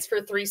ring lights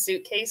for 3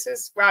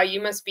 suitcases. Wow, you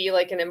must be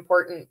like an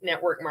important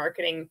network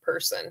marketing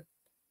person.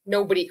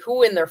 Nobody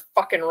who in their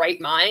fucking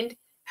right mind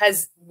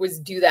would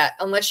do that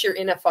unless you're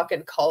in a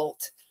fucking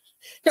cult.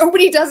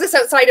 Nobody does this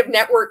outside of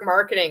network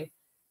marketing.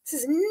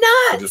 This is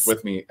nuts. Just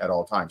with me at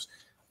all times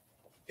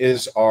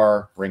is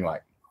our ring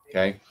light.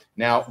 Okay.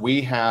 Now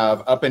we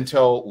have, up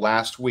until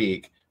last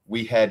week,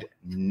 we had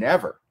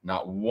never,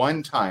 not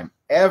one time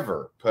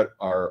ever put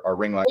our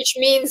ring light. Which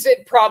means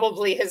it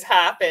probably has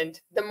happened.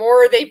 The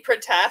more they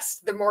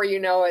protest, the more you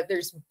know it.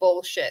 There's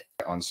bullshit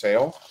On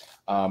sale.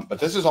 But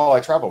this is all I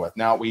travel with.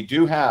 Now we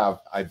do have,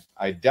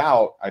 I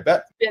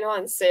bet been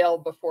on sale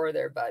before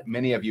there, bud.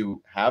 many of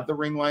you have the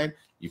ring light.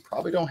 You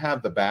probably don't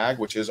have the bag,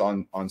 which is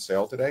on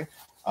sale today.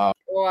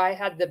 Oh, I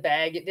had the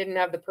bag. It didn't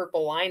have the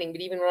purple lining,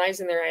 but even when I was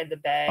in there, I had the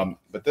bag.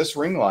 But this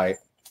ring light,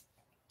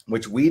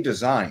 which we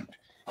designed,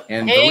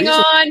 and Hang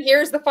on,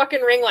 here's the fucking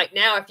ring light.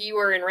 Now, if you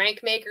were in Rank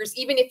Makers,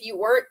 even if you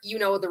weren't, you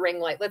know the ring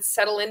light. Let's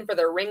settle in for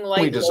the ring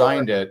light. We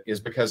designed it is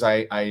because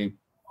I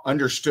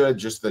understood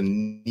just the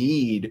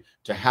need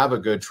to have a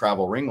good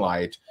travel ring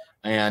light,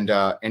 and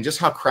just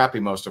how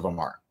crappy most of them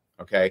are.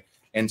 Okay,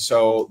 and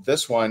so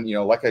this one, you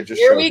know, like I just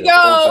Here showed we you, go.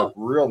 it holds up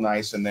real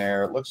nice in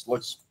there. It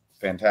looks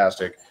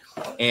fantastic,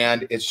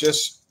 and it's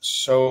just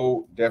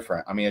so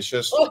different. I mean, it's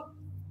just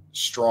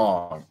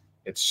strong.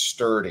 It's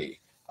sturdy.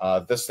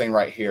 This thing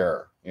right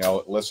here, you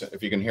know, listen,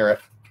 if you can hear it,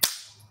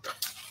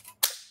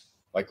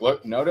 like,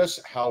 look, notice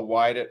how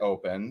wide it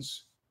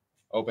opens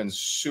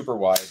super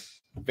wide.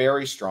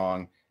 very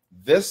strong.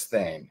 This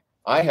thing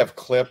I have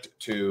clipped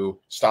to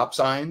stop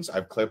signs.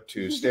 I've clipped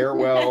to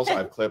stairwells.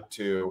 I've clipped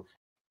to.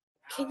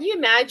 Can you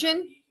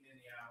imagine?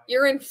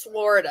 You're in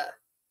Florida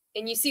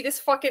and you see this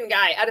fucking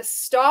guy at a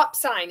stop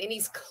sign and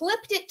he's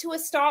clipped it to a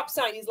stop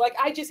sign. He's like,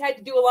 I just had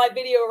to do a live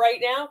video right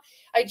now.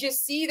 I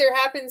just see there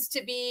happens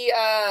to be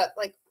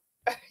like,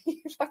 are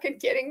you fucking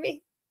kidding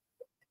me?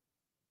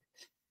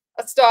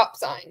 A stop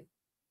sign.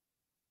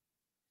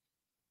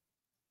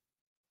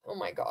 Oh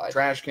my God.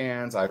 Trash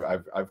cans.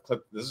 I've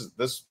clipped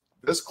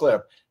this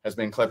clip has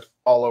been clipped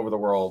all over the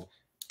world.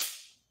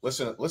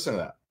 Listen to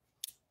that.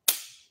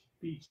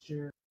 Beach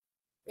chair.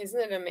 Isn't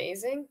it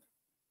amazing?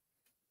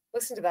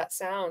 Listen to that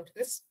sound.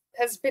 This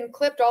has been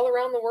clipped all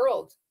around the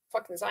world.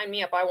 Fucking sign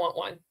me up. I want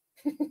one.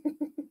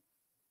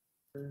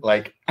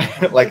 like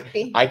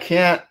I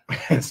can't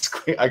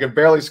I can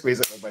barely squeeze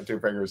it with my 2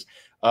 fingers.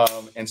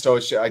 And so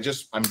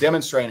I'm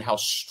demonstrating how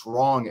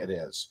strong it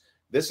is.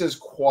 This is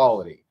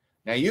quality.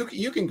 Now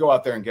you can go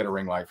out there and get a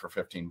ring light for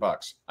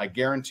 $15. I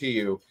guarantee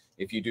you,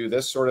 if you do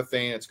this sort of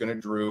thing, it's going to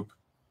droop.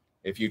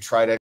 If you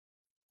try to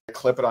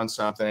clip it on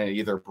something, it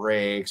either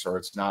breaks or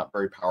it's not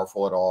very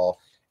powerful at all.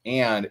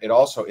 And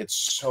it's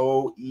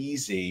so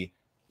easy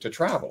to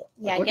travel.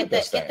 Yeah, Look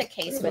get at the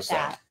case with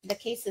that. The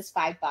case is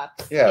 $5.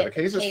 Yeah, the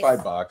case is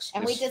 $5.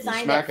 And we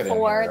designed it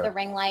for the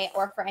ring light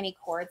or for any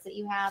cords that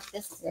you have.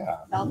 This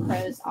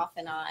Velcro's off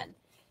and on.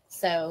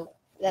 So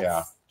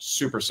that's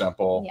super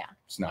simple. Yeah.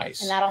 It's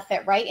nice. And that'll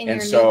fit right in your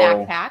new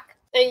backpack.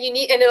 And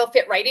it'll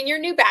fit right in your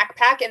new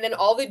backpack and then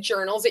all the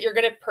journals that you're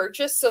going to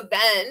purchase. So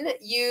then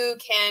you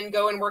can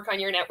go and work on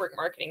your network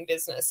marketing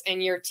business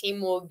and your team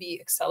will be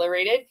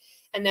accelerated.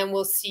 And then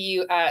we'll see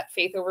you at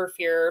Faith Over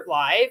Fear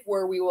Live,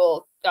 where we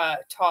will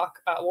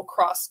we'll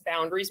cross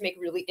boundaries, make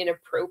really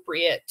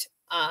inappropriate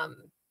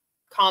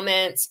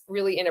comments,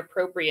 really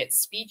inappropriate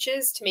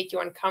speeches to make you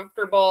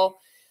uncomfortable,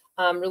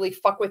 really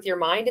fuck with your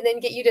mind, and then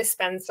get you to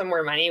spend some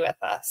more money with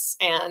us.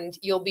 And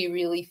you'll be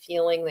really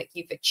feeling like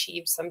you've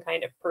achieved some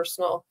kind of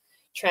personal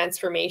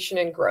transformation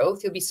and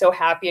growth. You'll be so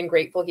happy and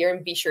grateful here,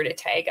 and be sure to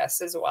tag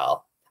us as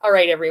well. All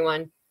right,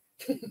 everyone.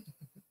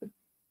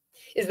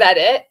 Is that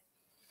it?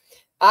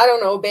 I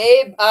don't know,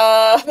 babe.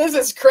 This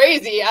is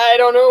crazy. I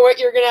don't know what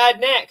you're going to add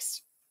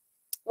next.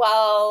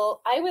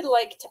 Well, I would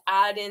like to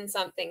add in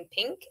something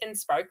pink and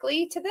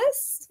sparkly to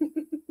this.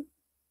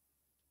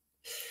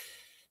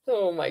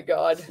 Oh my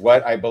God.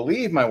 What I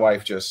believe my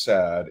wife just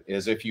said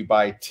is if you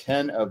buy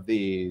 10 of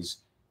these,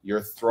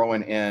 you're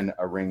throwing in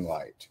a ring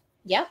light.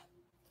 Yep.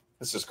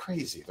 This is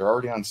crazy. They're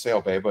already on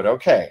sale, babe, but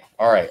okay.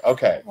 All right.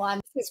 Okay.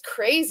 Well, this is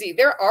crazy.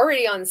 They're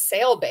already on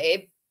sale,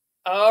 babe.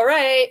 All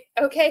right.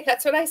 Okay.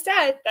 That's what I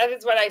said. That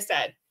is what I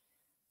said.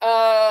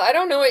 I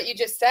don't know what you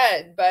just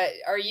said, but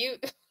are you?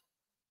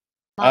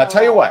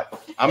 Tell you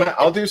what,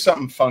 I'll do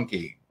something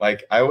funky.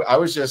 Like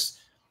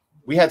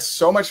we had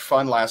so much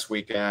fun last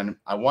weekend.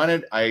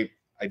 I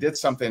did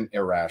something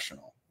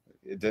irrational.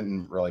 It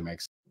didn't really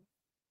make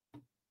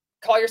sense.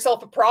 Call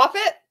yourself a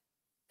prophet?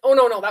 Oh,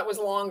 no, that was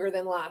longer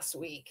than last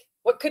week.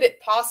 What could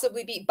it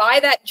possibly be? Buy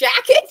that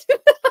jacket?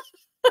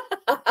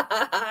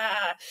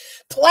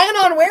 Plan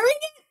on wearing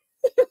it?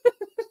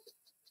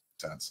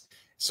 Sense.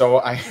 So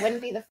I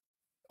wouldn't be the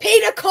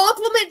paid a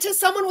compliment to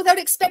someone without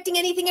expecting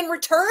anything in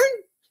return?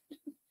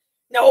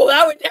 No,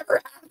 that would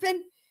never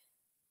happen.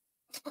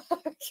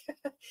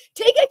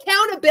 Take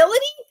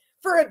accountability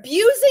for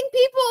abusing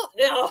people?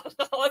 No,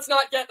 let's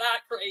not get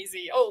that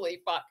crazy.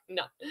 Holy fuck.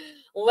 No,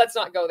 let's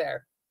not go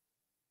there.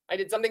 I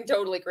did something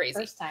totally crazy.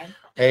 First time.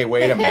 Hey,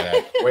 wait a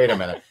minute. Wait a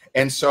minute.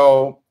 And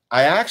so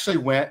I actually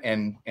went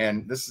and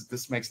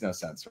this makes no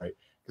sense, right?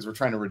 Because we're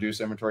trying to reduce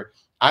inventory.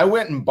 I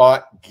went and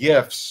bought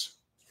gifts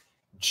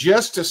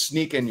just to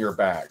sneak in your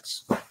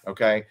bags.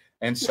 Okay.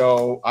 And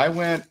so I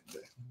went,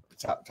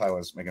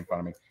 Tyler's making fun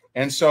of me.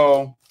 And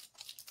so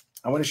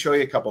I want to show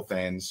you a couple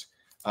things.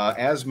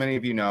 As many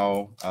of you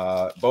know,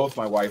 both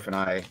my wife and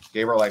I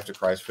gave our life to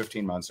Christ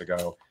 15 months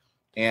ago.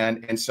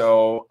 And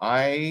so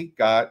I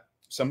got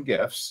some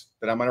gifts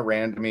that I'm going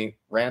to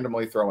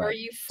randomly throw in. Are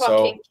you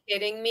fucking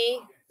kidding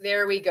me?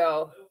 There we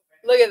go.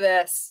 Look at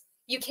this.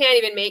 You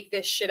can't even make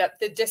this shit up.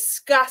 The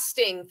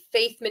disgusting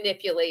faith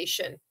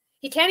manipulation.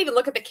 He can't even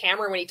look at the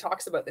camera when he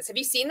talks about this. Have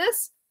you seen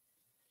this?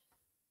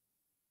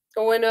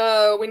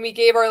 When we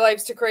gave our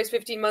lives to Christ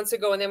 15 months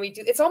ago, and then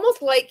it's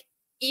almost like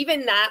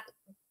even that,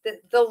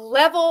 the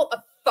level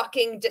of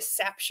fucking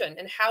deception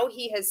and how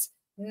he has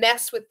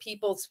messed with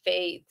people's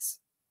faiths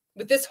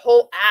with this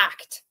whole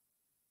act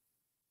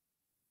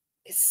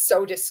is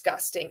so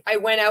disgusting. I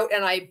went out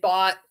and I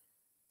bought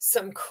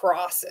some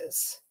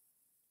crosses.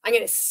 I'm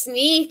going to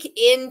sneak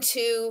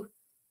into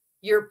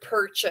your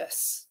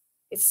purchase.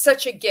 It's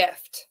such a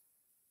gift.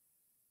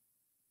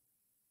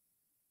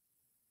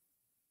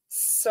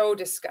 So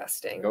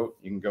disgusting. You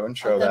can go and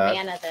show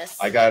that. This.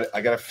 I got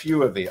a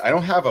few of these. I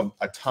don't have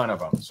a ton of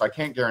them, so I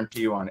can't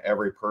guarantee you on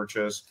every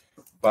purchase.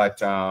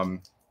 But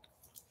I'm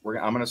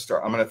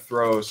gonna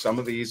throw some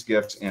of these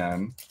gifts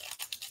in.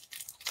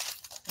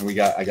 And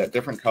I got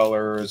different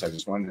colors. I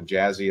just wanted to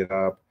jazzy it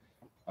up.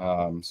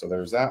 So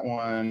there's that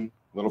one.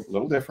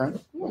 little different,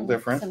 a little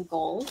different. Some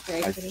gold,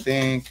 very I pretty.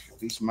 think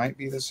these might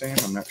be the same.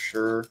 I'm not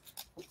sure.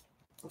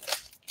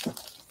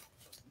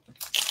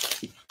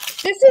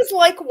 This is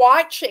like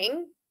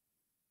watching,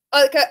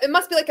 it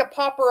must be like a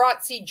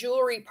paparazzi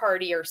jewelry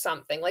party or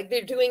something. Like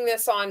they're doing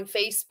this on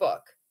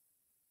Facebook.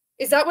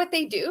 Is that what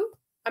they do?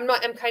 I'm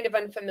kind of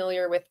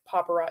unfamiliar with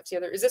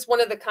paparazzi. Is this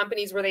one of the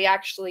companies where they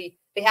have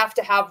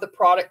to have the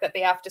product that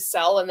they have to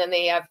sell, and then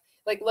they have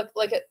like look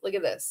at this, look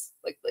at this,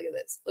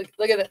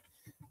 look at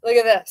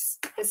this.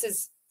 This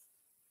is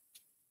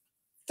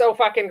so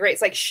fucking great.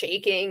 It's like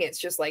shaking. It's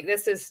just like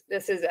this is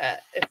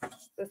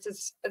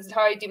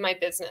how I do my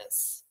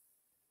business.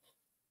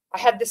 I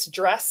had this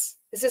dress.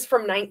 This is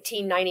from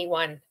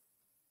 1991.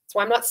 So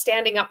I'm not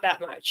standing up that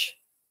much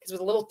because it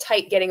was a little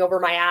tight getting over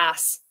my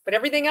ass. But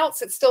everything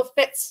else, it still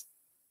fits.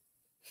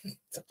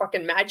 It's a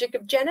fucking magic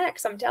of Gen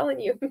X, I'm telling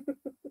you.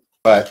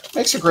 But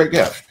makes a great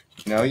gift.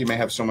 You know, you may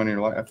have someone in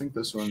your life. I think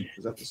this one,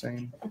 is that the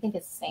same? I think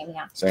it's the same,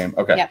 yeah. Same.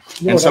 Okay. Yep.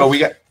 And so we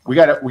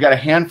got a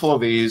handful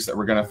of these that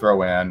we're going to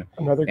throw in.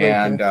 Another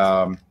great gift.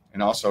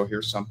 And also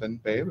here's something,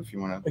 babe, if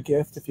you want to. A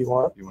gift, if you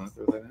want. You want to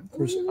throw that in?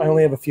 I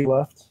only have a few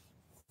left.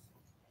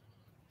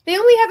 They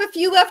only have a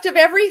few left of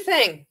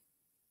everything.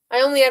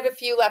 I only have a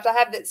few left. I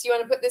have this. You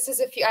want to put this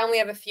as a few? I only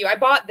have a few. I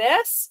bought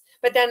this,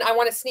 but then I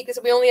want to sneak this.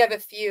 We only have a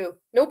few.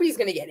 Nobody's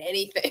going to get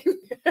anything.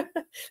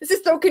 This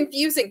is so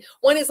confusing.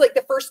 One is like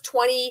the first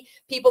 20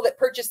 people that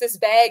purchase this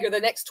bag, or the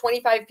next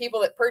 25 people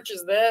that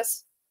purchase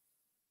this.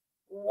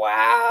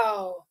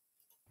 Wow.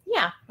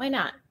 Yeah, why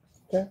not?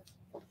 Okay.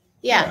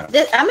 Yeah,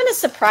 I'm going to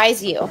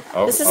surprise you.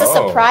 Oh, this is a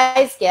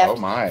surprise gift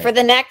my. for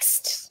the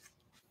next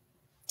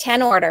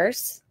 10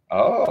 orders.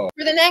 Oh.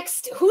 For the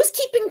next, who's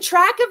keeping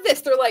track of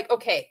this? They're like,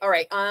 okay, all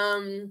right.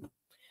 And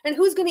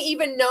who's going to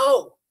even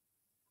know?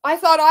 I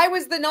thought I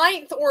was the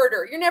 9th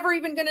order. You're never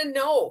even going to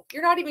know.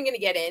 You're not even going to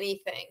get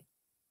anything.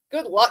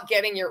 Good luck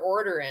getting your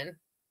order in.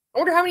 I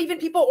wonder how many even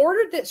people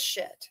ordered this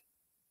shit.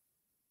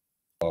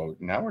 Oh,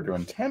 now we're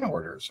doing 10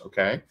 orders.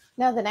 Okay.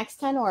 No, the next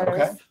 10 orders.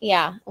 Okay.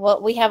 Yeah.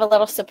 Well, we have a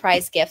little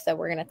surprise gift that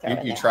we're going to throw in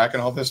You there. tracking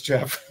all this,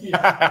 Jeff?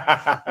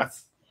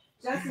 Justin's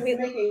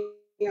making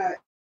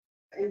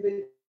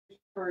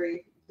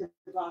inventory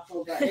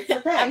debacle, but it's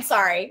okay. I'm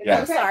sorry. Yeah.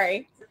 I'm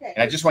sorry. It's okay.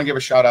 And I just want to give a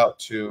shout out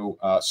to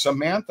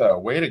Samantha.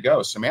 Way to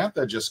go.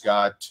 Samantha just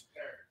got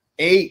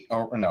 7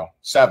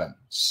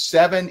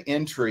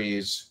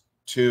 entries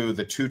to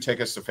the 2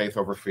 tickets to Faith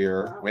Over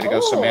Fear. Way to go,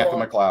 Samantha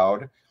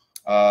McLeod.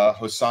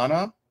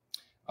 Hosanna,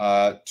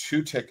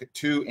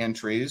 2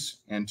 entries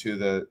into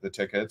the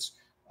tickets.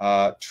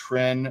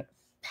 Trin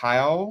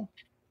Pyle,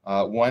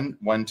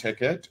 one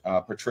ticket.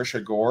 Patricia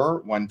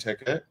Gore, 1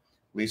 ticket.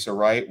 Lisa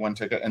Wright, 1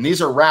 ticket. And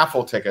these are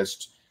raffle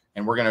tickets,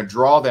 and we're going to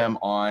draw them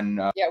on.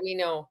 Yeah, we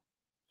know.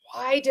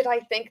 Why did I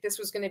think this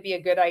was going to be a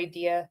good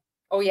idea?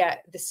 Oh, yeah,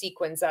 the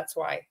sequins. That's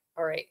why.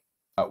 All right.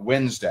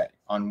 Wednesday.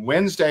 On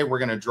Wednesday, we're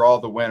going to draw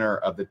the winner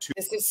of the 2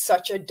 This is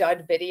such a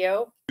dud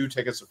video.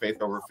 tickets to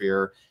Faith Over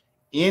Fear.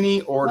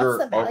 Any order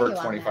What's the value over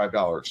on that?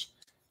 $25. It's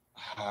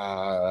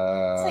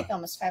like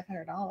almost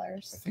 $500. I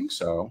think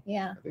so.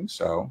 Yeah. I think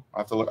so.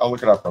 I'll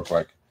look it up real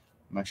quick.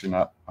 I'm actually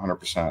not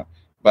 100%.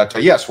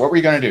 But yes, what were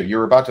you going to do? You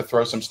were about to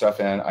throw some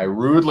stuff in. I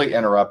rudely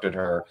interrupted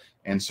her.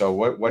 And so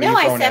what are you No,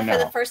 I throwing said in for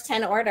now? the first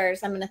 10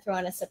 orders, I'm going to throw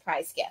in a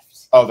surprise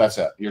gift. Oh, that's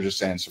it. You're just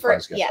saying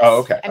surprise gift. Yes. Oh,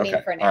 okay. I mean,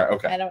 okay. for now. All right,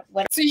 okay. I don't.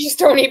 What? So you just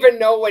don't even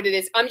know what it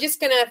is. I'm just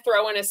going to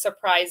throw in a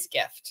surprise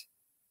gift.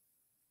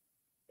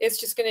 It's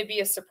just going to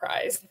be a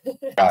surprise.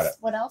 Got it.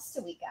 What else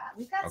do we got?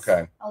 We've got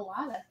Okay. a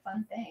lot of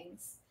fun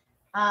things.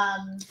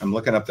 I'm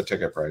looking up the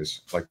ticket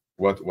price. Like,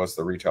 what's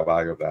the retail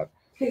value of that?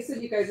 Okay, so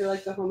you guys are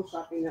like the home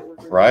shopping network.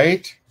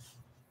 Right?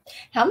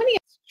 How many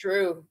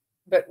True,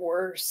 but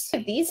worse.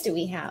 of these do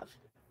we have?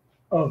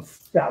 Of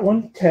that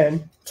one,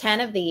 10.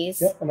 10 of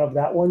these. Yep. And of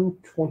that one,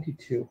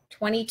 22.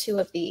 22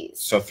 of these.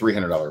 So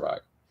 $300 value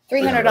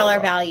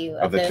 $300 value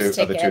of of the those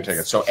two tickets.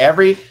 tickets. So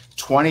every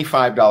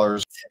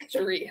 $25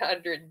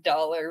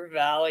 $300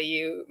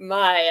 value.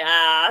 My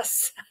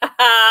ass.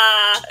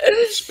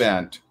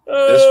 spent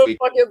Oh, week-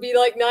 fuck, it'll be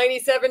like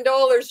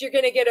 $97. You're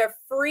gonna get a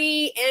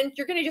free, and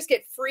you're gonna just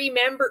get free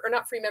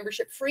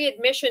free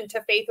admission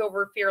to Faith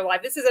Over Fear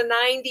Live. This is a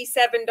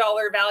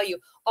 $97 value.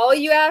 All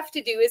you have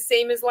to do is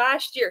same as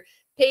last year.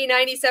 Pay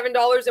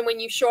 $97, and when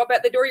you show up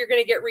at the door, you're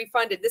going to get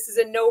refunded. This is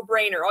a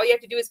no-brainer. All you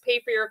have to do is pay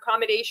for your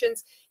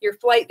accommodations, your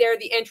flight there.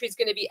 The entry is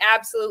going to be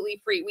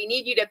absolutely free. We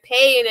need you to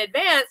pay in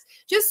advance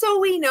just so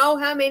we know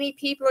how many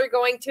people are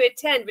going to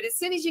attend. But as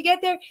soon as you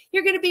get there,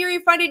 you're going to be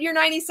refunded your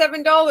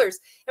 $97,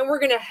 and we're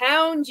going to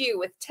hound you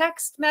with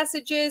text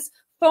messages,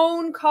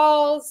 phone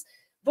calls,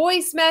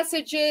 voice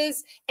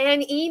messages,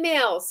 and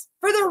emails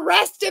for the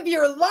rest of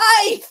your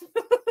life.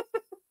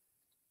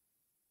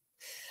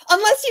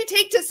 Unless you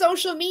take to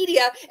social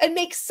media and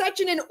make such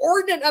an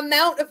inordinate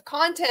amount of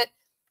content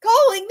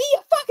calling me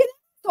a fucking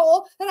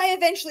asshole that I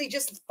eventually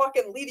just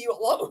fucking leave you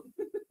alone.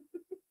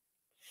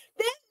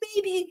 Then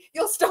maybe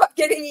you'll stop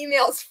getting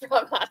emails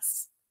from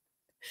us.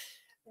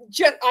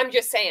 I'm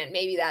just saying,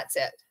 maybe that's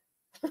it.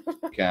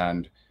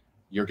 and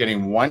You're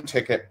getting 1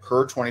 ticket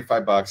per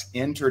 25 bucks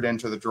entered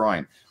into the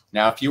drawing.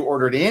 Now, if you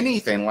ordered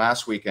anything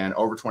last weekend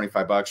over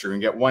 25 bucks, you're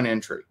going to get 1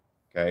 entry.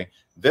 Okay.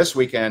 This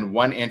weekend,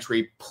 1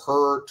 entry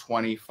per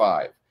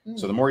 25.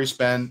 So the more you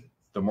spend,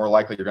 the more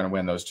likely you're going to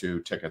win those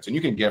 2 tickets. And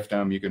you can gift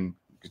them, you can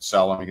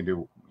sell them, you can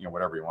do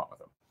whatever you want with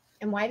them.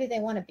 And why do they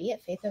want to be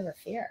at Faith Over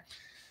Fear?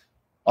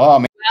 Oh,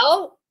 man.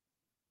 Well,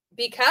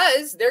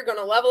 because they're going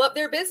to level up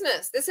their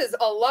business. This is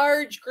a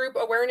large group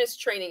awareness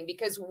training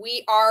because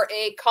we are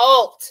a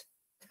cult.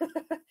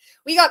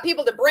 We got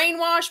people to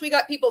brainwash. We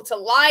got people to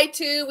lie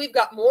to. We've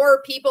got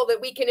more people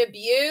that we can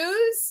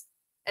abuse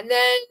and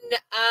then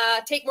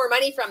take more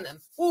money from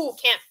them. Ooh,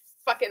 can't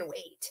fucking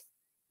wait.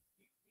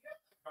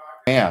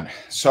 Man,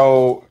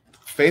 so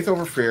Faith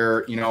Over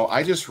Fear,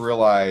 I just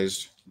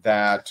realized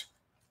that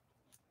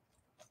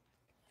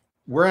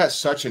we're at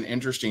such an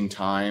interesting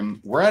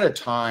time. We're at a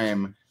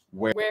time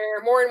where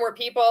more and more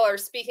people are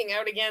speaking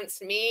out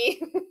against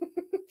me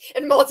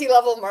and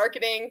multi-level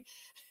marketing.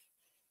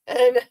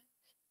 And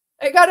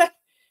I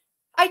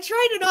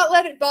try to not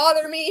let it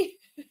bother me.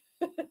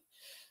 I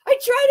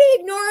try to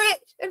ignore it.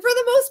 And for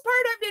the most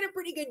part, I've done a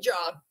pretty good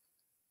job.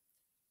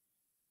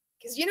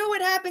 Because you know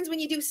what happens when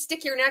you do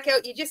stick your neck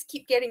out? You just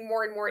keep getting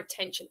more and more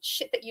attention.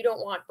 Shit that you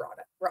don't want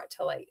brought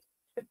to light.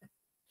 But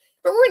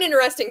we're in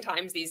interesting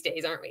times these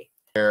days, aren't we?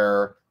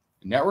 Where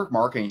network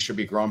marketing should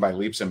be grown by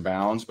leaps and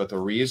bounds. But the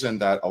reason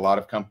that a lot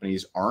of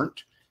companies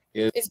aren't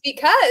is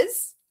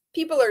because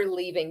people are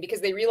leaving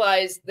because they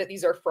realize that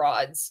these are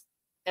frauds.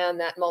 And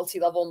that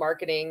multi-level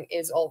marketing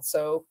is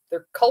also,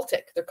 they're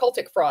cultic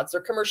frauds,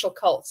 they're commercial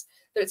cults.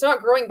 It's not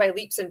growing by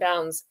leaps and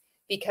bounds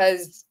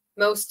because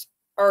most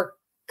are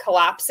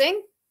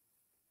collapsing.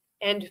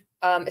 And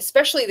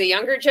especially the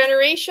younger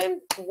generation,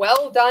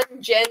 well done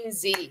Gen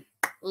Z,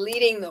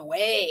 leading the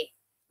way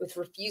with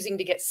refusing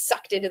to get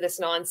sucked into this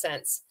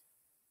nonsense.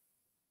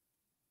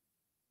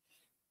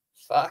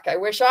 Fuck, I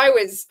wish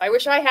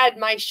I had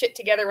my shit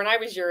together when I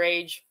was your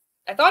age.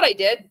 I thought I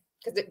did.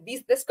 Because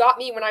this got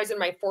me when I was in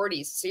my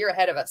 40s. So you're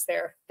ahead of us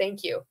there.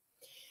 Thank you.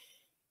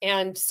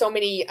 And so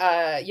many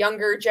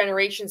younger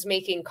generations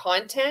making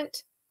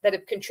content that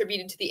have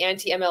contributed to the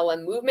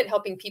anti-MLM movement,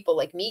 helping people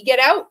like me get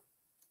out.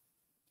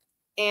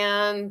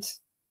 And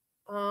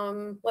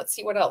let's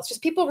see what else.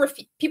 Just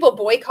people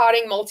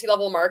boycotting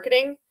multi-level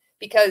marketing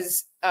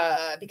because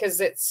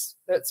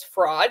it's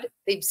fraud.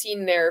 They've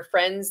seen their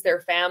friends,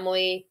 their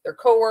family, their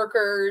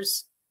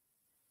coworkers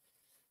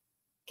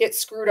get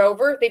screwed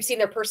over. They've seen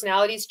their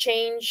personalities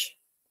change.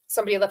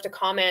 Somebody left a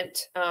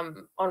comment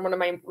on one of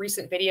my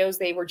recent videos.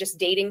 They were just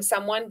dating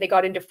someone. They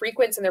got into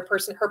frequency and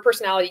her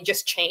personality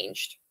just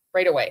changed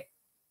right away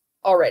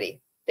already.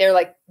 They're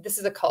like, this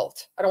is a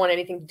cult. I don't want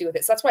anything to do with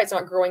it. So that's why it's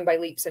not growing by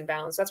leaps and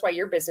bounds. That's why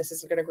your business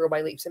isn't going to grow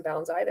by leaps and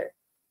bounds either.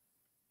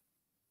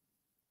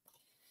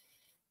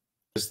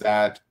 Is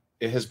that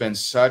it has been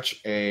such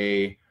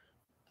a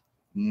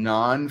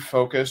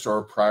non-focused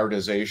or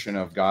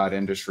prioritization of God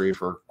industry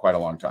for quite a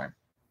long time.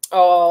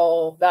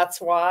 Oh,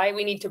 that's why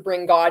we need to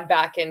bring God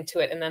back into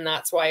it. And then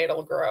that's why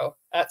it'll grow.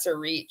 That's a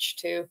reach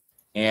too.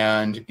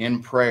 And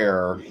in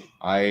prayer,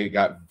 I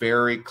got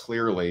very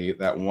clearly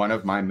that one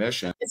of my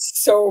missions.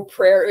 It's so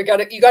prayer. You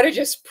gotta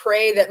just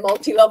pray that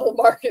multi-level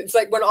market. It's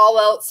like when all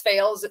else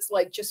fails, it's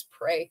like, just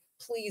pray.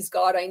 Please,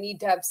 God, I need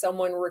to have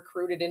someone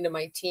recruited into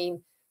my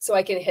team so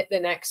I can hit the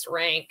next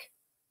rank.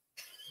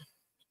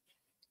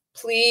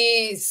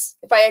 Please,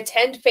 if I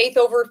attend Faith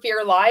Over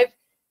Fear Live,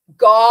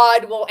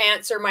 God will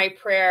answer my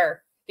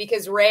prayer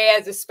because Ray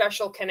has a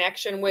special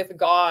connection with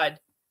God.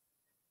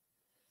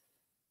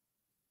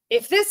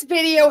 If this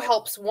video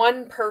helps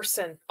one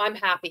person, I'm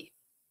happy.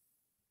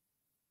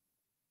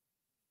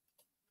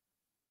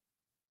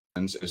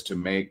 Is to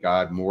make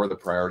God more the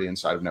priority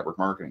inside of network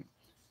marketing.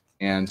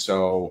 And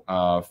so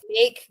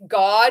make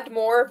God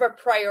more of a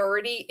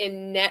priority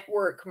in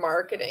network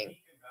marketing.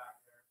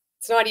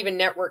 It's not even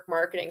network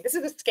marketing. This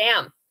is a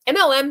scam.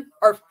 MLM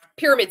are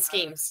pyramid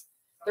schemes.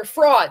 They're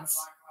frauds.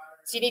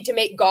 So you need to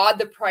make God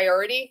the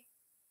priority.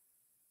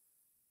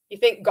 You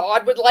think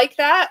God would like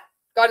that?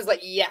 God is like,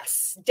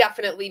 yes,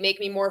 definitely make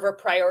me more of a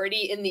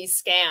priority in these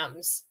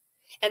scams.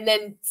 And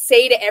then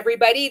say to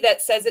everybody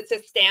that says it's a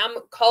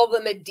scam, call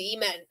them a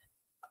demon.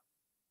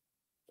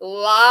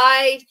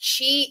 Lie,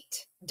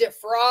 cheat,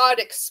 defraud,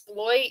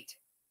 exploit.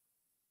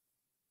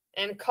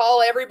 And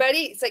call everybody.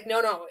 It's like,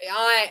 no,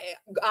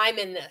 I'm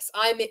in this.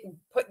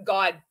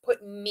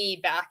 Put me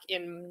back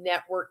in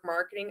network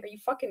marketing. Are you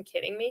fucking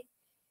kidding me?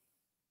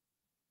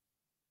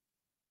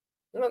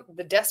 You know,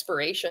 the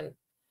desperation.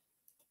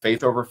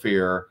 Faith Over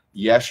Fear.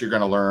 Yes, you're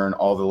going to learn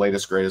all the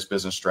latest, greatest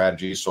business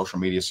strategies, social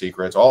media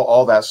secrets,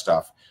 all that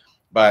stuff.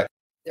 But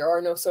there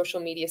are no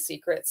social media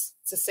secrets.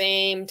 It's the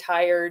same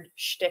tired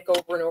shtick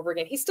over and over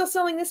again. He's still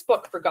selling this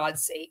book, for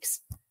God's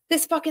sakes.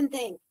 This fucking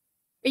thing.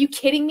 Are you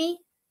kidding me?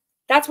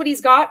 That's what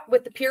he's got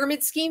with the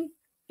pyramid scheme.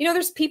 You know,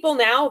 there's people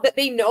now that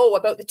they know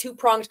about the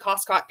two-pronged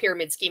Costco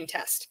pyramid scheme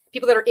test.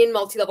 People that are in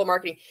multi-level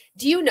marketing.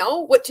 Do you know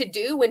what to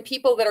do when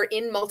people that are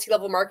in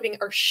multi-level marketing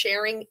are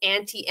sharing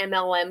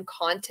anti-MLM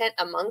content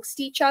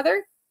amongst each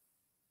other?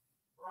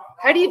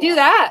 How do you do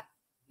that?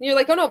 And you're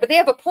like, oh no, but they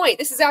have a point.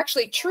 This is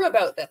actually true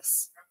about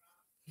this.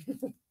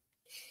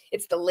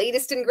 It's the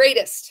latest and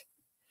greatest.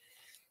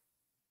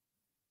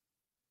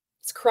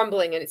 It's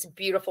crumbling and it's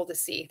beautiful to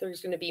see.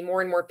 There's going to be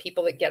more and more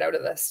people that get out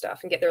of this stuff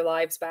and get their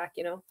lives back,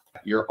 you know.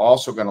 You're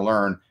also going to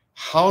learn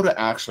how to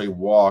actually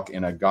walk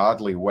in a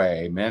godly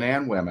way, men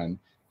and women,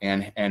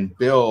 and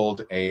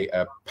build a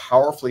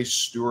powerfully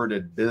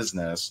stewarded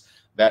business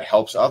that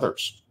helps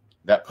others,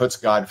 that puts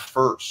God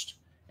first.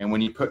 And when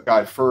you put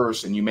God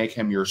first and you make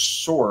him your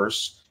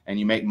source and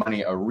you make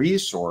money a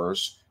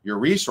resource, your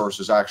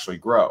resources actually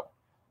grow.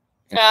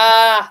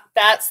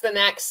 That's the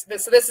next,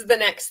 this is the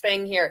next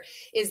thing here,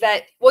 is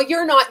that, well,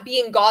 you're not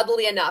being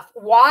godly enough.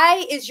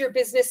 Why is your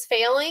business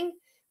failing?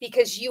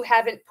 Because you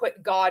haven't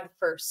put God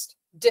first.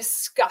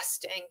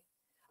 Disgusting.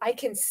 I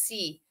can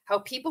see how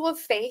people of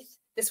faith,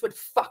 this would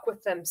fuck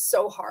with them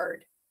so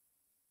hard.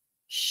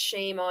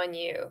 Shame on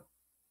you.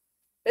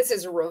 This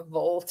is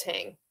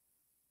revolting.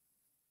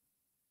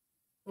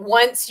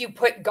 Once you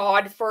put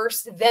God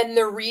first, then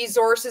the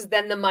resources,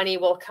 then the money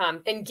will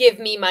come. And give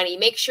me money.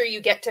 Make sure you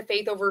get to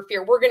faith over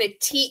fear. We're going to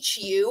teach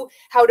you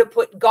how to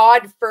put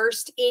God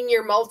first in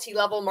your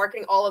multi-level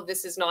marketing. All of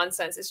this is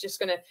nonsense. It's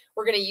just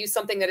we're going to use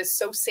something that is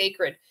so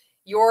sacred,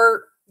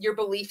 your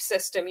belief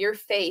system, your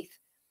faith,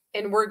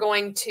 and we're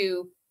going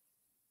to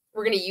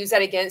use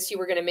that against you.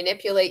 We're going to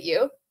manipulate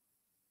you.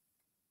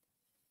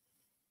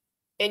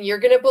 And you're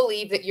going to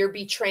believe that you're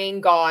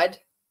betraying God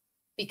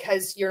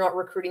because you're not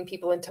recruiting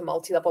people into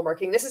multi-level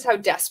marketing. This is how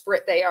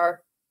desperate they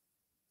are.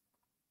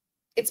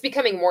 It's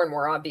becoming more and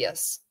more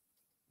obvious,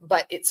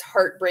 but it's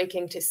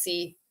heartbreaking to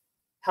see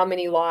how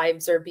many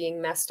lives are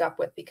being messed up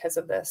with because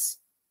of this.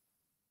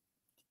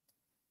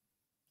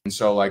 And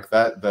so like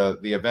that, the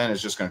event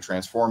is just going to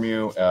transform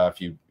you.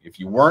 If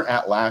you weren't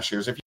at last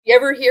year's, you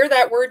ever hear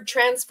that word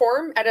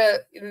transform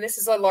and this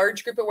is a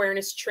large group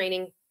awareness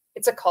training,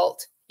 it's a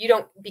cult. You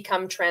don't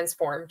become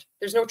transformed.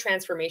 There's no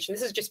transformation.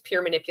 This is just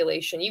pure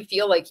manipulation. You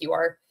feel like you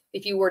are.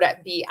 If you were to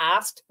be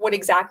asked what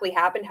exactly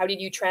happened, how did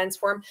you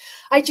transform?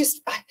 I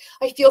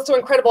feel so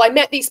incredible. I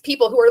met these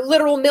people who are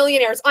literal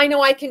millionaires. I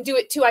know I can do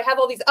it too. I have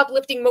all these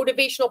uplifting,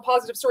 motivational,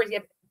 positive stories. Yeah,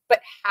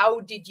 but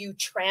how did you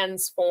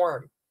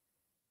transform?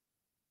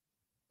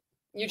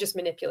 You just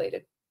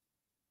manipulated.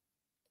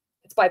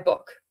 It's by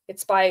book.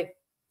 It's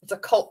a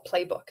cult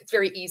playbook. It's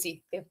very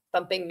easy. They have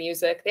thumping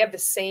music. They have the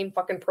same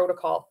fucking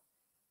protocol.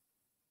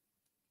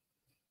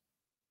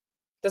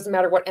 Doesn't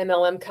matter what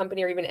MLM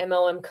company or even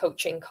MLM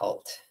coaching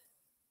cult.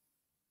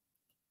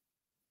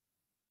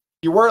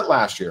 You were at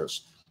last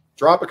year's.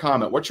 Drop a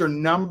comment. What's your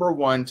number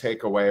one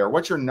takeaway, or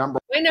what's your number?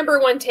 My number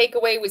one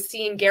takeaway was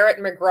seeing Garrett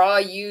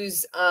McGraw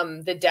use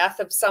the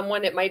death of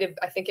someone. It might have,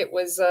 I think it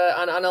was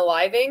on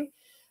Unaliving,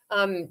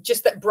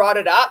 just that brought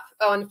it up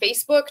on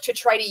Facebook to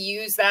try to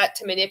use that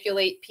to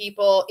manipulate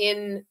people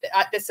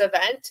at this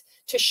event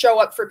to show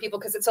up for people,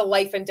 because it's a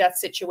life and death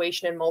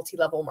situation in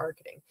multi-level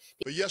marketing.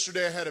 But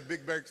yesterday I had a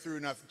big breakthrough,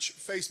 and I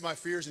faced my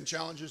fears and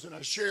challenges, and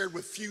I shared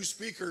with few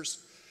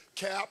speakers,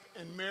 Cap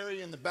and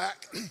Mary in the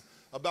back,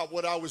 about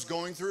what I was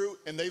going through,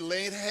 and they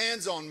laid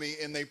hands on me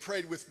and they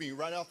prayed with me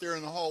right out there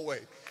in the hallway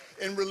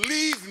and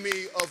relieved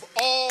me of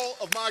all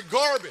of my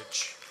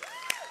garbage.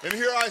 And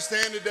here I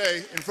stand today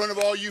in front of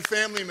all you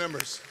family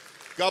members.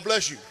 God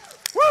bless you.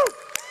 Woo!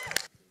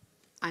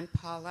 I'm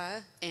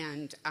Paula,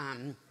 and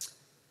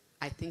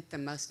I think the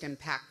most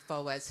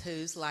impactful was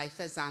whose life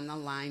is on the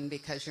line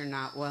because you're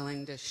not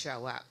willing to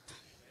show up.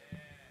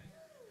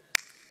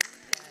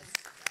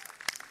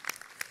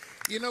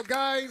 You know,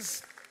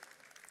 guys,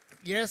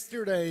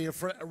 yesterday, a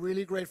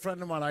really great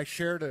friend of mine, I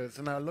shared it,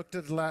 and I looked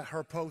at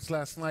her post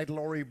last night,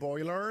 Lori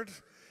Boylard.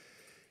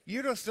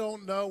 You just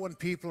don't know when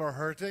people are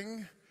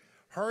hurting.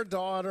 Her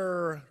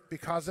daughter,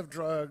 because of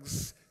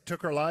drugs,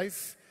 took her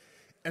life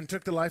and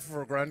took the life of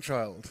her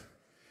grandchild.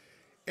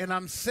 And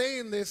I'm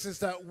saying this is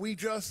that we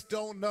just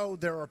don't know.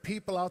 There are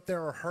people out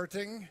there who are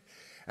hurting.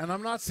 And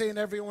I'm not saying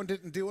everyone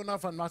didn't do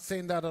enough. I'm not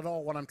saying that at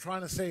all. What I'm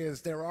trying to say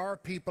is there are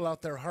people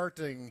out there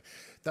hurting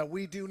that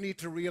we do need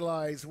to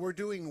realize we're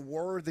doing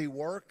worthy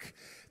work,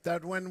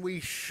 that when we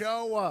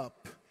show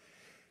up,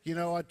 you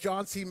know, what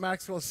John C.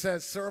 Maxwell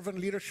says, servant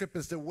leadership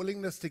is the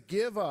willingness to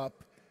give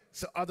up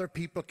so other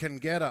people can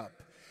get up.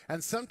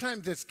 And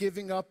sometimes it's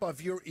giving up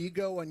of your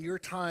ego and your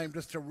time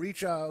just to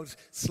reach out,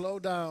 slow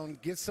down,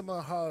 give someone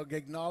a hug,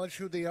 acknowledge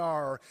who they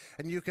are,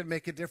 and you can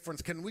make a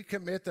difference. Can we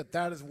commit that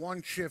that is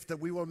one shift that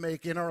we will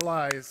make in our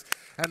lives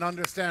and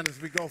understand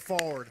as we go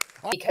forward?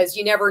 Because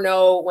you never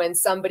know when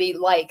somebody,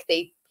 like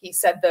he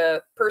said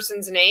the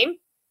person's name.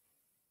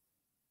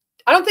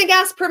 I don't think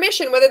asked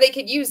permission whether they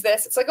could use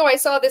this. It's like, oh, I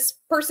saw this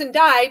person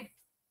died.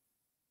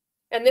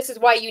 And this is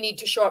why you need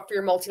to show up for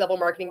your multi-level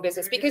marketing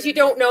business, because you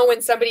don't know when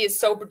somebody is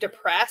so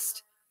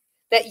depressed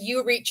that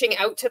you reaching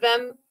out to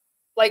them,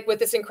 like with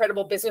this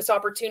incredible business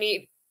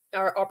opportunity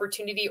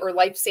or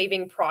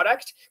life-saving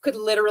product, could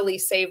literally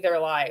save their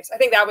lives. I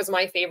think that was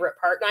my favorite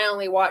part. And I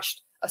only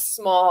watched a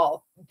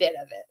small bit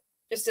of it,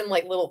 just in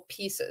like little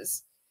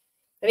pieces.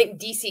 I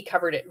think DC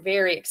covered it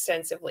very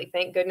extensively.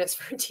 Thank goodness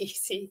for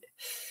DC.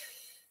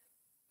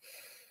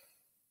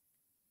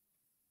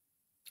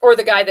 Or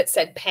the guy that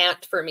said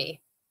pant for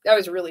me. That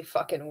was really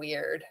fucking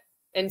weird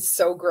and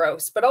so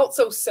gross, but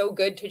also so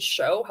good to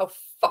show how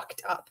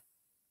fucked up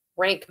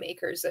Rank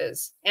Makers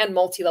is and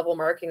multi-level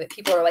marketing, that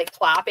people are like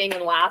clapping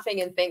and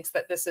laughing and thinks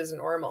that this is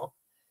normal.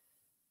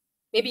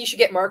 Maybe you should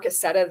get Mark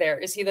Aceta there.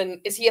 Is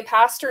he a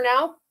pastor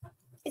now?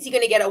 Is he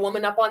going to get a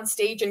woman up on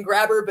stage and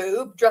grab her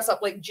boob, dress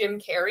up like Jim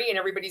Carrey, and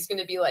everybody's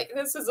going to be like,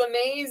 this is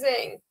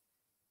amazing?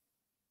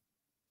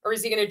 Or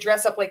is he going to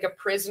dress up like a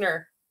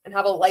prisoner and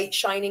have a light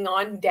shining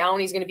on down?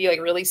 He's going to be like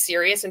really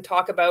serious and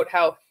talk about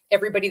how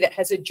everybody that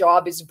has a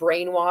job is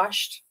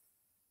brainwashed.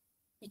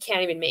 You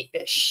can't even make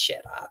this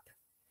shit up.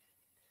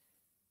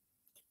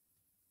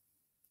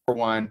 For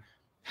one,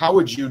 how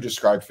would you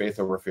describe Faith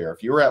Over Fear?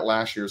 If you were at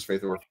last year's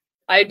Faith Over Fear,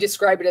 I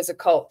describe it as a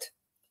cult.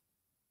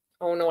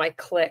 Oh no, I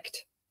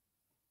clicked.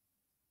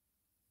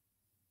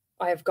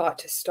 I have got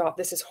to stop.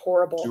 This is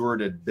horrible.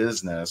 stewarded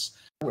business.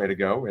 Way to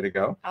go. Way to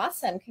go.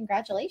 Awesome.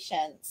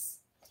 Congratulations.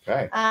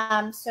 Okay.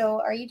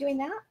 So are you doing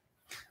that?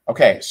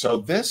 Okay. So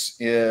this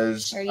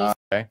is, Are you-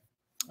 okay.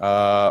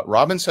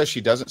 Robin says she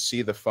doesn't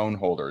see the phone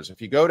holders.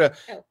 If you go to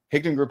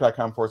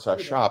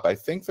higdongroup.com/shop, I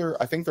think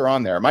they're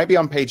on there. It might be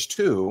on page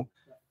 2,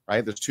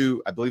 right? There's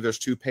 2, I believe there's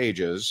 2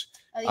 pages.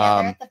 Oh,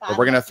 yeah, they're at the But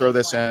we're going to bottom throw of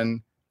this page 1.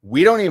 in.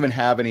 We don't even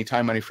have any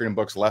Time, Money, Freedom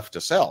books left to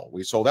sell.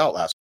 We sold out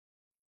last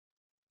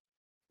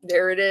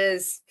There it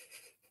is.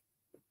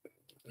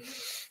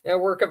 A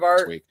work of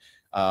art. week.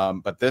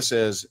 But this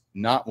is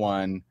not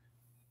one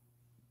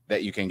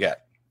that you can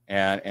get.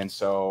 And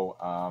so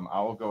I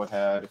will go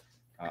ahead.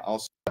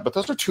 But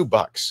those are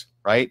 $2,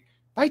 right?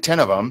 Buy 10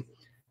 of them.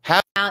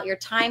 Out your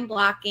time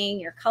blocking,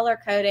 your color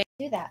coding.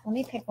 Do that. Let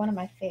me pick one of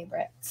my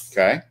favorites.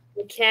 Okay.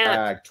 You can't.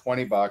 Bag,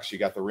 $20. You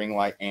got the ring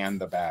light and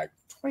the bag.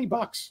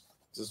 $20.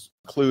 This is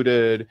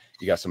included.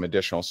 You got some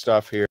additional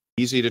stuff here.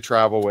 Easy to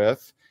travel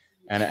with.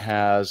 And it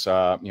has,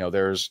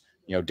 there's,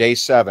 day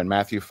 7,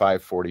 Matthew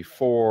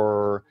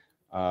 5:44.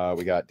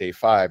 We got day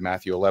 5,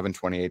 Matthew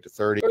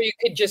 11:28-30. Or you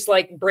could just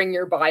like bring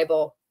your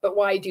Bible. But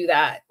why do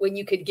that when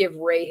you could give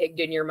Ray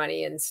Higdon your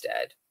money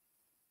instead?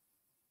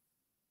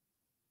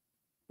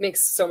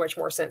 Makes so much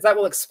more sense. That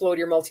will explode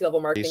your multi-level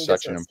marketing He's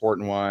such an business.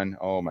 important one.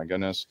 Oh my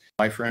goodness.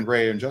 My friend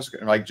Ray and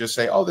Jessica, like, just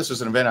say, oh, this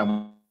is an event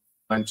I'm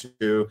going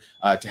to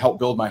help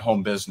build my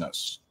home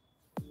business.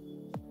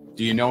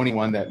 Do you know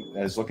anyone that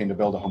is looking to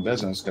build a home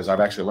business? Because I've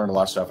actually learned a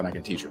lot of stuff and I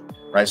can teach it,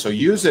 right? So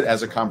use it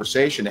as a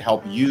conversation to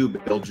help you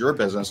build your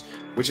business,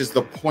 which is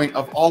the point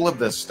of all of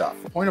this stuff.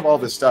 The point of all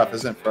this stuff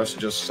isn't for us to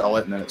just sell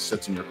it and then it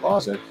sits in your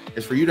closet.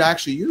 It's for you to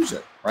actually use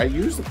it, right?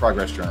 Use the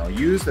progress journal,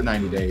 use the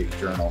 90-day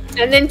journal,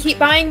 And then keep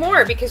buying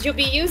more because you'll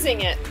be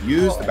using it.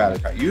 use the battery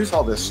pack, use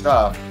all this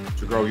stuff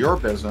to grow your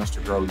business, to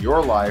grow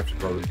your life, to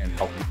grow and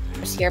help you.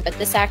 Here, but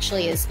this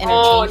actually is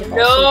Oh, interchangeable.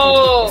 no. So you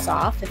can keep this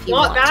off if you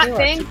Not want that to,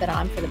 thing. or keep it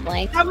on for the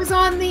blank. That was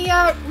on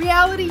the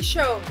reality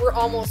show. We're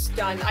almost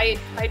done. I'd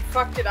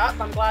fucked it up.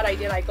 I'm glad I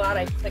did. I'm glad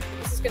I clicked.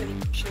 This is going to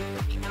be pushing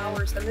 50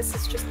 hours, and this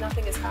is just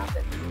nothing has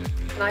happened.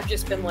 And I've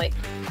just been like,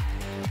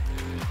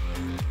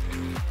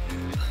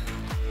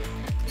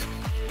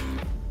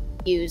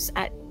 Use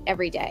at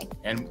every day.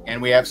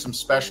 And we have some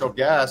special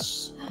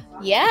guests.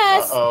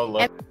 Yes. Uh-oh,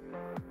 look.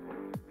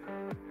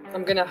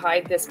 I'm going to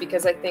hide this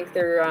because I think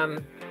they're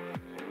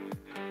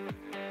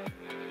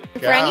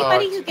For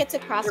anybody who gets a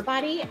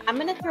crossbody, I'm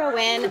going to throw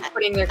in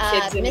putting their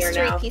kids in there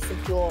mystery now. piece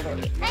of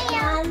jewelry.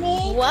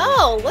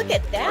 Whoa, look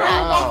at that.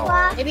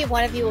 Wow. Maybe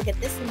one of you will get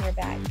this in your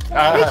bag.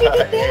 Where'd you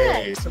get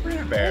that? Hey,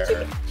 Sabrina Bear.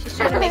 She's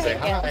trying to make Say it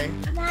hi.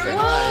 good. Say Whoa,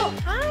 hi.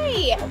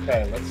 hi.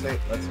 Okay,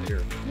 let's hear.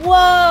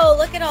 Whoa,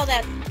 look at all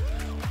that.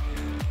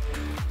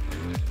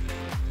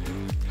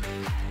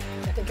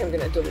 I think I'm going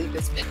to delete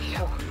this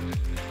video.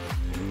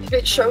 If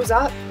it shows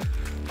up,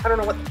 I don't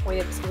know what the point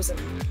of this was.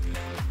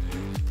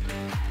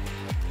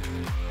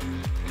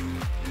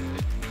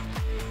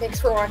 Thanks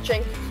for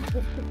watching.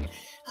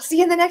 I'll see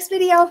you in the next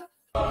video.